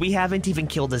resistance. We haven't even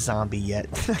killed a zombie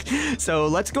yet. So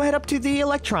let's go head up to the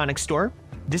electronics store,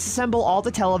 disassemble all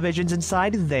the televisions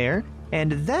inside there,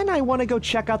 and then I want to go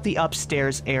check out the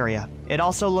upstairs area. It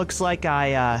also looks like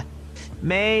I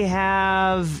may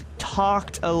have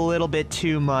talked a little bit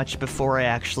too much before I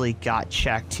actually got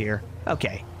checked here.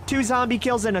 Okay. 2 zombie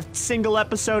kills in a single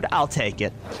episode, I'll take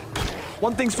it.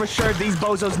 One thing's for sure, these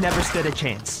bozos never stood a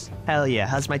chance. Hell yeah.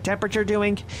 How's my temperature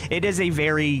doing? It is a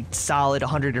very solid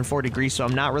 104 degrees, so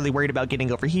I'm not really worried about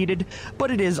getting overheated,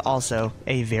 but it is also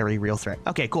a very real threat.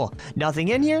 Okay, cool. Nothing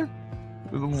in here,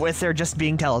 with there just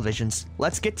being televisions.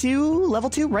 Let's get to level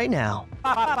 2 right now.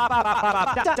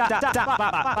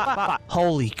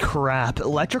 Holy crap,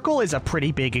 electrical is a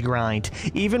pretty big grind.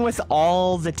 Even with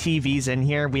all the TVs in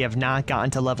here, we have not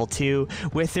gotten to level 2,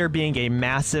 with there being a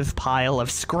massive pile of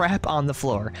scrap on the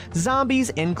floor. Zombies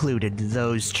included,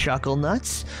 those chuckle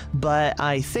nuts, but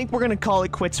I think we're gonna call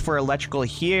it quits for electrical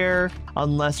here,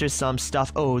 unless there's some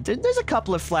stuff. Oh, there's a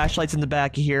couple of flashlights in the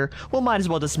back of here. We'll might as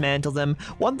well dismantle them.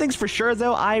 One thing's for sure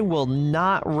though, I will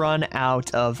not run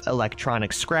out of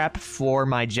electronic scrap for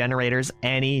my generators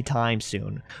anytime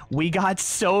soon. We got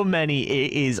so many,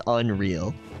 it is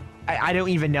unreal. I don't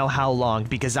even know how long,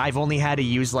 because I've only had to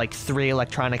use like 3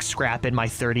 electronic scrap in my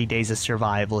 30 days of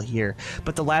survival here.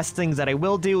 But the last thing that I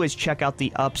will do is check out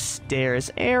the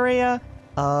upstairs area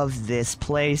of this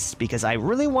place, because I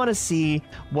really want to see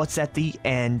what's at the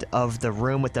end of the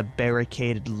room with the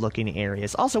barricaded looking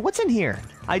areas. Also, what's in here?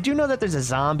 I do know that there's a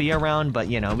zombie around, but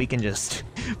you know, we can just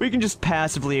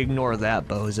passively ignore that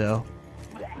bozo.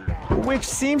 Which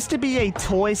seems to be a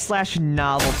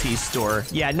toy/novelty store.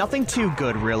 Yeah, nothing too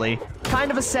good, really. Kind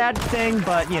of a sad thing,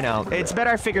 but, you know, it's better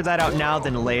I figure that out now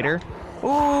than later.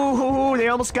 Ooh, they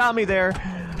almost got me there.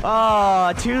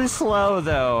 Oh, too slow,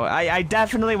 though. I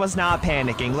definitely was not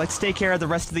panicking. Let's take care of the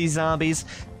rest of these zombies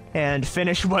and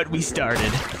finish what we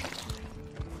started.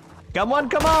 Come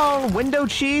on! Window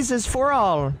cheese is for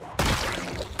all.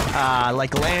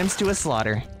 Like lambs to a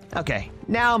slaughter. Okay,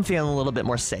 now I'm feeling a little bit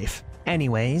more safe.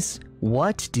 Anyways,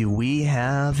 what do we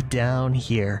have down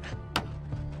here?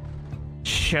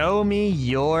 Show me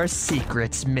your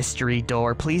secrets, mystery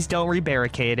door. Please don't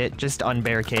rebarricade it, just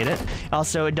unbarricade it.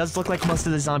 Also, it does look like most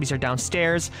of the zombies are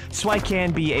downstairs, so I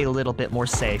can be a little bit more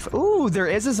safe. Ooh, there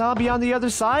is a zombie on the other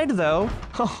side, though.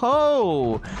 Ho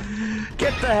ho!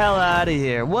 Get the hell out of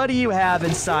here. What do you have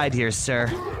inside here,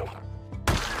 sir?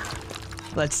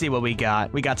 Let's see what we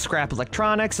got. We got scrap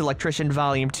electronics, electrician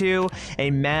volume 2,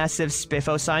 a massive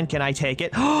spiffo sign. Can I take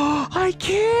it? Oh, I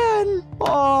can!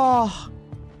 Oh,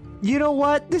 you know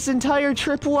what? This entire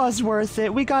trip was worth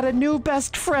it. We got a new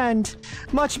best friend.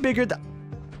 Much bigger than...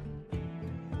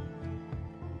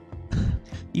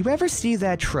 You ever see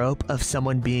that trope of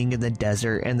someone being in the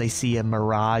desert and they see a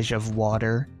mirage of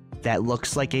water that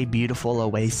looks like a beautiful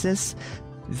oasis?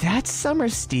 That's Summer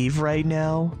Steve right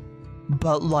now.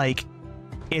 But like...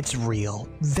 it's real.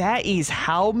 That is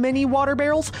how many water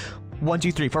barrels? 1,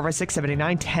 2, 3, 4, 5, 6, 7, 8,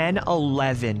 9, 10,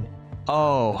 11.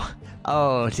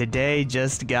 Oh, today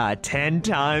just got 10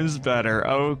 times better.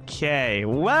 Okay,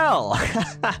 well,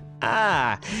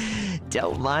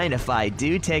 don't mind if I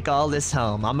do take all this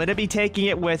home. I'm gonna be taking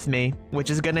it with me, which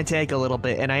is gonna take a little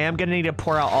bit, and I am gonna need to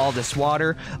pour out all this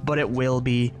water, but it will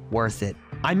be worth it.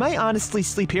 I might honestly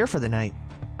sleep here for the night.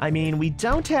 I mean, we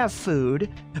don't have food,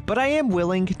 but I am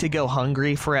willing to go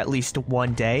hungry for at least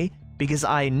one day, because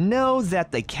I know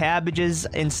that the cabbages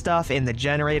and stuff in the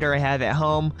generator I have at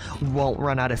home won't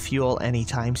run out of fuel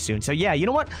anytime soon. So yeah, you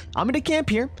know what? I'm gonna camp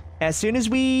here. As soon as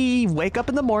we wake up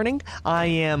in the morning, I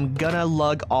am gonna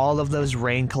lug all of those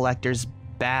rain collectors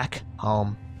back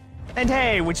home. And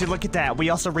hey, would you look at that,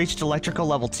 we also reached electrical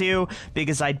level 2,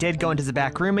 because I did go into the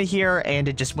back room of here, and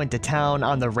it just went to town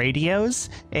on the radios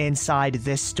inside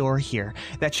this store here.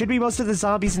 That should be most of the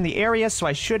zombies in the area, so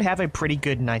I should have a pretty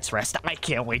good night's rest. I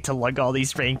can't wait to lug all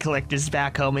these rain collectors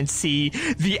back home and see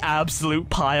the absolute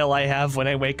pile I have when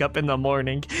I wake up in the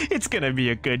morning. It's gonna be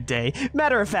a good day.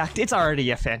 Matter of fact, it's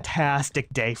already a fantastic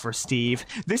day for Steve.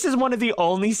 This is one of the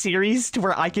only series to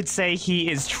where I could say he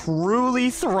is truly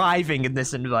thriving in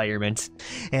this environment.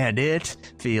 And it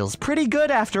feels pretty good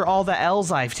after all the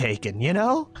L's I've taken, you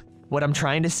know? What I'm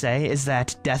trying to say is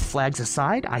that, death flags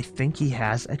aside, I think he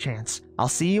has a chance. I'll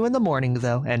see you in the morning,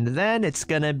 though, and then it's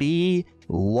gonna be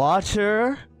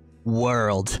Water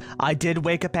World. I did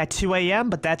wake up at 2 a.m.,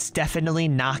 but that's definitely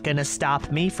not gonna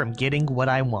stop me from getting what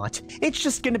I want. It's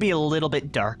just gonna be a little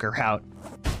bit darker out.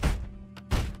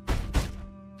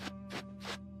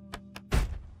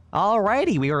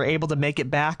 Alrighty, we were able to make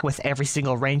it back with every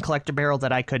single rain collector barrel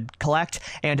that I could collect.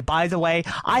 And by the way,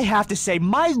 I have to say,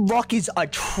 my luck is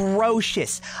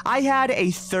atrocious. I had a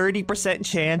 30%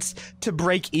 chance to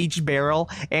break each barrel,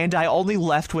 and I only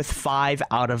left with 5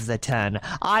 out of the 10.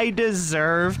 I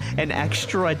deserve an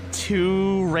extra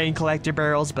 2 rain collector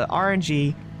barrels, but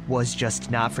RNG was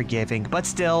just not forgiving. But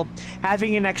still,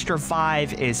 having an extra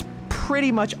 5 is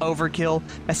pretty much overkill,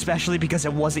 especially because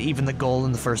it wasn't even the goal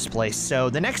in the first place. So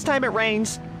the next time it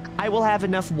rains, I will have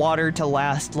enough water to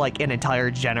last like an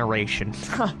entire generation.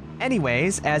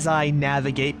 Anyways, as I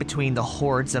navigate between the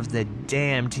hordes of the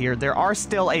damned here, there are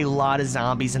still a lot of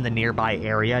zombies in the nearby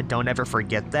area. Don't ever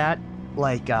forget that.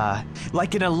 Like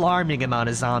an alarming amount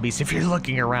of zombies if you're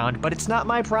looking around, but it's not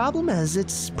my problem as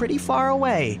it's pretty far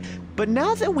away. But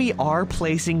now that we are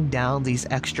placing down these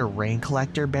extra rain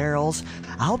collector barrels,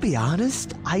 I'll be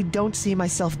honest, I don't see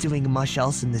myself doing much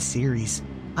else in this series.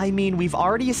 I mean, we've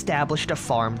already established a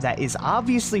farm that is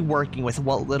obviously working with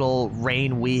what little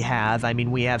rain we have. I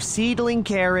mean, we have seedling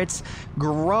carrots,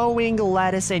 growing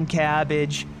lettuce and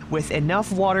cabbage, with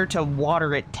enough water to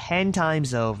water it 10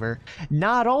 times over.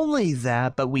 Not only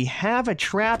that, but we have a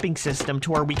trapping system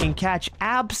to where we can catch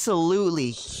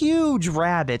absolutely huge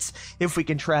rabbits if we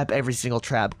can trap every single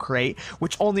trap crate,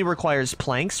 which only requires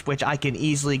planks, which I can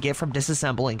easily get from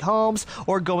disassembling homes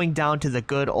or going down to the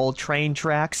good old train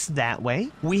tracks that way.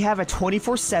 We have a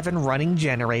 24/7 running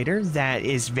generator that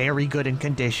is very good in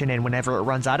condition, and whenever it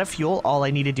runs out of fuel, all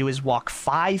I need to do is walk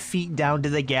 5 feet down to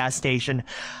the gas station.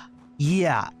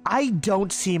 Yeah, I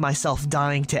don't see myself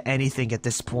dying to anything at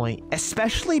this point,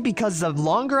 especially because the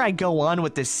longer I go on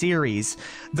with this series,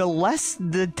 the less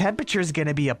the temperature is going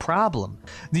to be a problem.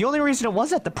 The only reason it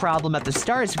wasn't the problem at the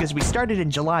start is because we started in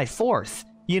July 4th,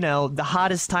 you know, the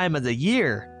hottest time of the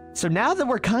year. So now that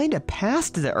we're kind of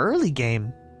past the early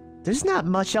game, there's not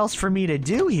much else for me to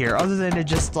do here other than to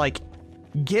just, like,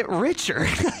 get richer.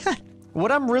 What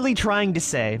I'm really trying to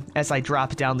say, as I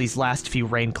drop down these last few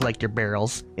rain collector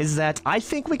barrels, is that I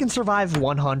think we can survive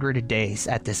 100 days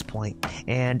at this point,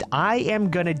 and I am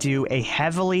gonna do a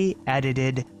heavily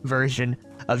edited version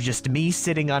of just me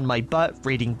sitting on my butt,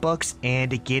 reading books,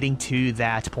 and getting to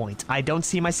that point. I don't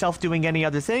see myself doing any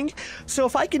other thing, so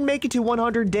if I can make it to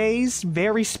 100 days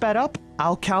very sped up,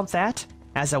 I'll count that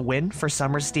as a win for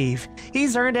Summer Steve.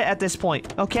 He's earned it at this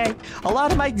point, okay? A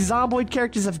lot of my Zomboid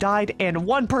characters have died, and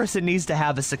one person needs to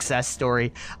have a success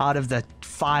story out of the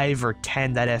 5 or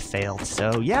 10 that have failed.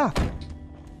 So yeah,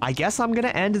 I guess I'm gonna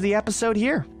end the episode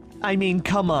here. I mean,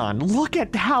 come on, look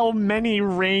at how many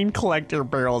rain collector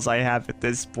barrels I have at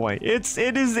this point. It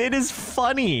is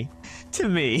funny to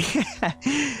me.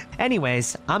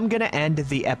 Anyways, I'm gonna end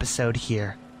the episode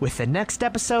here, with the next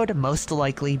episode most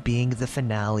likely being the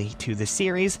finale to the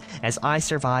series as I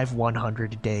survive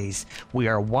 100 days. We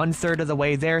are 1/3 of the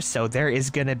way there, so there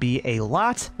is gonna be a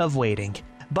lot of waiting,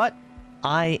 but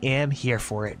I am here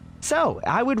for it. So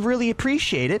I would really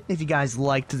appreciate it if you guys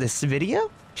liked this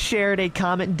video, shared a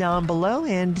comment down below,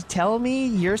 and tell me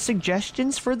your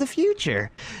suggestions for the future.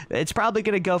 It's probably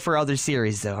gonna go for other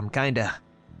series though.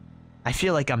 I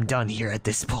feel like I'm done here at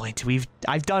this point.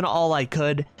 I've done all I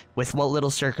could with what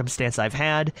little circumstance I've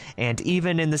had, and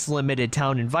even in this limited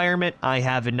town environment, I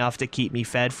have enough to keep me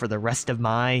fed for the rest of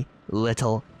my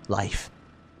little life.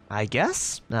 I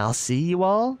guess I'll see you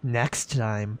all next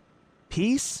time.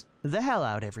 Peace the hell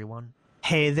out, everyone.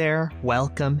 Hey there,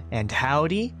 welcome and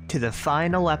howdy to the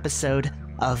final episode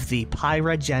of the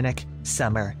Pyrogenic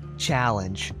Summer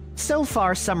Challenge. So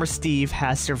far, Summer Steve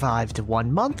has survived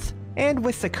 1 month, and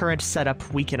with the current setup,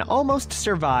 we can almost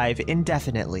survive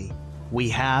indefinitely. We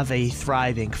have a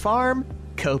thriving farm,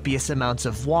 copious amounts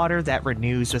of water that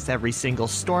renews with every single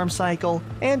storm cycle,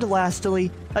 and lastly,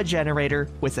 a generator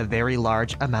with a very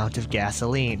large amount of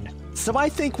gasoline. So I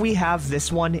think we have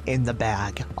this one in the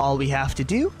bag. All we have to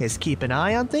do is keep an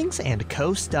eye on things and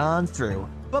coast on through.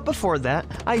 But before that,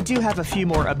 I do have a few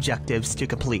more objectives to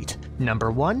complete.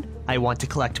 Number 1, I want to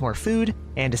collect more food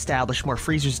and establish more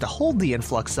freezers to hold the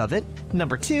influx of it.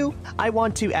 Number 2, I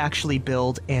want to actually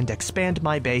build and expand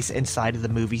my base inside of the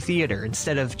movie theater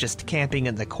instead of just camping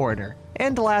in the corner.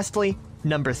 And lastly,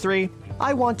 number 3,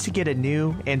 I want to get a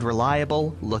new and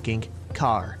reliable looking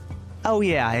car. Oh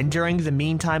yeah, and during the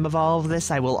meantime of all of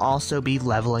this, I will also be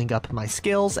leveling up my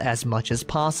skills as much as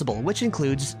possible, which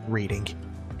includes reading.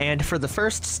 And for the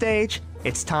first stage,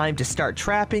 it's time to start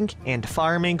trapping and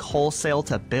farming wholesale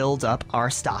to build up our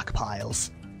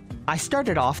stockpiles. I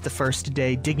started off the first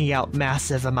day digging out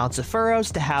massive amounts of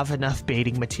furrows to have enough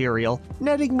baiting material,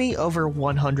 netting me over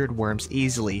 100 worms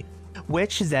easily,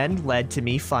 which then led to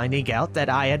me finding out that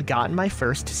I had gotten my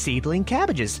first seedling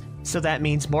cabbages. So that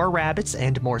means more rabbits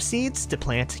and more seeds to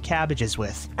plant cabbages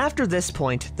with. After this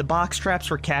point, the box traps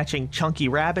were catching chunky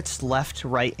rabbits left,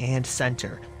 right, and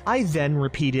center. I then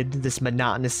repeated this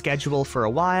monotonous schedule for a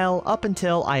while up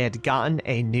until I had gotten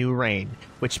a new rain,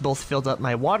 which both filled up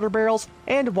my water barrels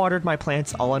and watered my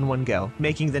plants all in one go,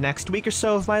 making the next week or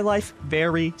so of my life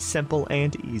very simple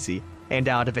and easy. And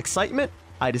out of excitement,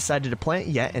 I decided to plant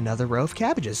yet another row of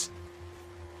cabbages.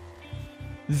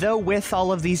 Though with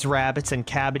all of these rabbits and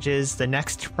cabbages, the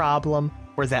next problem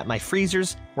were that my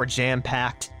freezers were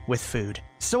jam-packed with food.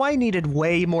 So I needed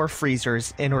way more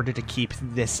freezers in order to keep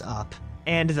this up.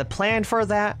 And the plan for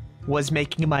that was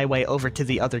making my way over to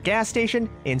the other gas station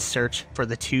in search for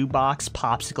the 2-box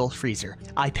popsicle freezer.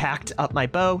 I packed up my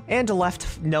bow and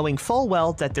left knowing full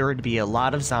well that there would be a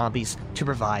lot of zombies to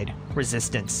provide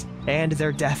resistance. And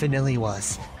there definitely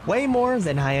was. Way more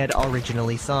than I had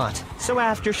originally thought. So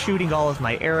after shooting all of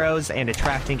my arrows and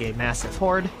attracting a massive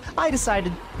horde, I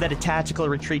decided that a tactical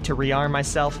retreat to rearm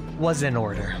myself was in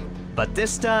order. But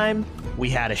this time,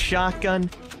 we had a shotgun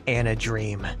and a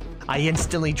dream. I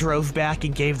instantly drove back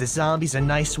and gave the zombies a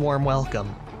nice warm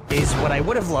welcome. Is what I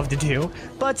would have loved to do,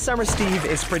 but Summer Steve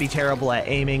is pretty terrible at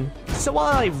aiming, so all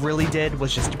I really did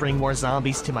was just bring more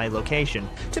zombies to my location.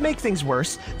 To make things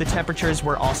worse, the temperatures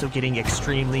were also getting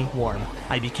extremely warm.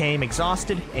 I became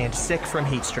exhausted and sick from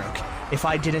heat stroke. If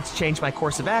I didn't change my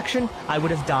course of action, I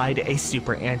would have died a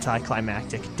super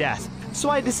anticlimactic death. So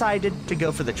I decided to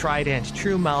go for the tried and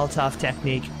true Molotov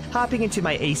technique, hopping into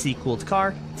my AC-cooled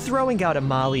car, throwing out a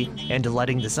molly, and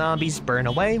letting the zombies burn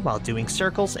away while doing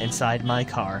circles inside my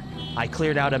car. I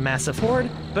cleared out a massive horde,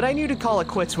 but I knew to call it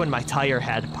quits when my tire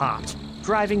had popped,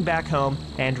 driving back home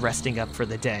and resting up for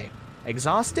the day.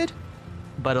 Exhausted,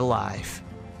 but alive.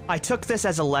 I took this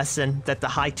as a lesson that the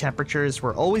high temperatures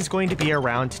were always going to be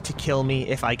around to kill me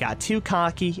if I got too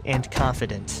cocky and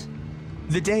confident.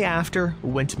 The day after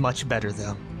went much better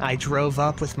though. I drove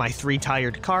up with my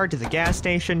 3-tired car to the gas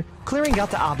station, clearing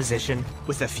out the opposition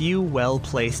with a few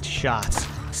well-placed shots.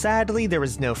 Sadly, there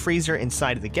was no freezer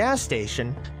inside of the gas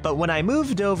station, but when I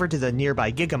moved over to the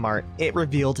nearby Gigamart, it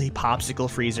revealed a popsicle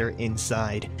freezer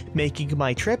inside, making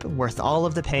my trip worth all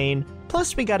of the pain,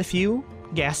 plus we got a few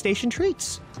gas station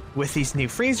treats. With these new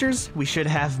freezers, we should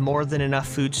have more than enough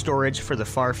food storage for the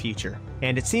far future.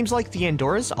 And it seems like the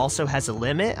indoors also has a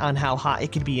limit on how hot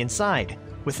it can be inside,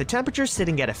 with the temperature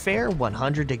sitting at a fair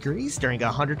 100 degrees during a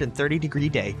 130-degree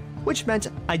day, which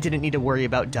meant I didn't need to worry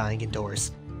about dying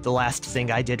indoors. The last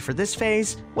thing I did for this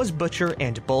phase was butcher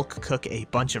and bulk cook a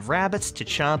bunch of rabbits to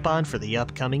chomp on for the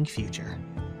upcoming future.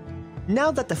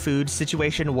 Now that the food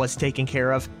situation was taken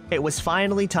care of, it was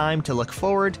finally time to look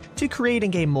forward to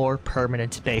creating a more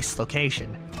permanent base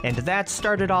location. And that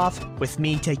started off with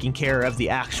me taking care of the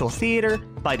actual theater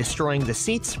by destroying the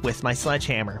seats with my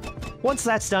sledgehammer. Once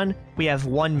that's done, we have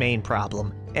one main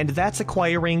problem, and that's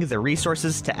acquiring the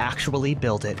resources to actually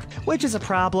build it, which is a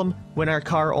problem when our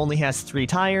car only has 3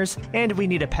 tires and we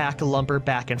need to pack lumber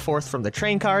back and forth from the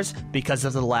train cars because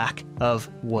of the lack of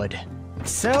wood.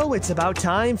 So it's about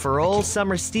time for old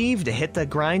Summer Steve to hit the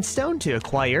grindstone to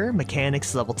acquire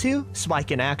Mechanics Level 2 so I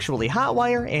can actually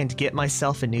hotwire and get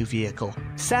myself a new vehicle.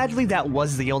 Sadly, that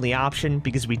was the only option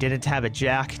because we didn't have a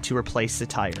jack to replace the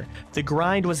tire. The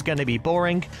grind was going to be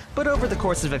boring, but over the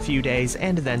course of a few days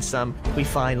and then some, we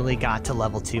finally got to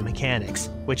Level 2 Mechanics,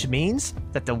 which means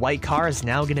that the white car is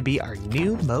now going to be our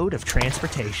new mode of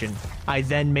transportation. I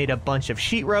then made a bunch of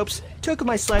sheet ropes, took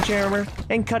my sledgehammer,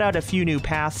 and cut out a few new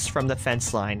paths from the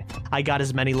fence line. I got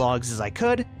as many logs as I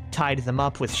could, tied them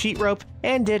up with sheet rope,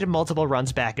 and did multiple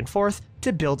runs back and forth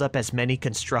to build up as many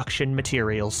construction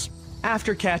materials.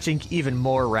 After catching even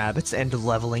more rabbits and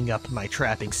leveling up my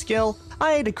trapping skill,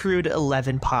 I had accrued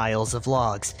 11 piles of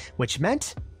logs, which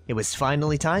meant it was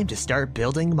finally time to start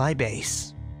building my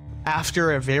base.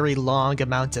 After a very long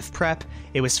amount of prep,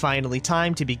 it was finally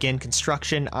time to begin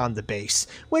construction on the base,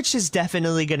 which is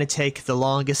definitely going to take the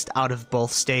longest out of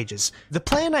both stages. The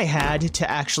plan I had to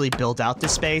actually build out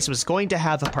this base was going to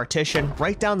have a partition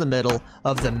right down the middle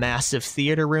of the massive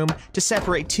theater room to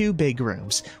separate 2 big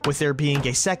rooms, with there being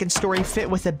a second story fit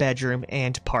with a bedroom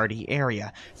and party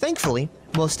area. Thankfully,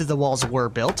 most of the walls were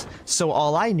built, so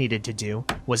all I needed to do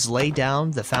was lay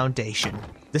down the foundation.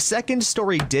 The second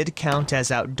story did count as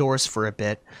outdoors for a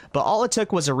bit, but all it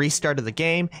took was a restart of the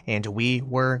game and we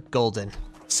were golden.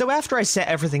 So after I set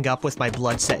everything up with my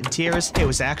blood, sweat, and tears, it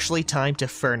was actually time to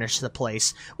furnish the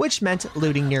place, which meant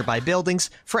looting nearby buildings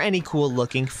for any cool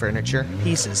looking furniture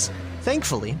pieces.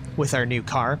 Thankfully, with our new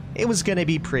car, it was gonna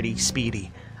be pretty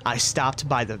speedy. I stopped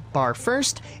by the bar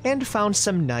first and found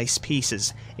some nice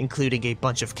pieces, including a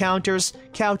bunch of counters,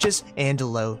 couches, and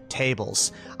low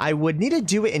tables. I would need to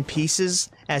do it in pieces,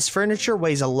 as furniture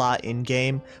weighs a lot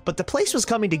in-game, but the place was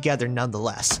coming together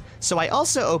nonetheless. So I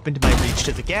also opened my reach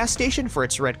to the gas station for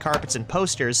its red carpets and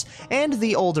posters, and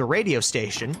the older radio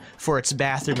station for its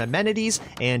bathroom amenities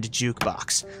and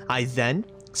jukebox. I then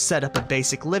set up a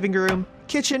basic living room,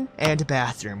 kitchen, and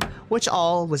bathroom, which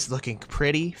all was looking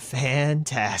pretty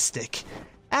fantastic.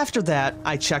 After that,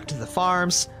 I checked the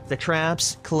farms, the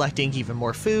traps, collecting even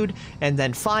more food, and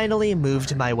then finally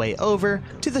moved my way over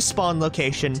to the spawn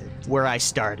location where I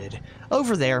started.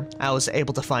 Over there, I was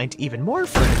able to find even more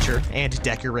furniture and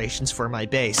decorations for my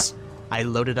base. I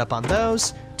loaded up on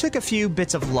those, took a few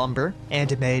bits of lumber,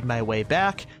 and made my way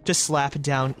back to slap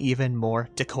down even more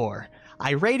decor.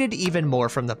 I raided even more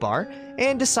from the bar,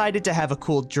 and decided to have a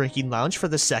cool drinking lounge for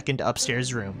the second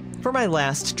upstairs room. For my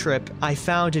last trip, I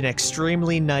found an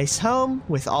extremely nice home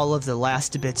with all of the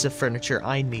last bits of furniture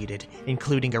I needed,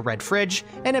 including a red fridge,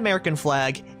 an American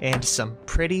flag, and some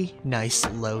pretty nice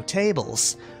low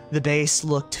tables. The base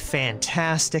looked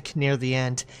fantastic near the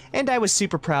end, and I was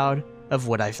super proud of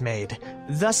what I've made,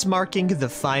 thus marking the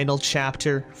final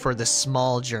chapter for the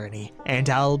small journey. And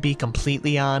I'll be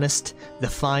completely honest, the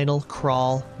final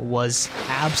crawl was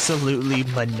absolutely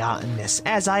monotonous,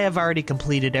 as I have already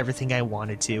completed everything I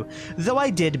wanted to, though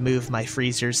I did move my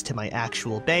freezers to my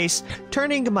actual base,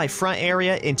 turning my front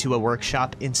area into a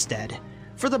workshop instead.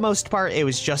 For the most part, it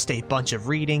was just a bunch of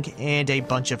reading and a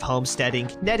bunch of homesteading,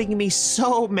 netting me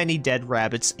so many dead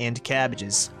rabbits and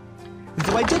cabbages.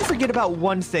 Though I did forget about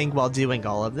one thing while doing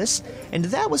all of this, and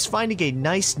that was finding a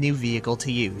nice new vehicle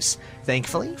to use.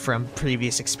 Thankfully, from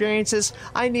previous experiences,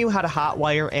 I knew how to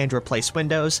hotwire and replace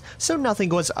windows, so nothing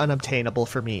was unobtainable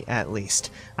for me at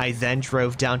least. I then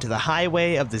drove down to the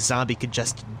highway of the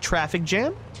zombie-congested traffic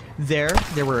jam. There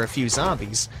were a few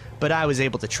zombies, but I was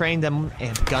able to train them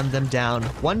and gun them down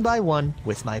one by one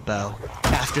with my bow.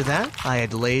 After that, I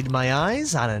had laid my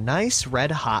eyes on a nice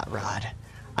red hot rod.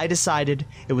 I decided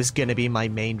it was gonna be my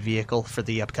main vehicle for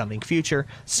the upcoming future,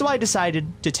 so I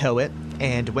decided to tow it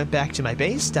and went back to my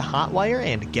base to hotwire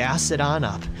and gas it on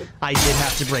up. I did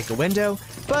have to break a window,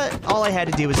 but all I had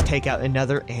to do was take out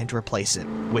another and replace it,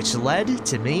 which led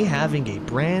to me having a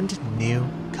brand new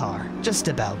car. Just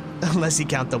about, unless you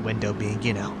count the window being,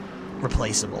 you know,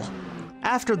 replaceable.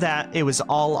 After that, it was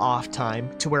all off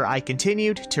time to where I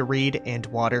continued to read and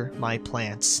water my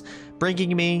plants,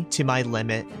 bringing me to my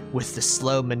limit with the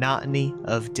slow monotony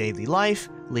of daily life,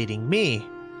 leading me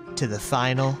to the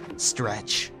final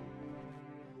stretch.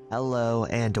 Hello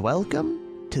and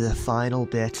welcome to the final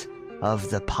bit of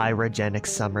the Pyrogenic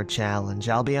Summer Challenge.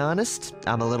 I'll be honest,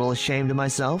 I'm a little ashamed of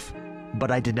myself,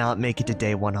 but I did not make it to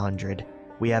day 100.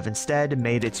 We have instead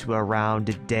made it to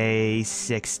around day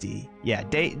 60. Yeah,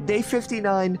 day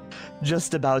 59,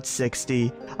 just about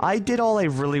 60. I did all I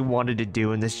really wanted to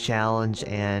do in this challenge,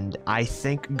 and I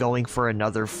think going for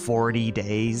another 40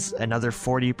 days, another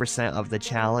 40% of the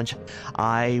challenge,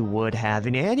 I would have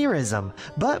an aneurysm.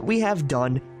 But we have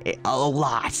done a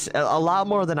lot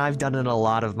more than I've done in a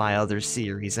lot of my other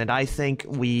series, and I think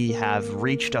we have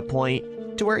reached a point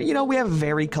to where, you know, we have a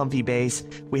very comfy base,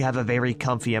 we have a very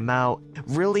comfy amount.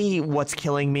 Really, what's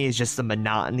killing me is just the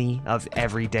monotony of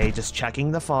every day, just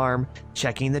checking the farm,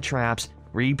 checking the traps,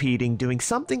 repeating, doing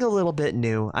something a little bit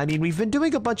new. I mean, we've been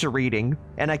doing a bunch of reading,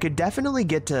 and I could definitely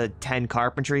get to 10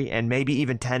 carpentry, and maybe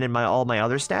even 10 in all my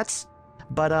other stats,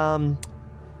 but,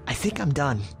 I think I'm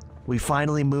done. We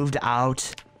finally moved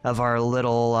out of our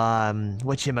little,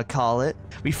 whatchamacallit.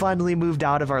 We finally moved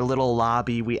out of our little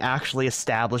lobby. We actually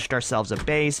established ourselves a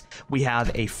base. We have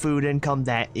a food income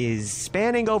that is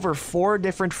spanning over 4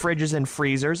 different fridges and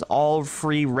freezers, all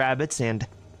free rabbits and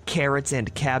carrots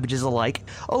and cabbages alike.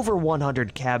 Over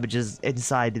 100 cabbages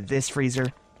inside this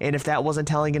freezer. And if that wasn't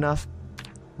telling enough,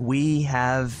 we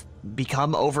have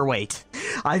become overweight.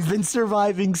 I've been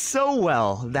surviving so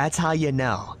well, that's how you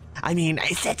know. I mean,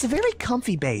 it's a very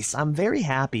comfy base. I'm very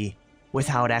happy with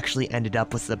how it actually ended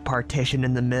up with the partition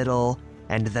in the middle,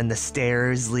 and then the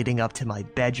stairs leading up to my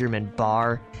bedroom and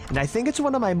bar. And I think it's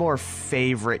one of my more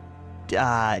favorite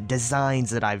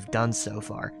designs that I've done so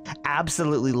far.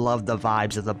 Absolutely love the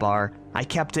vibes of the bar. I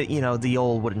kept it, you know, the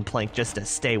old wooden plank just to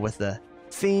stay with the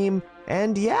theme.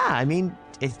 And yeah, I mean,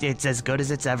 it's as good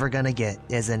as it's ever gonna get,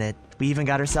 isn't it? We even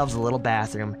got ourselves a little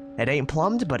bathroom. It ain't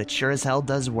plumbed, but it sure as hell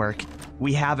does work.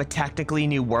 We have a technically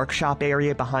new workshop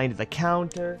area behind the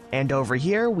counter. And over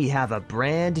here, we have a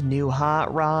brand new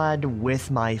hot rod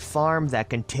with my farm that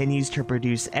continues to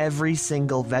produce every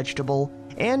single vegetable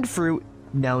and fruit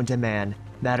known to man.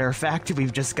 Matter of fact,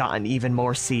 we've just gotten even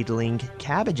more seedling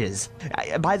cabbages.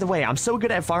 By the way, I'm so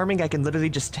good at farming, I can literally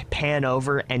just pan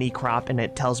over any crop and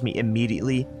it tells me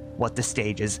immediately what the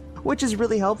stage is, which is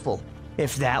really helpful.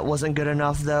 If that wasn't good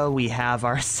enough, though, we have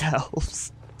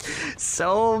ourselves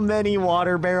so many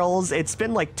water barrels. It's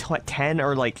been like 10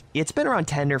 or like, it's been around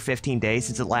 10 or 15 days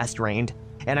since it last rained,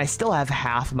 and I still have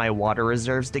half my water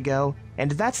reserves to go, and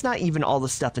that's not even all the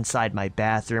stuff inside my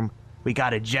bathroom. We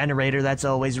got a generator that's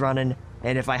always running,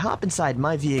 and if I hop inside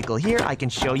my vehicle here, I can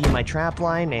show you my trap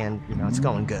line, and, you know, it's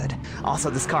going good. Also,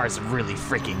 this car is really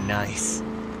freaking nice.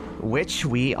 Which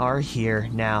we are here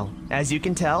now. As you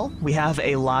can tell, we have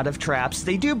a lot of traps.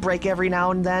 They do break every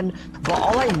now and then, but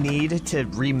all I need to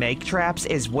remake traps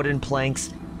is wooden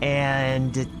planks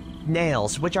and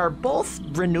nails, which are both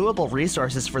renewable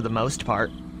resources for the most part.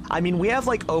 I mean, we have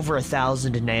like over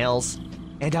 1,000 nails,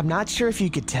 and I'm not sure if you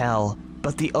could tell,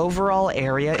 but the overall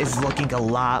area is looking a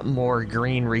lot more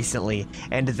green recently,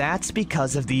 and that's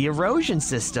because of the erosion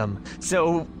system.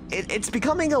 So it's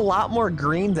becoming a lot more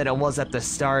green than it was at the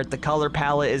start. The color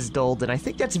palette is dulled, and I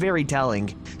think that's very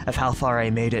telling of how far I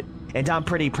made it, and I'm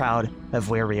pretty proud of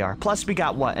where we are. Plus, we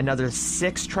got, what, another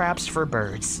 6 traps for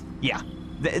birds. Yeah.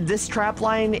 This trap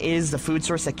line is the food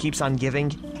source that keeps on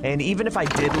giving, and even if I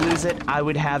did lose it, I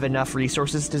would have enough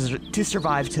resources to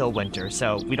survive till winter,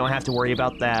 so we don't have to worry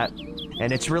about that.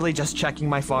 And it's really just checking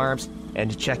my farms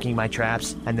and checking my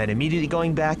traps, and then immediately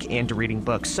going back and reading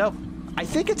books. So, I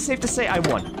think it's safe to say I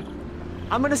won.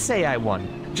 I'm gonna say I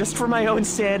won, just for my own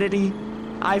sanity.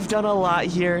 I've done a lot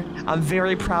here. I'm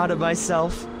very proud of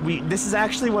myself. This is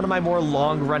actually one of my more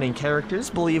long-running characters,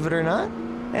 believe it or not.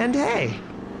 And hey,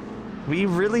 we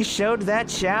really showed that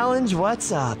challenge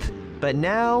what's up. But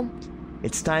now,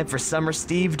 it's time for Summer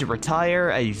Steve to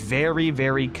retire a very,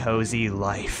 very cozy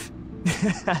life.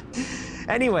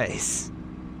 Anyways,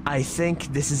 I think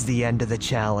this is the end of the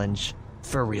challenge,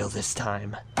 for real this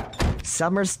time.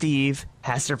 Summer Steve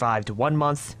has survived 1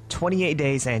 month, 28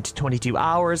 days, and 22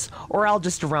 hours, or I'll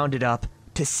just round it up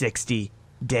to 60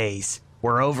 days.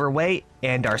 We're overweight,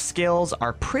 and our skills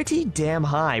are pretty damn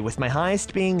high, with my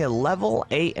highest being a level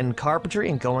 8 in carpentry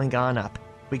and going on up.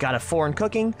 We got a 4 in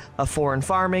cooking, a 4 in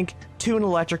farming, 2 in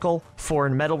electrical, 4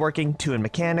 in metalworking, 2 in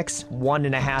mechanics,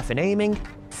 1.5 in aiming,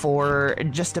 4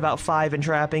 just about 5 in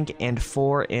trapping, and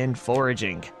 4 in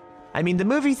foraging. I mean, the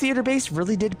movie theater base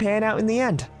really did pan out in the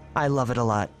end. I love it a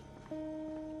lot.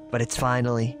 But it's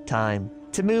finally time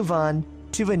to move on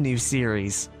to a new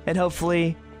series, and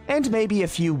hopefully, and maybe a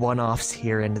few one-offs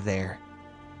here and there.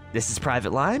 This is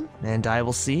Private Lime, and I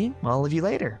will see all of you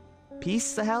later.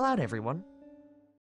 Peace the hell out, everyone.